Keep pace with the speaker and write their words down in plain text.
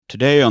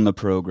Today on the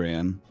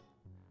program,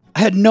 I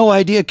had no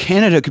idea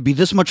Canada could be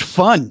this much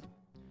fun.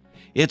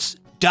 It's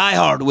Die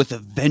Hard with a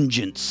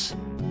Vengeance.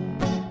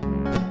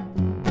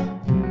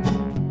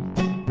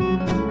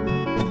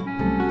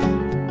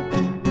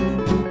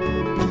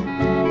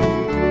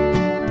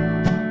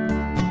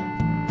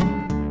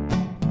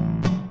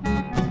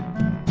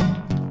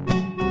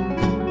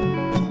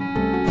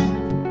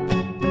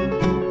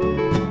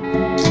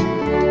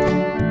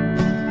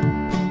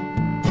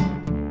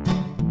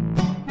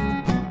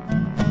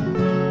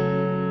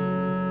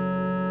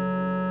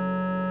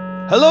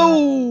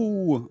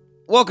 Hello!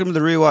 Welcome to the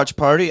Rewatch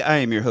Party. I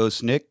am your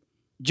host, Nick.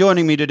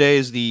 Joining me today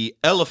is the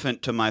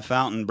elephant to my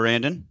fountain,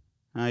 Brandon.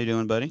 How you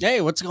doing, buddy?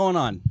 Hey, what's going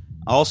on?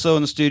 Also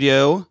in the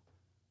studio,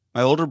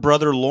 my older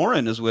brother,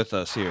 Lauren, is with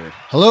us here.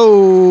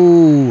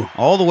 Hello,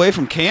 All the way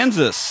from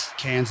Kansas.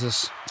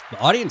 Kansas. The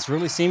audience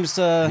really seems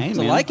to Hey,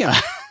 man. like him.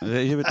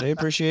 They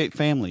appreciate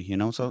family, you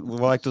know, so we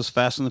like those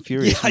Fast and the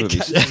Furious I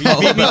movies. got- you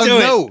beat me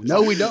to it.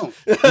 No, we don't.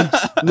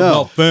 About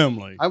No,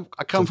 family.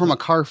 I come from a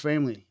car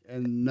family,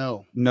 and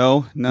no.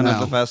 No, none of No.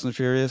 the Fast and the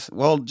Furious.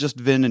 Well, just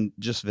Vin then.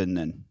 Just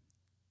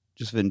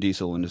Vin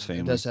Diesel and his It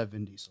family. does have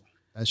Vin Diesel.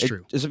 That's It-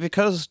 true. Is it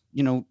because,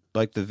 you know,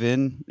 like the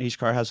VIN, each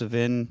car has a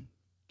VIN?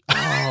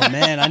 Oh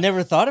man, I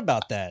never thought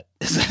about that.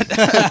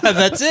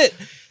 That's it.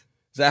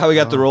 Is that how we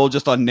got the role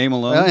just on name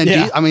alone? And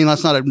Yeah. I mean,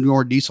 let's not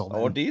ignore Diesel.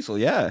 Oh, then. Diesel,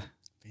 yeah.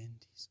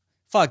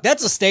 Fuck,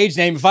 that's a stage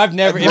name. If I've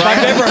never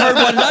heard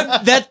one,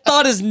 that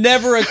thought has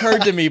never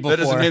occurred to me before.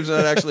 That doesn't mean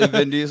that actually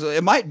Vin Diesel.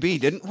 It might be.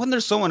 When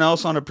there's someone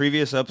else on a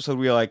previous episode,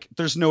 we were like,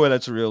 there's no way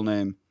that's a real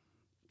name.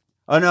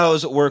 Oh no, I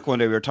was at work one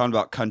day. We were talking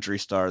about country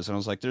stars, and I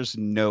was like, there's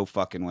no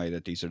fucking way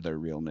that these are their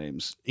real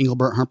names.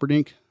 Engelbert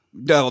Humperdinck.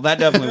 No, that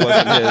definitely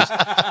wasn't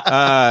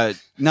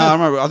his. No, I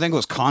remember. I think it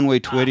was Conway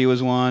Twitty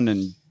was one,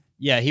 and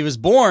Yeah, he was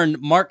born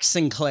Mark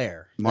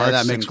Sinclair. Mark Yeah,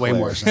 that makes way Sinclair.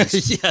 more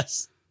sense.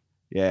 Yes.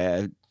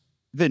 Yeah,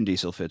 Vin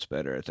Diesel fits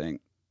better, I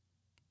think.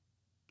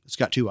 It's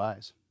got two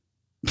eyes.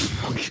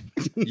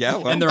 Yeah,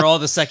 well, And they're all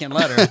the second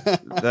letter.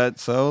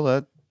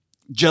 that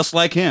just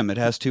like him, it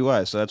has two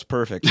eyes, so that's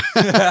perfect.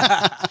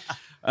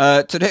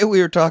 Today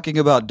we are talking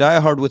about Die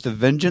Hard with a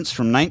Vengeance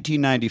from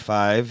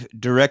 1995,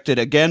 directed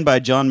again by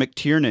John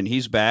McTiernan.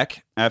 He's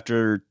back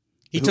after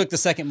He took the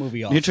second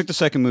movie off. he took the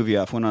second movie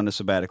off, went on a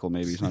sabbatical,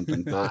 maybe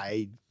something. But,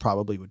 I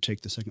probably would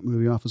take the second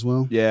movie off as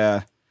well.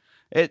 yeah,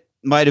 it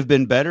might have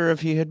been better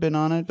if he had been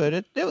on it, but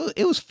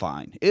it was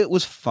fine. It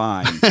was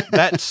fine.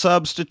 That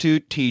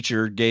substitute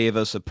teacher gave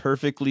us a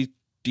perfectly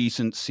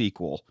decent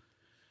sequel.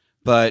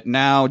 But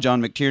now John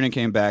McTiernan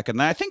came back,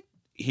 and I think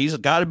he's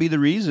got to be the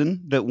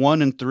reason that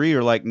 1 and 3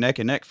 are like neck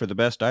and neck for the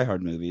best Die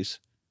Hard movies.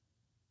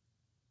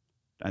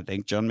 I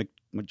think John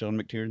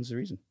McTiernan's the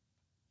reason.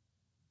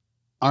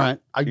 All right,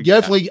 I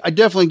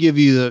definitely give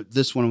you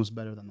this one was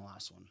better than the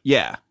last one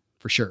Yeah,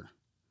 for sure.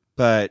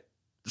 but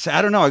see,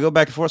 I don't know. I go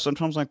back and forth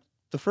sometimes, like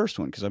the first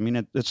one, because I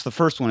mean it's the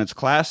first one, it's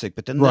classic.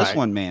 But then this Right.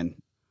 one, man,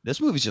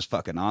 this movie's just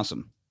fucking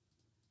awesome.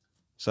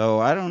 So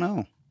I don't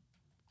know.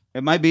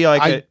 It might be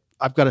like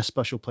I've got a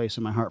special place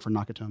in my heart for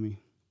Nakatomi.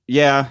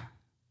 yeah.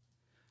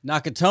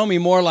 Nakatomi,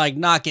 more like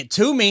knock it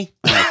to me.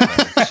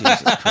 Okay,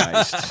 Jesus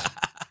Christ.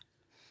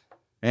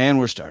 And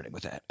we're starting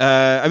with that.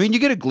 I mean, you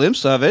get a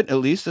glimpse of it. At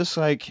least it's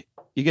like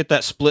you get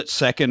that split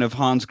second of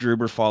Hans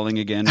Gruber falling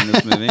again in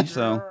this movie.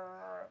 So,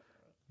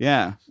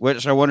 yeah.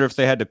 Which I wonder if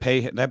they had to pay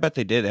him. I bet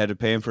they did. They had to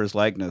pay him for his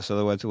likeness.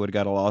 Otherwise, it would have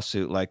got a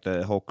lawsuit like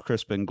the whole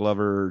Crispin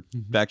Glover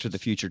Back to the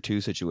Future 2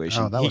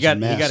 situation. Oh, that He was got a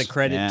mess. a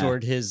credit Yeah.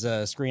 toward his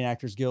Screen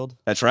Actors Guild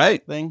That's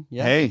right. thing.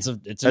 Yeah, Hey, it's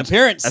an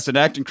appearance. That's an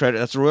acting credit.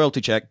 That's a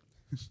royalty check.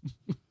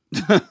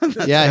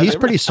 Yeah, he's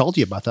pretty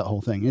salty about that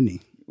whole thing, isn't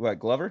he? What,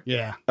 Glover?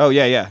 Yeah. Oh,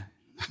 yeah, yeah.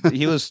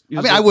 He was.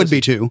 I mean, I would be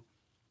too.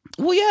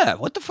 Well, yeah.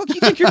 What the fuck do you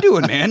think you're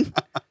doing, man?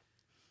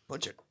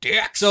 Bunch of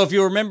dicks. So if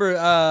you remember,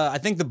 I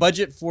think the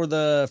budget for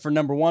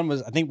number one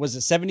was was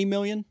it 70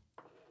 million?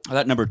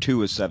 That number 2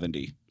 was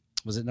 70.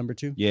 Was it number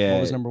 2? Yeah.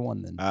 What was number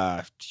 1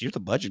 then? You're the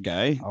budget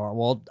guy. Oh,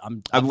 well,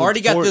 I've I'm already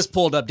got 40 this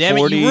pulled up. Damn it,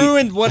 40 you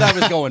ruined what I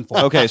was going for.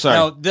 Okay,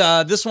 sorry.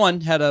 Now, this one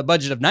had a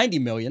budget of 90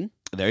 million.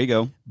 There you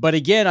go. But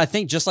again, I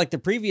think just like the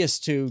previous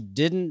two,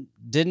 didn't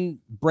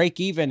break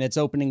even its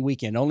opening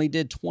weekend. Only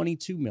did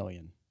 22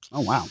 million.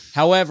 Oh wow.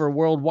 However,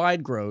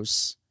 worldwide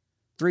gross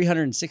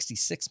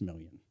 366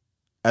 million.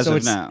 As so of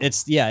it's now.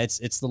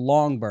 it's the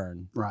long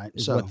burn Right.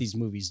 is So what these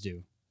movies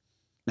do.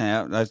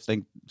 Yeah, I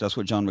think that's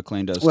what John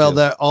McClane does. well, too.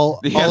 that all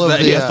he has, of that,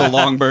 the, he has the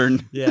long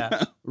burn.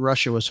 Yeah.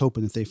 Russia was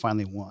hoping that they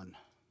finally won.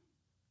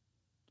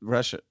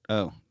 Russia.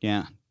 Oh,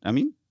 yeah. I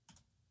mean,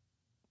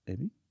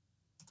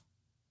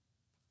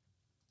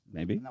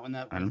 maybe. I don't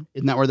know.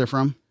 Isn't that where they're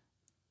from?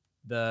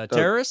 The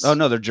terrorists? Oh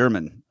no, they're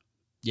German.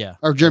 Yeah.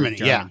 Or Germany?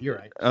 Germany. Yeah, you're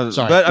right.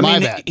 Sorry, but I my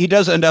mean, bad. he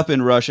does end up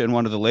in Russia in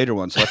one of the later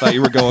ones. So I thought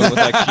you were going with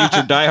like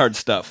future Die Hard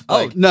stuff. Oh,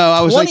 Like, No, I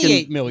was 28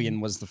 thinking.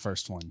 million was the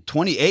first one.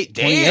 28.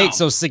 Damn. 28,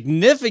 so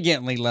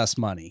significantly less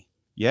money.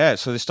 Yeah,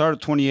 so they started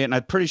 28, and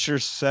I'm pretty sure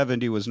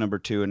 70 was number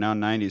 2, and now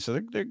 90.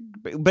 So they're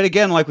but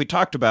again, like we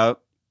talked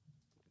about,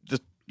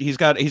 he's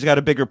got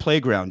a bigger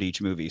playground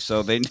each movie,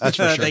 so they That's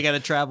for sure. They got to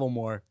travel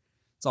more.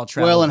 It's all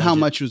travel. Well, and how budget.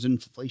 much was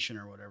inflation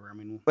or whatever? I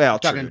mean, Well,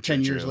 talking true, 10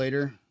 true, years true.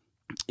 later.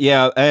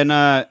 Yeah, and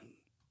I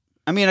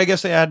mean, I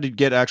guess they had to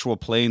get actual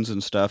planes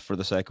and stuff for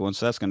the second one,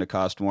 so that's going to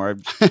cost more.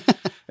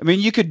 I mean,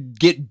 you could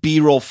get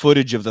B-roll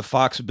footage of the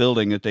Fox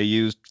building that they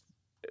used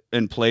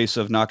in place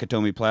of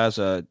Nakatomi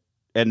Plaza,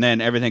 and then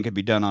everything could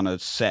be done on a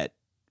set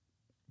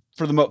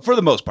for the most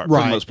part. For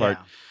the most part.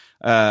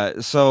 yeah.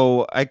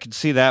 So I could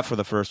see that for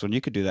the first one.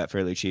 You could do that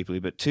fairly cheaply,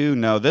 but two,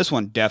 no, this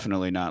one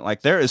definitely not.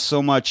 Like there is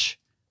so much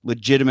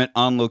legitimate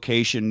on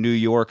location New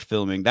York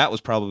filming. That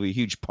was probably a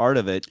huge part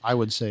of it. I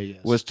would say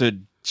yes. Was to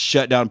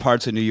shut down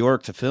parts of New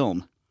York to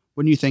film.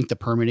 Wouldn't you think the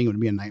permitting would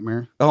be a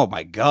nightmare? Oh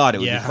my God, it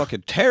would Yeah. be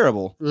fucking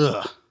terrible.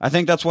 Ugh. I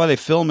think that's why they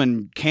film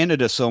in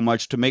Canada so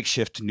much to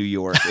makeshift New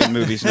York in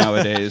movies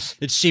nowadays.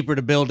 It's cheaper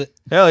to build it.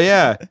 Hell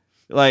yeah.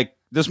 Like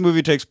this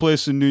movie takes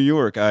place in New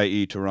York,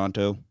 i.e.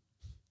 Toronto.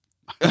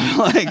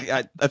 Like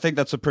I think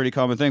that's a pretty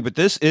common thing, but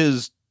this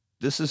is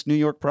New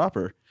York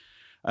proper.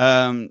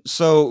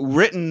 So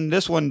written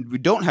this one, we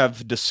don't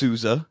have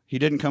D'Souza. He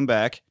didn't come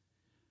back.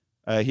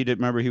 He didn't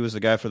remember he was the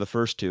guy for the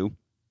first two.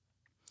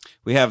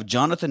 We have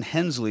Jonathan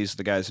Hensley's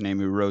the guy's name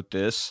who wrote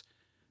this.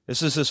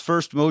 This is his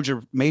first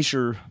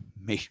major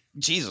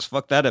Jesus,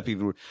 fuck that up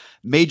even.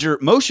 Major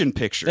motion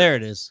picture. There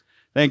it is.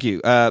 Thank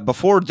you.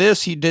 Before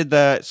this, he did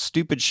that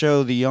stupid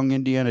show, The Young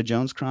Indiana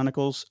Jones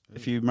Chronicles,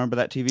 if you remember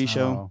that TV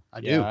show. Oh, I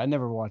yeah, do. I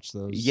never watched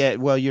those. Yeah,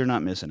 well, you're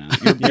not missing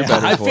out. You're Yeah,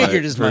 better I for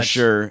figured it, as for much.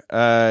 sure. So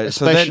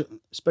especially, then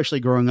especially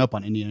growing up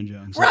on Indiana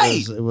Jones.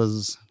 Right. It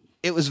was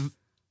it was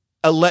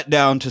a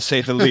letdown, to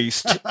say the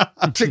least,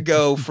 to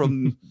go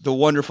from the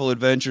wonderful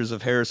adventures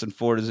of Harrison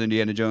Ford as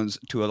Indiana Jones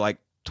to a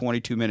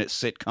 22-minute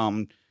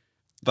sitcom,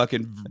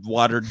 fucking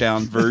watered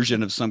down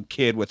version of some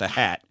kid with a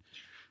hat.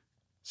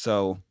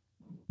 So,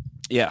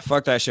 yeah,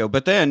 fuck that show.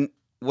 But then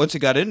once he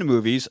got into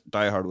movies,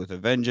 Die Hard with a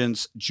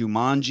Vengeance,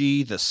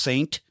 Jumanji, The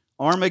Saint,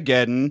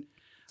 Armageddon.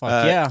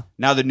 Fuck yeah.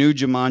 Now the new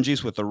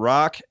Jumanjis with The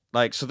Rock.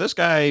 So this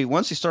guy,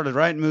 once he started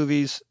writing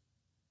movies,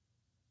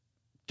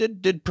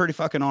 did pretty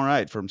fucking all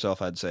right for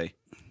himself, I'd say.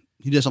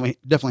 he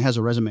definitely has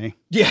a resume.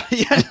 Yeah,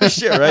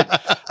 sure,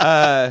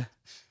 right?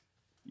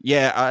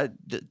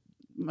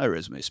 My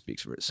resume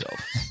speaks for itself.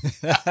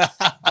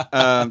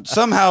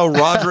 Somehow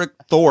Roderick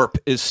Thorpe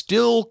is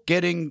still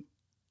getting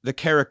the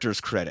character's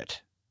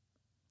credit.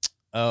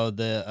 Oh,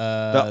 The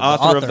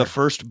author of the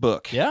first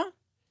book. Yeah.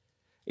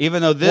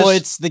 Even though this Well,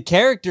 it's the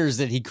characters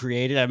that he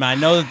created. I mean, I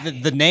know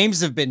that the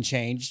names have been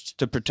changed,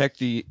 to protect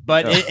the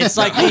but it's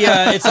like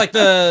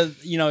the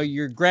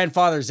your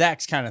grandfather's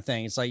axe kind of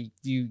thing. It's like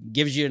you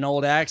gives you an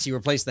old axe, you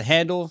replace the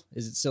handle.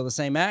 Is it still the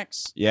same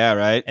axe? yeah,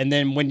 right. And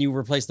then when you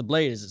replace the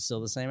blade, is it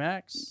still the same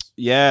axe?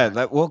 Yeah,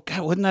 God,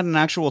 wasn't that an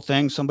actual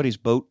thing? Somebody's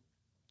boat.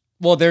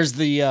 Well, there's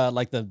the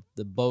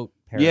the boat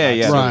paradox.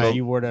 Yeah, So Right. if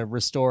you were to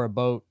restore a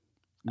boat,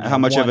 How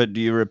much of it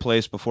do you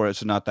replace before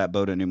it's not that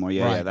boat anymore?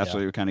 Yeah, Right, that's yeah.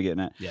 what you're kind of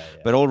getting at. Yeah.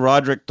 But old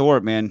Roderick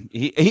Thorpe, man,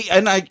 you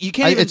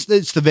can't even.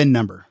 It's the VIN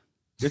number.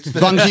 It's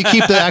As long as you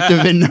keep the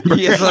active VIN number.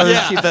 yeah, so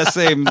let's keep that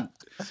same.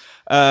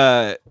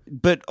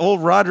 But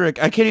old Roderick,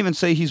 I can't even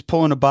say he's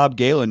pulling a Bob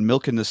Galen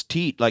milking this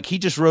teat. Like he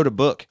just wrote a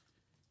book.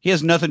 He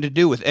has nothing to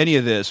do with any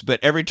of this. But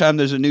every time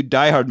there's a new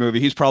Die Hard movie,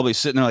 he's probably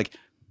sitting there like,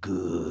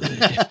 good,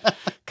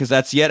 because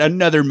that's yet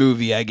another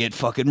movie I get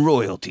fucking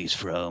royalties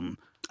from.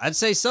 I'd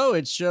say so.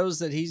 It shows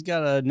that he's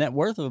got a net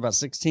worth of about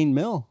 16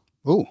 mil.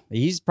 Ooh.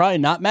 He's probably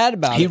not mad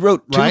about He it.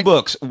 wrote two Right.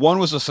 books. One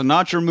was a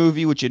Sinatra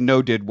movie, which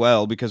did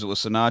well because it was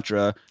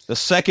Sinatra. The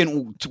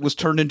second was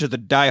turned into the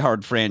Die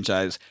Hard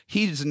franchise.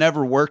 He's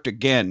never worked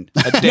again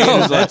a day in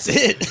No, his life. that's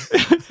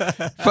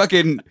it.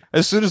 Fucking,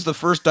 as soon as the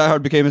first Die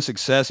Hard became a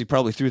success, he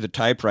probably threw the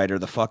typewriter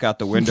the fuck out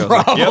the window.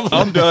 Like, yep,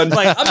 I'm done.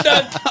 Like, I'm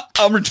done.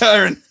 I'm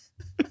retiring.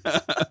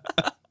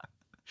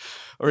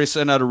 Or he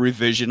sent out a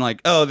revision like,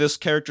 oh, this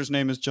character's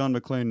name is John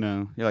McClane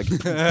now. He like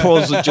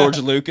pulls a George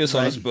Lucas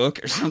on his book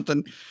or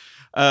something.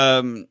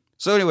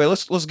 So anyway,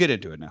 let's get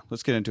into it now.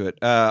 Let's get into it.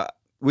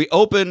 We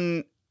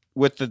open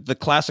with the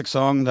classic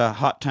song, the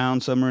Hot Town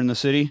Summer in the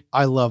City.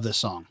 I love this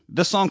song.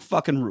 This song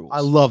fucking rules. I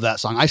love that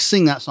song. I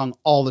sing that song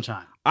all the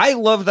time. I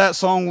love that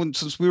song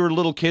since we were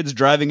little kids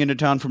driving into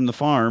town from the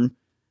farm.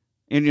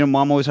 And,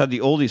 Mom always had the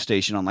oldie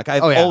station on. Like,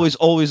 I've Oh, yeah.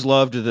 always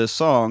loved this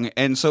song.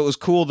 And so it was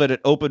cool that it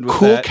opened with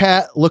Cool that.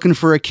 cat looking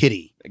for a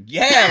kitty.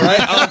 Yeah,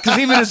 right? Because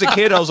even as a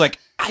kid, I was like,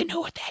 I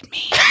know what that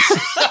means.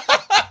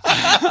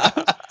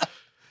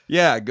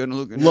 Yeah, gonna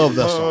look Love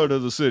that song. part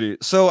of the city.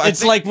 So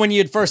It's like when you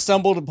had first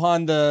stumbled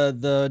upon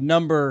the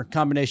number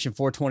combination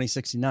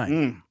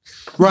 42069.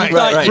 Right,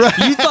 Right.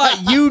 You thought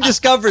you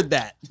discovered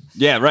that.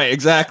 Yeah, right,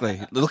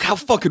 exactly. Look how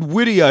fucking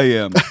witty I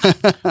am.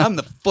 I'm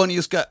the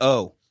funniest guy.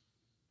 Oh,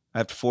 I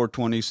have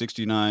 420,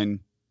 69,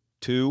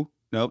 2.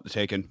 Nope,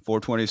 taken.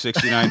 420,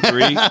 69,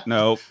 3.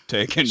 Nope,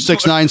 taken.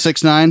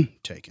 6969.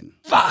 Taken.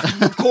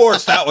 Fuck, of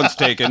course, that one's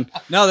taken.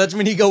 No, that's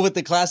when you go with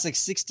the classic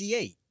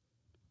 68.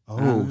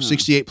 Oh,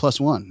 68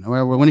 plus 1.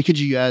 When could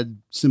you add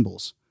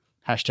symbols?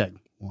 #1.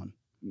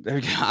 There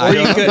you go. Or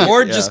you could,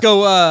 or Yeah. just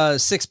go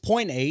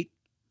 6.8,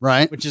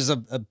 Right? which is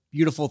a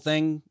beautiful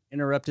thing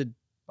interrupted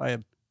by a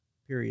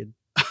period.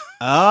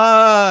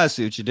 I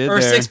see what you did Or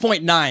there.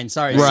 6.9.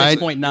 Sorry, Right.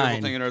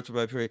 6.9. Thing in Earth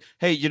by Period.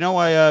 Hey, you know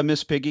why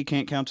Miss Piggy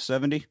can't count to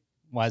 70?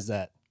 Why is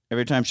that?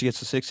 Every time she gets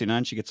to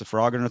 69, she gets a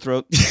frog in her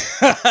throat.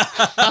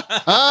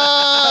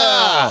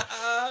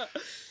 Ah!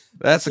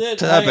 That's the Sid,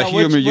 type hang of on,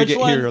 humor you get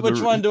one, here. on Which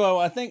the... one do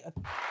I think the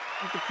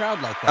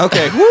crowd like that.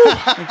 Okay.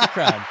 I think the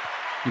crowd.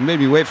 You made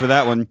me wait for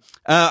that one.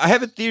 I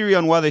have a theory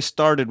on why they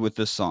started with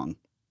this song.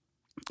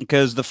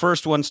 Because the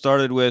first one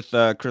started with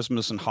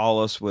Christmas in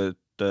Hollis with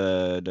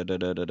God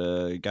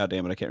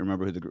damn it, I can't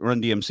remember who the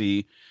Run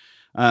DMC.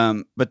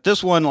 But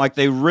this one, like,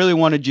 they really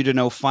wanted you to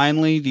know.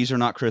 Finally, these are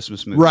not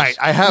Christmas movies. Right.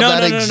 I have No,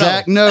 that no, no, no.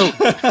 exact note.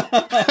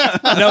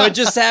 No, it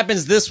just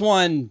happens. This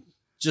one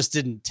just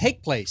didn't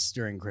take place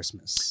during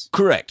Christmas.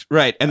 Correct.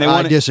 Right. And they I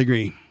wanted.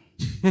 disagree.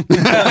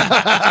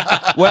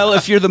 Well,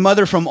 if you're the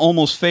mother from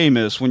Almost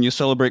Famous, when you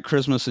celebrate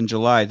Christmas in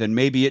July, then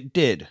maybe it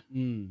did.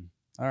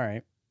 All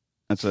right.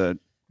 That's a.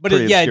 But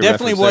Pretty it obscure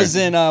definitely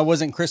reference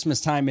wasn't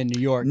Christmas time in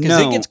New York because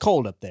No. it gets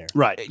cold up there.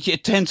 Right.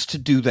 It tends to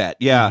do that.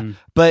 Yeah. Mhm.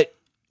 But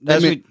They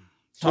as we make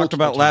talked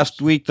multiple about last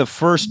times. week, the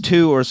first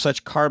two are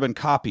such carbon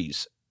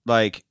copies.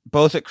 Like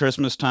both at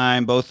Christmas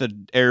time, both at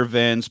Air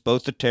Vents,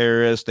 both the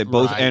Terrorists. They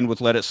both Right. end with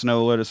 "Let it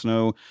snow, let it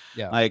snow."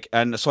 Yeah. Like,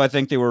 and so I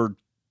think they were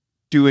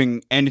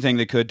doing anything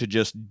they could to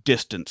just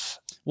distance.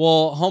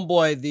 Well,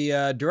 homeboy,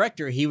 the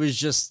director,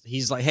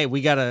 he's like, hey, we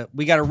gotta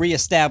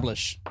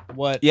reestablish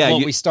what Yeah,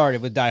 you- we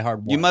started with Die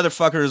Hard 1. You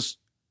motherfuckers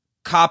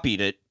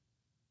copied it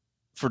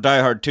for Die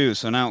Hard 2.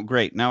 So now,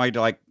 great. Now I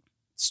like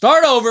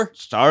Start over.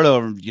 start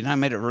over. You know, I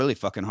made it really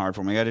fucking hard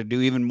for me. I got to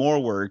do even more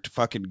work to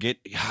fucking get.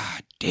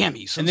 Damn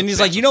you! And then he's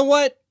like, you know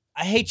what?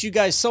 I hate you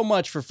guys so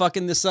much for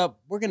fucking this up.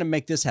 We're gonna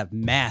make this have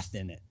math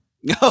in it.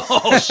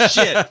 oh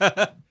shit!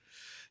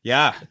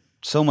 Yeah,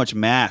 so much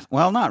math.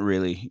 Well, not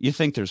really. You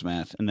think there's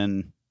math, and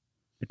then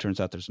it turns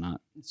out there's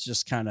not. It's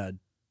just kind of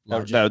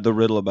logic. The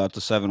riddle about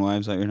the 7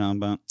 wives that you're talking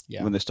about.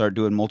 Yeah. When they start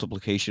doing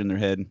multiplication in their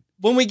head.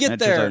 When we That get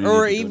turns out there, you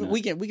or need to do even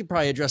that. we can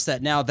probably address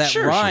that now. That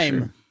Sure, rhyme,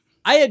 sure.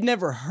 I had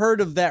never heard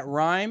of that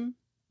rhyme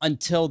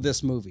until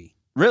this movie.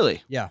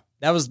 Really? Yeah,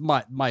 that was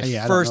my Yeah, I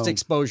don't first know.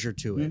 exposure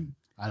to it.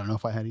 I don't know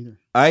if I had either.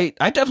 I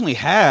definitely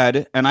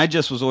had, and I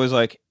just was always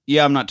like,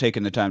 yeah, I'm not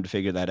taking the time to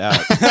figure that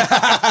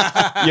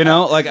out. You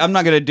know, like I'm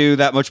not going to do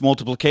that much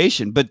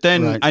multiplication. But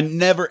then Right.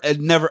 it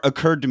never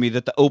occurred to me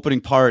that the opening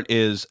part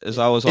is, as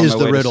I was on Is my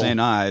the way riddle. to St.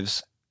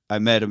 Ives, I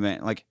met a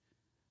man. Like,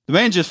 the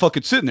man's just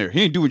fucking sitting there.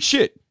 He ain't doing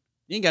shit.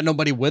 You ain't got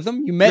nobody with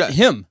him. You met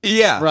him.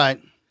 Yeah.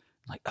 Right.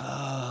 Like,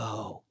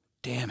 oh,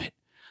 damn it.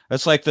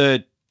 That's like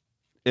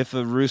if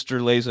a rooster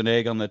lays an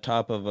egg on the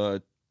top of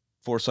a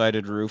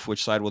 4-sided roof,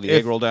 which side will the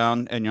egg roll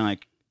down? And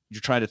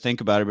you're trying to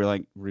think about it, but you're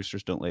like,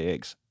 roosters don't lay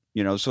eggs.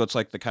 You know, so it's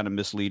like the kind of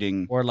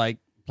misleading. Or like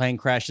plane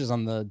crashes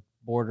on the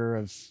border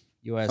of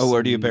U.S. Oh,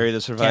 where do you and bury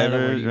the survivor?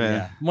 Canada, where you- Yeah.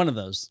 yeah, one of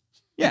those.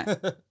 Yeah.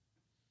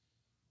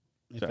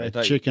 If Sorry, I a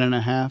thought you- chicken and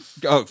a half.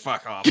 Oh,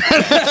 fuck off.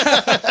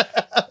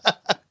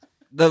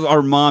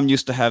 Our mom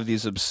used to have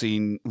these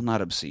obscene, well,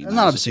 not obscene.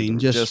 Not obviously, obscene,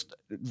 they were just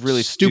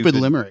really stupid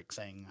limerick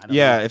thing. I don't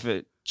Yeah, know. if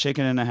a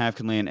chicken and a half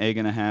can lay an egg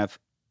and a half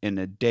in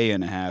a day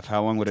and a half,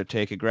 how long would it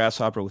take a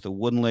grasshopper with a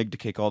wooden leg to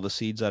kick all the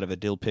seeds out of a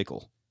dill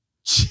pickle?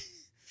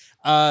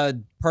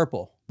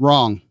 Purple.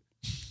 Wrong.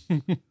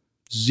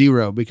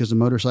 0 because the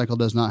motorcycle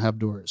does not have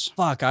doors.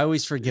 Fuck, I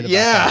always forget about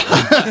Yeah.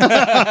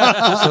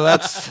 that. So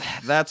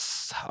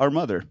that's our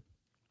mother.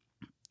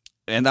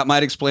 And that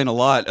might explain a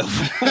lot of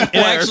It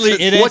actually,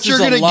 it What you're answers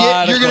gonna a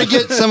lot get, you're of gonna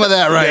questions. get some of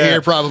that right Yeah.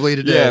 here probably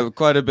today. yeah,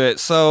 quite a bit.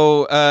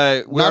 So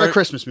Not we're a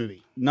Christmas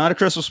movie. not a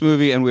Christmas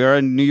movie, and we are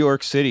in New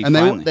York City. And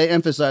finally. they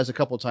emphasize a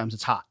couple of times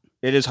it's hot.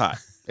 It is hot.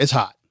 It's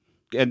hot.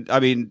 And I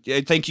mean,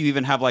 I think you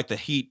even have like the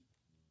heat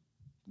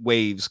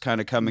waves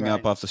kind of coming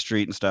up Right. off the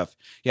street and stuff.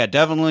 Yeah,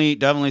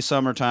 definitely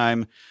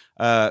summertime.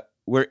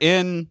 We're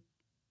in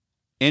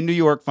New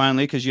York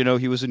finally because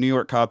he was a New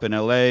York cop in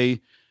L.A.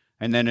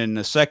 and then in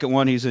the second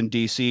one he's in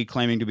D.C.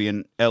 claiming to be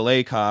an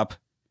L.A. cop.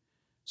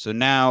 So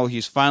now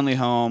he's finally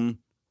home,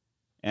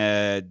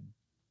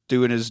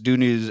 doing his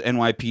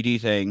NYPD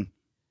thing,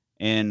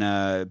 and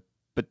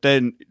but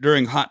then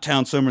during hot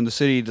town summer in the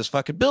city, this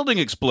fucking building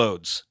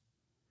explodes.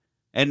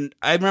 And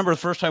I remember the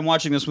first time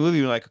watching this movie,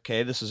 you're like,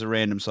 okay, this is a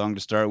random song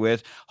to start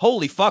with.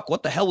 Holy fuck,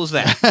 what the hell was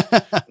that?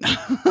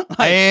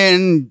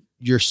 And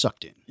you're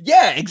sucked in.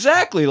 Yeah,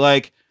 exactly.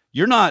 Like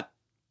you're not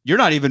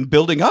even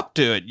building up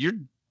to it. You're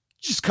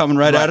just coming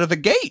right out of the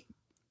gate.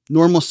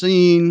 Normal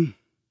scene.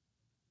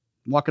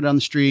 Walking down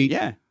the street.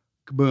 Yeah.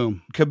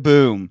 Kaboom.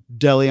 Kaboom.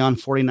 Deli on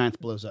 49th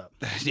blows up.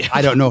 Yeah.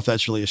 I don't know if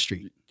that's really a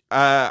street.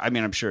 I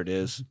mean, I'm sure it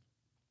is.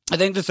 I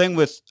think the thing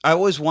I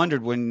always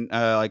wondered when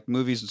like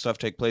movies and stuff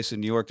take place in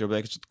New York, they're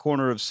like, it's at the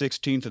corner of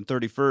 16th and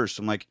 31st.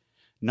 I'm like,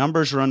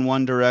 numbers run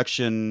one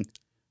direction,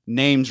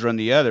 names run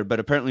the other. But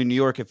apparently in New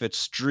York, if it's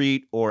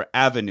street or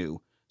avenue.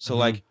 So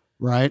like,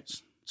 Right.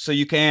 so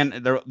you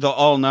can, they're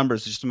all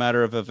numbers. It's just a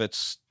matter of if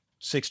it's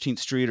 16th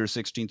Street or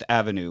 16th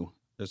Avenue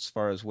as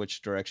far as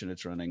which direction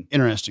it's running,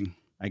 Interesting.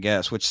 I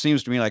guess, which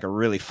seems to me like a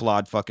really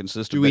flawed fucking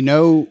system. Do we But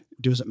know,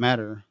 does it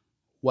matter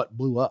what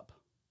blew up?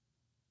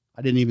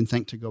 I didn't even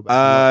think to go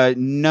back.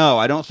 No,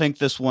 I don't think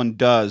this one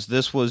does.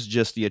 This was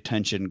just the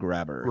attention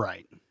grabber.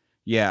 Right.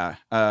 Yeah.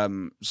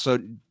 So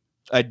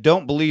I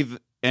don't believe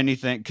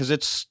anything because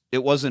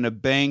it wasn't a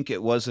bank.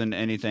 It wasn't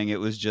anything. It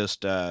was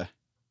just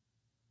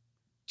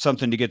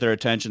something to get their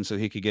attention so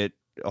he could get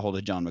a hold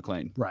of John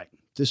McClane. Right.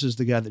 This is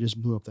the guy that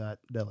just blew up that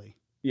deli.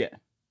 Yeah.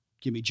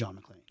 Give me John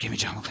McClane. Give me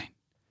John McClane.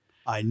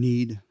 I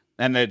need.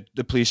 And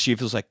the police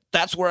chief was like,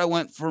 that's where I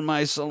went for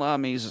my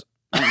salamis.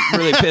 I'm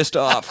really pissed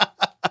off.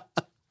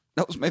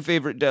 That was my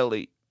favorite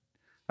deli.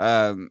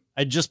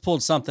 I just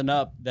pulled something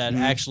up that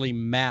actually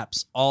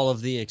maps all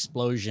of the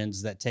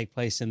explosions that take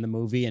place in the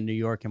movie in New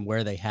York and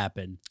where they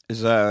happen.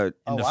 Is And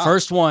the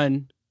first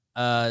one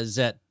is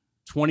at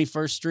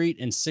 21st Street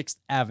and 6th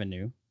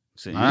Avenue.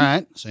 see? All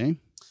right. See?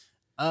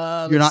 You're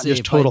Let's not see, just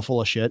if total full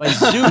of shit. I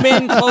zoom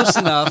in close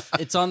enough.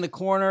 It's on the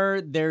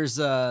corner. There's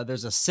a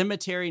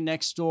cemetery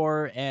next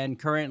door, and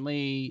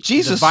currently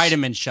Jesus. the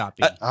vitamin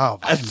shopping. Oh,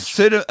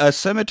 A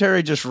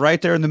cemetery just right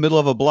there in the middle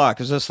of a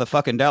block. Is this the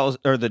fucking Dallas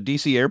or the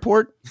DC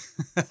airport?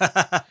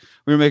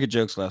 We were making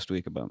jokes last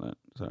week about that.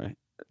 Sorry.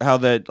 How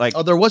that like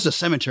there was a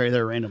cemetery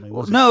there randomly,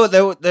 wasn't no,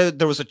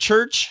 there was a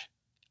church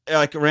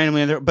like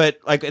randomly in there, but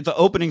like at the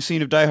opening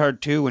scene of Die Hard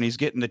 2 when he's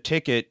getting the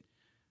ticket,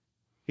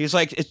 he's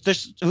like it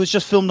was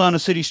just filmed on a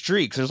city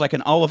street because there's like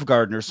an Olive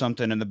Garden or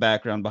something in the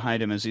background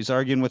behind him as he's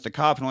arguing with the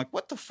cop, and I'm like,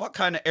 what the fuck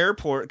kind of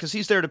airport? Because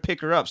he's there to pick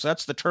her up, so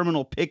that's the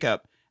terminal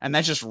pickup, and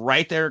that's just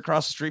right there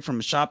across the street from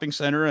a shopping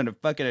center and a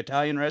fucking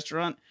Italian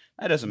restaurant.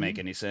 That doesn't make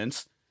any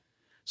sense.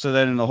 So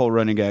then the whole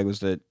running gag was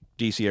that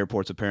DC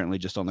airport's apparently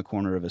just on the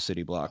corner of a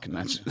city block, and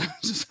that's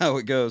just how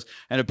it goes.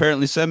 And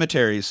apparently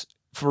cemeteries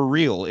for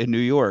real in New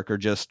York are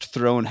just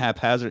thrown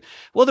haphazard.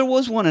 Well, there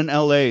was one in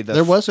L.A.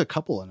 there was a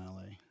couple in LA.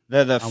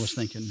 The I was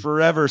thinking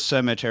Forever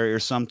Cemetery or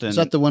something. Is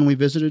that the one we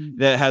visited?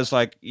 that has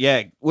like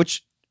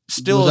which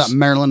still was is, that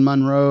Marilyn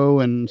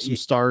Monroe and some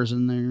stars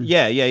in there?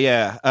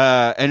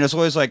 yeah. And it's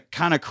always like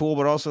kind of cool,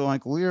 but also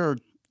like we're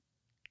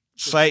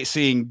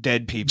sightseeing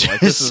dead people. Like,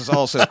 this is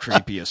also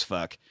creepy as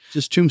fuck.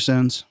 Just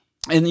tombstones.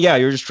 And yeah,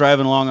 you're just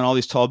driving along on all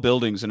these tall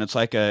buildings, and it's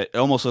like it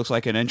almost looks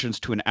like an entrance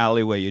to an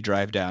alleyway you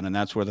drive down, and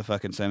that's where the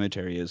fucking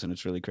cemetery is, and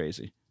it's really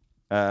crazy.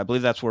 I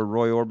believe that's where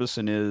Roy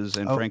Orbison is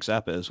and Frank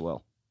Zappa as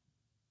well.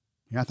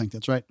 Yeah, I think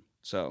that's right.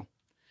 So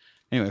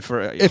anyway, for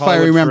If I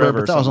Hollywood remember, Forever,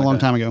 but that was a something long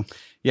like time ago.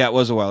 Yeah, it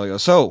was a while ago.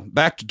 So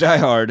back to Die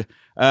Hard.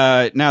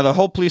 Now the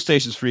whole police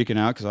station's freaking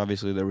out because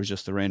obviously there was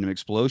just the random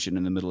explosion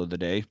in the middle of the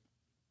day.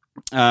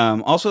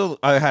 Also,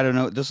 I had to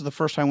note this is the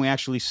first time we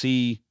actually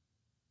see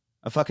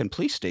a fucking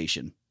police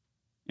station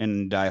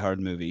in Die Hard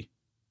movie.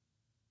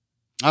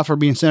 For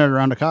being centered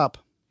around a cop.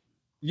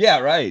 Yeah,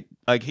 right.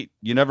 Like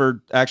you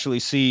never actually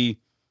see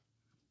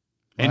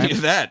any Right.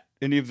 of that,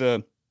 any of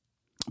the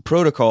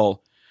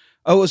protocol.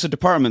 Oh, it's a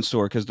department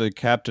store because the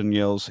captain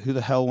yells, "Who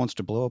the hell wants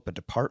to blow up a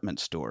department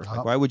store?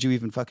 Like, why would you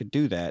even fucking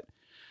do that?"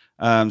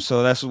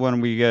 So that's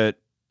when we get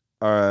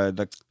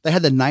They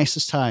had the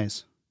nicest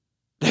ties.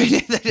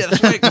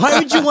 That's right. Why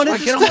would you want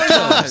to Get on destroy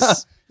my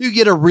those? You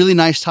get a really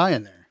nice tie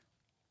in there.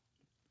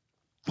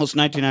 Well, it's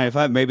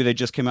 1995. Maybe they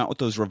just came out with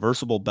those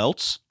reversible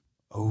belts,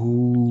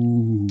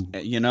 Oh.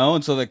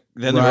 and so then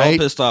they're all Right.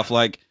 pissed off.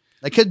 Like,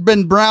 They could have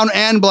been brown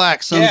and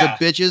black, sons Yeah. of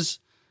bitches.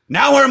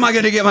 now where am I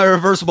going to get my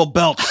reversible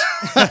belts?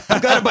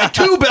 I've got to buy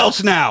 2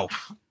 belts now.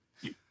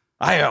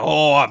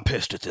 I'm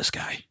pissed at this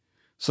guy.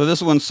 So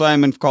this one,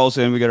 Simon calls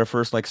in. We get our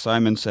first like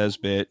Simon Says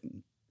bit.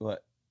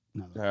 What?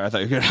 No. I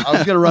thought you were gonna. I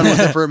was going to run with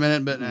it for a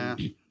minute, but nah.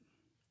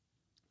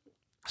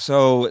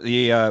 So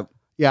the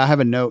Yeah, I have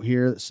a note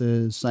here that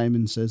says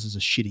Simon Says it's a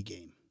shitty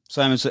game.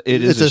 Simon says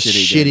it is It's a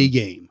shitty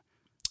game. game.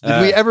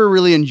 Did we ever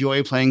really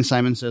enjoy playing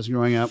Simon Says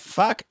growing up?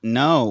 Fuck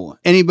no.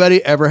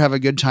 Anybody ever have a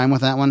good time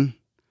with that one?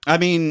 I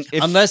mean,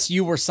 if, Unless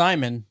you were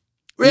Simon.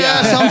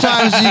 Yeah,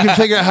 sometimes you can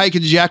figure out how you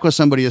can jack with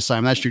somebody as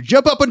Simon. That's true.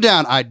 Jump up and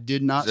down. I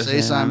did not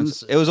say Simon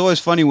Says. It was always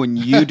funny when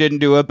you didn't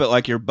do it, but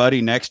like your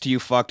buddy next to you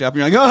fucked up.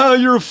 And you're like,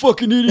 you're a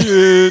fucking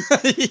idiot.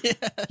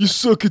 You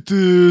suck at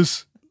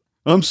this.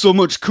 I'm so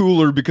much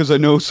cooler because I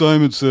know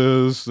Simon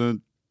Says.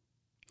 And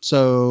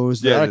So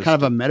is Yeah, that it is. kind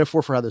of a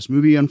metaphor for how this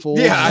movie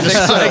unfolds? yeah, I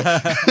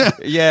think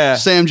so. Yeah.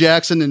 Sam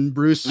Jackson and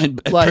Bruce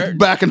And- like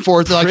back and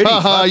forth. They're like, pretty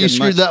haha, you fucking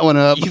screwed much. that one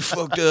up. You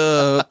fucked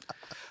up.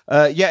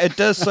 Yeah, it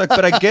does suck,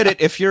 but I get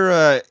it. If you're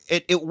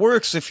it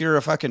works if you're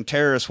a fucking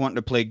terrorist wanting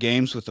to play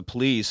games with the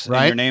police,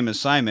 Right. and your name is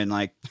Simon,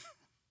 like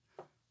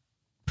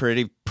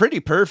pretty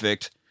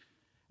perfect.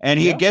 And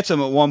he gets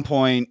him at one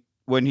point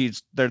when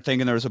they're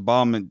thinking there was a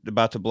bomb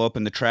about to blow up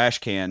in the trash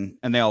can,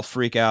 and they all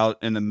freak out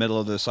in the middle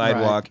of the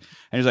sidewalk.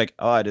 And he's like,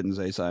 "Oh, I didn't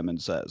say Simon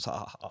Says." Ha,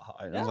 ha, ha.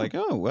 And I was like,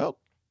 "Oh well."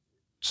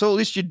 So at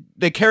least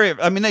they carry it.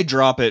 I mean, they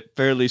drop it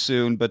fairly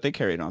soon, but they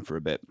carry it on for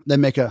a bit. They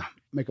make a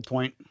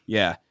point.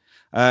 Yeah.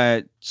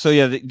 So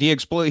yeah, the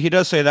he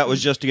does say that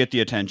was just to get the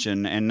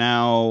attention, and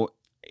now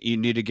you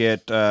need to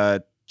get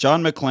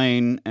John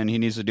McClane, and he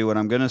needs to do what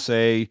I'm gonna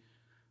say,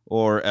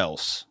 or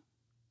else.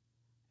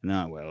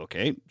 No, well,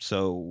 okay.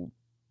 So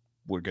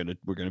we're gonna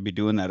be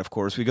doing that. Of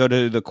course, we go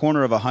to the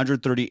corner of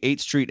 138th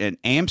Street in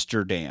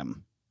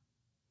Amsterdam,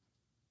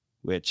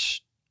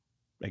 which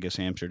I guess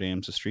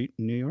Amsterdam's a street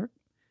in New York.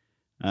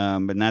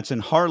 And that's in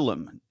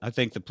Harlem. I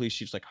think the police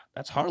chief's like,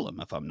 that's Harlem,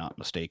 if I'm not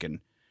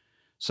mistaken.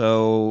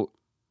 So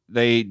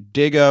they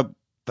dig up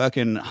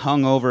fucking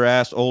hungover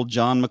ass old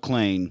John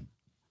McClane,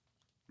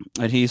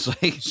 and he's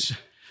like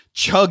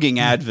chugging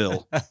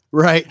Advil.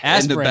 Right.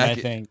 Aspirin, back-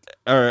 I think.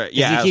 Or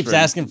yeah, he keeps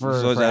aspirin. asking for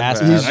So it's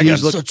aspirin. He's- I got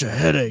he's look- such a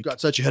headache. Got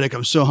such a headache.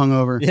 I'm so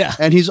hungover. Yeah.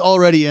 And he's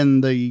already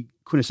in the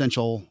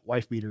quintessential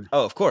wife beater.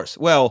 Oh, of course.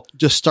 Well,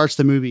 Just starts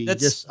the movie.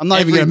 That's I'm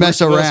not even every going to mess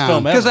Bruce Willis around.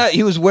 film ever. because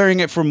he was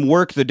wearing it from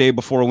work the day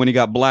before when he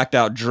got blacked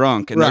out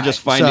drunk, and they're Right. just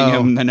finding So,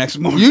 him the next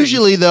morning.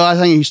 Usually, though, I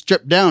think he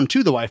stripped down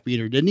to the wife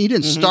beater, didn't he? He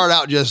didn't start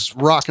out just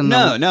rocking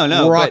No,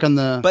 no. rocking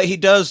the. But he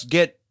does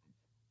get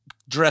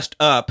dressed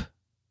up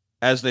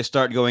as they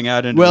start going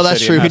out into Well, the that's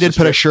city true. and He has did to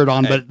put a strip- shirt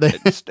on, but they,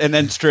 and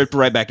then stripped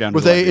right back down. but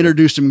to the they wife beater.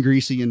 introduced him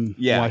greasy and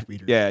Yeah, wife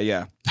beater.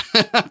 yeah,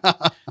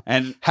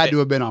 and Had to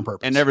have been on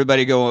purpose. and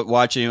everybody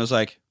watching was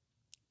like,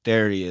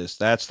 there he is.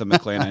 That's the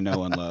McClane I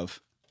know and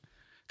love.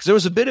 Because there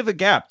was a bit of a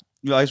gap.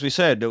 As we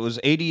said, it was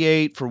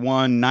 88 for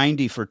one,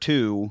 90 for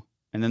two,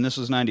 and then this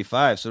was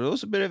 95. So there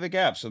was a bit of a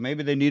gap. So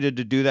maybe they needed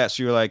to do that.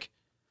 So you're like,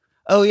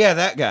 oh, yeah,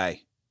 that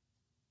guy.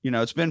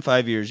 It's been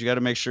 5 years. You got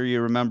to make sure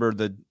you remember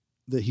the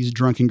He's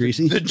drunk and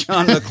greasy.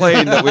 John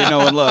McClane that we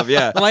know and love.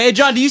 Yeah. I'm like, hey,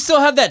 John, do you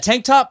still have that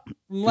tank top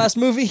from last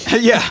movie?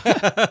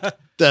 Yeah.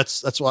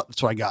 That's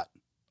what I got.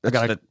 I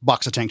got a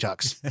box of tank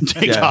tops.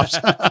 Tank Yeah. tops.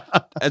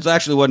 It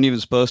actually wasn't even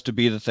supposed to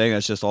be the thing.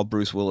 That's just all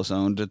Bruce Willis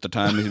owned at the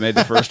time he made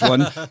the first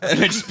one. And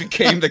it just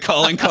became the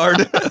calling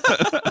card.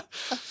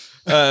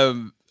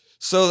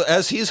 So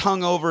as he's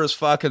hung over as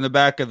fuck in the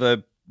back of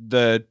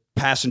the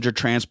passenger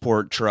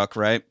transport truck,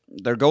 right?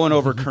 They're going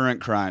over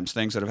current crimes,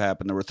 things that have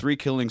happened. There were 3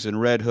 killings in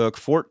Red Hook.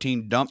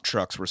 14 dump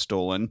trucks were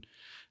stolen.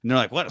 And they're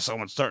like, what? Is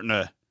someone starting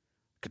a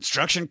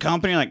construction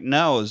company? Like,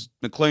 no, it's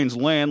McClane's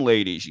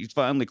landlady. She's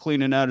finally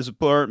cleaning out his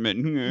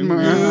apartment.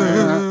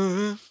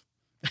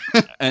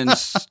 And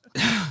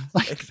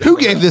Who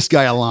gave this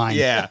guy a line?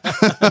 yeah.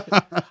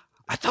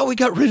 I thought we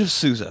got rid of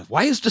Sousa.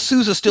 Why is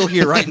D'Souza still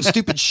here writing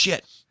stupid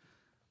shit?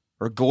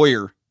 Or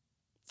Goyer.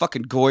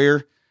 Fucking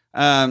Goyer.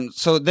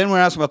 So then we're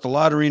asking about the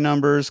lottery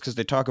numbers because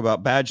they talk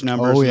about badge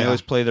numbers. Oh, And yeah. they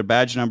always play their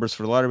badge numbers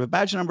for the lottery. But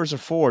badge numbers are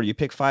 4. You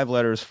pick 5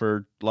 letters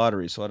for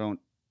lottery. So I don't.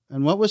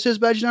 And what was his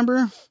badge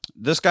number?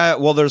 This guy,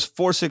 well, there's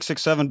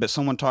 4667, but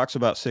someone talks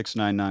about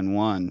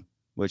 6991,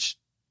 which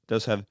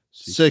does have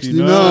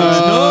 69.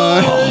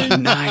 Oh,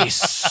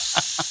 nice.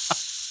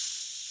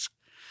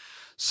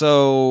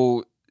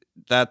 So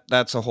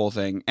that's a whole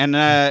thing.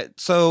 And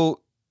so,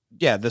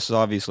 yeah, this is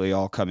obviously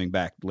all coming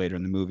back later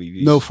in the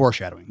movie. No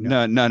foreshadowing.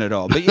 No, none at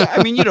all. But yeah,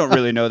 I mean, you don't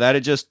really know that.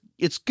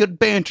 It's good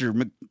banter.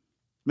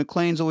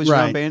 McClane's always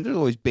around Right. banter. There's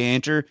always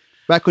banter.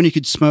 Back when you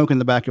could smoke in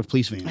the back of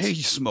police vans. Hey,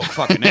 you smoke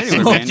fucking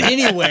anywhere, Smoked man.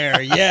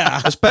 anywhere,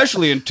 yeah.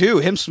 Especially in 2,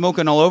 him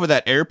smoking all over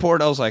that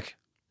airport. I was like,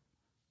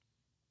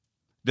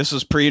 this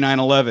is pre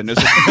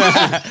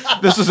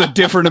 9/11. This is a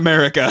different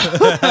America.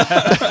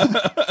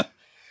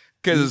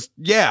 Because,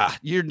 yeah,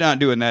 you're not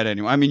doing that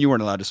anymore. I mean, you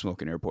weren't allowed to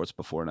smoke in airports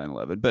before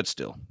 9/11, but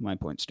still, my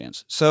point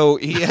stands. So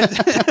he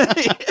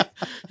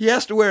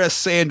has to wear a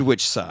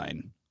sandwich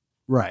sign.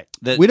 Right.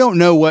 That- We don't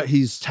know what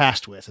he's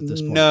tasked with at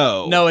this point.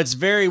 No, it's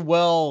very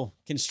well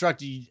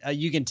constructed.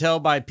 You can tell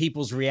by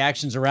people's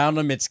reactions around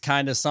him. It's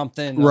kind of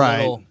something a Right.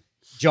 little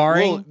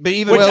jarring. Well, but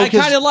even which well, I 'cause-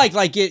 kind of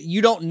like it.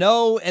 You don't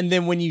know, and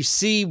then when you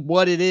see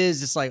what it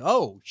is, it's like,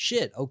 oh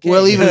shit, okay.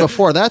 Well, even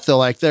before that, though,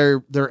 like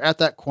they're at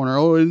that corner.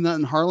 Oh, isn't that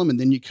in Harlem? And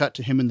then you cut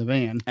to him in the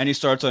van, and he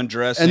starts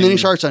undressing. and then he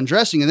starts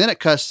undressing, and then it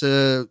cuts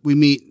to we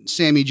meet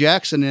Sammy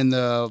Jackson in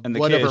the And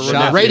the whatever kid,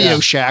 shop, Radio yeah.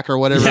 Shack or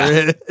whatever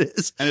Yeah. it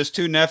is, and his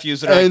 2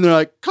 nephews that are, and they're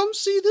like, "Come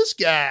see this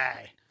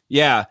guy."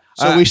 yeah.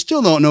 So we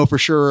still don't know for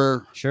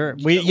sure. sure,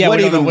 what we don't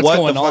know even what's what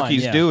going the fuck on.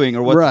 he's yeah. doing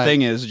or what Right. the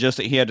thing is, just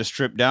that he had to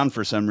strip down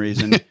for some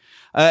reason.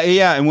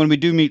 Yeah, and when we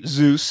do meet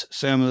Zeus,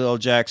 Samuel L.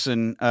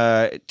 Jackson,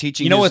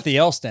 teaching You know his what the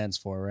L stands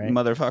for, right?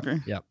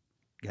 motherfucker? Yep.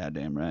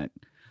 Goddamn right.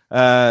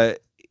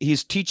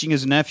 He's teaching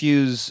his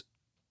nephews,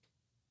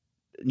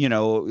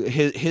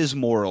 his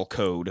moral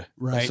code,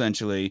 Right.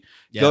 essentially.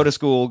 Yeah. Go to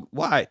school.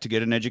 Why? To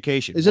get an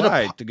education. Is it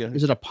Why? a to get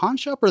is it a pawn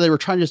shop or they were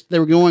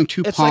going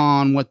to It's like-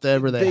 pawn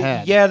whatever they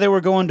had? Yeah, they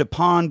were going to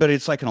pawn, but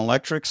it's like an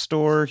electric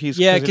store.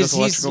 Yeah, he because does he's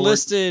electrical work.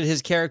 listed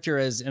his character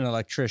as an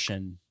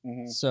electrician.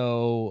 Mhm.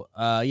 So,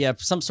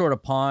 some sort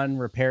of pawn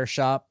repair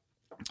shop.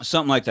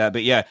 Something like that.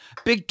 But yeah,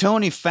 Big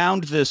Tony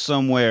found this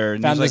somewhere.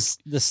 And Found he's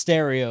the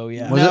stereo.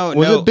 Yeah. Was No, it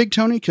was no. it Big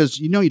Tony? Because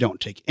you don't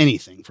take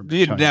anything from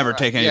Big You'd Tony. never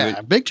take any of Yeah,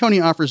 it. Big Tony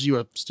offers you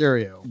a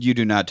stereo. You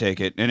do not take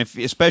it. And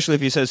especially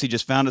if he says he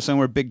just found it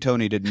somewhere, Big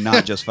Tony did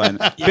not just find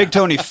it. Big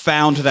Tony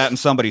found that in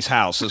somebody's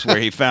house is where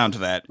he found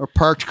that. Or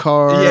parked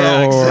car,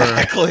 Yeah, or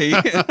exactly.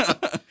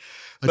 a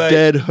But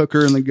dead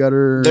hooker in the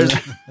gutter. There's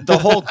the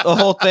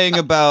whole thing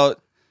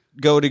about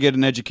go to get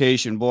an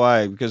education.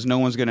 Why? Because no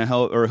one's going to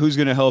help, or who's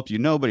going to help you?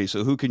 Nobody.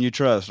 So who can you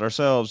trust?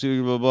 Ourselves.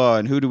 Blah, blah, blah.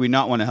 And who do we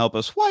not want to help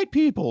us? White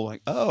people.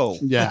 Like, oh,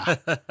 yeah.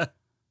 okay,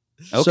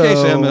 So-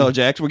 Samuel L.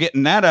 Jackson. We're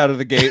getting that out of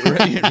the gate,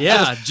 right?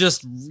 Yeah,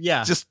 just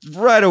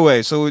right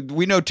away. So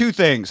we know 2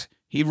 things.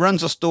 He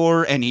runs a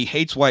store and he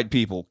hates white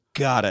people.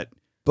 Got it.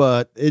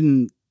 But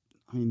isn't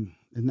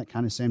that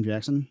kind of Sam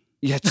Jackson?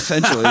 Yeah,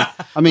 essentially.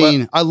 I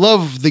mean, I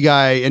love the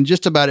guy and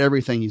just about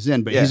everything he's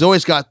in, but Yeah. he's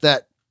always got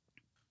that.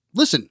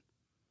 Listen,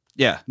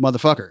 Yeah.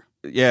 motherfucker.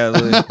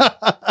 Yeah.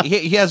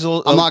 he has a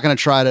I'm not going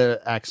to try to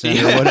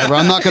accent or whatever.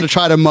 I'm not going to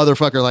try to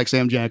motherfucker like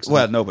Sam Jackson.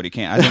 Well, nobody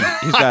can. I think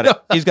he's got it.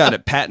 He's got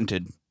it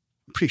patented.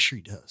 I'm pretty sure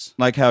he does.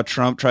 Like how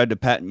Trump tried to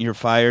patent "you're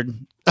fired."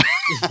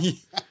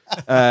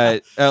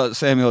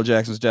 Samuel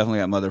Jackson's definitely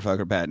got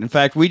motherfucker patent. In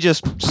fact, we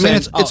just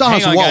sent. It's on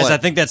his hang on, wallet. guys. I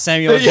think that's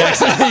Samuel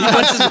Jackson.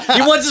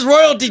 he wants his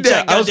royalty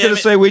check. I was going goddammit.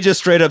 to say we just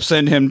straight up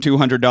send him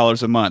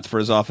 $200 a month for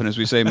as often as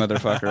we say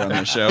motherfucker on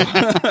this show.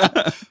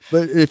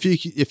 But if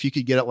you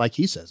could get it like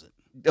he says it.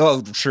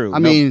 Oh, true. I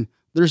mean,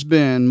 there's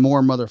been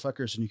more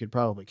motherfuckers than you could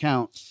probably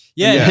count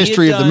Yeah, in the he had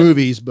history of the done-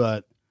 movies,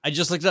 but I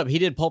just looked it up. He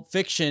did Pulp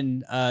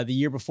Fiction the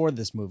year before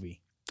this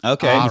movie.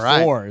 okay. All right.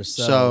 Before,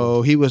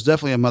 so he was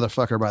definitely a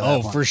motherfucker by that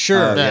Oh, point. for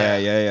sure. Oh,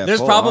 yeah. There's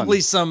Full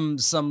probably on.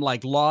 some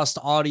like lost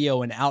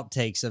audio and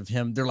outtakes of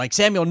him. They're like,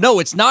 Samuel, no,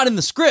 it's not in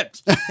the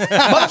script.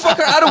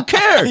 motherfucker. I don't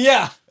care.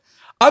 Yeah.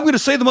 I'm going to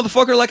say the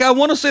motherfucker like I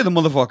want to say the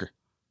motherfucker.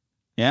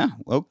 Yeah.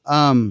 Well,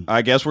 Um,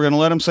 I guess we're going to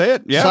let him say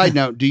it. Yeah. Side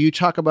note, do you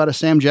talk about a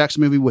Sam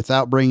Jackson movie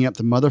without bringing up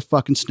the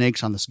motherfucking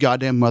snakes on this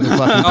goddamn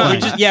motherfucking Oh,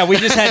 plane? we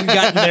just hadn't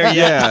gotten there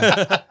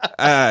yet.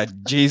 Yeah.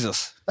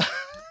 Jesus.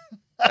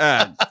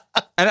 And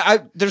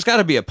there's got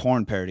to be a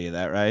porn parody of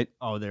that, right?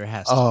 Oh, there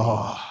has to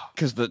Oh,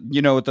 Because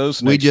with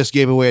those we snakes. just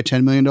gave away a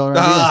 $10 million idea.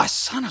 Ah,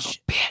 son of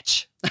a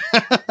bitch.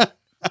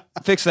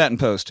 Fix that in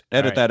post.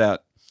 Edit All right. that out.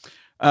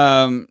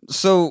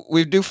 So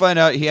we do find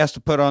out he has to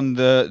put on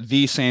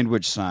the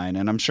sandwich sign,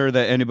 and I'm sure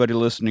that anybody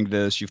listening to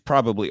this, you've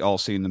probably all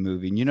seen the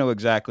movie, and you know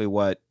exactly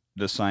what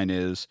the sign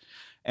is.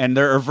 And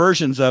there are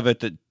versions of it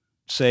that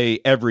say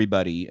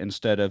everybody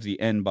instead of the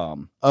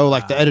N-bomb. Oh,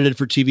 like the edited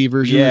for TV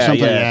version or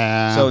something?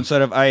 Yeah. So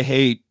instead of I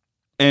hate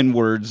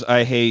N-words,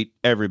 I hate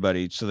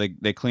everybody. So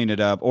they clean it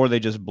up, or they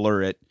just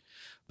blur it.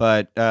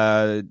 But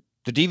the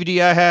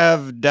DVD I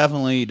have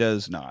definitely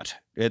does not.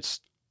 It's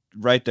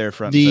right there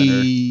front and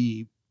center.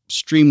 the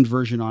streamed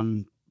version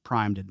on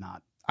Prime did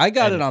not. I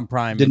got it on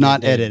Prime. Did and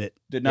not it edit it.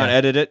 Did not Yeah.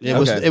 edit it. It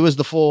Okay. was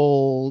the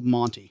full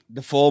Monty.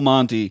 The full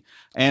Monty.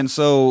 And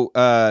so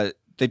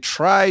they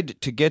tried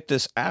to get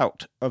this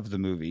out of the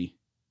movie.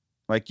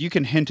 Like, you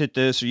can hint at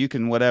this or you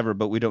can whatever,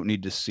 but we don't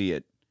need to see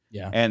it.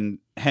 Yeah. And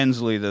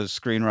Hensley, the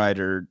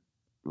screenwriter,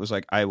 was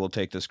like, I will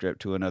take the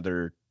script to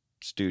another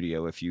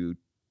studio if you...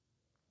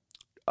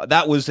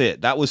 that was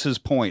it. That was his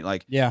point.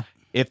 Like, Yeah.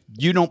 if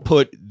you don't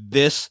put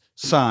this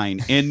sign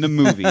in the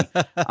movie,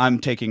 I'm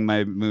taking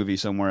my movie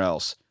somewhere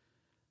else.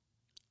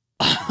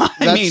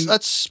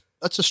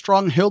 That's a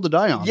strong hill to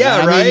die on. Yeah,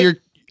 man. right? I mean,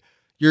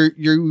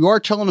 you are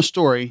telling a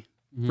story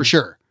for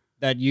sure.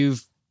 That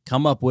you've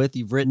come up with,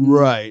 you've written.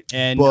 Right.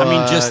 And I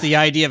mean, just But- the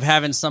idea of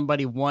having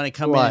somebody want to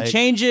come in Right. and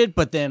change it,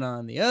 but then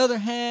on the other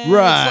hand,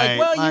 Right. it's like,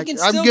 well, you Like, can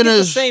still get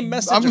the same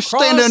message I'm across.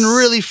 standing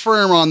really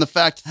firm on the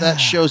fact that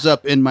shows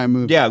up in my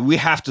movie. Yeah, we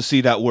have to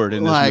see that word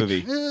in this Like,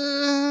 movie.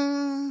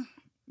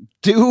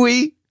 Do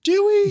we?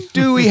 do we?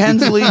 Do we,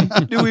 Hensley?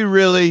 Do we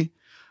really?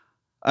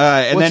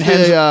 And What's then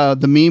Hensley...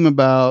 the meme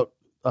about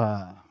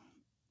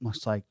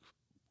looks like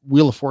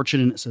Wheel of Fortune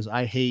and it says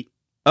I hate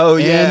Oh,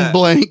 and yeah.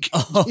 blank.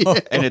 Oh. Yeah.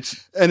 And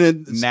it's And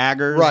it's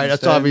naggers. right,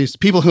 that's instead. obvious.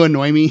 People who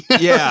annoy me.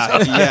 Yeah,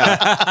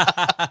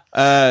 yeah.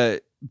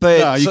 But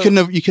No, you so- couldn't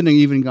have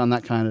even gone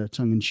that kind of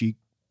tongue in cheek,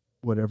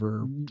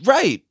 whatever.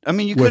 Right. I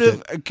mean, you With could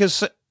have,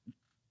 because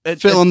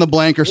Fill in the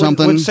blank or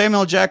something. When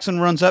Samuel Jackson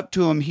runs up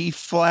to him, he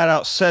flat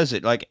out says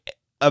it. Like,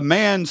 a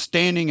man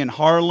standing in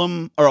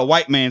Harlem, or a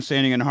white man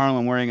standing in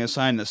Harlem wearing a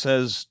sign that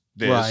says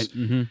this Right.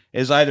 Mhm.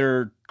 is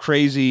either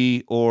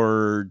crazy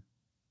or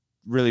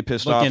really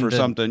pissed off Looking or to-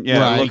 something. Yeah,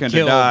 Right. looking to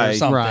Killed or die.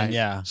 something, Right.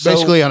 yeah. So-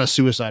 Basically on a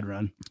suicide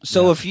run.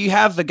 So if you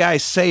have the guy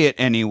say it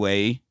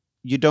anyway,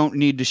 you don't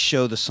need to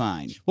show the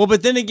sign. Well,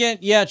 but then again,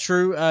 yeah,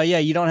 true. Yeah,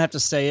 you don't have to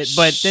say it,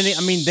 but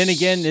then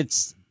again,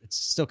 it's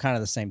still kind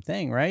of the same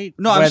thing, right?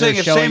 No, I'm Whether saying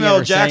if showing it Samuel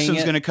or saying Jackson's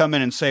it. going to come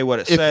in and say what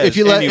it says, If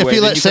you let anyway,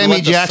 then you can Sammy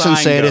let the Jackson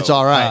sign say it, go. it's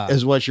all right. Ah.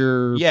 Is what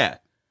you're. Yeah.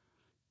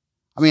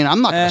 I mean,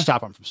 I'm not going Eh. to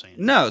stop him from saying it.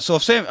 No, so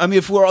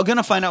if we're all going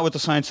to find out what the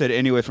sign said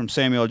anyway from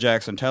Samuel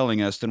Jackson telling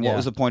us, then what Yeah.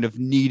 was the point of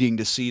needing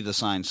to see the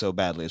sign so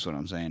badly is what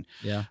I'm saying.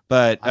 Yeah.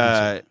 But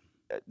I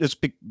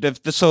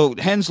so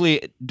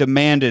Hensley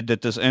demanded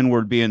that this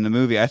N-word be in the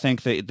movie. I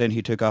think that then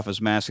he took off his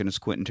mask and it's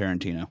Quentin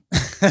Tarantino.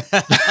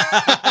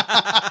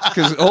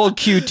 Because old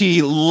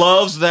QT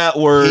loves that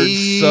word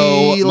He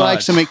so much.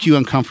 likes to make you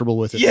uncomfortable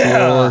with it.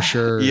 Yeah. For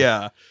sure.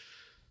 Yeah.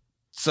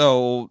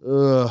 So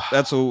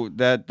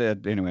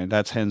Ugh. anyway,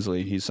 that's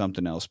Hensley. He's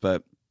something else.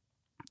 But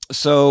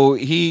so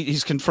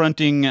he's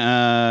confronting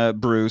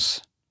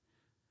Bruce,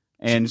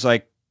 and he's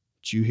like,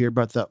 Did you hear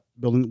about that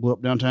building that blew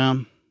up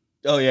downtown?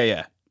 "Oh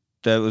yeah.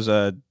 That was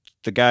the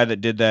guy that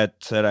did that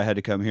said I had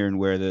to come here and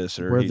wear this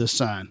or Wear he- this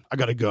sign. I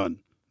got a gun.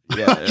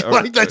 Yeah, or-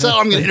 Like, that's how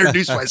I'm going to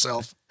introduce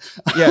myself.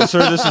 Yeah,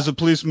 sir, this is a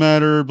police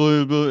matter,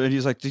 blah, blah. And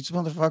he's like, these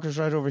motherfuckers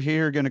right over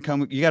here are going to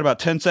come. You got about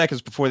 10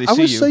 seconds before they I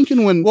see was you. thinking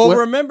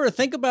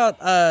think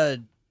about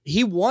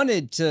he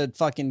wanted to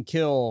fucking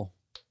kill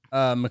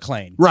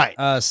McClane.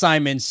 Right.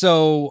 Simon.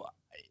 So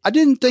I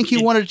didn't think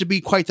he wanted it to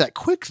be quite that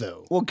quick,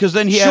 though. Well, because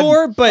then he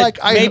sure, had, but like,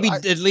 maybe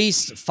at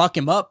least fuck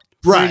him up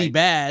pretty Right.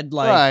 bad.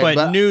 Like, Right,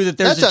 but knew that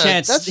there's that's a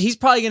chance he's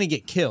probably going to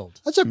get killed.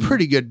 That's a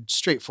pretty good,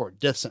 straightforward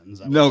death sentence.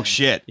 I would no think.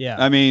 shit. Yeah.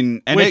 I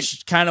mean, and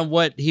Which kind of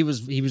what he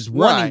was wanting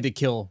Right. to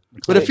kill.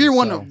 But if you're McClane,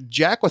 wanting to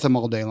jack with him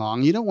all day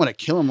long, you don't want to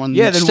kill him on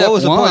then step what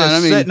was the one. point of I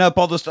mean, setting up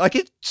all this? Like,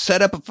 it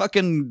set up a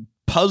fucking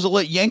puzzle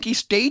at Yankee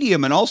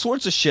Stadium and all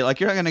sorts of shit. Like,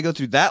 you're not going to go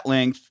through that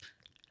length.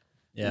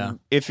 yeah.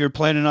 If you're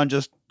planning on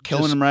just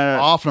killing just him right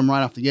out. offing him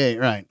right off the gate,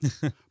 right?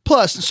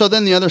 Plus, so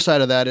then the other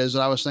side of that is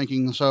that I was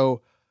thinking,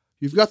 so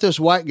you've got this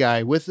white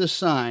guy with this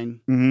sign,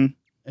 Mm-hmm.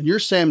 and you're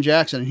Sam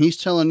Jackson, and he's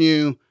telling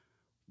you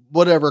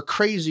whatever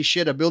crazy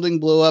shit, a building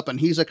blew up, and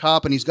he's a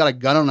cop, and he's got a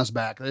gun on his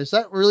back. Is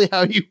that really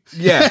how you?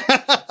 Yeah.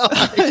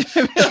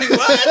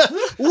 What?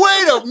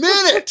 Wait a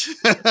minute.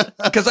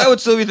 Because I would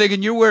still be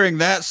thinking, you're wearing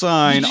that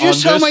sign Did on you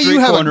this tell me street you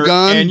have a corner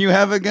gun? and you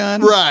have a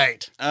gun?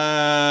 Right.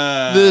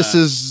 This This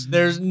is.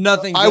 There's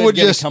nothing I would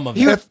gonna just come of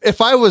it.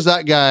 if I was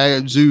that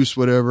guy, Zeus,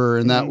 whatever,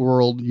 in Mm-hmm. that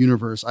world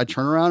universe, I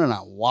turn around and I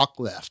walk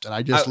left and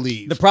I just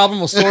leave. The problem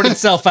will sort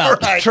itself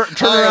out. turn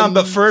around,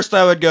 but first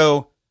I would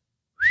go,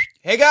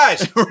 hey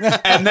guys,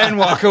 and then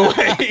walk away.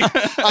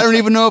 I don't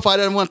even know if I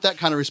didn't want that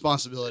kind of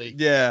responsibility.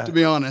 Yeah. To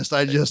be honest,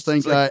 I just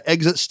think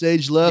exit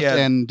stage left Yeah.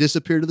 and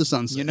disappear to the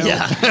sunset. You know,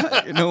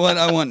 you know what?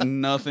 I want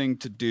nothing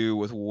to do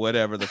with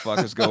whatever the fuck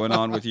is going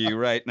on with you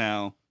right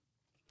now.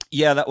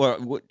 Yeah,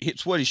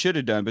 it's what he should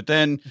have done. But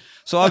then,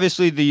 so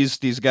obviously these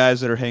guys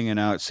that are hanging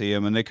out see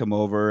him, and they come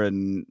over,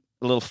 and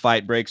a little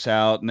fight breaks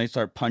out, and they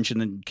start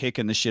punching and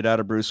kicking the shit out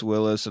of Bruce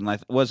Willis. And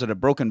like, was it a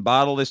broken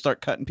bottle? They start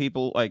cutting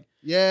people. Like,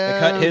 Yeah, they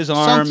cut his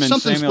arm and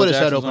something Samuel split his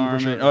head Jackson's open for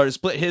arm, sure. or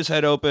split his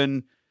head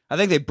open. I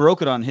think they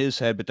broke it on his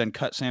head, but then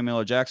cut Samuel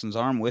L. Jackson's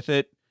arm with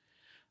it,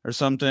 or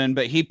something.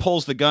 But he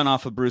pulls the gun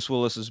off of Bruce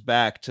Willis's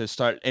back to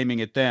start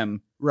aiming at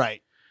them.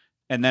 Right.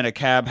 And then a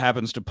cab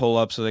happens to pull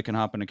up so they can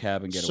hop in a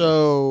cab and get away.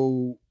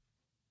 So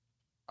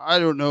I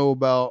don't know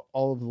about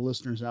all of the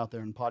listeners out there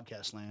in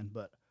podcast land,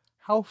 but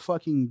how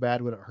fucking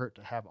bad would it hurt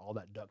to have all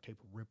that duct tape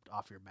ripped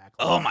off your back?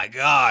 Oh my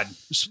God.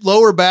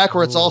 Lower back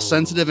where it's all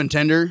sensitive and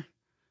tender.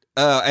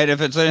 And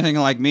if it's anything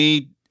like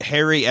me,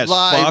 hairy as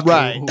fuck.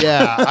 Right.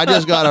 Yeah. I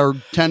just got a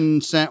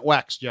 10-cent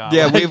wax job.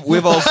 Yeah,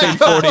 we've all seen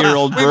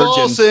 40-year-old We've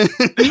all virgin.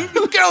 seen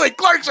Kelly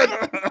Clarkson.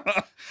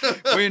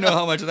 We know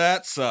how much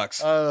that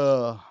sucks.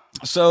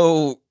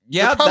 So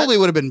Yeah, probably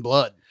would have been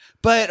blood.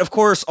 but of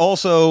course,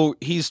 also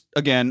he's,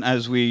 again,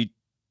 as we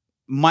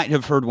might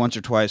have heard once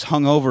or twice,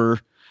 hungover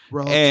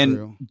Well, and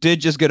true.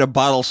 did just get a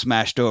bottle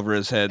smashed over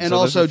his head. And so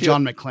also doesn't feel-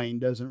 John McClane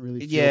doesn't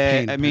really feel Yeah,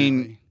 pain. I mean,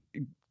 apparently.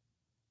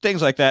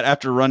 things like that.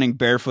 After running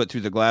barefoot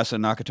through the glass at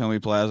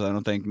Nakatomi Plaza, I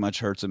don't think much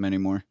hurts him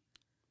anymore.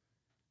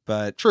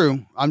 But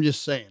True. I'm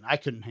just saying I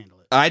couldn't handle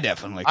it. I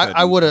definitely couldn't.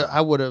 I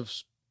would have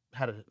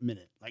had a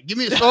minute. Like, give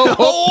me a oh,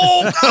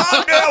 Oh,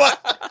 God damn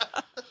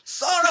it!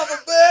 Son of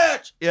a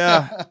bitch!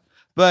 Yeah.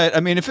 But, I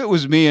mean, if it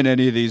was me in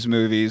any of these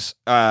movies,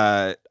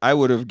 I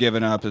would have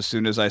given up as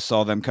soon as I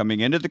saw them coming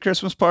into the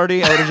Christmas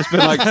party. I would have just been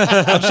like,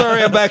 I'm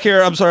sorry, I'm back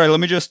here. I'm sorry. Let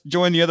me just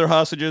join the other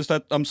hostages.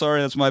 I'm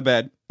sorry. That's my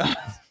bad.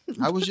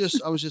 I was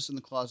just in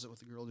the closet with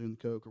the girl doing the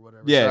coke or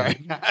whatever. Yeah.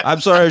 Sorry.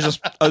 I'm sorry.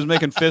 I was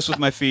making fists with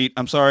my feet.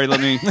 I'm sorry. Let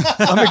me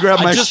grab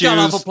my I just shoes. got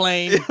off a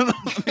plane.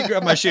 Let me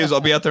grab my shoes.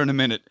 I'll be out there in a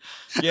minute.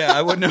 Yeah,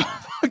 I wouldn't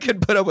have fucking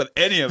put up with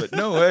any of it.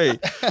 No way.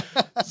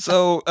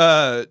 So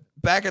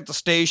back at the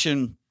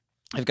station,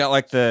 I've got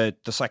like the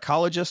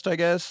psychologist, I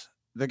guess,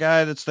 the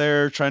guy that's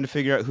there trying to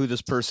figure out who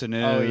this person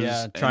is. Oh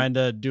yeah, and trying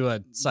to do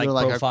a psych Do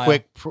like profile.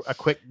 a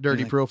quick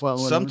dirty Like, profile.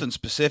 Whatever. something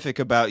specific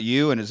about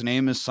you, and his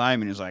name is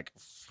Simon. He's like,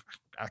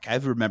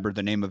 I've remembered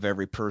the name of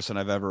every person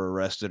I've ever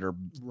arrested or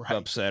Right.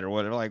 upset or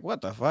whatever. Like,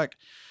 what the fuck?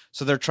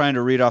 So they're trying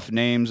to read off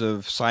names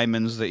of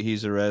Simons that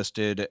he's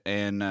arrested,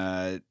 and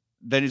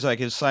then he's like,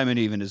 is Simon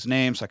even his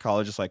name?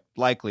 Psychologist like,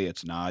 likely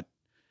it's not.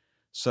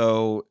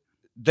 So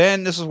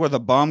then this is where the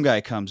bomb guy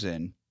comes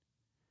in,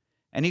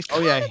 and he's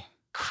Oh yeah.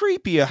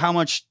 creepy of how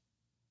much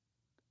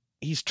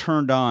he's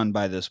turned on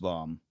by this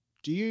bomb.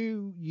 Do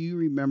you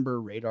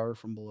remember Radar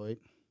from Beloit?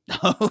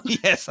 Oh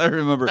yes, I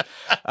remember.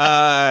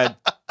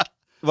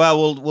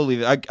 Well, we'll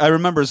leave it. I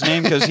remember his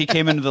name because he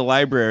came into the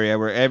library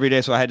where every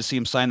day, so I had to see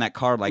him sign that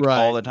card like Right.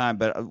 all the time.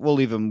 But we'll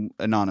leave him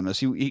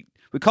anonymous. We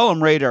call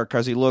him Radar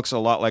because he looks a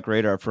lot like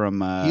Radar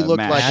from He looked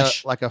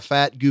MASH. like a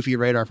fat, goofy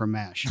Radar from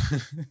MASH.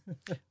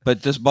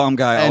 But this bomb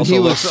guy And also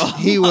looks.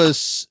 he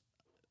was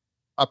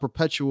a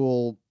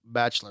perpetual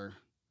bachelor,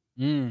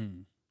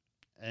 Mm.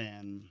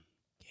 and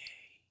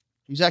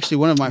he's actually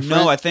one of my friends.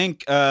 No, I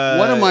think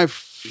one of my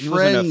he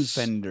was an friends.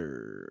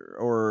 offender,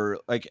 or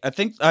like I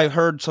think I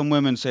heard some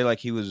women say like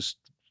he was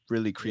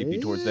really creepy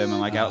towards them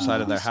and like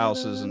outside of their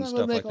houses and that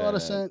stuff would make like a lot that.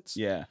 of sense.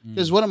 Yeah,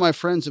 Because one of my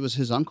friends, it was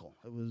his uncle.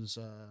 It was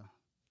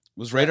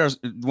was Radar's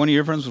one of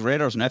your friends was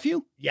Radar's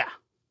nephew? yeah.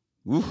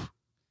 Oof.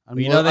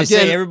 And You know, they again,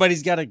 say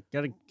everybody's got a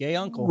gay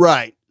uncle.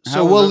 right. How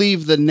So was we'll it?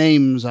 leave the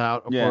names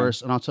out, of Yeah.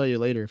 course, and I'll tell you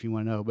later if you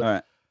want to know. But All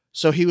right.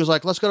 so he was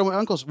like, "Let's go to my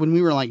uncle's." When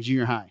we were like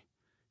junior high,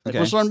 like, Okay.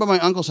 let's run by my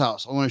uncle's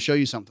house. I want to show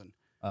you something.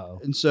 Oh,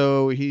 And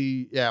so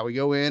we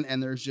go in,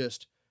 and there's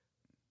just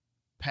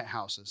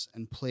penthouses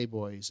and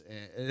Playboys.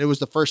 And it was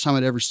the first time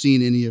I'd ever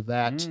seen any of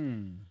that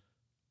Mm.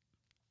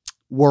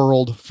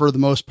 world, for the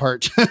most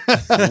part.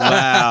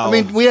 Wow. I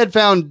mean, we had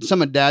found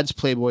some of Dad's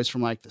Playboys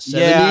from like the 70s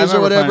Yeah, I or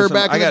remember whatever finding some-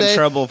 back I in the got day. in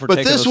trouble for But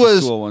taking this those to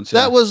was- school once.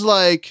 Yeah. That was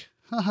like,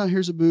 haha,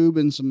 here's a boob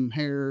and some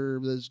hair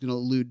that's going to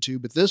allude to.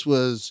 But this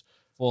was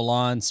Full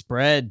on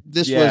spread.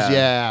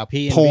 Yeah.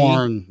 P and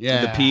porn.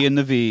 Yeah. the P and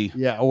the V.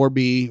 Yeah, or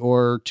B,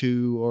 or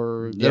two,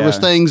 or there was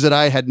Yeah. things that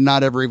I had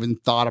not ever even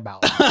thought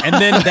about. And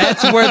then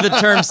that's where the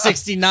term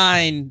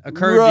 69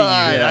 occurred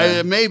Right. to you.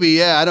 Yeah.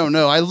 Maybe, I don't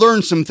know. I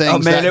learned some things. Oh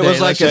man, that it was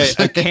day, like let's a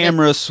just say.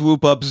 camera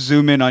swoop up,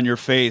 zoom in on your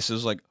face. It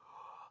was like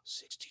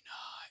 69.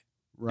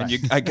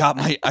 Right. And I got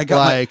my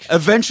Like-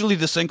 eventually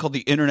this thing called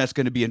the internet's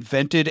going to be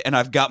invented, and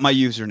I've got my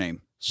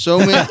username. So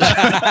many,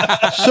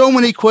 so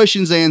many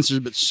questions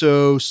answered, but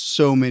so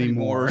many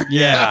more.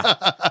 Yeah.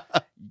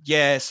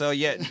 Yeah. So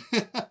yeah,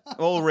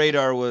 old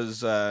Radar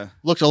was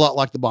Looked a lot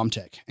like the bomb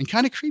tech, and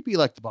kind of creepy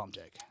like the bomb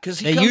tech.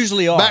 because They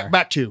usually are.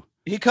 Back to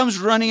he comes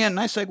running in.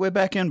 Nice segue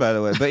back in, by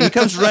the way. But he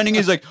comes running.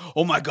 He's like,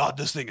 "Oh my god,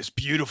 this thing is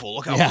beautiful!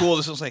 Look how Yeah. cool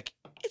this is!" Like,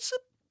 it's a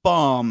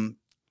bomb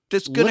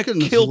that's gonna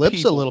licking his kill lips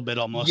people. a little bit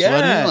almost.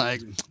 Yeah.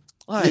 Wasn't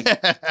he? Like,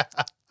 Like,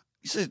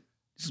 he said,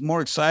 he's more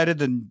excited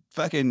than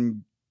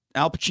fucking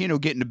Al Pacino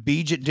getting a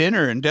beach at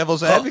dinner and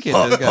Devil's Advocate.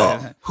 This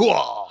guy.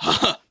 Hoo-ah.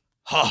 Ha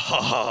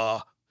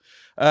ha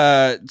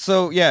ha.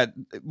 So yeah,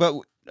 but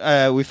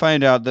we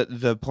find out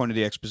that the point of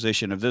the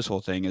exposition of this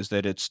whole thing is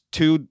that it's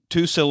two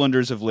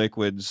cylinders of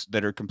liquids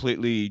that are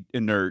completely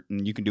inert,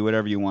 and you can do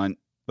whatever you want.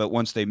 But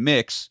once they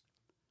mix,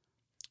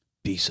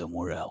 be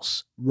somewhere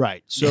else.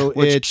 Right. So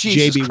Which, it's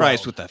Jesus JB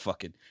Christ Weld. with that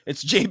fucking.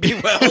 It's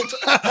JB Weld.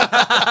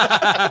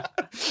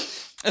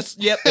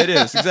 Yep, it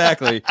is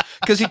exactly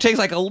because he takes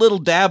like a little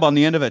dab on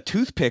the end of a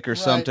toothpick or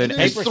something,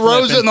 And he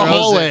throws it in the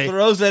hallway.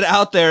 throws it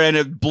out there, and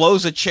it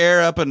blows a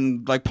chair up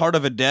and like part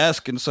of a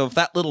desk. And so if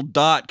that little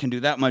dot can do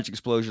that much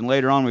explosion,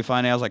 later on we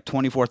find out it's like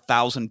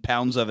 24,000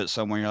 pounds of it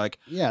somewhere. You're like,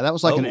 Yeah, that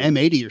was like an Oh.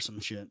 M80 or some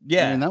shit.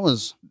 Yeah. I mean, that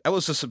was. that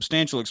was a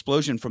substantial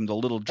explosion from the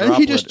little And droplet.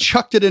 he just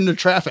chucked it into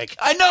traffic.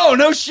 I know,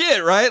 no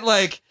shit, right?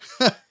 Like,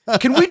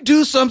 can we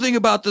do something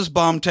about this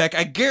bomb tech?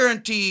 I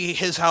guarantee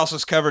his house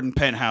is covered in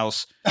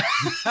penthouse.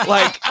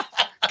 Like,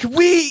 can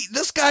we?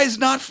 This guy's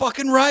not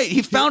fucking right.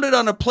 He found it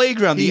on a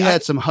playground. He The-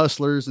 had some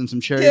hustlers and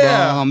some cherry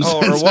yeah. bombs. Oh,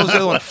 or what was the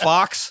other one?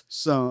 Fox.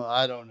 So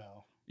I don't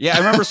know. Yeah, I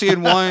remember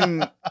seeing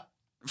one.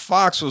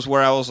 Fox was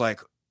where I was like,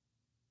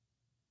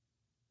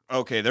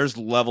 okay, there's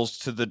levels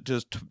to the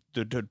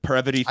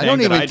depravity thing. I don't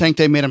that even think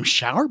they made him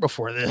shower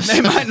before this.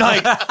 they might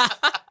like.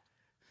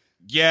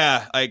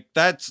 Yeah, like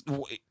that's.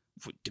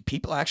 Do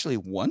people actually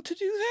want to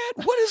do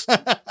that? What is?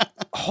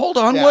 Hold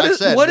on. Yeah, what I is?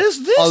 said What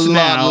is this a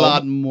now?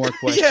 lot more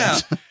questions. Yeah.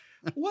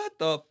 What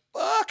the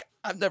fuck?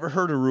 I've never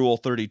heard of Rule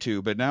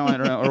 32, but now I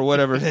don't know, or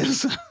whatever it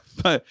is.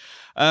 But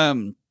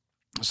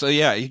so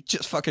yeah, he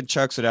just fucking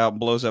chucks it out and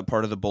blows up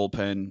part of the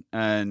bullpen.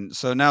 And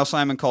so now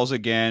Simon calls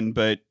again,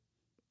 but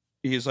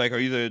he's like, "Are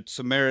you the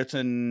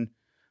Samaritan?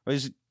 What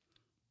is it,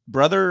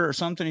 brother or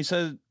something?" He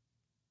said.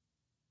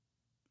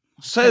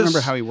 I can't remember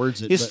how he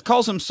words it. He but-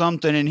 calls him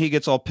something, and he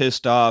gets all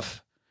pissed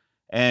off.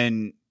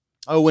 And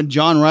Oh, when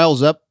John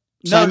riles up.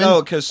 Simon?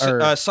 no, because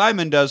Or-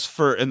 Simon does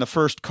in the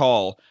first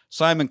call.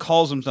 Simon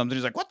calls him something.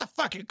 He's like, "What the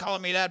fuck are you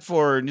calling me that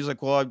for?" And he's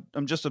like, "Well,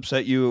 I'm just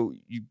upset you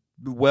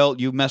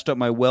messed up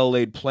my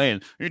well-laid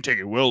plan. You take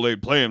your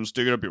well-laid plan,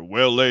 stick it up your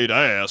well-laid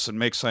ass, and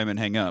make Simon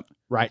hang up."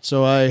 Right.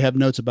 So I have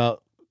notes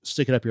about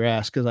stick it up your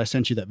ass because I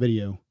sent you that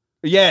video.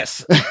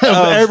 Yes,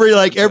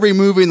 every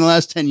movie in the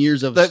last 10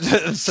 years of that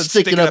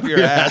stick it up your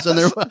ass. And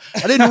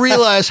I didn't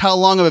realize how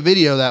long of a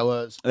video that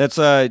was. That's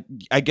I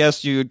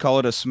guess you would call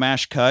it a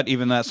smash cut,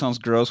 even though that sounds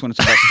gross when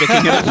it's about sticking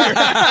it up your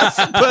ass.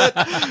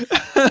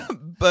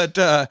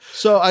 But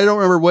So I don't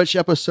remember which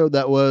episode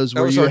that was. that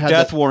Where was you our had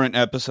death to warrant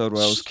episode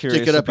where I was curious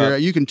stick it up about your.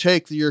 You can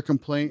take your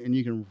complaint and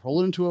you can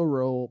roll it into a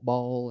roll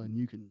ball and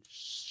you can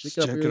stick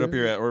stick it up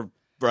your ass, or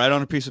write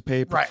on a piece of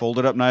paper, Right. fold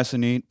it up nice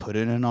and neat, put it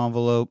in an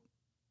envelope,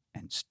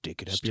 and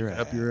stick it up Stick your it ass.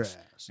 up your ass.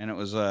 And it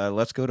was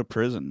Let's Go to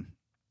Prison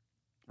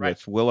Right.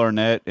 with Will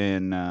Arnett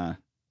and I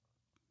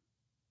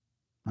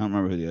don't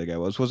remember who the other guy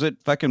was. Was it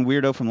fucking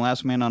weirdo from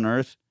Last Man on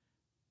Earth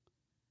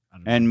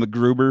and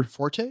MacGruber?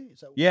 Forte? Is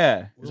that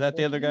Yeah, Will is that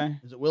the other Forte? guy?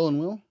 Is it Will and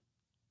Will?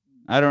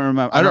 I don't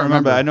remember. I don't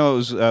remember. I know it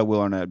was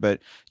Will Arnett,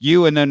 but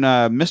you and then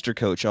Mr.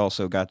 Coach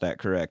also got that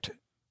correct.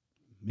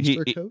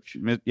 Mr. Coach?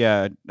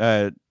 Yeah,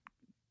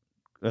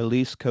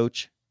 Elise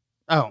Coach.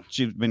 Oh,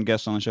 She's been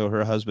guest on the show.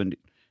 Her husband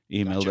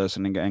emailed Gotcha. us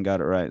and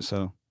got it right.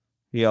 So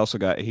he also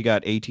got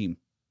A-Team.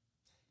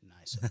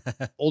 nice.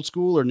 Old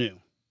school or new?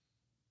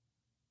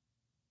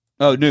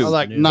 Oh, new.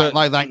 Like New. not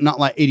like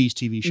 80s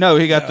TV show. No,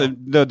 he got the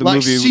like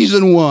movie.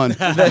 season 1.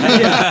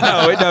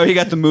 no, he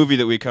got the movie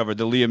that we covered,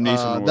 the Liam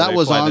Neeson. Where that they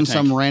was fly the on tank.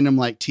 some random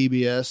like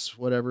TBS,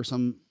 whatever,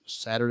 some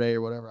Saturday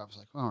or whatever. I was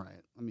like, all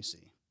right, let me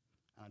see.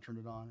 And I turned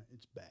it on.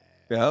 It's bad.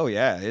 Oh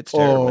yeah, it's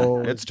terrible. Oh,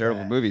 it's a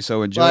terrible bad. movie.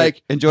 So enjoy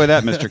Like- enjoy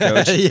that, Mr.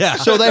 Coach. yeah.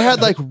 So they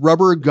had like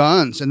rubber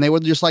guns, and they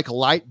would just like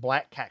light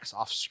black cacks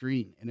off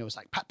screen, and it was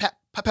like pat pat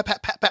pat pat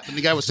pat pat pat, and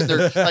the guy was sitting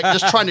there like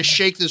just trying to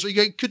shake this.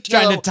 You could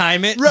tell, Trying to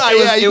time it. right?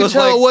 was- Yeah, it you could was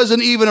tell like- it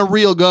wasn't even a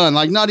real gun,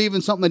 like not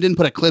even something they didn't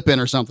put a clip in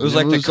or something. It was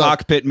like the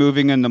cockpit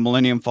moving in the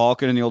Millennium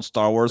Falcon in the old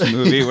Star Wars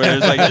movie, where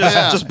it's like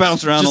just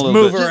bounce around Just a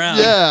little move bit. around.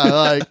 Yeah,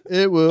 like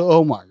it was.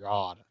 Oh my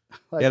god!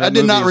 Like, Yeah, that I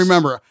did not movie is-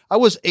 remember. I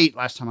was 8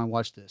 last time I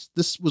watched this.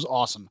 This was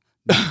awesome.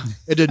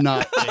 It did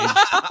not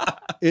age.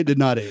 It did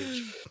not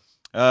age.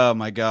 Oh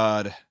my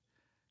god.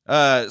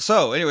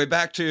 So anyway,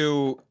 back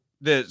to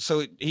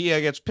so he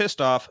gets pissed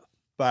off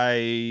by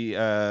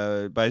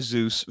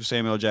Zeus,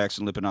 Samuel L.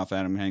 Jackson lipping off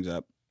at him, hangs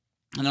up.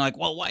 And they're like,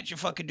 "Well, why'd you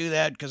fucking do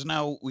that? Because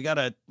now we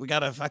gotta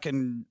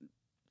fucking.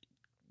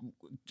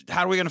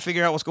 How are we gonna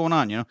figure out what's going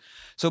on? You know."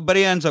 So, but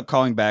he ends up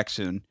calling back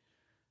soon,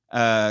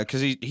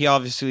 because he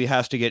obviously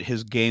has to get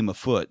his game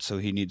afoot, so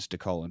he needs to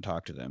call and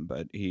talk to them.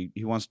 But he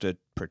wants to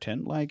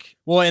pretend like.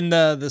 Well, and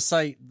the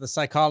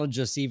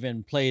psychologist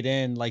even played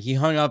in, like he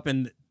hung up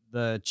and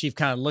the chief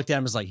kind of looked at him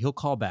and was like, he'll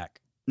call back.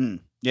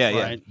 Yeah.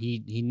 Right?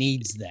 He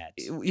needs that.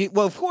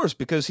 Well, of course,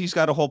 because he's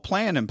got a whole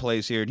plan in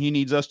place here, and he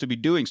needs us to be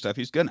doing stuff.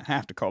 He's gonna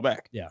have to call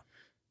back. Yeah.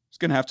 He's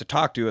gonna have to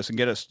talk to us and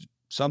get us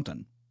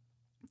something.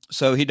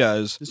 So he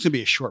does. This could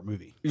be a short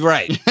movie.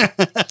 Right.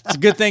 It's a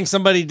good thing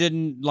somebody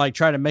didn't like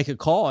try to make a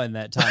call in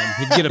that time.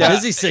 He'd get a Yeah.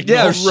 busy signal.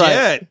 Yeah,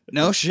 Right. shit.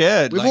 No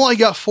shit. We've Like- only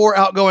got 4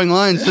 outgoing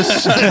lines. This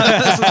is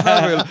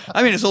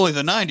I mean, it's only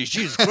the 90s.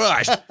 Jesus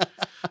Christ.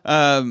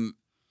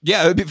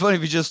 Yeah, it would be funny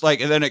if you just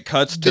like, and then it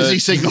cuts to busy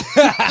signal.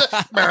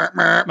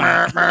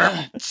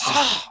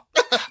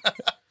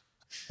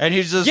 and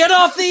he's just Get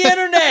off the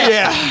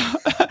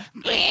internet.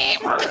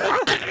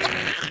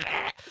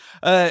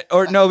 yeah.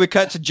 Or no, we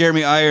cut to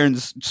Jeremy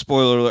Irons,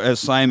 spoiler alert, as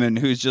Simon,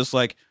 who's just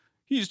like,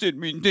 he's did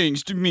mean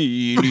things to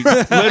me. And he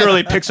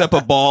literally picks up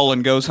a ball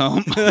and goes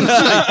home.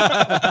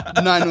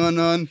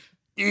 911.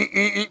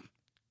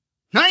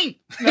 9.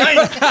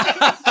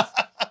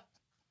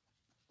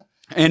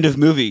 End of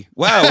movie.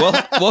 Wow.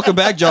 Well, welcome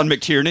back, John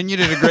McTiernan. You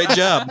did a great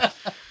job.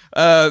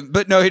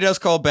 But no, he does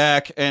call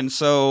back. And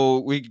so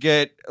we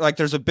get, like,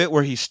 there's a bit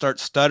where he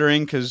starts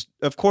stuttering because,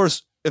 of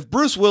course, if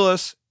Bruce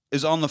Willis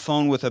is on the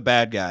phone with a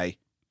bad guy,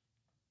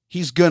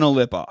 he's going to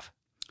lip off.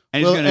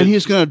 And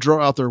He's going to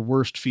draw out their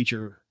worst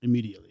feature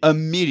immediately.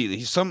 immediately.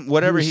 He's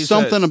whatever he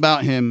Something says.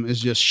 about him is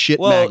just shit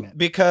Well, magnet.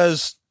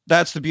 because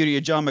that's the beauty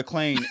of John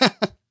McClane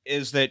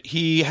is that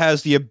he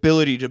has the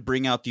ability to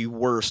bring out the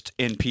worst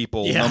in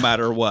people Yeah. no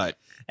matter what.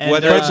 And,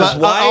 Whether it's his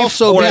but wife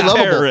also or be a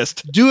lovable.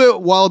 terrorist. Do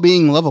it while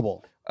being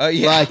lovable.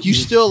 Yeah. Like, you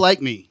still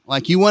like me.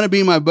 Like, you want to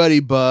be my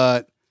buddy,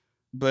 but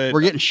but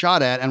we're getting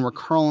shot at and we're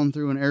crawling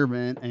through an air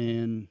vent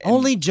and...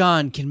 only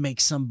John can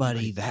make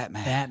somebody that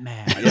mad. that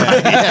mad.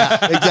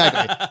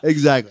 yeah,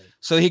 exactly.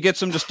 So he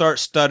gets him to start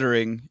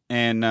stuttering,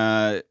 and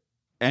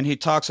he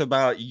talks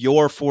about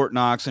your Fort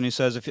Knox, and he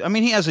says,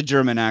 he has a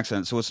German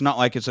accent, so it's not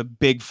like it's a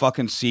big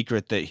fucking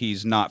secret that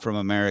he's not from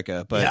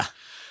America. But Yeah.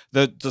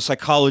 the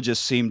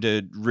psychologists seem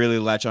to really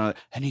latch on it,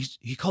 and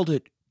he called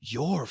it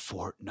your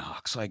Fort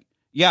Knox, like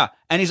yeah,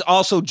 and he's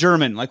also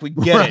German, like we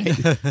get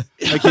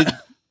it, Like,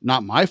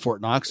 not my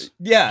Fort Knox.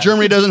 yeah.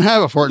 Germany doesn't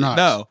have a Fort Knox.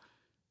 No,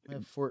 They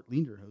have Fort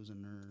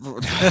Lederhosen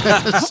or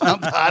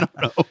something. I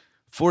don't know.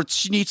 Fort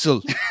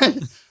Schnitzel.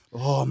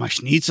 Oh, my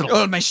schnitzel.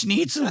 Oh, my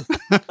Schnitzel.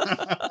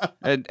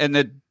 and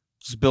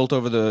it's built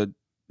over the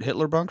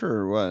Hitler bunker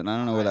or what? I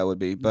don't know what that would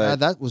be, but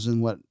that was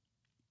in what?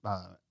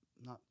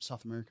 Not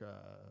South America.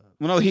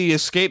 well, no, he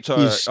escaped to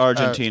He's,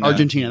 Argentina.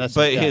 Argentina. That's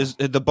But it,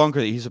 yeah. the bunker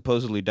that he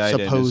supposedly died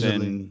in is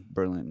Supposedly. in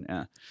Berlin.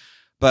 Yeah,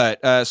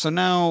 but so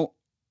now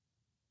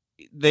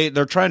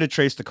they're trying to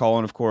trace the call,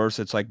 and of course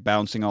it's like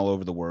bouncing all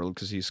over the world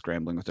because he's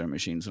scrambling with their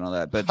machines and all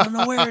that. But I don't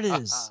know where it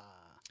is.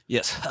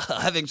 yes,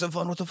 having some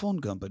fun with the phone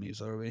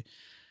companies, are we?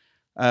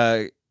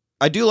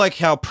 I do like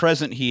how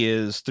present he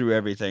is through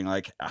everything.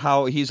 Like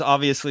how he's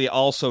obviously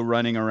also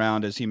running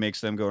around as he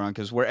makes them go around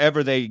because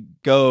wherever they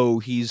go,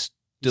 he's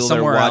still there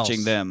Somewhere watching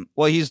else. them.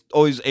 Well, he's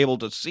always able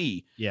to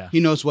see. Yeah. He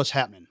knows what's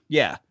happening.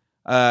 Yeah.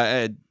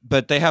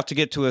 But they have to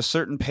get to a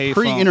certain payphone.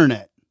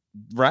 Pre-internet.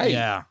 Right.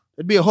 Yeah.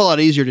 It'd be a whole lot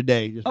easier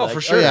today. Just Oh, like,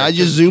 for sure. yeah, I just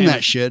There's zoom cameras-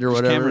 that shit or There's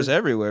whatever. cameras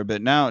everywhere.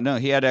 But now, no,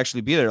 he had to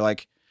actually be there.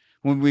 Like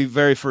when we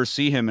very first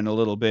see him in a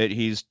little bit,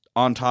 he's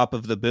on top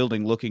of the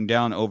building looking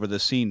down over the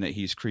scene that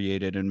he's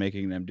created and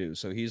making them do.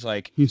 So he's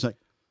like, He's like,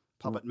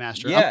 puppet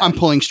master. Yeah. I'm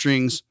pulling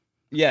strings.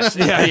 yes,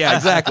 yeah,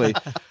 exactly.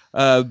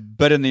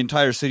 But in the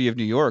entire city of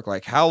New York,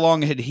 like how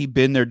long had he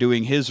been there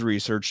doing his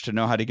research to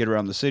know how to get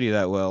around the city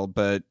that well?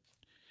 But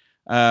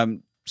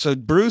so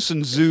Bruce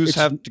and Zeus It's-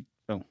 have to.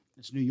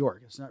 It's New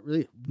York. It's not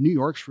really. New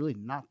York's really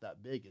not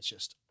that big. It's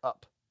just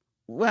up.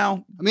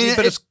 Well, I mean,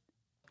 but it's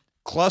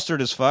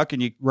clustered as fuck,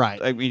 and you.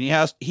 Right. I mean,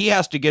 he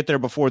has to get there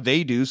before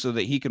they do, so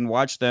that he can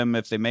watch them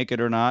if they make it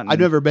or not. I've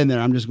never been there.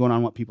 I'm just going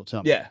on what people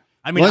tell me. Yeah.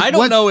 I mean, Once- I don't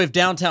once- know if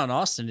downtown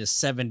Austin is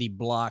 70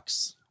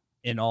 blocks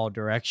in all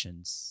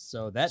directions.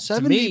 So that to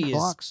 70 me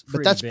blocks, is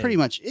but that's big. pretty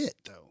much it,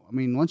 though. I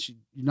mean, once you're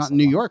not That's in a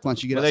New lot. York,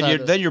 once you get Well,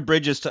 outside, then your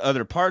bridges to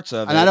other parts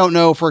of and it. I don't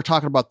know if we're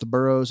talking about the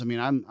boroughs. I mean,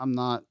 I'm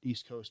not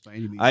East Coast by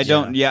any means. I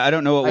don't. Yeah, I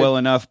don't know it I- well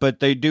enough,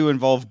 but they do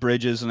involve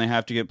bridges, and they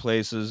have to get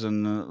places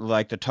and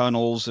like the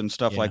tunnels and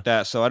stuff Yeah. like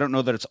that. So I don't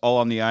know that it's all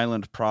on the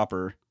island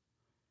proper.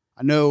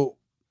 I know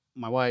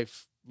my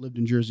wife lived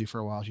in Jersey for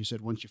a while. She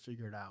said once you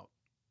figure it out,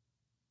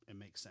 it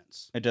makes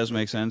sense. It does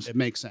make sense. It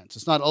makes sense.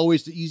 It's not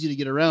always easy to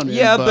get around. In,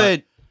 Yeah,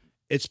 but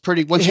it's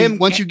pretty. Once Him-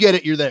 you get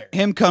it, you're there.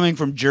 him coming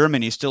from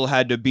Germany still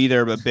had to be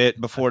there a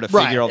bit before to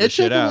Right. figure all It this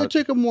shit took him- out. It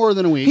took him more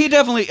than a week. He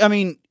definitely. I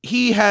mean,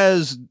 he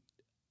has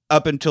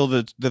up until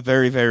the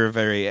very, very,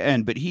 very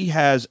end, but he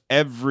has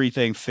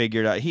everything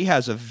figured out. He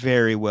has a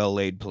very well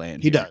laid plan.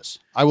 He here. does.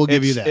 I will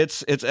give you that.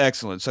 It's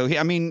excellent. So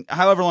I mean,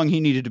 however long he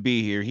needed to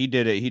be here, he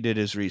did it. He did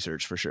his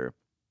research for sure.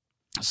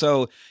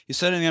 So he's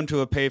sending them to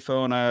a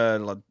payphone,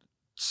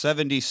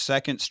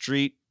 72nd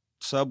Street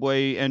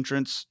subway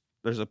entrance.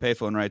 There's a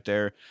payphone right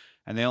there,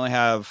 and they only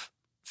have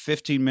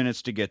 15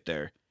 minutes to get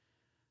there.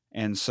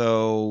 And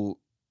so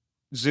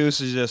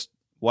Zeus is just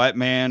white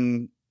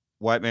man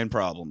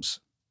problems.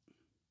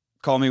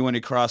 Call me when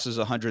he crosses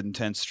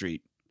 110th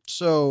Street,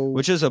 So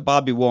which is a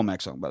Bobby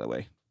Womack song, by the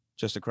way.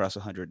 Just across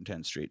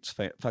 110th Street. It's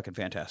a fucking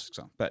fantastic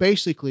song. But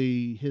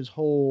basically, his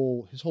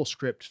whole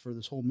script for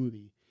this whole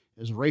movie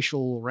is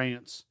racial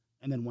rants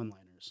and then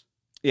one-liners.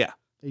 Yeah.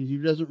 He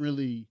doesn't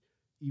really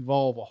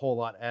evolve a whole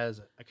lot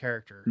as a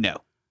character. no,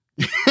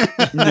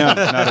 not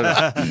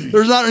at all.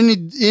 There's not any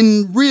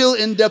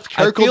in-depth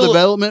character feel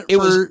development it for.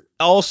 was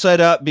all set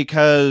up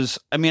because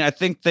I mean I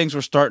think things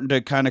were starting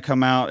to kind of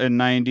come out in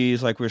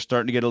 '90s. Like we are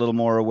starting to get a little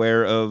more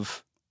aware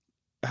of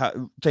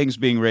how things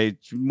being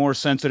more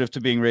sensitive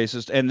to being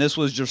racist. And this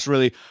was just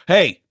really,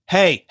 hey,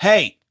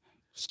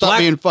 Stop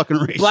being fucking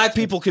racist. black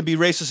people can be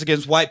racist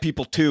against white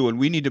people too, and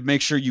we need to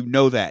make sure you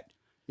know that.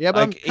 Yeah,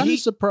 but like, I'm kind of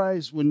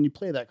surprised when you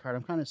play that card.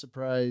 I'm kind of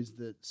surprised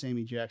that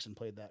Sammy Jackson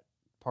played that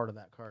part of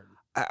that card.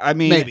 I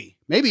mean,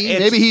 Maybe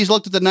he's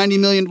looked at the 90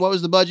 million. What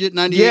was the budget?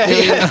 98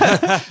 million.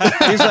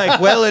 yeah. He's like,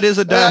 well, it is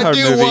a Die I Hard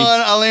do movie.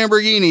 want a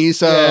Lamborghini,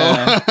 so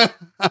Yeah.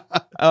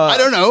 I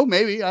don't know.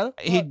 Maybe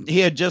He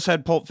had just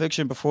had Pulp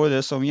Fiction before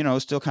this, so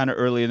still kind of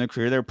early in the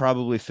career. They're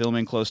probably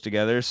filming close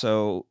together.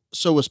 So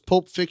was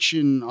Pulp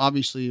Fiction.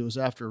 Obviously, it was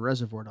after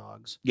Reservoir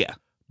Dogs. Yeah.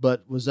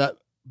 But was that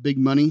big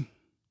money?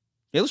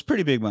 it was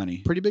pretty big money.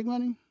 Pretty big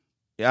money.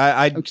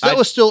 Yeah, Because that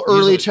was still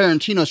early usually-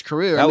 Tarantino's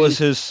career. that was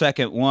his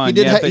second one. He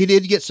did. Yeah, but He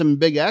did get some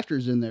big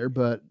actors in there,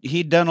 but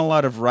he'd done a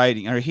lot of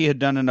writing, or he had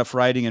done enough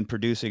writing and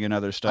producing and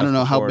other stuff. I don't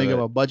know how before big that. of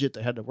a budget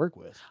they had to work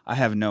with. I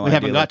have no We idea.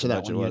 haven't got what to the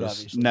that budget one yet, was.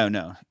 obviously.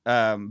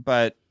 No.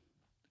 But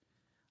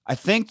I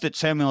think that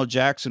Samuel L.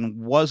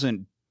 Jackson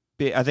wasn't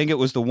big. I think it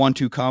was the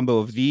 1-2 combo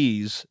of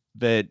these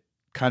that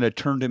kind of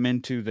turned him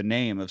into the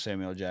name of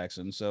Samuel L.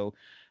 Jackson. So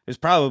it's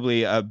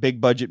probably a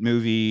big budget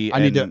movie. I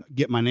need to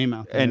get my name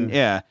out there. And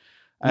yeah.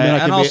 And then I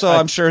And, could be- also, I-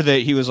 I'm sure that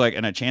he was like,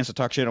 and a chance to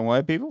talk shit on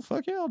white people?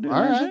 Fuck yeah, I'll do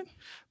All that right. shit.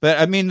 But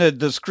I mean, the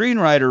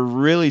screenwriter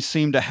really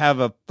seemed to have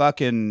a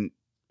fucking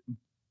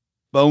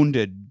bone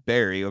to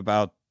bury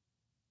about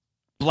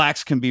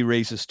blacks can be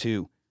racist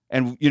too.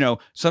 And,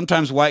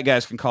 sometimes white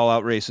guys can call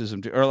out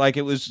racism too. Or like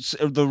it was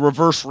the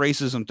reverse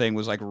racism thing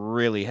was like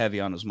really heavy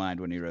on his mind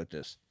when he wrote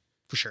this.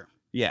 for sure.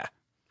 Yeah.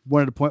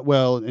 Wanted to point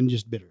and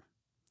just bitter.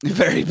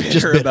 Very Just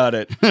bitter bitter. about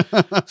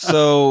it.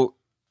 So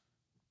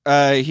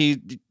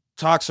he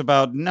talks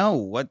about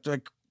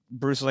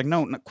Bruce is like,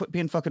 no, quit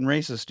being fucking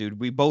racist, dude.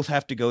 We both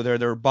have to go there.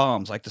 There are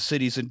bombs. Like the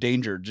city's in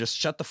danger. Just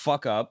shut the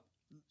fuck up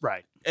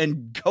Right.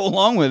 and go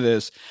along with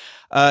this.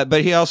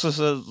 But he also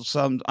says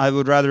I'd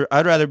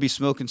rather be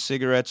smoking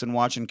cigarettes and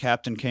watching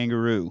Captain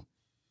Kangaroo,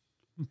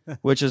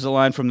 which is a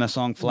line from the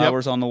song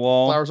Flowers on the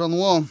Wall. Flowers on the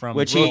Wall. From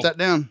Which Wrote he- that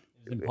down.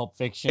 in Pulp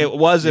Fiction. It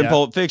was in Yeah.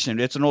 Pulp Fiction.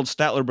 It's an old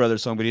Statler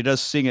Brothers song, but he does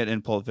sing it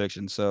in Pulp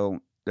Fiction. So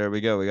there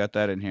we go. We got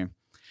that in here.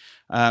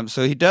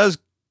 So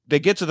they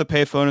get to the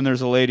payphone and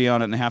there's a lady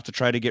on it and they have to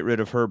try to get rid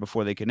of her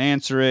before they can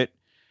answer it.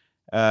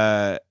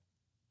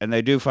 And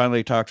they do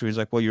finally talk to her. He's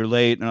like, well, you're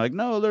late. And they're like,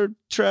 no, they're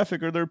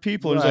traffic or they're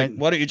people. And he's Right. like,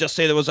 why don't you just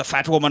say there was a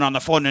fat woman on the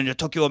phone and it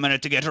took you a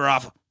minute to get her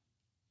off?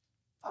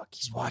 Fuck,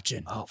 he's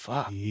watching. Oh,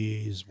 fuck.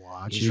 He's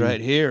watching. He's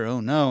right here. Oh,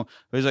 no.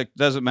 But he's like,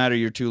 doesn't matter.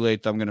 You're too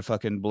late. I'm going to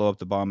fucking blow up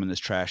the bomb in this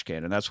trash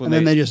can. And that's when And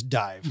then they just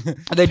dive.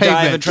 they dive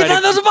pavement. and try to...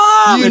 There's a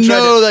bomb! You they tried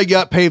know they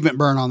got pavement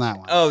burn on that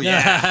one. Oh,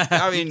 yeah.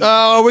 I mean...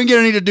 Oh, we're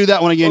gonna need to do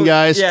that one again,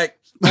 guys. Yeah.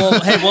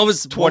 Well, hey, what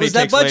was 20 that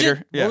takes budget?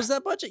 later. Yeah. What was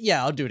that budget?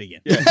 Yeah, I'll do it again.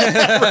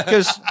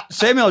 Because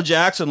Samuel L.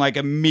 Jackson like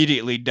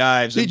immediately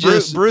dives. He And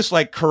just- Bruce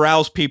like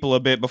corrals people a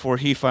bit before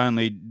he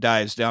finally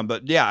dives down.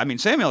 But yeah, I mean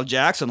Samuel L.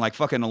 Jackson like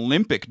fucking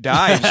Olympic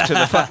dives to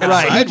the fucking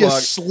Right, he sidewalk.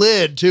 just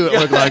slid too. It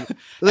looked like. Did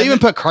they even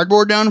put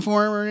cardboard down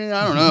for him or anything?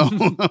 I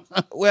don't know.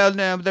 Well,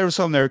 no, there was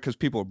some there because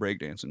people were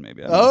breakdancing.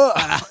 Maybe. I don't know.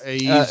 Oh,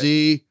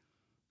 easy.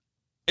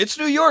 It's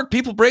New York.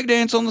 People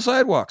breakdance on the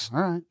sidewalks.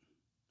 All right.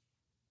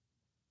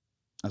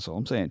 That's all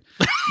I'm saying.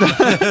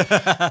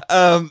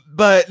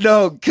 But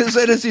no, because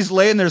then as he's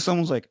laying there,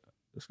 someone's like,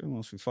 "This guy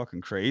must be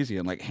fucking crazy,"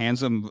 and like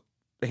hands him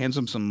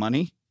some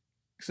money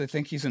because they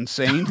think he's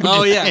insane.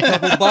 Oh yeah, a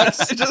couple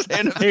bucks. Just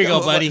hand him Here you a go,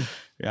 couple buddy. bucks.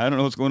 Yeah, I don't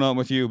know what's going on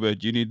with you,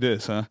 but you need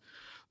this, huh?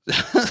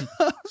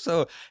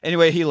 So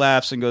anyway, he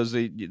laughs and goes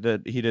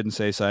that he didn't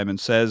say. Simon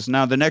says,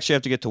 "Now the next you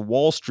have to get to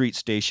Wall Street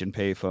Station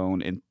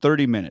payphone in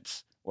 30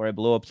 minutes, or I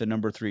blow up the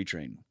number 3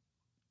 train."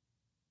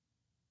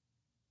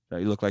 So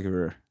you look like you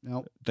were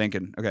Nope.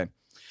 thinking. Okay,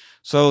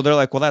 so they're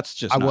like, "Well, that's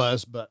just I not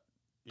was, but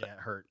yeah, it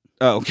hurt.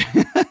 Oh,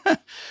 okay.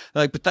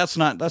 Like, but that's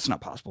not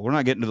possible. We're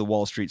not getting to the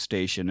Wall Street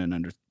Station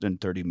in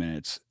 30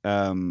 minutes.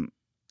 And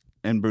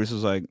Bruce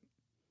is like,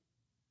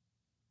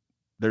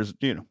 there's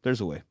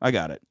a way. I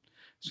got it.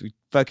 So he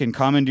fucking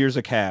commandeers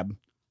a cab.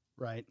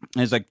 Right.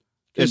 And he's like,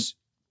 Because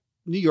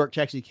New York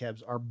taxi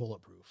cabs are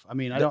bulletproof. I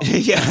mean, I don't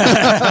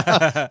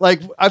yeah.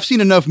 like. I've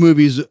seen enough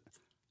movies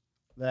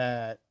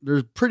that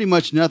there's pretty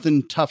much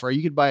nothing tougher.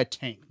 You could buy a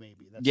tank,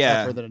 maybe. That's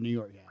Yeah. tougher than a New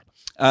York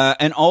cab.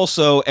 And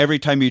also, every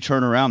time you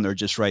turn around, they're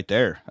just right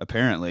there,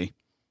 apparently.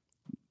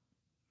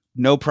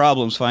 No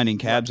problems finding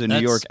cabs in New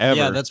York ever.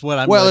 Yeah, that's what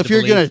I'm. Well, led if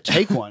you're believe. going to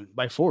take one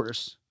by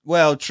force.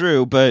 Well,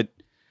 true, but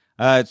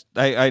I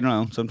don't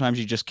know. Sometimes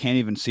you just can't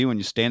even see when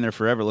you stand there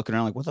forever looking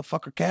around like, what the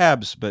fuck are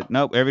cabs? But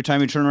nope, every time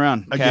you turn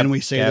around. Again, cab,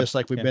 we say cab, this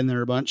like we've cab. been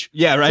there a bunch.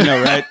 Yeah, I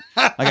know, right?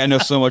 Like I know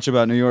so much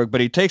about New York,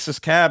 but he takes this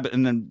cab,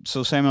 and then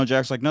so Samuel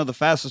Jackson's like, no, the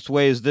fastest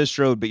way is this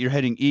road, but you're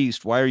heading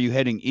east. Why are you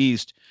heading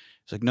east?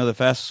 He's like, no, the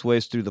fastest way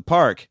is through the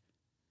park.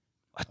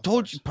 I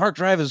told you Park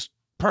Drive is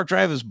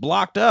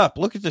blocked up.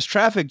 Look at this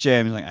traffic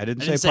jam. He's like, I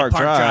didn't say Park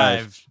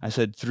Drive. I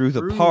said through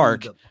the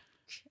park.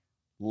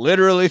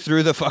 Literally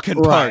through the fucking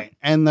park. Right.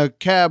 And the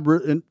cab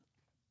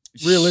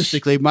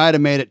realistically might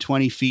have made it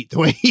 20 feet the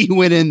way he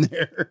went in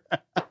there.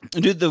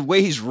 Dude, the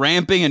way he's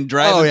ramping and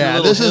driving. Oh, through yeah.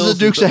 little This is hills the and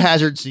Dukes of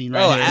Hazzard scene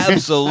right Oh, here.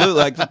 absolutely.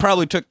 Like, it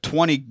probably took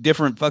 20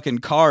 different fucking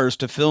cars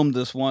to film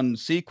this one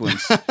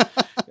sequence.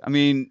 I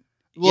mean,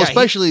 Well, yeah,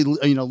 especially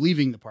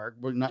leaving the park.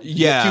 We're not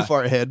too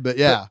far ahead, but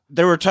yeah. But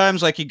there were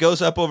times like he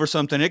goes up over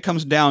something, it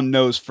comes down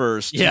nose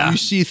first. Yeah. You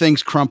see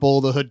things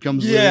crumple, the hood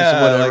comes loose,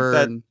 Yeah, whatever.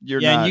 like that. and-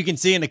 You're Yeah, not. and you can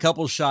see in a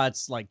couple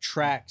shots like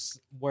tracks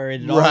where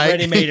it had Right.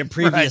 already made a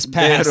previous They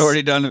pass. had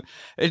already done it.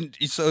 And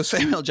so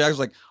Samuel Jackson's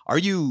like, are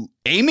you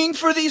aiming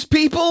for these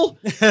people?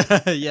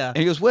 Yeah, And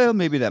he goes, well,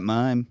 maybe that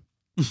mime.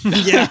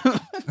 yeah.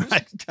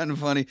 Kind of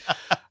funny.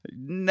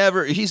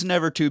 He's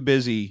never too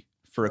busy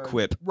for a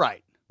quip.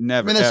 right.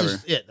 Never, I mean, that's ever.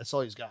 just it. That's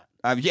all he's got.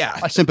 Yeah.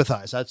 I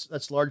sympathize.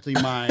 That's largely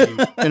my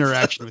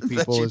interaction with That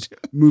people you is do.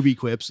 movie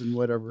clips and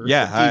whatever.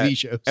 Yeah, TV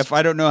shows. If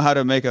I don't know how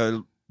to make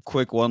a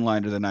quick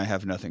one-liner, then I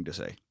have nothing to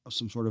say.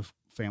 Some sort of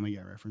Family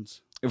Guy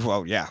reference.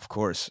 Well, yeah, of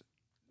course.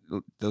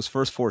 Those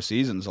first 4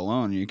 seasons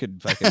alone, you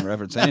could fucking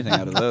reference anything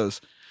out of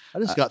those. I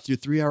just got through a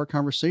 3-hour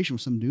conversation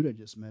with some dude I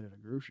just met at a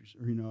grocery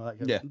store.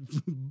 Like a Yeah.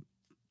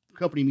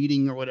 company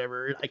meeting or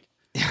whatever. Like,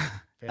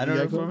 I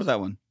don't remember that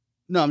one.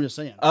 No, I'm just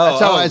saying. Oh,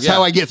 That's yeah.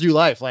 how I get through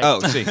life. Like, Oh,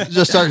 see.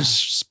 just start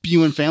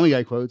spewing Family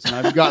Guy quotes, and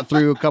I've got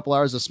through a couple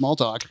hours of small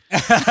talk.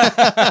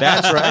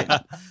 That's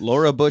right.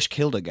 Laura Bush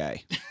killed a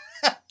guy.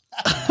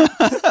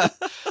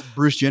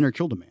 Bruce Jenner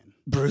killed a man.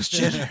 Bruce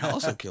Jenner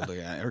also killed a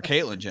guy. Or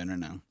Caitlyn Jenner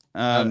now.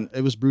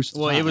 It was Bruce. at the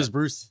Well, it time. was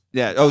Bruce.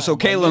 Yeah. Oh, so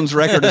Caitlin's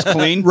record is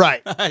clean?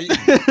 right.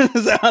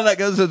 Is that how that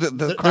goes?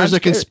 There's a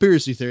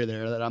conspiracy theory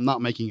there that I'm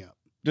not making up.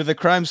 Do the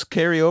crimes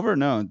carry over?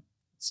 No.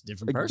 It's a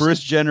different Like person. Bruce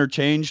Jenner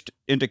changed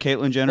into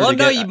Caitlyn Jenner. Well, to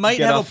no, get- you might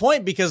get have off- a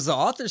point because the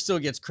author still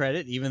gets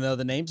credit, even though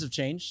the names have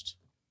changed.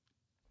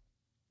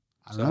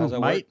 I So don't how's know.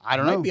 that work? I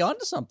don't might know. be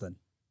onto something.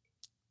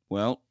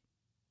 Well,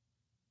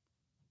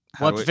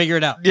 how We'll do have to we- figure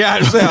it out. Yeah,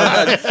 I'm saying,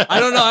 I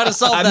don't know how to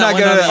solve I'm that not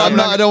one. gonna- on the I'm air.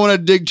 not- I don't want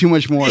to dig too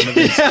much more into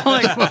this. Yeah,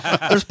 like,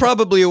 there's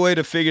probably a way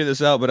to figure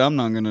this out, but I'm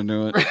not going to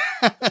do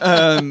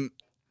it.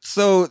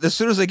 So as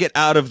soon as they get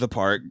out of the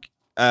park,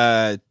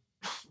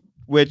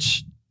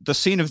 which the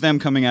scene of them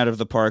coming out of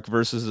the park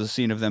versus the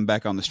scene of them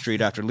back on the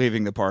street after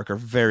leaving the park are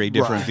very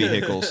different Right.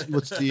 vehicles.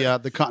 What's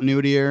the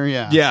continuity error?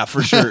 Yeah. Yeah,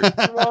 for sure.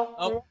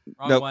 Oh,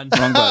 wrong Nope, one.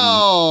 wrong button.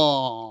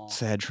 Oh.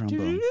 Sad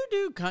trombone.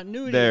 Do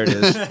continuity. There it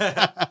is.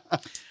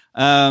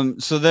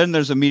 So then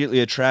there's immediately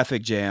a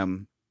traffic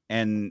jam,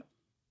 and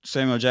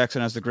Samuel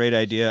Jackson has the great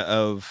idea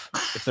of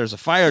if there's a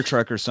fire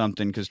truck or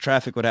something, because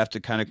traffic would have to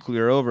kind of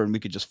clear over and we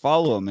could just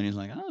follow him. And he's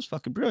like, oh, that's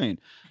fucking brilliant.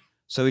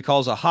 So he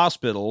calls a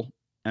hospital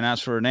and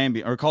asks for an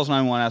ambulance, or calls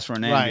 911, asks for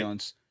an Right.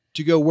 ambulance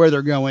To go where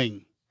they're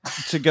going.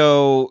 to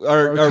go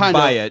or kinda-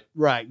 buy it.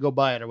 Right. Go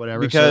buy it or whatever.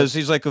 Because So-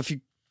 he's like, if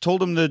you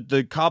told him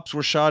the cops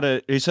were shot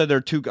at, he said there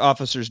are 2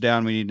 officers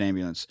down, we need an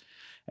ambulance.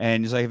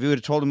 And he's like, if you would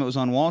have told him it was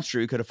on Wall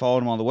Street, we could have followed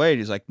him all the way. And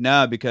he's like,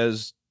 nah,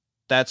 because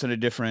that's in a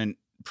different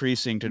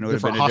precinct and it would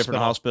have been Different a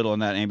different hospital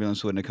and that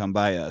ambulance wouldn't have come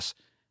by us.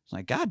 It's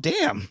like, God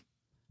damn,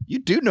 you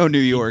do know New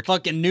York.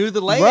 Fucking knew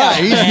the layout.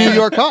 right. He's a man. New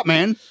York cop,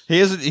 man.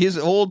 He's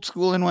old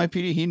school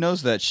NYPD. He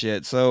knows that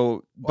shit.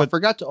 So, But I but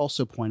forgot to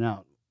also point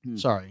out.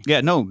 Sorry.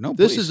 yeah, no,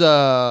 This please.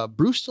 is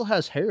Bruce still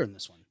has hair in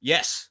this one.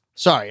 yes.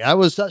 Sorry,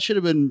 that should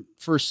have been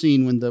first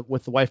seen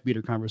with the wife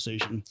beater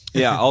conversation.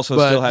 Yeah, also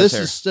But still has this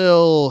hair, is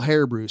still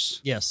hair Bruce.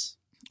 Yes.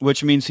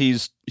 which means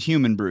he's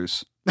human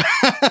Bruce.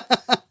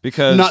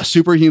 Because Not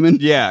superhuman.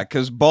 yeah,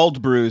 because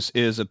bald Bruce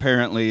is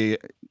apparently,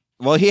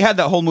 well, he had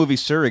that whole movie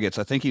Surrogates.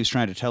 I think he was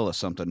trying to tell us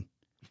something.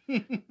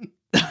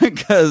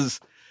 Because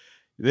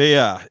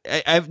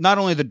I've not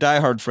only the Die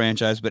Hard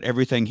franchise, but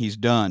everything he's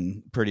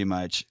done pretty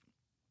much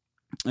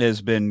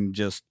has been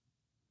just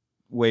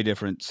way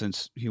different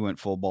since he went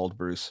full bald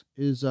Bruce.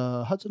 Is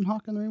Hudson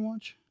Hawk on the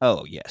rewatch?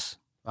 Oh yes,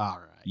 All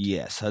right.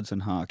 yes, Hudson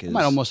Hawk I is.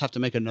 might almost have to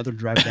make another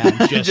drive down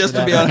just for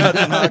to be that. on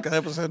Hudson Hawk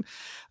episode.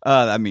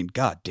 I mean,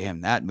 god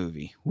damn that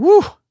movie.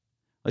 Woo!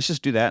 Let's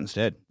just do that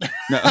instead.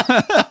 No.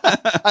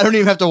 I don't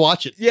even have to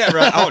watch it. Yeah,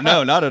 right. Oh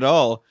no, not at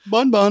all.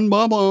 Bun bun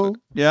bubble.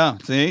 Yeah,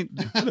 see,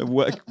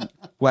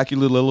 wacky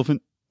little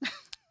elephant.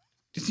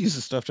 Just use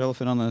the stuffed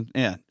elephant on the.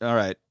 Yeah, all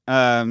right.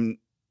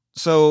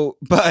 So,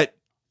 but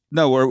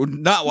no, we're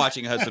not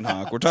watching Hudson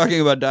Hawk. We're talking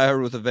about Die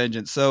Hard with a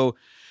Vengeance. So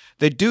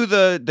they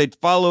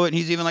follow it, and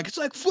he's even like, it's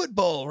like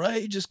football,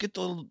 right? You just get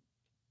the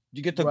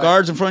Right.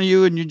 guards in front of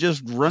you, and you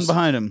just run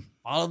behind them.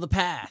 Follow the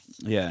path.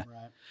 Yeah. Right.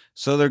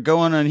 So they're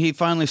going, and he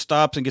finally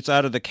stops and gets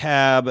out of the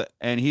cab,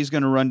 and he's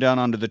going to run down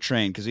onto the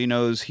train because he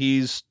knows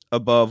he's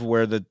above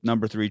where the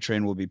number 3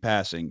 train will be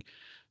passing.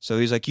 So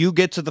he's like, you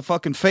get to the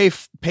fucking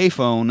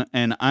payphone,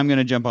 and I'm going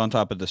to jump on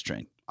top of this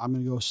train. I'm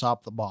gonna go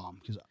stop the bomb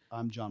because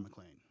I'm John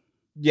McClane.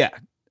 Yeah.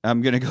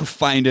 I'm going to go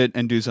find it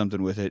and do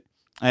something with it.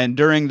 And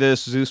during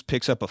this, Zeus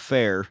picks up a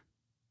fare.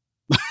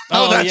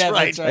 Oh, that's yeah,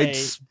 right. That's right.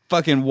 It's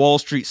fucking Wall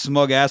Street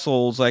smug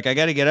assholes. Like, I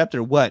got to get up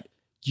there. What?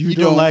 You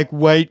don't like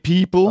white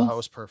people? Oh, that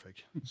was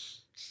perfect.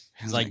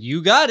 It's like,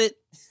 you got it.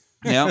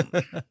 Yeah.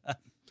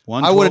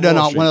 I would have done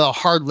one of the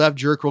hard left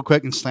jerk real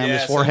quick and slammed Yeah,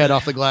 his forehead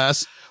off the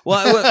glass.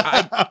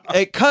 Well,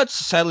 it cuts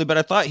sadly, but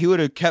I thought he would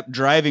have kept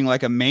driving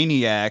like a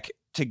maniac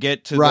to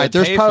get to Right.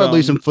 the There's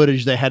probably payphone. some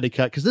footage they had to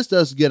cut because this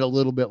does get a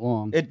little bit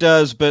long. It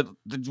does, but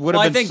it would have Well,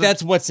 I been. think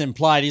that's what's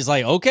implied. He's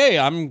like, okay,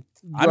 I'm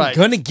Right.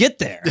 gonna get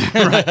there.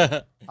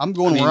 I'm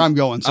going I mean, where I'm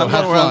going, so I'm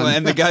have going around, fun.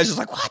 and the guy's just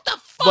like, "What the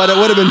fuck?" But it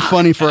would have been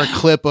funny for a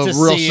clip of To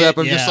real see Sepp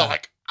it, and just yeah.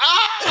 like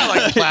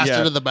like plastered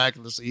Yeah. to the back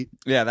of the seat.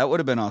 Yeah, that would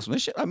have been awesome.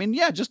 I mean,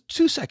 yeah, just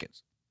 2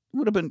 seconds.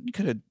 Would have been. You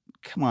could have.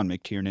 Come on,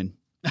 McTiernan,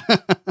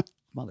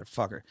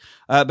 motherfucker.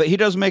 But he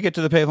does make it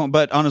to the payphone.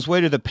 But on his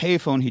way to the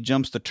payphone, he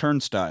jumps the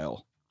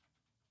turnstile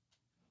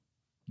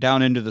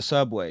down into the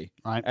subway.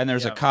 Right. And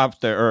there's a Yeah. cop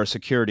there, or a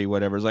security,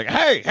 whatever, is like,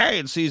 hey,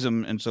 and sees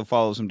him, and so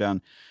follows him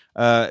down.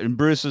 And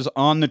Bruce is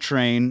on the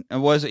train,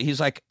 and he's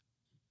like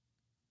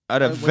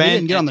at a Well, he vent.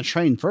 didn't get on the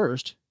train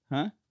first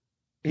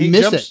He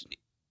missed it.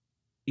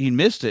 He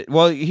missed it.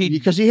 Well,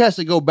 because he has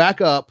to go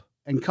back up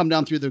and come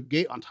down through the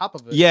gate on top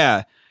of it.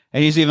 yeah,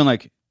 and he's even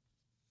like,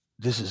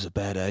 this is a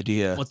bad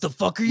idea. What the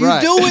fuck are you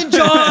Right. doing,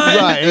 John?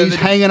 Right. And he's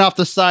hanging off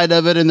the side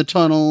of it in the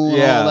tunnel and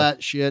Yeah. all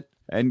that shit.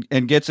 And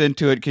gets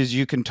into it because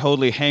you can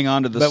totally hang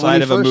on to the But when side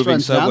he of a first moving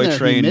runs down subway there,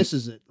 train he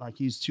misses it. Like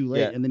he's too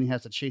late, Yeah. and then he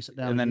has to chase it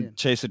down and then again.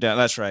 chase it down.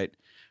 That's right.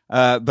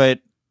 But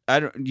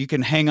you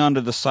can hang on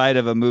to the side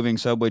of a moving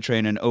subway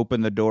train and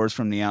open the doors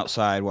from the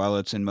outside while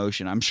it's in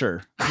motion. I'm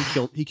sure.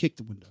 He kicked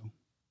the window.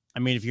 I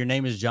mean, if your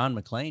name is John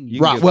McClane, you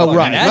Right, can well, fucking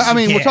right. ass I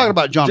mean, you we're can. talking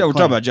about John. We're McClane.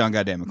 talking about John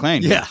Goddamn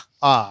McClane. Yeah.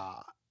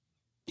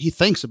 He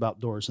thinks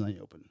about doors and they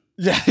open.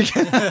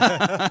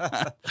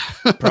 Yeah.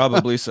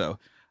 Probably so.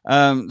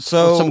 So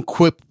So some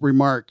quip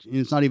remark.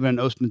 It's not even an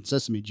Open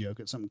Sesame joke.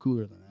 It's something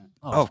cooler than that.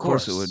 Oh, of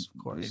course it would.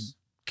 Of course.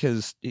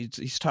 because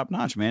he's top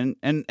notch, man.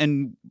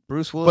 And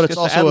Bruce Willis But it's gets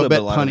also to a ad-lib bit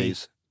a lot of punny.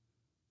 these.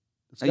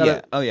 It's gotta-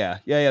 Yeah. Oh yeah.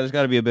 Yeah. There's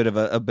got to be a bit of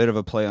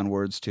a play on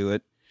words to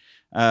it.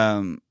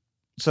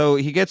 So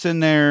he gets in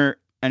there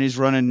and he's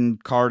running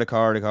car to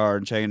car to car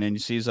and checking in. He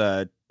sees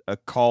a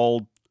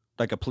call,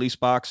 like a police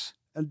box.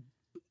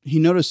 He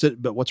noticed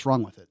it, but what's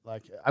wrong with it?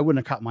 Like I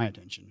wouldn't have caught my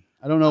attention.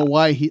 I don't know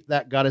why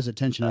that got his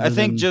attention. I other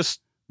think than just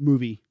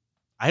movie.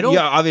 I don't.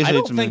 Yeah, obviously I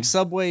don't it's a think movie.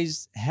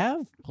 subways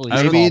have police.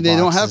 Maybe call they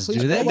don't have boxes,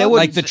 police do they? call They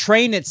wouldn't- Like the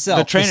train itself.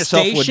 the train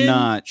itself would station,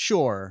 not.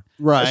 Sure.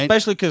 Right.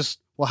 especially because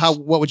Well,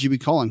 what would you be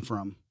calling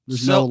from?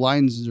 There's So- no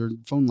lines or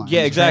phone lines.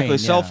 yeah, exactly. train,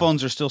 Cell yeah.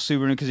 phones are still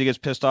super new because he gets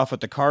pissed off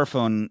at the car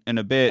phone in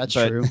a bit. That's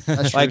but true.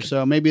 That's like- true.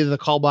 So maybe the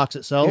call box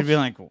itself. he'd be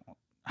like,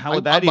 how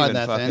would I'd that buy even that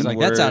then. fucking It's like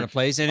work? that's out of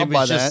place, and I'll it was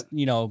buy just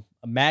that.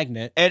 a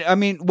magnet. And I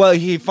mean, well,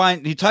 he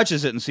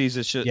touches it and sees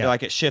it Yeah.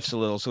 like it shifts a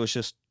little, so it's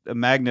just a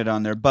magnet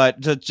on there.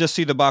 But to just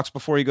see the box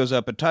before he goes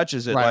up and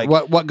touches it, right.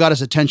 like What got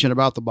his attention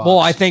about the box? Well,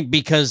 I think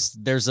because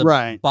there's a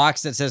Right.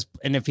 box that says,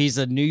 and if he's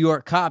a New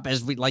York cop,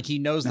 like he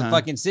knows the Uh-huh.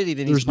 fucking city,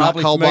 then There's he's not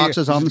probably call familiar.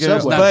 boxes on the Yeah,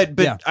 subway.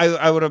 but Yeah.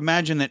 I would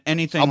imagine that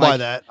anything I'll like buy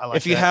that. I like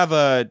if you that. have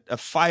a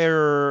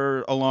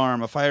fire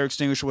alarm, a fire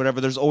extinguisher,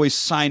 whatever, there's always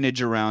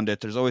signage around it.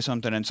 There's always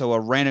something, and so a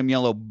random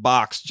yellow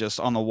box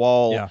just on the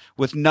wall Yeah.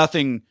 with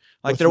nothing.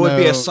 Like With there would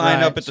be a no- sign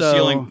right, up at the so-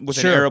 ceiling with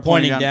Sure, an arrow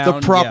pointing pointing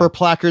down. the proper yeah.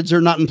 placards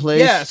are not in place.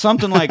 Yeah,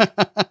 something like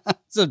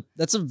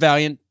That's a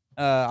valiant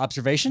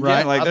observation. Right.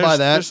 yeah, like I'll there's, buy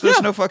that.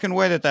 there's no fucking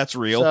way that's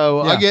real.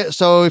 So Yeah.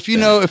 if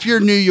if you're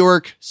New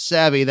York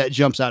savvy, that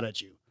jumps out at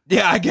you.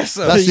 Yeah, I guess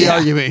so. That's the Yeah.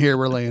 argument here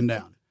we're laying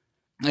down.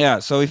 Yeah,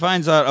 so he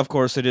finds out, of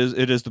course, it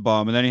is the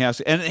bomb, and then he has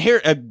to, and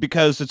here,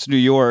 because it's New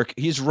York,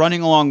 he's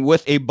running along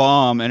with a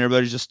bomb, and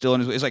everybody's just still in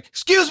his way. He's like,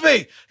 excuse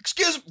me,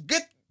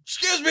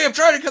 I'm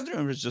trying to come through.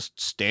 And he's just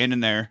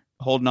standing there,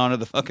 holding on to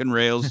the fucking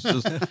rails.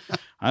 Just,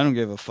 I don't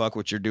give a fuck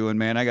what you're doing,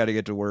 man. I got to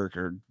get to work,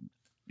 or,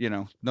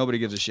 nobody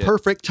gives a shit.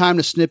 Perfect time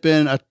to snip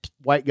in a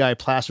white guy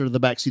plastered to the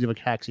back seat of a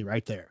taxi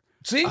right there.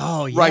 See?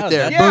 Oh, yeah. Right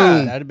there.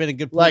 Boom. That'd have been a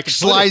good point Like to put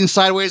sliding it.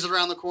 sideways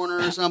around the corner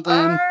or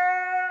something.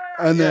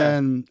 And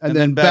then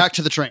then back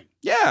to the train.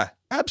 Yeah,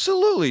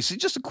 absolutely. See,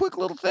 just a quick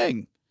little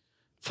thing.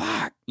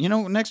 Fuck.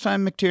 Next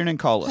time McTiernan,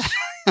 call us.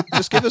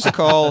 Just give us a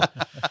call.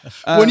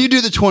 When you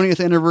do the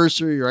 20th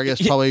anniversary, or I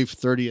guess probably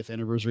 30th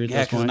anniversary at Yeah,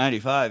 this because point.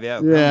 95,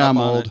 yeah. Yeah, I'm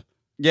on old. it.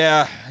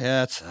 Yeah,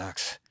 it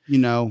sucks.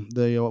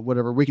 The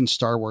whatever. We can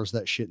Star Wars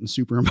that shit and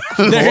superimpose.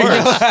 There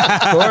you go.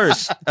 Of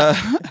course.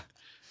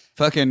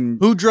 Fucking.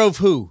 Who drove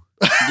who?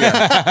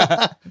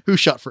 Yeah. Who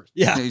shot first?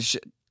 Yeah.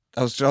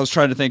 I was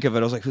trying to think of it.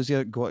 I was like, who's the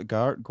other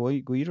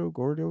Guido?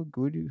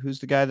 Who's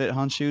the guy that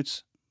Han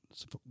shoots?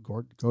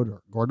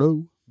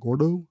 Gordo. I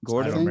don't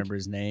think. remember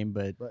his name,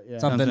 but Yeah.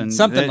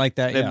 something like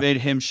that. They Yeah. made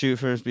him shoot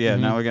first. But yeah,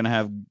 Mhm. now we're gonna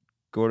have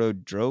Gordo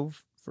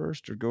drove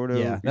first, or Gordo.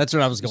 Yeah, that's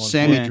what I was going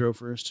Sammy Yeah. drove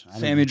first. I don't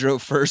Sammy know.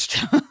 drove first.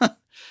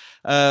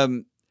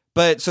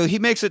 But so he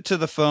makes it to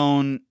the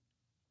phone.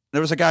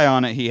 There was a guy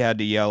on it he had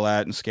to yell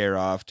at and scare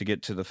off to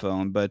get to the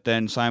phone. But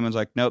then Simon's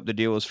like, nope, the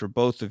deal was for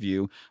both of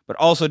you. But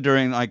also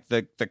during like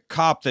the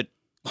cop that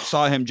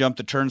saw him jump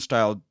the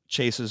turnstile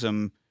chases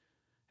him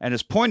and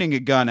is pointing a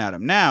gun at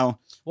him. Now,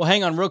 Well,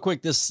 hang on real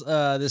quick. This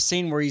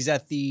scene where he's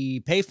at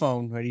the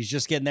payphone, right? He's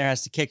just getting there,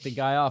 has to kick the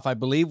guy off. I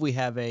believe we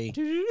have a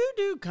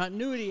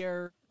continuity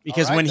error.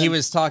 Because All right, when he then.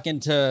 was talking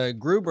to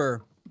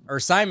Gruber or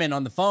Simon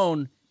on the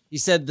phone, he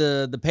said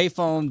the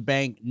payphone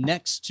bank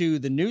next to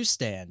the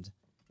newsstand.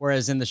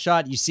 Whereas in the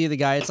shot, you see the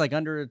guy, it's like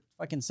under a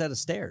fucking set of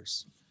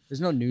stairs. There's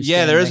no newsstand.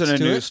 yeah, there isn't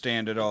next a to it.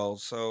 newsstand at all.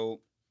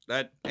 So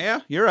that, yeah,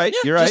 you're right. Yeah,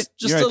 you're right.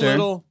 Just you're right a there.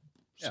 little.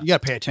 You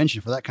got to pay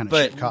attention for that kind of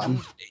But- shit,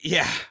 Cotton.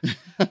 Yeah.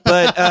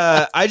 But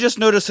I just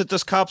noticed that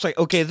this cop's like,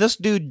 okay, this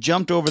dude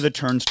jumped over the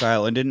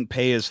turnstile and didn't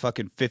pay his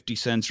fucking 50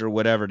 cents or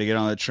whatever to get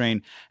on the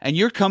train. And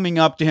you're coming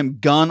up to him,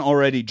 gun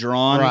already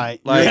drawn. Right.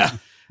 Like, Yeah.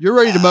 You're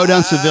ready to mow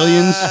down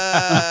civilians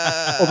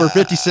over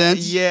 50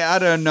 cents? Yeah, I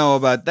don't know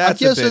about that.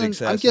 That's a bit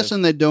excessive. I'm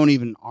guessing they don't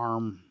even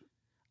arm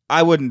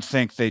I wouldn't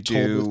think they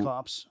toll booth do.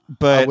 cops. I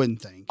But wouldn't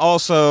think.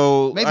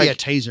 also, Maybe like, a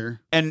taser.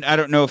 and I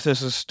don't know if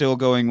this is still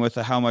going with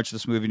how much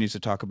this movie needs to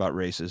talk about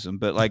racism,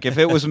 but like if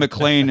it was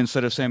McClane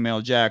instead of Samuel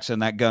L. Jackson,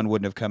 that gun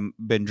wouldn't have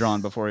been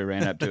drawn before he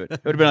ran up to it.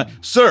 It would have been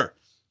like, sir,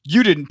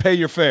 you didn't pay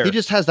your fare. He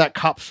just has that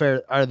cop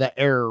fare or that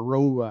air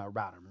row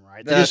about him,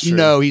 right? They That's just true.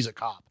 know he's a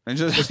cop. And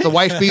just- It's the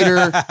wife beater.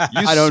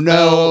 You I don't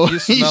smell- know. you You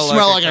smell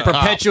smell like like a a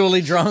cop.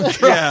 Perpetually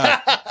drunk.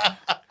 yeah.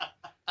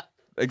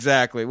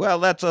 Exactly. Well,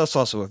 that's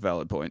also a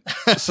valid point.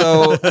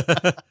 So,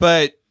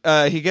 but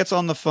he gets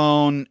on the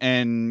phone,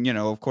 and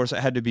of course, it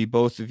had to be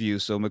both of you.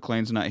 So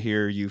McClane's not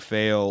here. You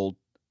failed.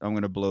 I'm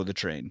going to blow the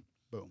train.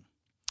 Boom.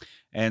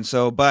 And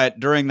so, but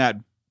during that,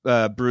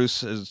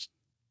 Bruce has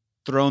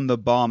thrown the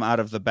bomb out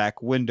of the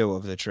back window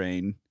of the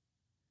train,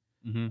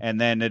 Mhm. and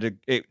then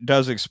it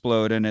does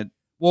explode, and it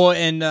Well,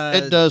 and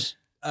It does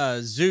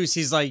Zeus,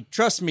 he's like,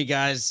 trust me,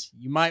 guys,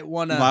 you might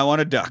want you might to want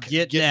to duck.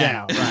 get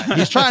down. down. Right.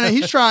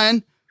 He's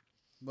trying.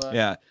 But,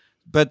 Yeah.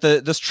 But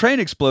this train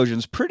explosion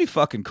is pretty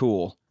fucking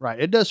cool. Right.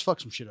 It does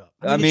fuck some shit up.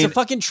 I mean, I mean- it's a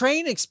fucking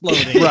train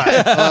exploding.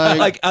 Right.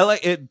 I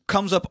like it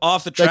comes up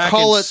off the They track.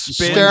 call and it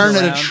spins staring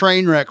at around. a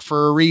train wreck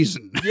for a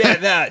reason. Yeah,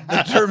 that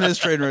the term is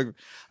train wreck.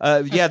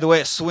 Yeah, the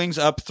way it swings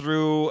up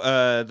through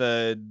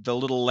the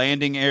little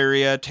landing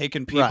area,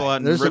 taking people out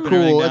and There's a ripping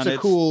everything cool. down. It's a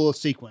cool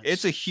sequence.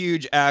 It's a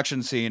huge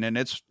action scene, and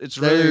it's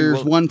really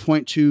There's well,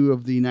 1.2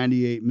 of the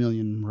 98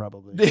 million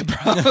probably. they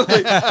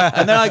probably,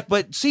 and they're like,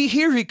 but see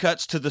here he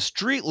cuts to the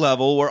street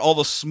level where all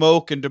the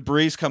smoke and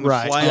debris coming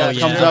Right. flying Yeah, out it the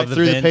comes air. up the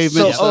through the vents. pavement.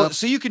 So, and stuff.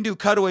 so you can do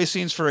cutaway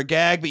scenes for a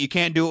gag, but you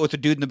can't do it with a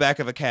dude in the back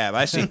of a cab.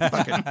 I see.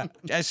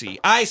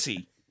 I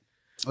see.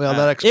 Well,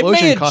 that It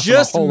explosion may have cost them a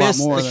just whole lot missed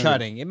more the than-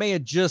 cutting. It may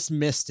have just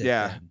missed it.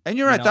 Yeah. then. And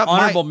you're right, that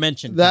honorable might-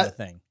 mention that- kind of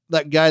thing.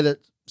 That guy that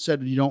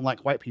said you don't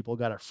like white people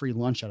got a free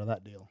lunch out of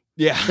that deal.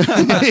 Yeah.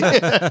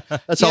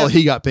 That's all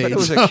he got paid.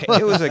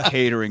 But it was a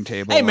catering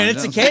table. Hey man,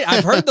 lunch. it's a cake.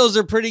 I've heard those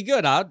are pretty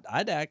good.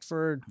 I'd act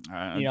for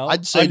Uh,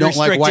 I'd say don't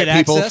like white unrestricted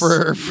people access.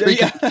 for a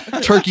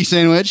free turkey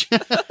sandwich.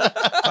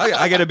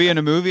 I got to be in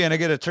a movie and I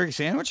get a turkey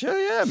sandwich. Hell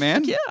yeah,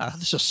 man. Yeah.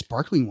 This is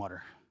sparkling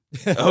water.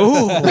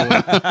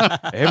 Oh,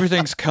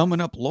 everything's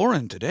coming up,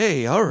 Lauren,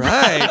 today. All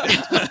right.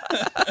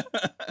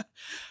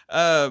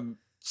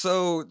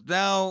 So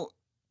now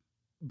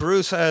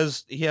Bruce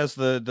has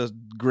the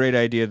great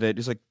idea that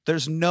he's like,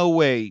 there's no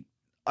way.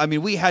 I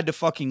mean, we had to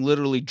fucking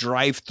literally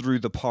drive through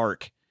the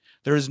park.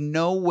 There is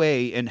no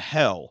way in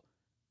hell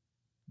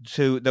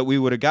that we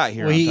would have got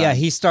here. Well, on time.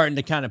 he's starting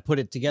to kind of put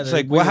it together. It's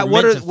like, We well, were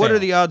what meant are to what are fail.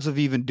 the odds of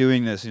even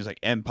doing this? And he's like,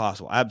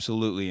 impossible,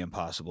 absolutely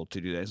impossible to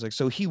do that. It's like,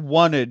 so he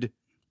wanted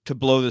to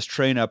blow this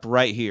train up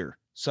right here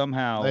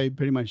somehow. They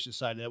pretty much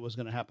decided that was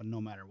going to happen no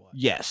matter what.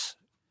 Yes.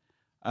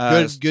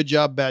 Good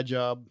job, bad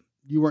job.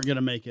 You weren't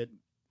gonna make it.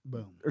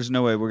 Boom. There's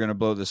no way we're gonna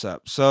blow this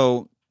up.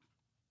 So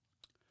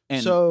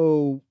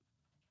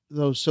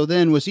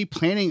then was he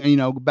planning?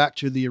 Go back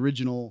to the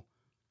original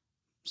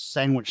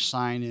sandwich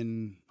sign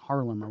in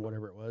Harlem or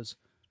whatever it was.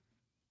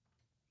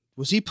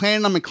 Was he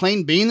planning on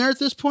McClane being there at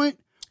this point?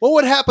 What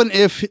would happen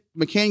if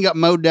McCain got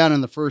mowed down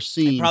in the first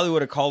scene? probably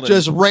would have called it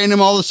Just random.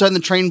 All of a sudden,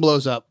 the train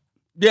blows up.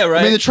 Yeah,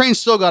 right. I mean, the train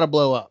still got to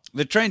blow up,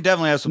 The train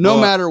definitely has to no blow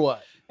up. matter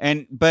what.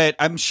 But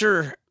I'm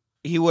sure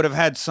he would have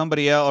had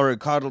somebody else or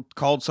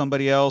called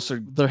somebody else or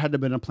There had to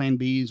have been a plan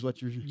B. Is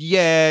what you're.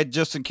 yeah,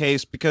 just in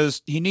case,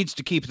 because he needs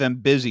to keep them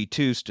busy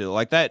too. Still,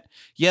 like that.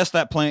 Yes,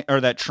 that plane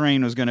or that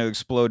train was going to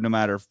explode no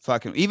matter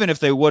fucking. Even if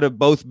they would have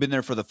both been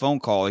there for the phone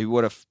call, he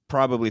would have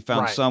probably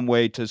found Right. some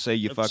way to say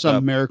you fucked Some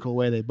up. miracle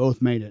way they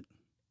both made it.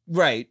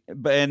 Right,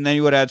 but and then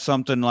you would add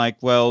something like,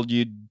 "Well,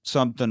 you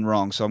something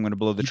wrong, so I'm going to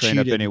blow the You train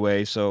up cheated.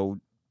 anyway." So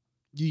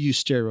You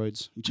use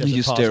steroids. you tested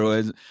use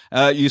positive.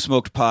 steroids. You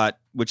smoked pot,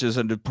 which is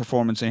a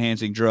performance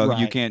enhancing drug.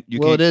 You Right. can't.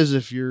 Well, it is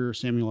if you're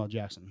Samuel L.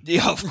 Jackson.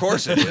 Yeah, of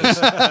course it is.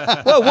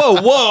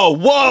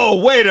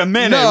 whoa! Wait a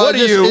minute. No, What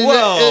it are just- you? it-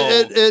 Whoa!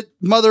 It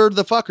mother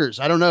the fuckers.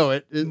 I don't know.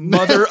 It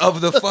Mother of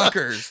the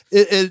fuckers.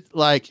 it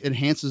like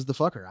enhances the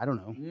fucker. I don't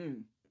know.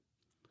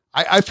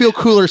 I feel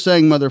cooler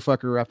saying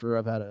motherfucker after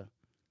I've had a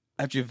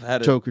After you've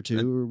had joke or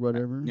two or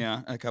whatever.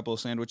 yeah, a couple of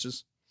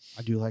sandwiches.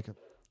 I do like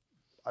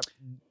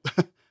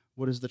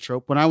what is the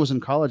trope? When I was in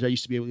college, I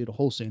used to be able to eat a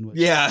whole sandwich.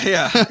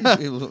 Yeah.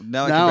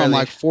 Now I'm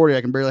like 40.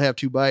 I can barely have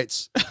 2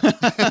 bites.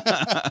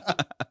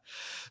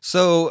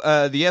 So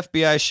the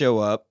FBI show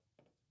up,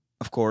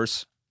 of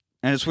course,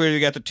 and it's weird. You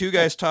got the two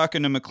guys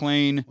talking to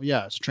McClane. Well,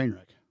 yeah, it's a train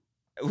wreck.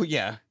 Well,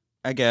 yeah,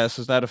 I guess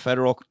is that a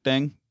federal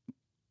thing?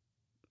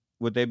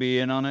 Would they be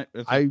in on it?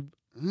 If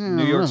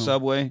New York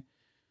subway,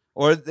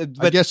 or I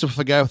but guess if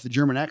a guy with the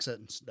German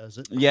accent does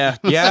it. yeah,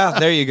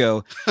 there you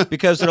go.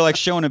 Because they're like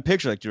showing a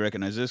picture, like, do you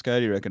recognize this guy?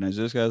 Do you recognize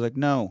this guy? I was like,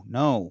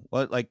 no.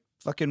 What, like,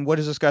 fucking, what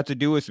does this got to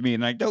do with me?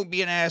 And like, don't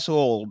be an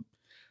asshole.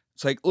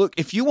 It's like, look,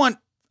 if you want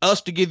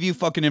us to give you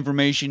fucking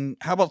information,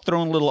 how about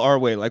throwing a little our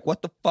way? Like,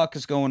 what the fuck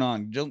is going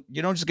on?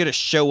 You don't just get to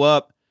show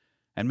up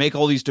and make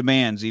all these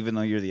demands, even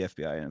though you're the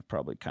FBI, and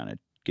probably kind of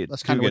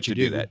That's kinda what you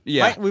do. that.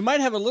 Yeah, We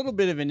might have a little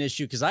bit of an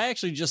issue because I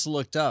actually just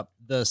looked up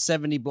the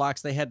 70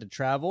 blocks they had to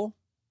travel.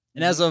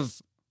 And as of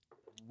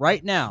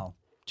right now,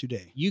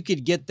 Today. you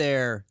could get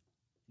there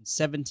in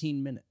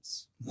 17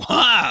 minutes.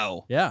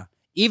 wow. Yeah.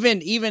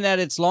 Even at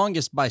its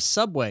longest by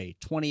subway,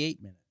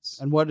 28 minutes.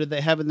 And what did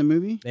they have in the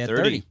movie? They had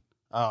 30. 30.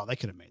 Oh, they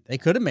could have made that. They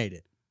could have made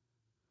it.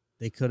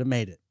 They could have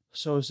made it.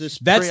 So is this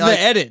That's the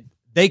edit.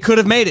 They could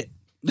have made it.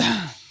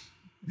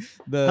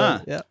 Huh.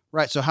 Yeah.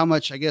 right? So how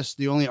much? I guess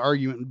the only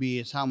argument would be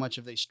is how much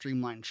have they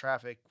streamlined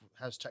traffic?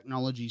 Has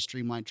technology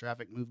streamlined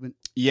traffic movement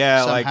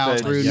Yeah, somehow like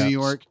the through New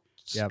York?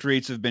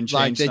 streets have been changed.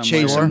 Like they somewhere.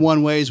 changed some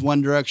one ways,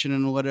 one direction,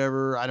 and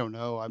whatever. I don't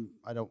know.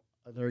 I don't.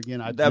 There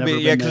again, I've never been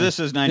because there. this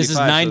is 95. This is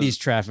 90s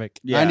traffic.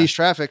 Yeah. 90s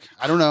traffic.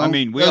 I don't know. I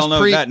mean, we That all was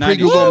know that 90s.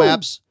 Google Woo!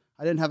 Maps.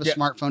 I didn't have a Yeah.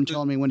 smartphone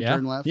telling me when to Yeah.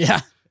 turn left.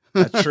 Yeah.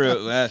 That's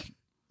true.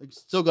 It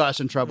still got us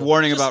in trouble.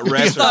 Warning about I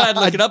rest thought I'd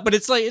look it up, but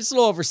it's a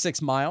little over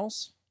 6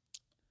 miles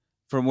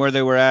from where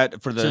they were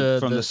at To the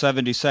the-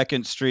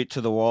 72nd Street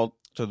to the wall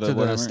to the to the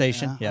whatever.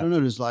 station. I Yeah. don't know.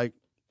 Does like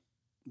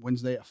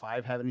Wednesday at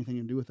 5 have anything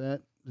to do with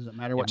that? Does it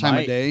matter what It time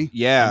might. of day?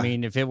 Yeah, I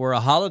mean, if it were a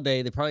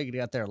holiday, they probably could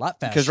have got there a lot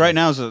faster. because right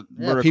now Yeah,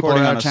 we're people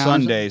recording are out on of a town,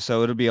 Sunday,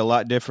 so it'll be a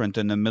lot different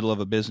than the middle of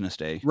a business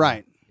day.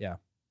 Right.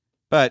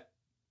 But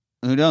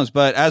who knows?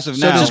 But as of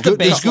So now, does, just a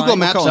does baseline. Google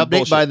Maps We'll call it update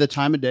bullshit. by the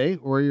time of day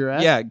where you're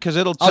at? yeah, because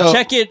it'll. I'll so-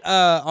 check it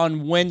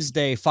on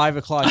Wednesday,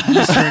 5:00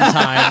 Eastern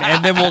time,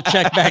 and then we'll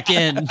check back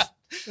in.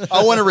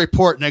 I want to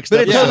report next But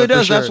it episode. totally for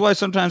does. sure. That's why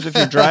sometimes if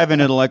you're driving,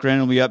 it'll like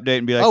randomly update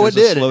and be like, Oh, "There's it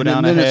a did, slow and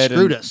down then it ahead."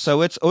 screwed and us.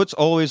 So it's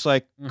always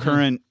like Mhm.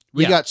 current.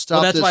 We Yeah. got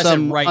stopped that's why at I said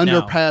some right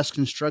now. underpass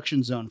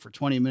construction zone for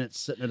 20 minutes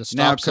sitting at a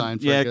Now, stop sign.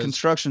 For yeah, because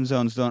construction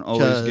zones don't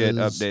always get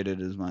 'cause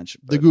updated as much.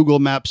 the but- Google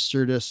Maps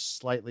steered us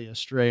slightly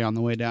astray on the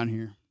way down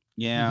here.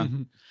 yeah,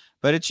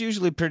 but it's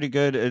usually pretty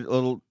good.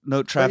 It'll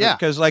note traffic yeah.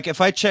 because, like,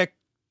 if I check,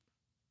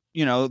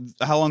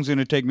 how long's it going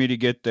to take me to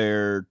get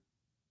there,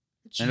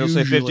 and it'll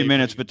say 50 usually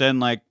minutes, pretty but then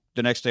like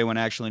the next day when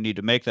I actually need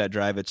to make that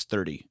drive, it's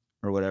 30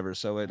 or whatever.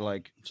 So it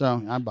like good.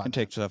 So I bought can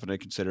take stuff into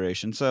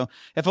consideration. So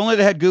if only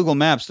they had Google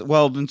Maps,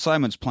 well, then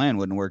Simon's plan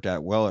wouldn't work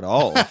out well at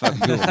all if fucking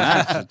Google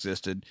Maps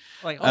existed.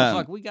 Like,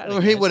 fuck, we got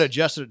Or he would have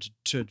adjusted it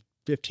to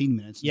 15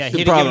 minutes. Yeah, instead.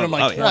 he'd have given him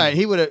Probably. like Oh, yeah. 20. Right.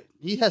 He would have.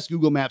 He has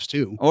Google Maps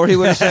too. Or he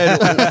would have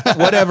said,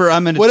 whatever,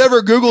 I'm going to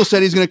Whatever Google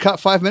said, he's going to cut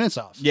 5 minutes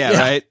off. Yeah,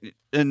 right.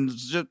 And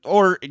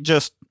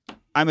just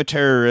I'm a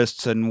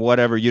terrorist and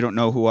whatever. You don't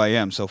know who I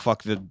am, so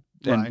fuck and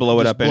Right. blow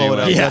it Just up blow anyway. It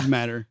up. Yeah. Doesn't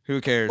matter.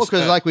 Who cares? Well,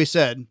 because like we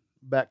said,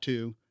 back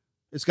to,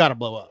 it's got to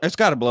blow up. it's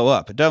got to blow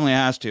up. It definitely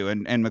has to.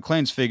 And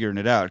McClane's figuring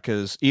it out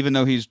because even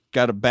though he's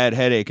got a bad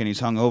headache and he's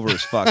hungover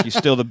as fuck, he's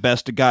still the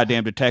best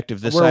goddamn detective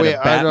this side of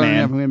I don't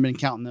Batman. know. We haven't been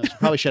counting this.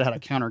 Probably should have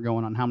had a counter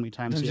going on how many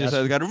times He he just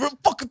has. has got a real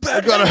fucking I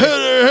bad got a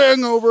headache.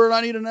 hangover and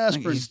I need an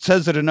aspirin. He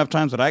says it enough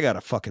times that I got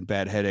a fucking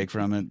bad headache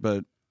from it.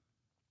 But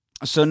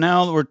So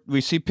now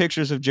we see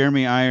pictures of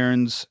Jeremy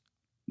Irons,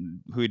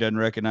 who he doesn't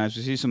recognize.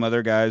 We see some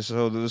other guys.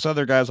 So this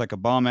other guy's like a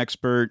bomb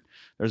expert.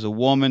 There's a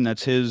woman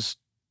that's his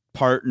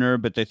partner,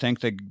 but they think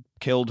they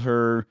killed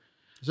her.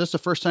 Is this the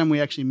first time we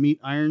actually meet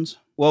Irons?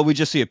 Well, we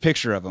just see a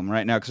picture of them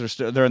right now because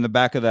they're in the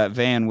back of that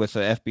van with the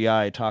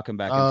FBI talking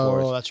back and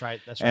forth. Oh, that's right.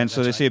 That's right. And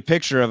so they see a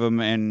picture of him,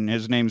 and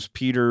his name's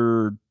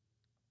Peter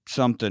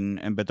something.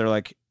 But they're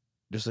like,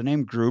 "Does the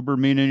name Gruber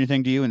mean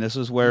anything to you?" And this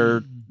is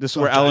where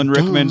Alan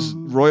Rickman's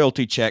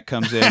royalty check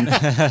comes in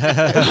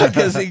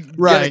because he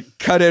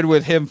cut in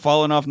with him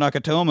falling off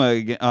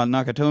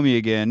Nakatomi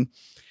again,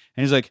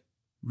 and he's like,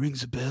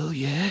 "Rings a bell,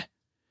 yeah."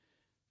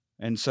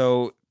 And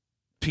so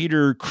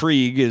Peter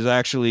Krieg is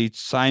actually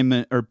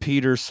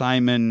Peter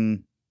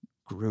Simon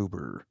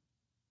Gruber.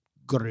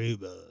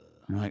 Gruber.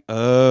 I'm like,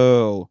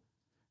 oh.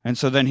 And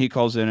so then he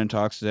calls in and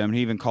talks to them. And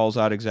he even calls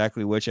out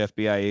exactly which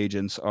FBI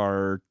agents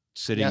are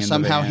sitting in the van.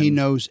 Somehow he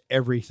knows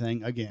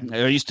everything again.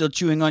 Are you still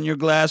chewing on your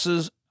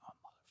glasses? Oh,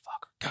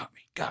 motherfucker, got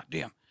me.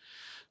 Goddamn.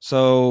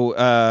 So,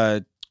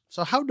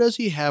 so how does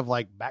he have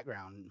like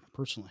background,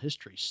 personal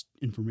history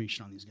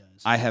information on these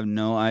guys? I have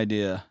no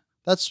idea.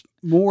 That's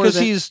more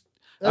than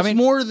That's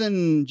more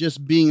than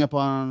just being up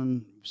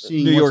on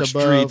seeing New what's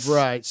York above, streets.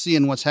 right?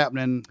 Seeing what's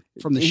happening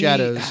from the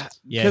shadows.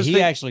 Yeah,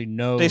 he actually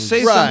knows. They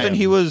say Right. something.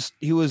 He was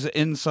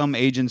in some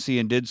agency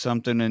and did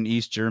something in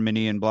East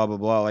Germany and blah blah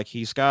blah. Like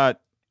he's got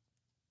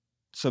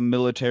some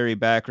military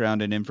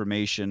background and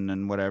information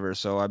and whatever.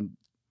 So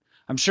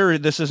I'm sure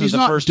this isn't He's the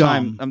not first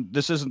dumb. time.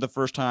 This isn't the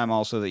first time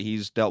also that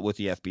he's dealt with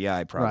the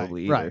FBI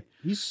probably right, either. right.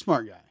 He's a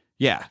smart guy.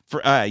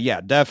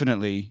 Yeah,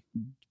 definitely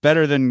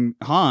better than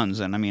Hans.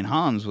 And I mean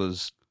Hans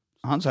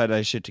had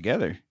that shit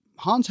together.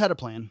 Hans had a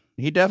plan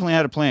He definitely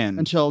had a plan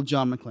until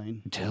John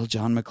McClane. until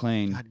John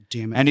McClane. God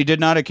damn it! And he did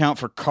not account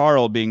for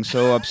Carl being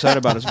so upset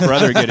about his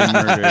brother getting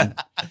murdered.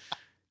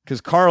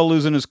 Because Carl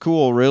losing his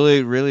cool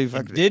really, really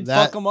fucking did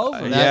fuck him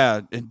over.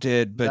 yeah, it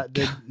did. But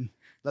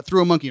that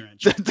threw a monkey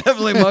wrench.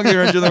 definitely monkey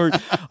wrench in the word.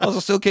 Also,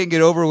 still can't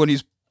get over when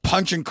he's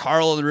punching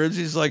Carl in the ribs.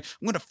 He's like,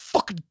 "I'm gonna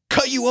fucking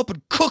cut you up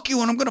and cook you,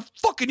 and I'm gonna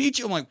fucking eat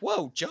you." I'm like,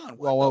 "Whoa, John!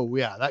 Whoa,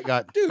 yeah, that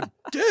got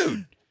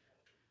dude."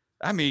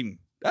 I mean,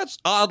 that's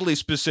oddly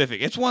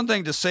specific. It's one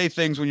thing to say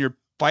things when you're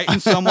fighting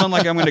someone,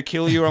 like I'm gonna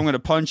kill you, or I'm gonna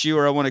punch you,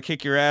 or I want to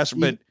kick your ass,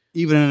 but.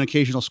 Even an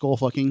occasional skull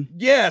fucking.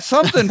 Yeah,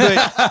 something, but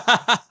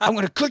I'm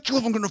going to cut you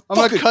up. I'm going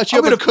to cut you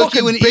up and cook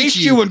you and baste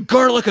eat you in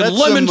garlic and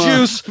lemon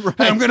juice. Right.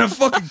 And I'm going to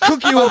fucking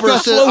cook you over a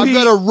slow I've heat.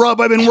 got a rub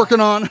I've been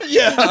working on.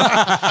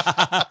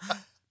 Yeah.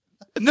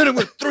 And then I'm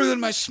going to throw it in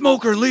my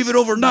smoker and leave it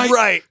overnight.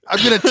 Right. I'm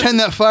going to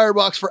tend that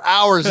firebox for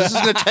hours. This is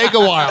going to take a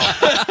while.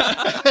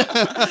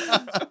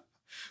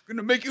 I'm going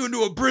to make you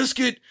into a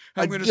brisket.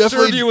 I'm going to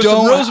Definitely serve you with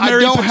some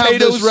rosemary I don't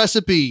potatoes. have this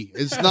recipe.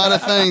 It's not a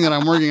thing that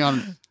I'm working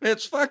on.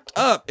 It's fucked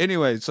up.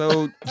 Anyway,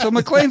 so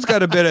McClane's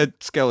got a bit of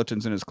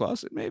skeletons in his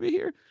closet, maybe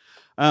here.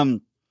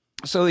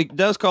 So he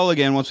does call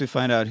again once we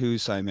find out who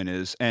Simon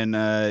is,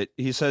 and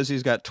he says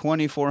he's got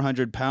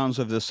 2,400 pounds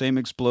of the same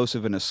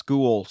explosive in a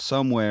school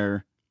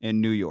somewhere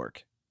in New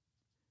York,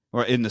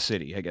 or in the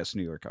city. I guess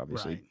New York,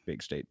 obviously, Right.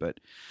 big state, but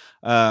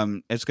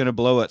it's going to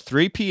blow at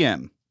 3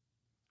 p.m.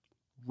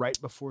 Right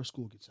before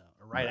school gets out.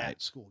 Or right at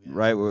school. Yeah.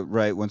 Right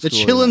when The school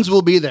is chillins out.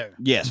 will be there.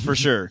 Yes, for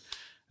sure.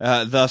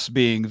 Thus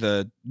being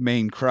the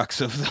main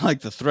crux of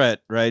like the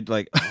threat, right?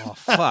 Like, oh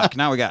fuck,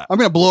 now we got. I'm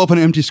going to blow up an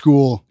empty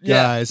school,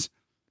 Yeah. guys.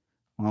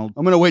 Well,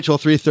 I'm going to wait till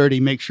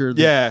 3:30, make sure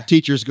the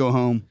teachers go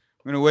home.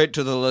 I'm gonna wait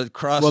till the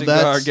crossing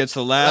that's- guard gets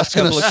the last That's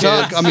going couple to of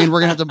suck. kids. I mean, we're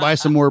going to have to buy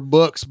some more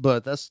books,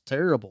 but that's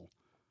terrible.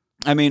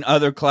 I mean,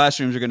 other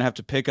classrooms are gonna have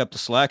to pick up the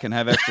slack and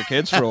have extra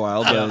kids for a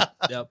while, but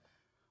Yep.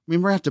 I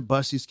mean, we're going to have to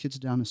bus these kids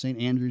down to St.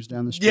 Andrews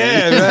down the street.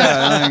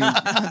 yeah,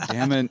 God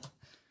damn it.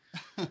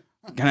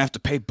 Gonna have to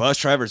pay bus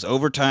drivers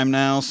overtime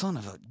now. Son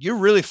of a, you're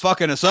really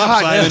fucking us up,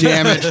 God Simon.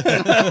 damn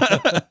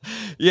it.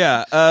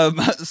 Yeah.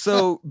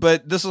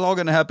 But this is all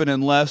gonna happen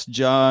unless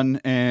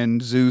John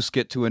and Zeus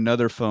get to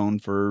another phone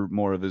for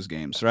more of his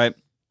games, right?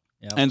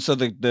 Yep. And so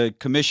the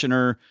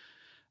commissioner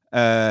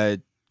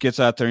gets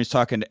out there and he's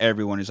talking to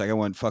everyone. He's like, I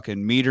want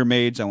fucking meter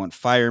maids, I want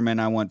firemen,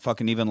 I want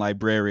fucking even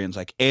librarians.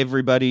 Like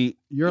everybody.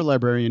 You're a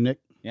librarian, Nick.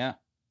 Yeah.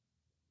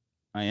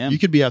 I am. You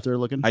could be out there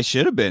looking. I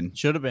should have been.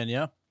 Should have been,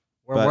 yeah.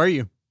 Where But- were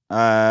you? In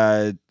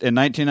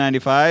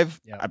 1995,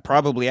 Yeah. I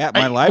probably at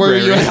my Hey,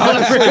 library.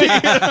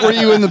 Were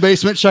you in the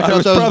basement checking I out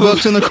was those probably-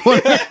 books in the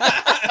corner?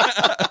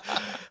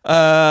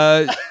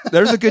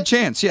 There's a good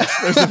chance. Yes,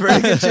 there's a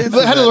very good chance. But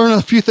of had to that. learn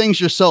a few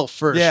things yourself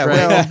first, Yeah,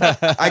 right?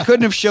 well, I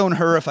couldn't have shown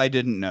her if I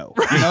didn't know.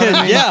 You know what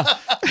I mean? Yeah.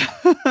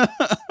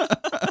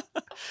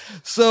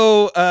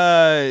 So,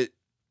 God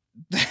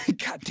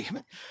damn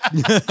it.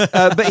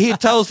 But he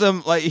tells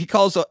them, like, he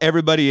calls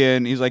everybody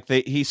in. He's like,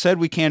 he said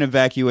we can't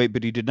evacuate,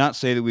 but he did not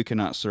say that we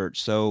cannot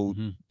search. So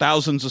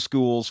thousands of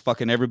schools,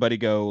 fucking everybody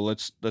go.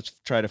 Let's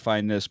try to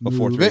find this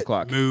before Move 3 it,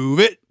 o'clock. Move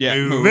it. Yeah,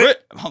 Move move it.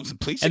 it. Oh, the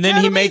police And then he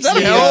academy? makes Is that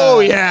the, a- Oh,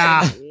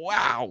 yeah.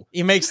 Wow.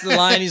 He makes the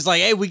line. He's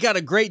like, "Hey, we got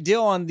a great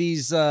deal on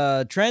these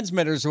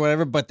transmitters or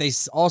whatever, but they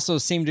also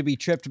seem to be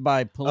tripped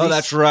by police Oh,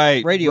 that's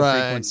right. radio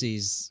Right.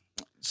 frequencies."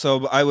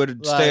 So I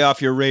would Like- stay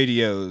off your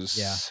radios.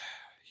 Yeah.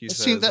 He It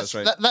says, seemed, that's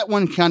right. that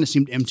one kind of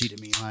seemed empty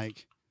to me.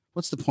 Like,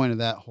 what's the point of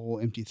that whole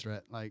empty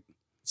threat? Like,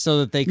 So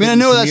that they I mean, I couldn't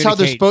know that's how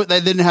they're communicate. supposed.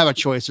 They didn't have a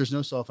choice. There's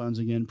no cell phones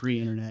again,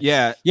 pre-internet.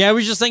 Yeah. Yeah, I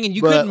was just thinking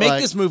you But, couldn't make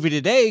like- this movie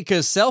today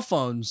because cell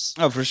phones,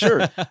 Oh, for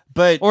sure.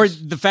 But or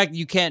the fact that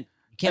you can't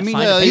I mean,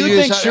 find yeah, a you would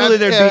picture. think surely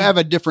there'd be- have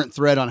a different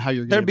thread on how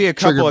you're. there'd gonna be a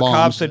trigger couple of bombs,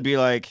 cops but- that'd be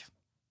like,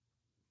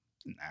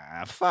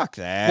 nah, fuck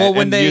that. Well,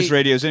 when and they- use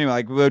radios anyway,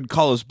 like, would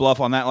call us bluff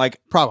on that. Like,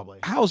 probably.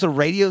 how's a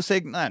radio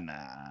signal? Nah.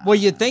 Well,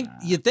 you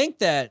think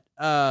that,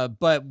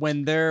 but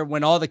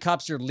when all the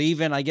cops are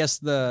leaving, I guess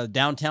the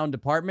downtown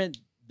department,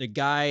 the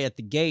guy at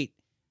the gate,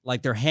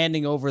 like they're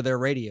handing over their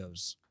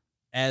radios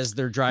as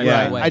they're driving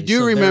Yeah. away. I do So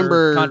they're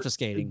remember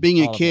confiscating being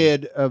all a of them.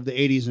 kid of the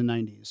 80s and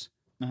 90s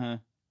Uh-huh.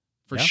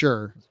 for Yeah.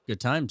 sure. Good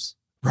times.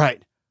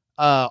 Right.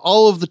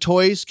 All of the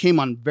toys came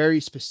on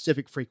very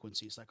specific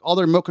frequencies. Like all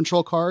the remote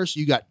control cars,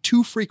 you got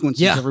 2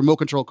 frequencies Yeah. of remote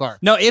control car.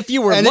 No, if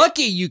you were And it-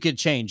 lucky, you could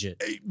change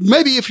it.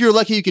 Maybe if you're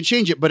lucky, you could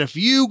change it. But if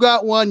you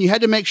got one, you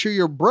had to make sure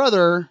your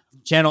brother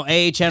Channel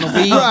A, Channel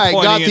B. right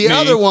pointing got at the me.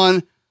 other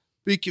one.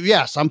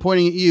 Yes, I'm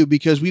pointing at you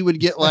because we would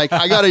get like,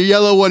 I got a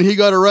yellow one, he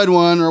got a red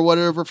one or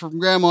whatever from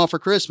grandma for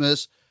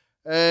Christmas.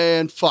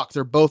 And fuck,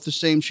 they're both the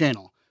same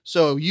channel.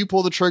 So you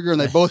pull the trigger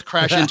and they both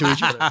crash into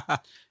each other.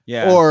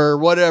 Yeah. Or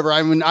whatever.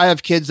 I mean, I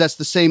have kids. That's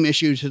the same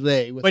issue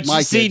today with But my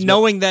you see, kids.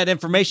 knowing that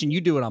information,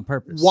 you do it on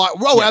purpose.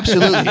 Oh,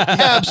 absolutely.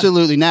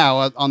 Absolutely.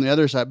 Now on the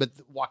other side, but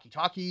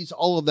walkie-talkies,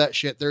 all of that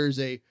shit, there's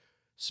a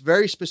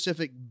very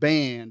specific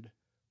band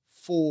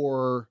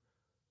for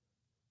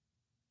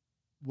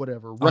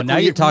whatever. Oh, now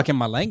you're talking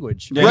my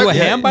language. Yeah. Are you a Rec-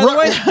 ham, by the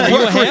way? Are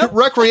you a ham?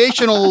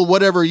 recreational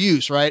whatever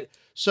use, right?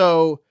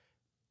 So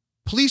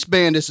police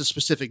band is a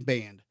specific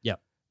band. Yep.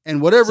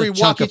 And whatever It's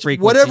a chunk of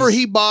whatever frequencies.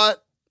 he bought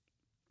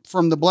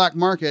from the black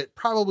market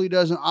probably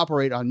doesn't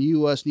operate on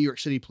US New York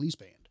City police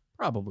band.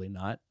 Probably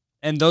not.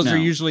 And those No. are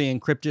usually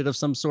encrypted of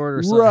some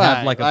sort or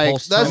have like a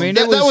pulse that's- tone. I mean,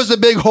 that, it that was- was the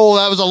big hole.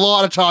 That was a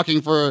lot of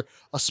talking for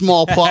a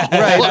small plot.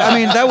 Right. I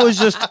mean, that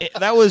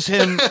was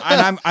him,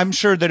 and I'm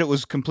sure that it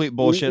was complete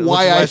bullshit.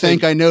 Why which is I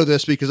think I know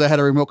this because I had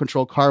a remote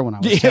control car when I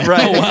was 10. Yeah,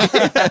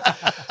 right.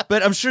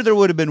 But I'm sure there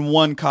would have been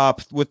one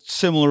cop with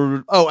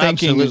similar Oh, thinking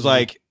absolutely. who's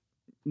like,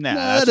 nah, No,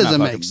 that's that doesn't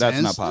not make fucking- sense.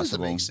 That's not That doesn't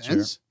possible. make Sure.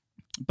 sense.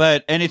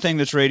 But anything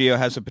that's radio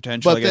has the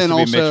potential, But I guess, then to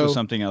be mixed also, with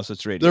something else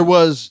that's radio. There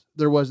was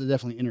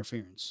definitely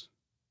interference.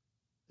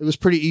 It was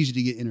pretty easy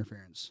to get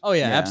interference. Oh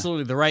yeah, Yeah.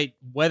 absolutely. The right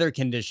weather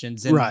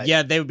conditions, and Right.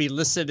 yeah, they would be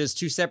listed as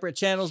 2 separate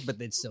channels, but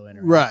they'd still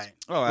interact. Right.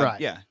 Oh, Right.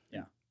 yeah.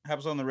 Yeah.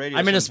 Happens on the radio.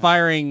 I'm an sometimes.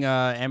 aspiring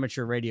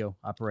amateur radio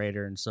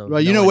operator, and so Well,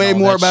 you know knowing way all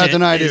more that about it shit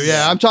than I do. is-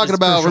 Yeah, I'm talking is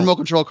about crucial. remote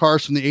control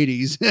cars from the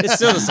 80s. It's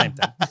still the same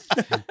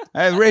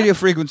thing. Radio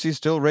frequency is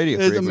still radio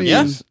I mean, frequency.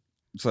 Yeah.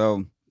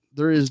 So,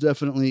 There is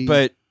definitely.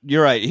 but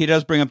you're right. He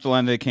does bring up the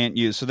line they can't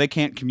use, so they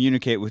can't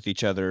communicate with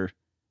each other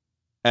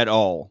at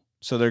all.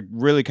 So they're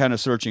really kind of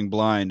searching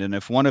blind. And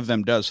if one of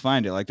them does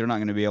find it, like they're not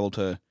going to be able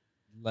to.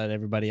 Let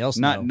everybody else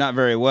know. Not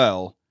very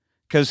well,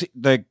 because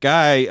the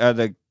guy,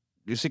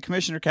 is he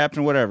commissioner,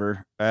 captain,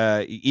 whatever,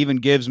 he even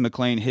gives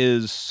McLean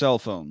his cell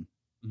phone.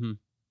 Mhm.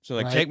 So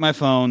like, Right. take my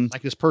phone,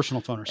 like his personal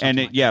phone or something. and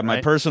like yeah, that, my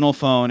right? personal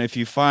phone. If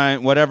you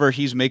find whatever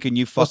he's making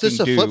you Was fucking this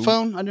a do, flip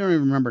phone? I don't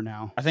even remember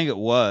now. I think it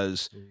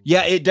was.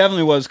 Yeah, it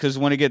definitely was, because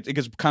when it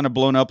gets kind of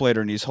blown up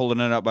later, and he's holding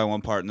it up by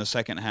one part, and the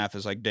second half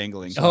is like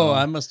dangling. Oh,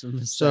 I must have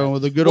missed So that.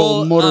 the good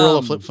old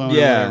Motorola flip phone.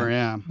 yeah. Or whatever,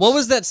 yeah. What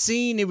was that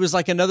scene? It was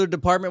like another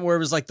department where it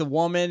was like the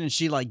woman, and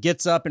she like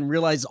gets up and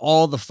realizes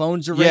all the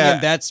phones are ringing. Yeah.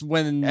 That's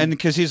when And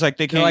because he's like,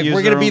 they they're can't like, use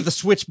we're their gonna be own- the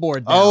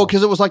switchboard. Now. Oh,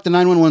 because it was like the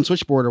 911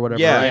 switchboard or whatever.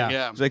 Yeah, right?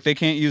 yeah. It's like they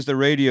can't use the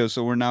radio,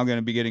 so we're now going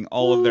to be getting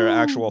all of their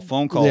actual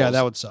phone calls. Yeah,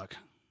 that would suck.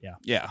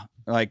 Yeah,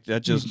 like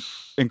that just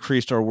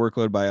increased our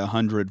workload by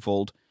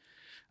 100-fold.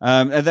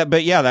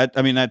 But yeah,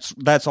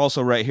 that's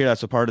also right here.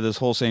 That's a part of this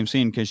whole same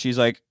scene, because she's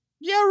like,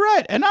 "Yeah,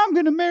 right," and I'm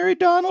going to marry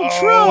Donald I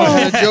Trump.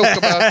 had a joke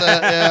about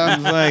that. I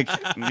was Yeah.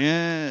 like,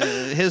 yeah,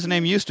 his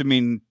name used to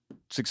mean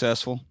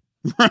successful,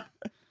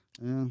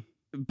 Yeah.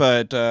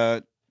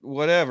 but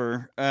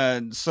whatever.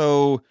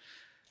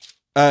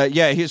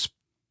 Yeah, he's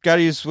got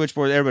to use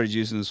switchboard. Everybody's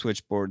using the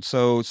switchboard.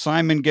 So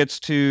Simon gets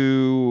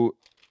to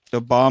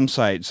the bomb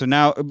site. So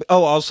now,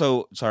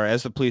 also, sorry,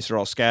 as the police are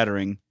all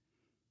scattering,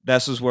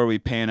 this is where we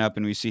pan up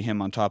and we see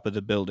him on top of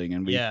the building,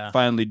 and we Yeah.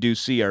 finally do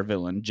see our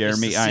villain,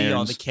 Jeremy Just to see all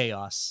Irons, the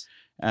chaos.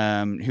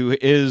 who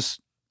is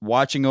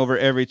watching over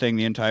everything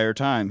the entire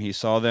time. He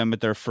saw them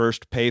at their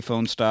first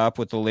payphone stop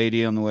with the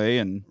lady on the way,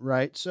 and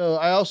Right. So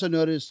I also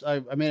noticed, I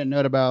made a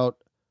note about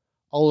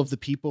all of the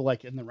people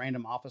like in the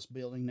random office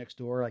building next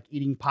door, like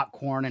eating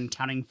popcorn and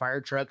counting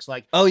fire trucks.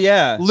 Like oh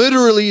yeah,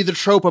 literally the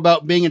trope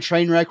about being a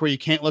train wreck where you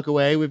can't look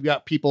away. We've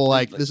got people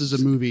like, this is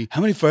a movie.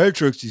 how many fire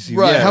trucks do you see?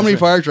 Right. Yeah, How many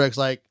that's right. fire trucks?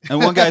 Like, And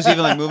one guy's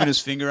even like moving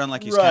his finger on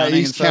like he's right. counting.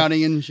 He's and stuff.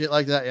 counting and shit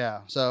like that. Yeah.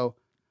 So,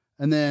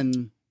 and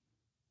then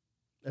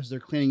as they're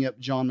cleaning up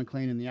John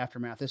McClane in the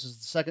aftermath, this is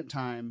the second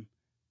time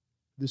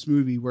this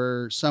movie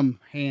where some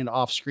hand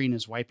off screen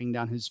is wiping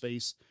down his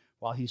face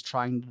while he's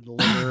trying to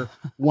deliver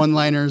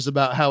one-liners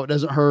about how it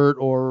doesn't hurt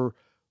or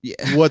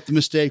Yeah. what the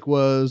mistake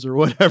was or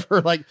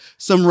whatever. Like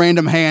some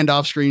random hand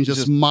off screen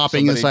just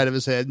mopping the somebody- side of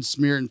his head and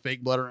smearing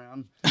fake blood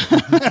around.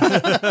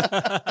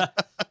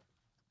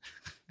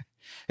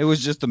 It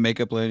was just the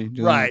makeup lady.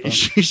 doing Right. the phone.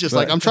 She's just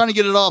like, I'm trying to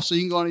get it off so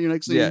you can go on to your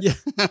next scene.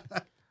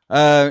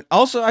 Yeah.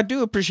 Also, I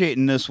do appreciate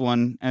in this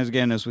one, as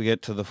we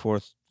get to the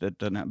fourth,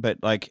 but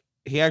like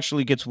he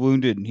actually gets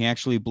wounded and he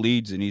actually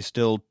bleeds and he's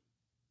still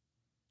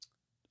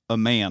a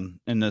man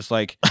in this.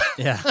 Like,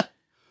 Yeah.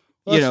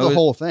 Well, that's the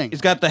whole thing.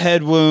 he's got the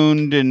head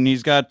wound and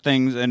he's got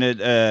things, and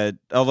it.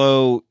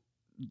 Although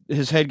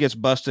his head gets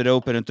busted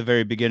open at the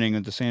very beginning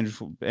of the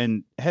Sanders,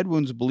 and head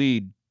wounds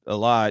bleed a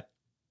lot.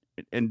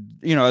 And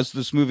as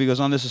this movie goes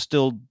on, this is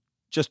still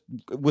just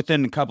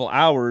within a couple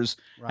hours,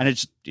 and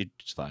it's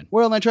fine.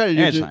 Well, and I try to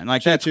do It's fine.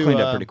 Like that's cleaned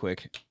up pretty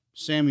quick.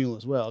 Samuel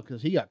as well,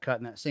 because he got cut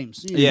in that same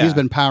scene. Yeah. He's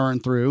been powering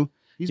through.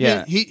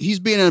 He's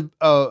being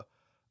a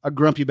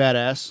grumpy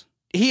badass.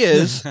 He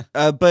is,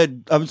 but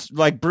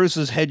like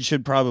Bruce's head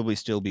should probably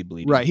still be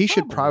bleeding. Right. He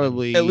should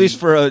probably at least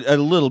for a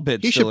little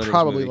bit. He still should in his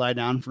probably movie. lie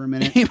down for a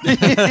minute. We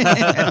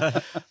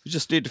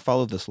just need to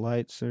follow this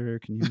light, sir.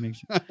 Can you make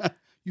sure?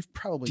 You've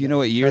probably. Do you know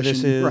what year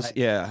this is? Right.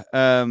 Yeah.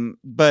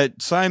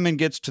 But Simon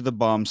gets to the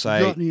bomb You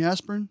site. got any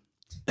aspirin?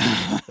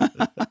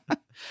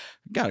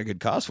 Got a good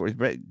cause for it.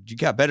 But you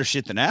got better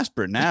shit than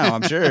aspirin now,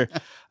 I'm sure.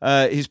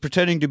 He's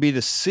pretending to be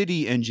the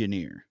city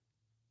engineer.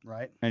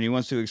 Right. And he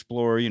wants to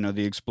explore,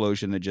 the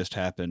explosion that just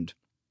happened.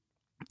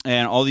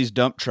 And all these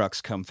dump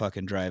trucks come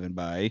fucking driving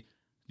by.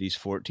 These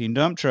 14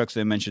 dump trucks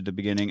they mentioned at the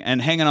beginning.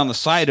 And hanging on the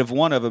side of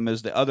one of them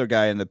is the other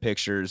guy in the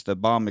pictures, the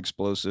bomb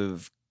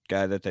explosive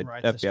guy that the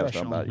Right, the FBI was special.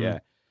 talking about. Mhm. Yeah.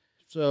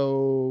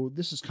 So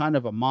this is kind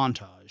of a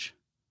montage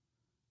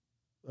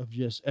of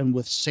and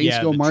with Saints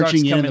Yeah, Go the marching trucks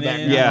in the coming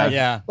background. Yeah. Like,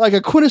 Yeah. like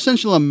a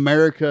quintessential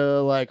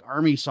America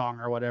army song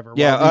or whatever.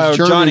 Yeah. While these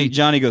German-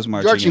 Johnny goes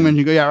marching. Marching in. men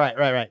who go, yeah,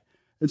 right.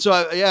 And so,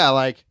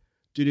 like,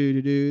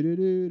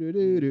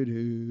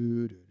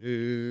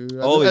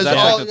 Oh, As that's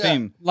all- like the yeah.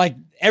 theme. Like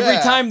every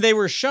Yeah. time they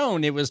were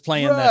shown, it was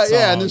playing that Right, song.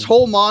 yeah, and this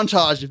whole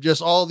montage of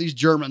just all these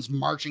Germans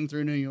marching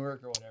through New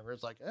York or whatever.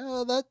 It's like,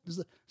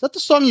 is that the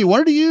song you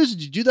wanted to use?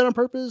 Did you do that on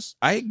purpose?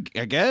 I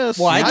guess.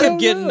 Well, I I kept don't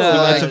getting,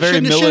 know. It's a very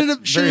shouldn't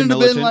very have been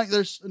militant. like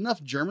there's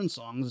enough German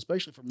songs,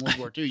 especially from World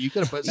War II. You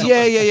could have put something.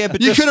 Yeah.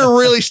 But You this, could have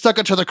really stuck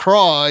it to the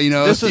craw,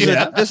 this is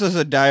Yeah. this is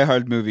a Die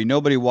Hard movie.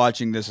 Nobody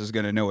watching this is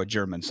going to know a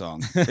German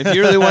song. If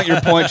you really want your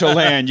point to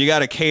land, you got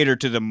to cater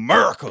to the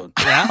American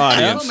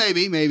audience. Well,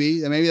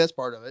 maybe that's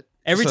part of it.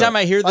 Every So, time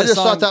I hear this I just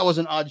song, thought that was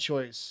an odd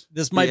choice.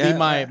 this might Yeah. be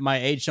my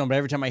age show, but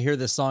every time I hear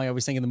this song, I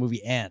always think of the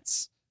movie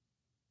Ants.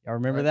 Y'all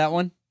remember Right. that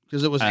one?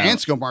 Because it was I don't-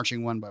 ants go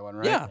marching one by one,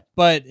 right? Yeah,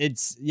 but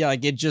it's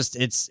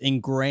it's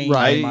ingrained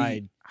Right. in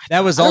my.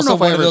 That was I don't also know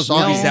if I one of ever those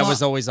saw movies it. that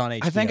was always on HBO.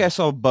 I think I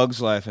saw Bugs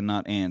Life and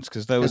not Ants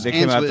because they Because came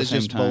Ants out at the was same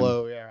just time.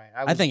 below. Yeah, right.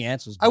 I think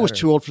Ants was. I was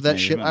better. too old for that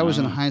Maybe, shit. but I was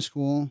in no. high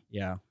school.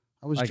 Yeah,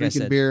 I was Like I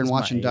drinking said, beer and this is my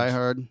watching age. Die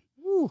Hard.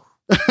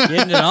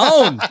 getting it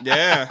on,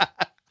 Yeah.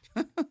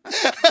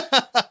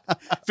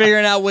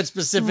 figuring out what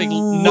specific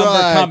number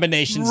Right.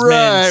 combinations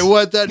Right, meant.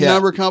 what that Yeah.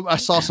 number I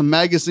saw some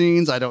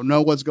magazines. I don't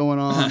know what's going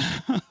on.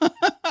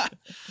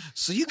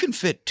 So you can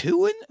fit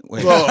two in?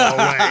 Wait. Oh,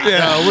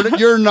 wait. No,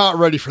 you're not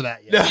ready for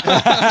that yet.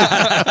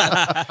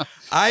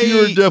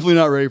 You're I definitely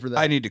not ready for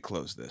that. need to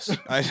close this.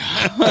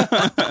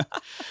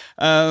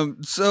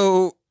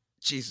 So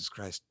Jesus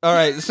Christ. All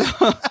right. So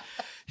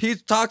he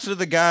talks to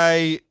the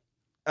guy.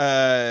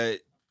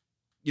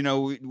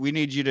 We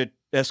need you to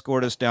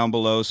escort us down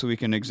below so we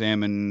can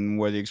examine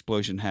where the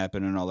explosion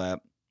happened and all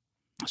that.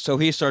 So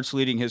he starts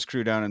leading his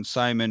crew down, and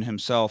Simon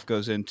himself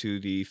goes into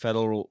the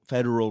Federal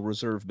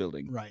Reserve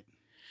Building. Right.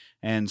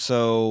 And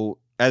so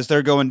as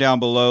they're going down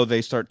below,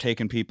 they start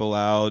taking people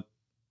out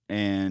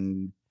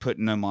and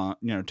putting them on,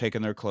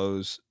 taking their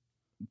clothes,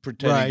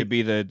 pretending to Right.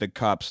 be the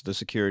cops, the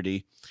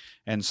security.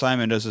 And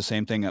Simon does the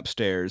same thing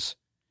upstairs,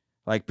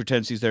 like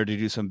pretends he's there to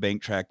do some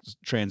bank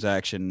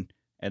transaction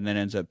and then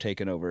ends up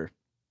taking over.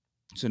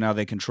 So now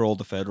they control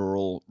the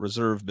Federal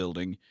Reserve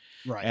Building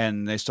Right.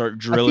 and they start I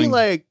drilling. feel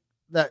like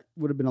that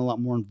would have been a lot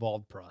more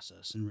involved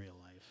process in real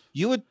life.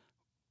 You would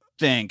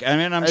think. I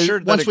mean, I'm sure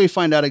that once we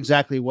find out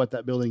exactly what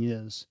that building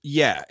is,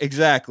 yeah,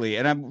 exactly.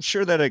 And I'm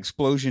sure that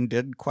explosion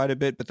did quite a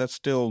bit, but that's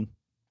still,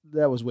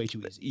 that was way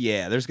too easy.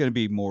 yeah, there's going to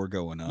be more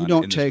going on. You in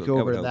don't this take book,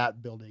 I over would hope.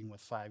 that building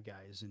with five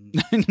guys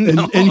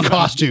No. in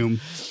costume.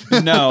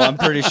 No, I'm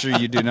pretty sure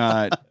you do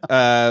not.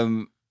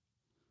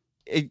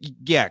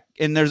 Yeah,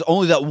 and there's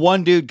only that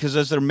one dude because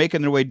as they're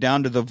making their way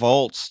down to the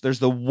vaults, there's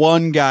the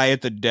one guy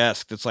at the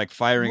desk that's like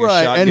firing a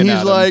Right, shotgun and at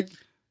he's him. like,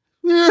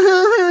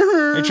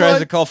 He tries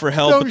to call for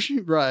help, but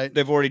right.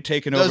 they've already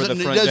taken over the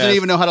Doesn't front desk.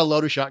 even know how to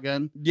load a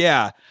shotgun.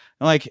 Yeah,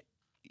 like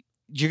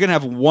you're gonna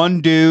have one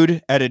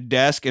dude at a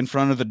desk in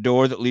front of the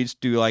door that leads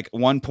to like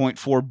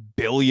 $1.4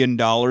 billion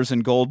in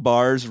gold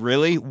bars.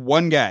 Really,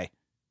 one guy.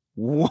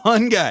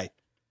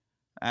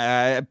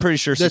 I'm pretty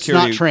sure That's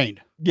security. not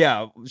trained.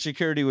 Yeah,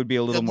 security would be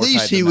a little At more.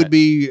 least tight he than would that.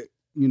 be,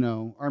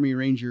 Army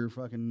Ranger,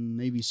 fucking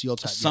Navy SEAL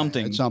type guy,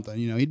 Something. like something.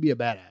 He'd be a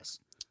badass.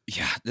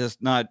 Yeah, that's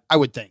not. I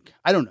would think.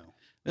 I don't know.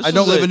 This I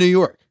don't was live in New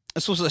York.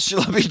 This was a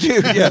schlubby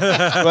dude.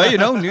 Yeah.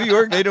 Well, New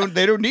York, they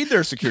don't need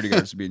their security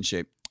guards to be in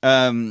shape.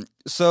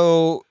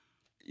 So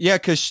yeah,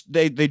 because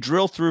they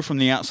drill through from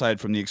the outside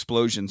from the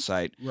explosion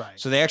site. Right.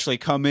 So they actually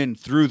come in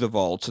through the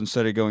vaults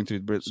instead of going through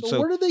the bridge. So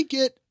where do they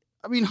get?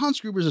 I mean, Hans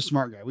Gruber's a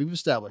smart guy. We've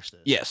established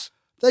this. Yes.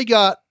 They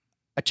got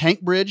a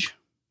tank bridge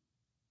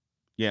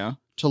Yeah.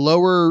 to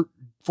lower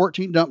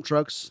 14 dump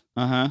trucks.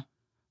 Uh-huh.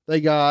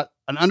 They got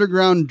an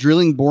underground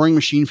drilling boring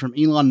machine from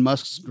Elon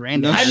Musk's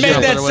granddad. I No made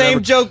shit. that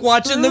same joke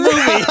watching the movie.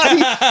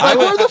 Like,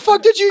 where the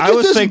fuck did you I get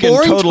was this thinking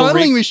boring total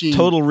tunneling machine?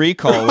 Total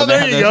Recall. Oh, when they there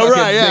had you that go.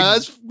 fucking Right, yeah, big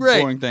that's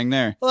great. boring thing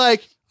there.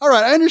 Like, all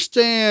right, I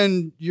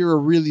understand you're a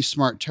really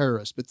smart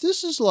terrorist, but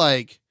this is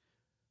like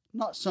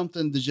not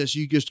something that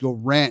you just go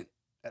rent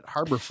at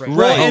Harbor Freight.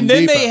 Right, or Home and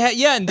then Depot.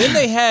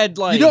 they had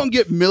like You don't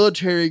get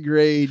military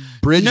grade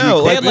bridge. No,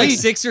 they equipment. had like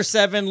 6 or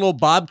 7 little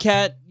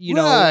Bobcat, Right,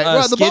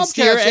 right, the skid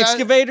steer Bobcats, yeah.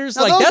 excavators.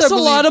 Now Like those, that's I a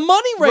lot believe- of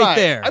money right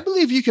there. I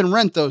believe you can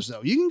rent those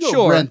though. You can go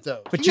Sure, rent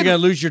those, but you're gonna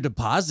lose your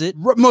deposit.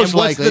 most and what's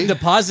likely. the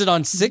deposit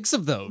on 6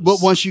 of those? But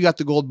once you got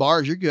the gold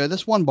bars, you're good.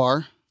 That's one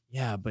bar.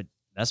 yeah, but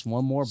that's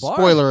one more bar.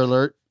 Spoiler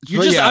alert.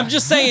 I'm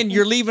just saying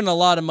you're leaving a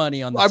lot of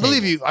money on the I table.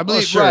 believe you. I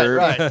believe sure.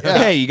 right. Yeah.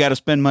 Hey, you got to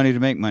spend money to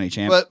make money,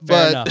 champ. But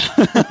Fair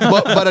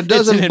but a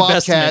dozen an investment.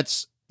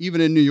 Bobcats,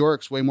 even in New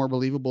York, is way more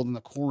believable than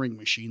the coring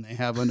machine they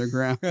have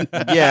underground.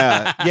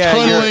 yeah. you're-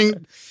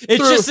 Tunneling. It's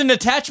through- just an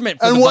attachment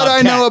for And the what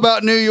I Bobcat. know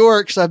about New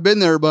York, because I've been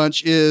there a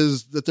bunch,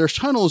 is that there's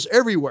tunnels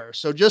everywhere.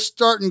 So just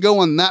starting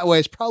going that way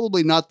is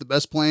probably not the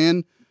best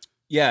plan.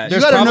 yeah.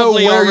 There's gotta know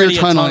probably where you're already a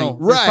tunneling. tunnel.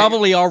 There's Right.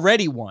 probably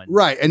already one.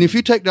 Right. And if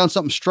you take down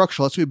something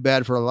structural, that's going to be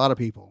bad for a lot of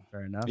people.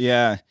 Fair enough.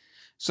 Yeah.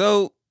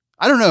 So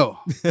I don't know.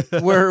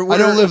 we're I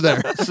don't live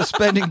there.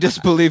 suspending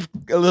disbelief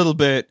a little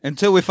bit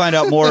until we find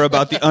out more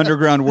about the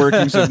underground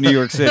workings of New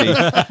York City.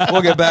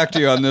 We'll get back to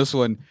you on this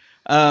one.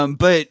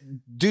 But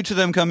due to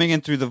them coming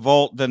in through the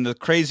vault, then the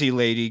crazy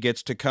lady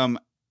gets to come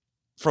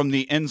from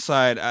the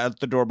inside out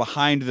the door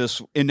behind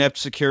this inept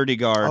security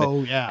guard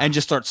Oh, yeah. and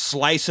just start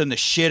slicing the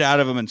shit out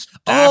of him and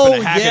stabbing Oh,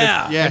 and hacking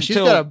yeah. him yeah, she's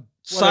until got a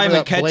Simon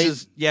that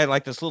catches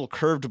like this little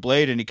curved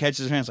blade and he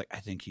catches her hands like,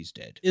 I think he's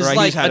dead. It's Or,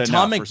 like he's had enough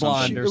Atomic or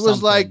something. Blonde or It was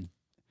something. like-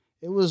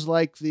 It was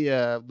like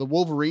the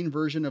Wolverine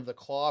version of the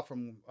claw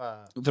from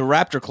The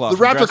raptor claw. the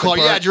from Raptor Jurassic claw. Park.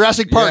 Yeah,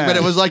 Jurassic Park. Yeah. But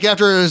it was like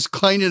after it was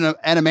cleaned in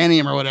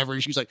adamantium or whatever.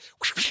 She was like,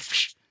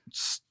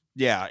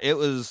 Yeah, it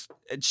was.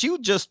 She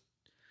would just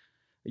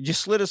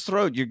slit his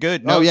throat. You're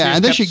good. No, oh yeah, just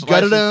and then kept she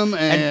gutted slicing him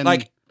and,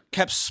 like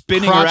kept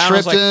spinning crotch around. It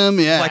was ripped like, him.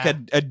 Yeah, like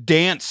a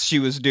dance she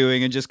was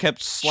doing, and just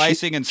kept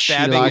slicing and she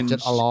stabbing. liked and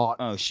it a lot.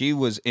 Oh, she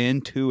was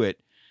into it.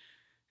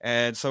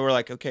 And so we're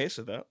like, okay,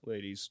 so that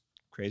lady's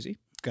crazy.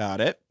 Got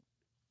it.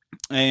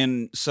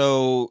 And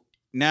so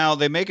now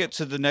they make it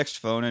to the next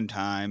phone in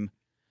time.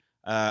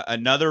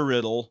 Another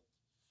riddle.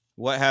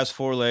 What has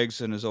 4 legs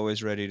and is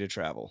always ready to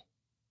travel?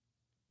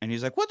 And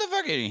he's like, what the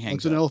fuck? And he hangs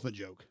It's an up. elephant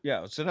joke.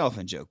 Yeah, it's an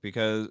elephant joke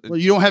because Well,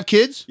 you don't have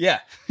kids? yeah,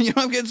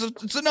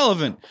 it's an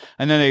elephant.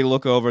 And then they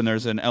look over and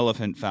there's an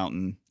elephant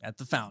fountain at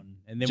the fountain,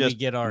 and then just we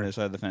get on our the other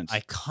side of the fence.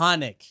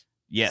 iconic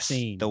Yes,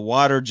 scene. the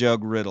water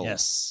jug riddle.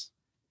 Yes.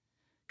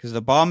 Because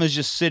the bomb is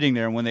just sitting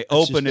there, and when they It's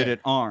just open it, there.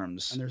 it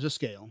arms. And there's a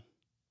scale.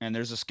 And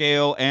there's a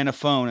scale and a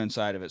phone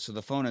inside of it. So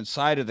the phone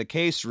inside of the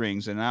case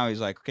rings, and now he's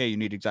like, okay, you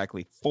need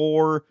exactly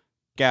 4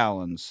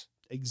 gallons.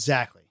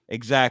 Exactly.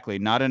 Exactly.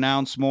 Not an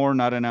ounce more,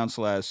 not an ounce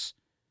less.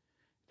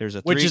 There's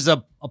a 3. Which is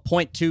a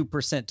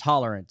 0.2%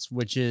 tolerance,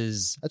 which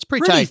is That's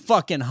pretty pretty tight.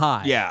 fucking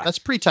high. yeah. That's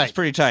pretty It's tight.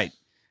 pretty tight.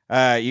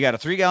 You got a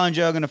 3-gallon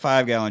jug and a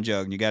 5-gallon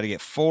jug, and you got to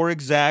get 4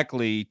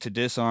 exactly to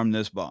disarm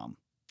this bomb.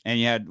 And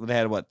they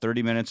had what,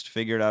 30 minutes to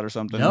figure it out or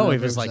something? No, if it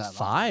it was was like that long.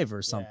 5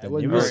 or something. it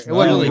wasn't was very- it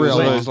wasn't really real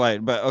quick. long. It was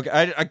like, but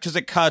okay, because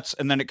it cuts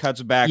and then it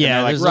cuts back. Yeah,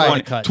 and they're there's like a lot 20,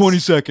 of cuts. 20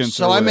 seconds.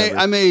 So or I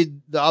whatever.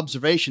 made the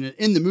observation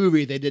in the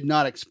movie they did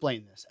not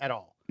explain this at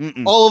all.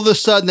 Mm-mm. All of a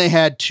sudden they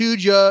had 2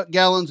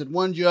 gallons in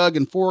one jug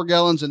and 4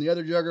 gallons in the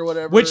other jug or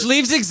whatever. Which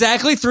leaves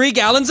exactly 3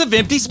 gallons of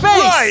empty space.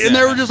 Right, and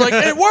they were just like,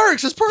 "It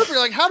works, it's perfect."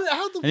 Like, how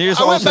And you just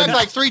I all went of a back sudden-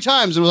 like 3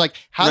 times and was like,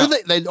 "How No.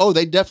 did they?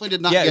 They definitely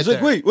did not Yeah, get it's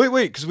like, there."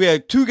 wait, because we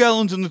had 2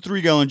 gallons in the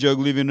 3-gallon jug,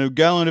 leaving a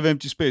gallon of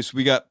empty space.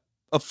 We got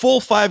a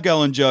full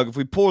 5-gallon jug. If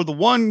we pour the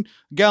 1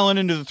 gallon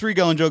into the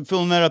 3-gallon jug,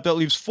 filling that up, that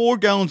leaves 4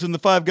 gallons in the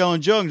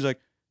 5-gallon jug. And he's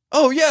like,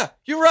 oh yeah,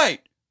 you're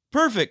right,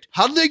 perfect.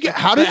 How did they get?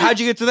 How'd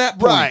you get to that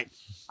point? Right,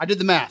 I did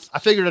the math. I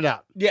figured it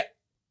out. Yeah.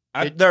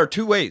 There are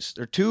 2 ways.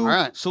 There are 2 All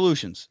right.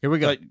 solutions. Here we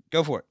go. But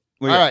go for it.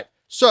 All right,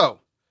 so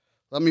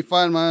let me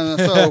find mine.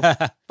 So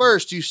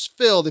first, you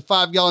fill the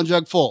 5-gallon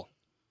jug full.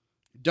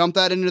 Dump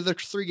that into the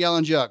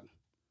 3-gallon jug.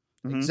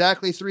 Mhm.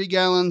 Exactly 3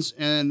 gallons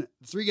in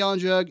the 3-gallon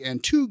jug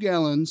and 2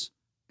 gallons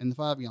in the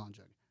 5-gallon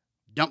jug.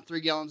 Dump 3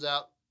 gallons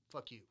out.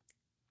 Fuck you.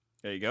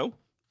 There you go.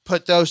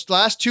 Put those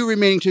last 2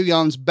 remaining 2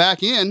 gallons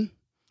back in.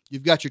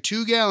 You've got your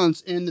 2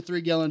 gallons in the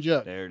 3-gallon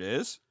jug. There it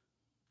is.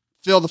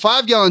 Fill the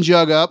 5-gallon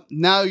jug up.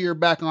 Now you're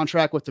back on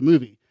track with the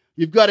movie.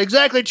 You've got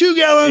exactly 2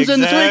 gallons in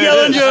the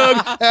 3-gallon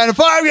jug and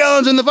 5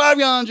 gallons in the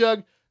 5-gallon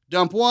jug.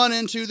 dump 1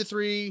 into the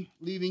 3,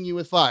 leaving you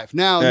with 5.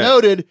 Now, Yeah.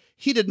 noted,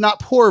 he did not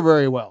pour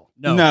very well.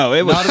 No,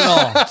 it was not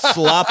at all.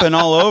 slopping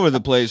all over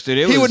the place,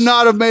 dude. He would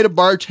not have made a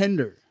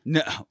bartender.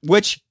 No,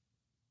 which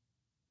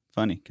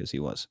funny because he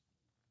was.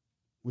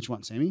 Which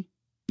one, Sammy?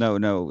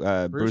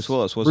 No, Bruce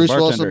Willis was Bruce a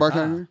Willis, bartender the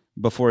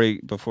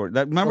bartender? before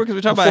that. Remember because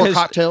we talked Before about his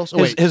cocktails. Oh,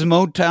 his, wait. his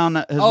Motown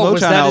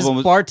Was that album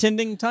his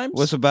bartending times?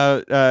 was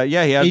about he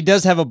had he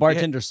does have a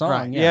bartender song.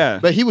 right, yeah.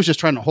 But he was just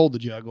trying to hold the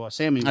jug while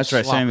Sammy was That's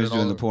right. slopping Sammy was it all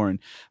doing the over. pouring,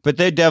 but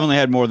they definitely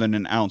had more than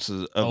an ounce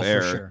of Oh,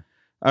 air. for sure.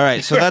 All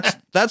right, so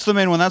that's the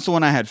main one. That's the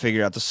one I had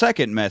figured out. The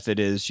second method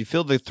is you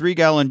fill the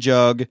 3-gallon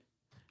jug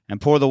and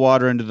pour the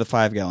water into the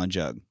 5-gallon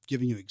jug.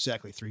 Giving you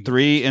exactly 3.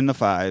 3 in the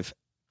 5.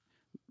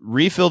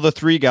 Refill the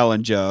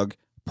 3-gallon jug.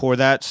 Pour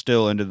that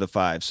still into the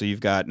 5. So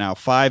you've got now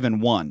 5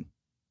 and 1.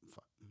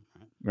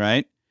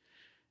 Right?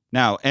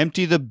 Now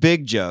empty the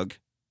big jug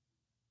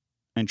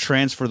and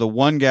transfer the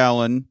 1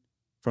 gallon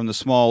from the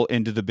small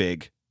into the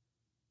big.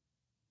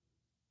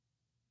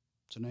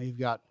 So now you've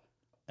got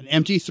an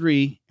empty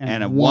 3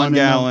 And a one 1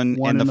 gallon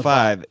one in the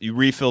 5. You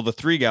refill the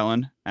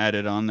 3-gallon, add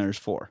it on, there's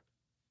 4.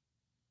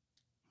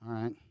 All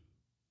right.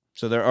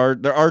 So there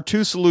are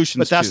 2 solutions.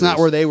 But that's to not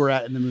this. where they were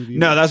at in the movie.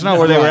 No, that's not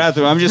where they were at.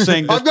 Though. I'm just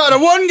saying. I've got a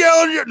 1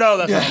 gallon. No,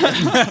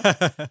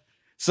 that's not.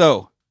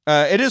 So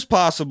it is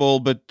possible,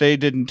 but they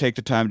didn't take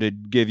the time to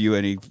give you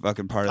any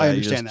fucking part of I that.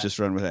 understand You that. just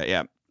run with that.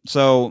 Yeah.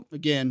 So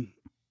Again,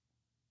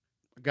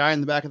 a guy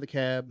in the back of the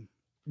cab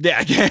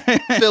yeah,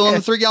 filling the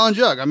 3-gallon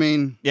jug. I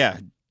mean, yeah.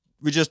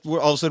 We're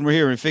all of a sudden we're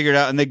here and figured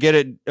out, and they get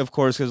it, of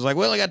course, because like,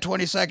 well, I got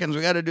 20 seconds.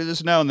 We got to do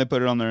this now, and they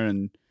put it on there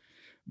and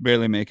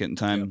barely make it in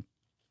time. Yep.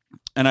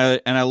 And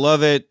I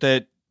love it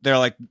that they're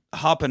like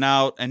hopping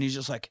out, and he's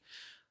just like,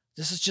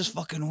 "This is just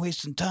fucking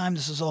wasting time.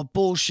 This is all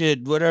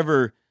bullshit,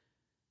 whatever."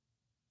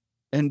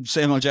 And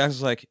Samuel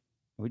Jackson's like,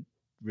 "Are we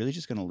really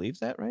just gonna leave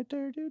that right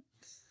there, dude?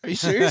 Are you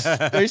serious?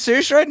 Are you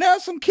serious right now?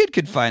 Some kid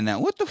could find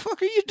that. What the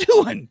fuck are you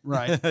doing?"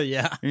 right.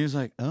 Yeah. And he's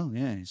like, "Oh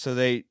yeah." So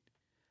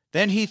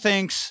then he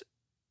thinks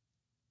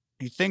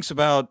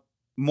about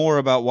more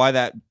about why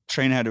that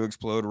train had to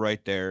explode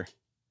right there.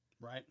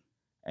 Right.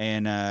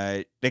 And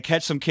they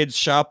catch some kids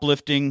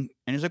shoplifting,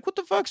 and he's like, "What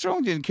the fuck's wrong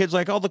with you?" And the kid's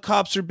like, "All the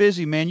cops are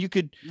busy, man. You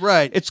could."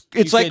 Right. It's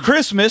You like could-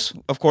 Christmas.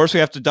 Of course,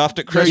 we have to doff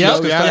at Christmas. Yep,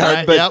 'cause yeah, it's hard,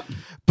 right, but yep.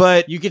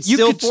 but You could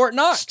steal s- Fort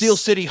Knox. steal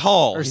City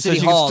Hall. Or He City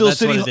says you could Hall. steal That's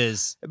City what Hall. it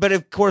is. But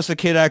of course, the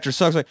kid actor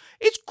sucks. Like,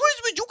 it's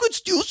Christmas. You could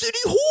steal City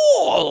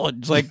Hall.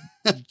 It's like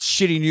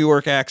shitty New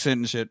York accent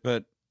and shit.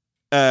 But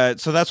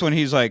so that's when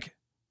he's like,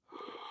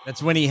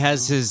 That's when he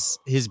has his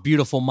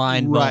beautiful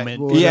mind Right.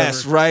 moment. Well,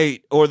 yes,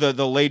 right. Or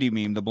the lady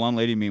meme, the blonde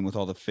lady meme with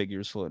all the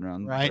figures floating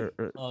around. Right.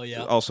 Oh,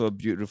 yeah. Also a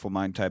beautiful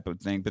mind type of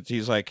thing. But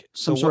he's like,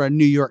 Some so sort of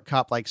New York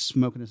cop like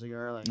smoking a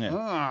cigar. Like,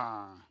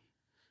 Yeah.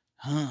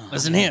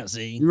 Listen here,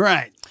 see?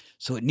 Right.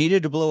 So it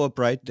needed to blow up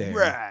right there.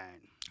 Right.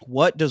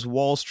 What does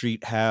Wall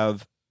Street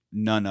have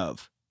none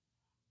of?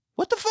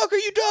 What the fuck are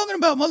you talking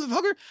about,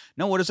 motherfucker?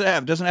 No, what does it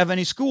have? It doesn't have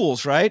any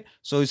schools, right?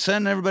 So he's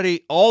sending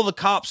everybody, all the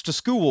cops to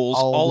schools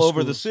all the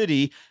over the schools.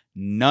 city.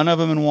 None of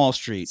them in Wall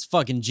Street. It's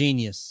fucking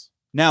genius.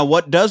 Now,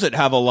 what does it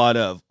have a lot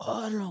of?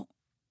 Oh, I don't know.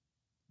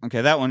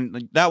 Okay, that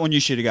one you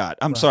should have got.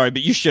 I'm Right. sorry,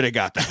 but you should have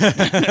got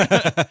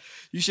that.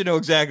 You should know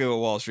exactly what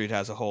Wall Street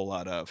has a whole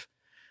lot of.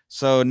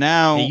 So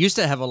now, It used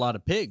to have a lot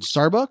of pigs.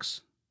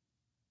 Starbucks?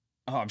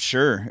 oh, I'm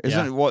sure.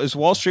 Yeah. Is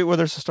Wall Street where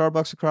there's a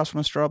Starbucks across from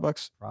a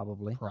Starbucks?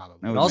 Probably. Probably.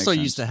 That It would also make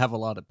sense. used to have a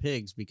lot of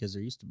pigs because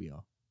there used to be a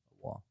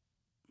wall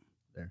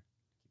there.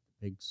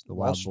 Pigs, the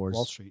wild boars.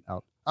 Wall Street.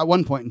 Out. At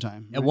one point in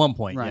time. At right? one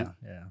point, Right.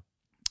 yeah.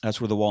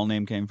 That's where the wall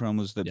name came from,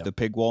 was Yeah. the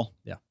pig wall.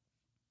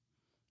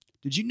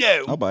 Did you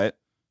know I'll buy it.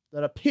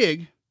 that a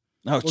pig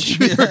Oh, will gee.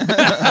 chew-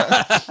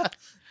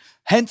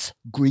 Hence,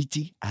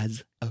 greedy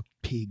as a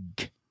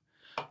pig.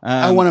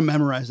 I want to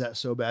memorize that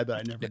so bad, but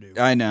I never do.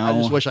 I know. I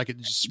just wish I could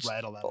just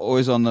rattle that.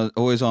 always on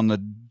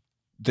the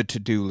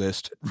to-do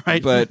list.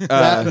 Right. But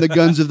That and the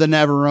guns of the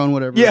Navarone,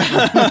 whatever.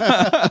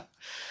 yeah.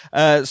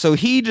 So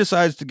he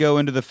decides to go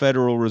into the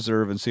Federal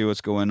Reserve and see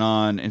what's going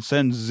on, and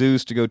sends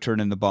Zeus to go turn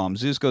in the bomb.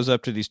 Zeus goes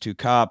up to these 2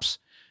 cops,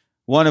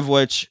 one of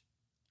which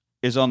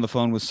is on the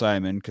phone with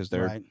Simon because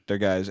they're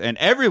guys. And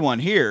everyone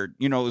here,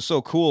 it was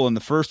so cool in the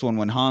first one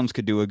when Hans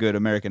could do a good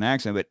American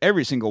accent, but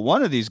every single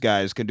one of these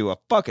guys can do a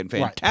fucking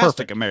fantastic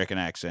perfect. American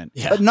accent.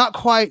 Yeah. But not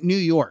quite New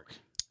York.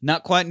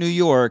 Not quite New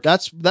York.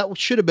 That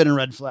should have been a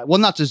red flag. Well,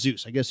 not to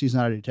Zeus. I guess he's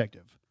not a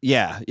detective.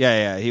 Yeah.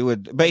 He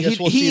would, but I guess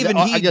we'll see that.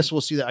 he I guess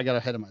we'll see that. I got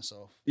ahead of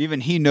myself. even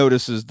he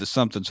notices that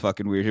something's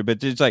fucking weird here.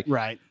 But it's like,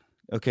 Right.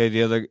 okay,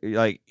 the other,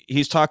 like,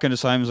 he's talking to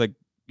Simon's like,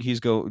 he's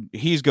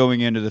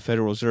going into the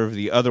Federal Reserve.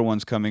 The other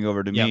one's coming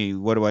over to me.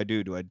 What do I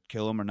do? Do I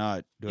kill him or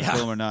not? Do I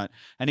kill him or not?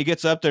 And he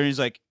gets up there and he's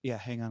like, yeah,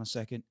 hang on a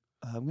second.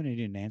 I'm going to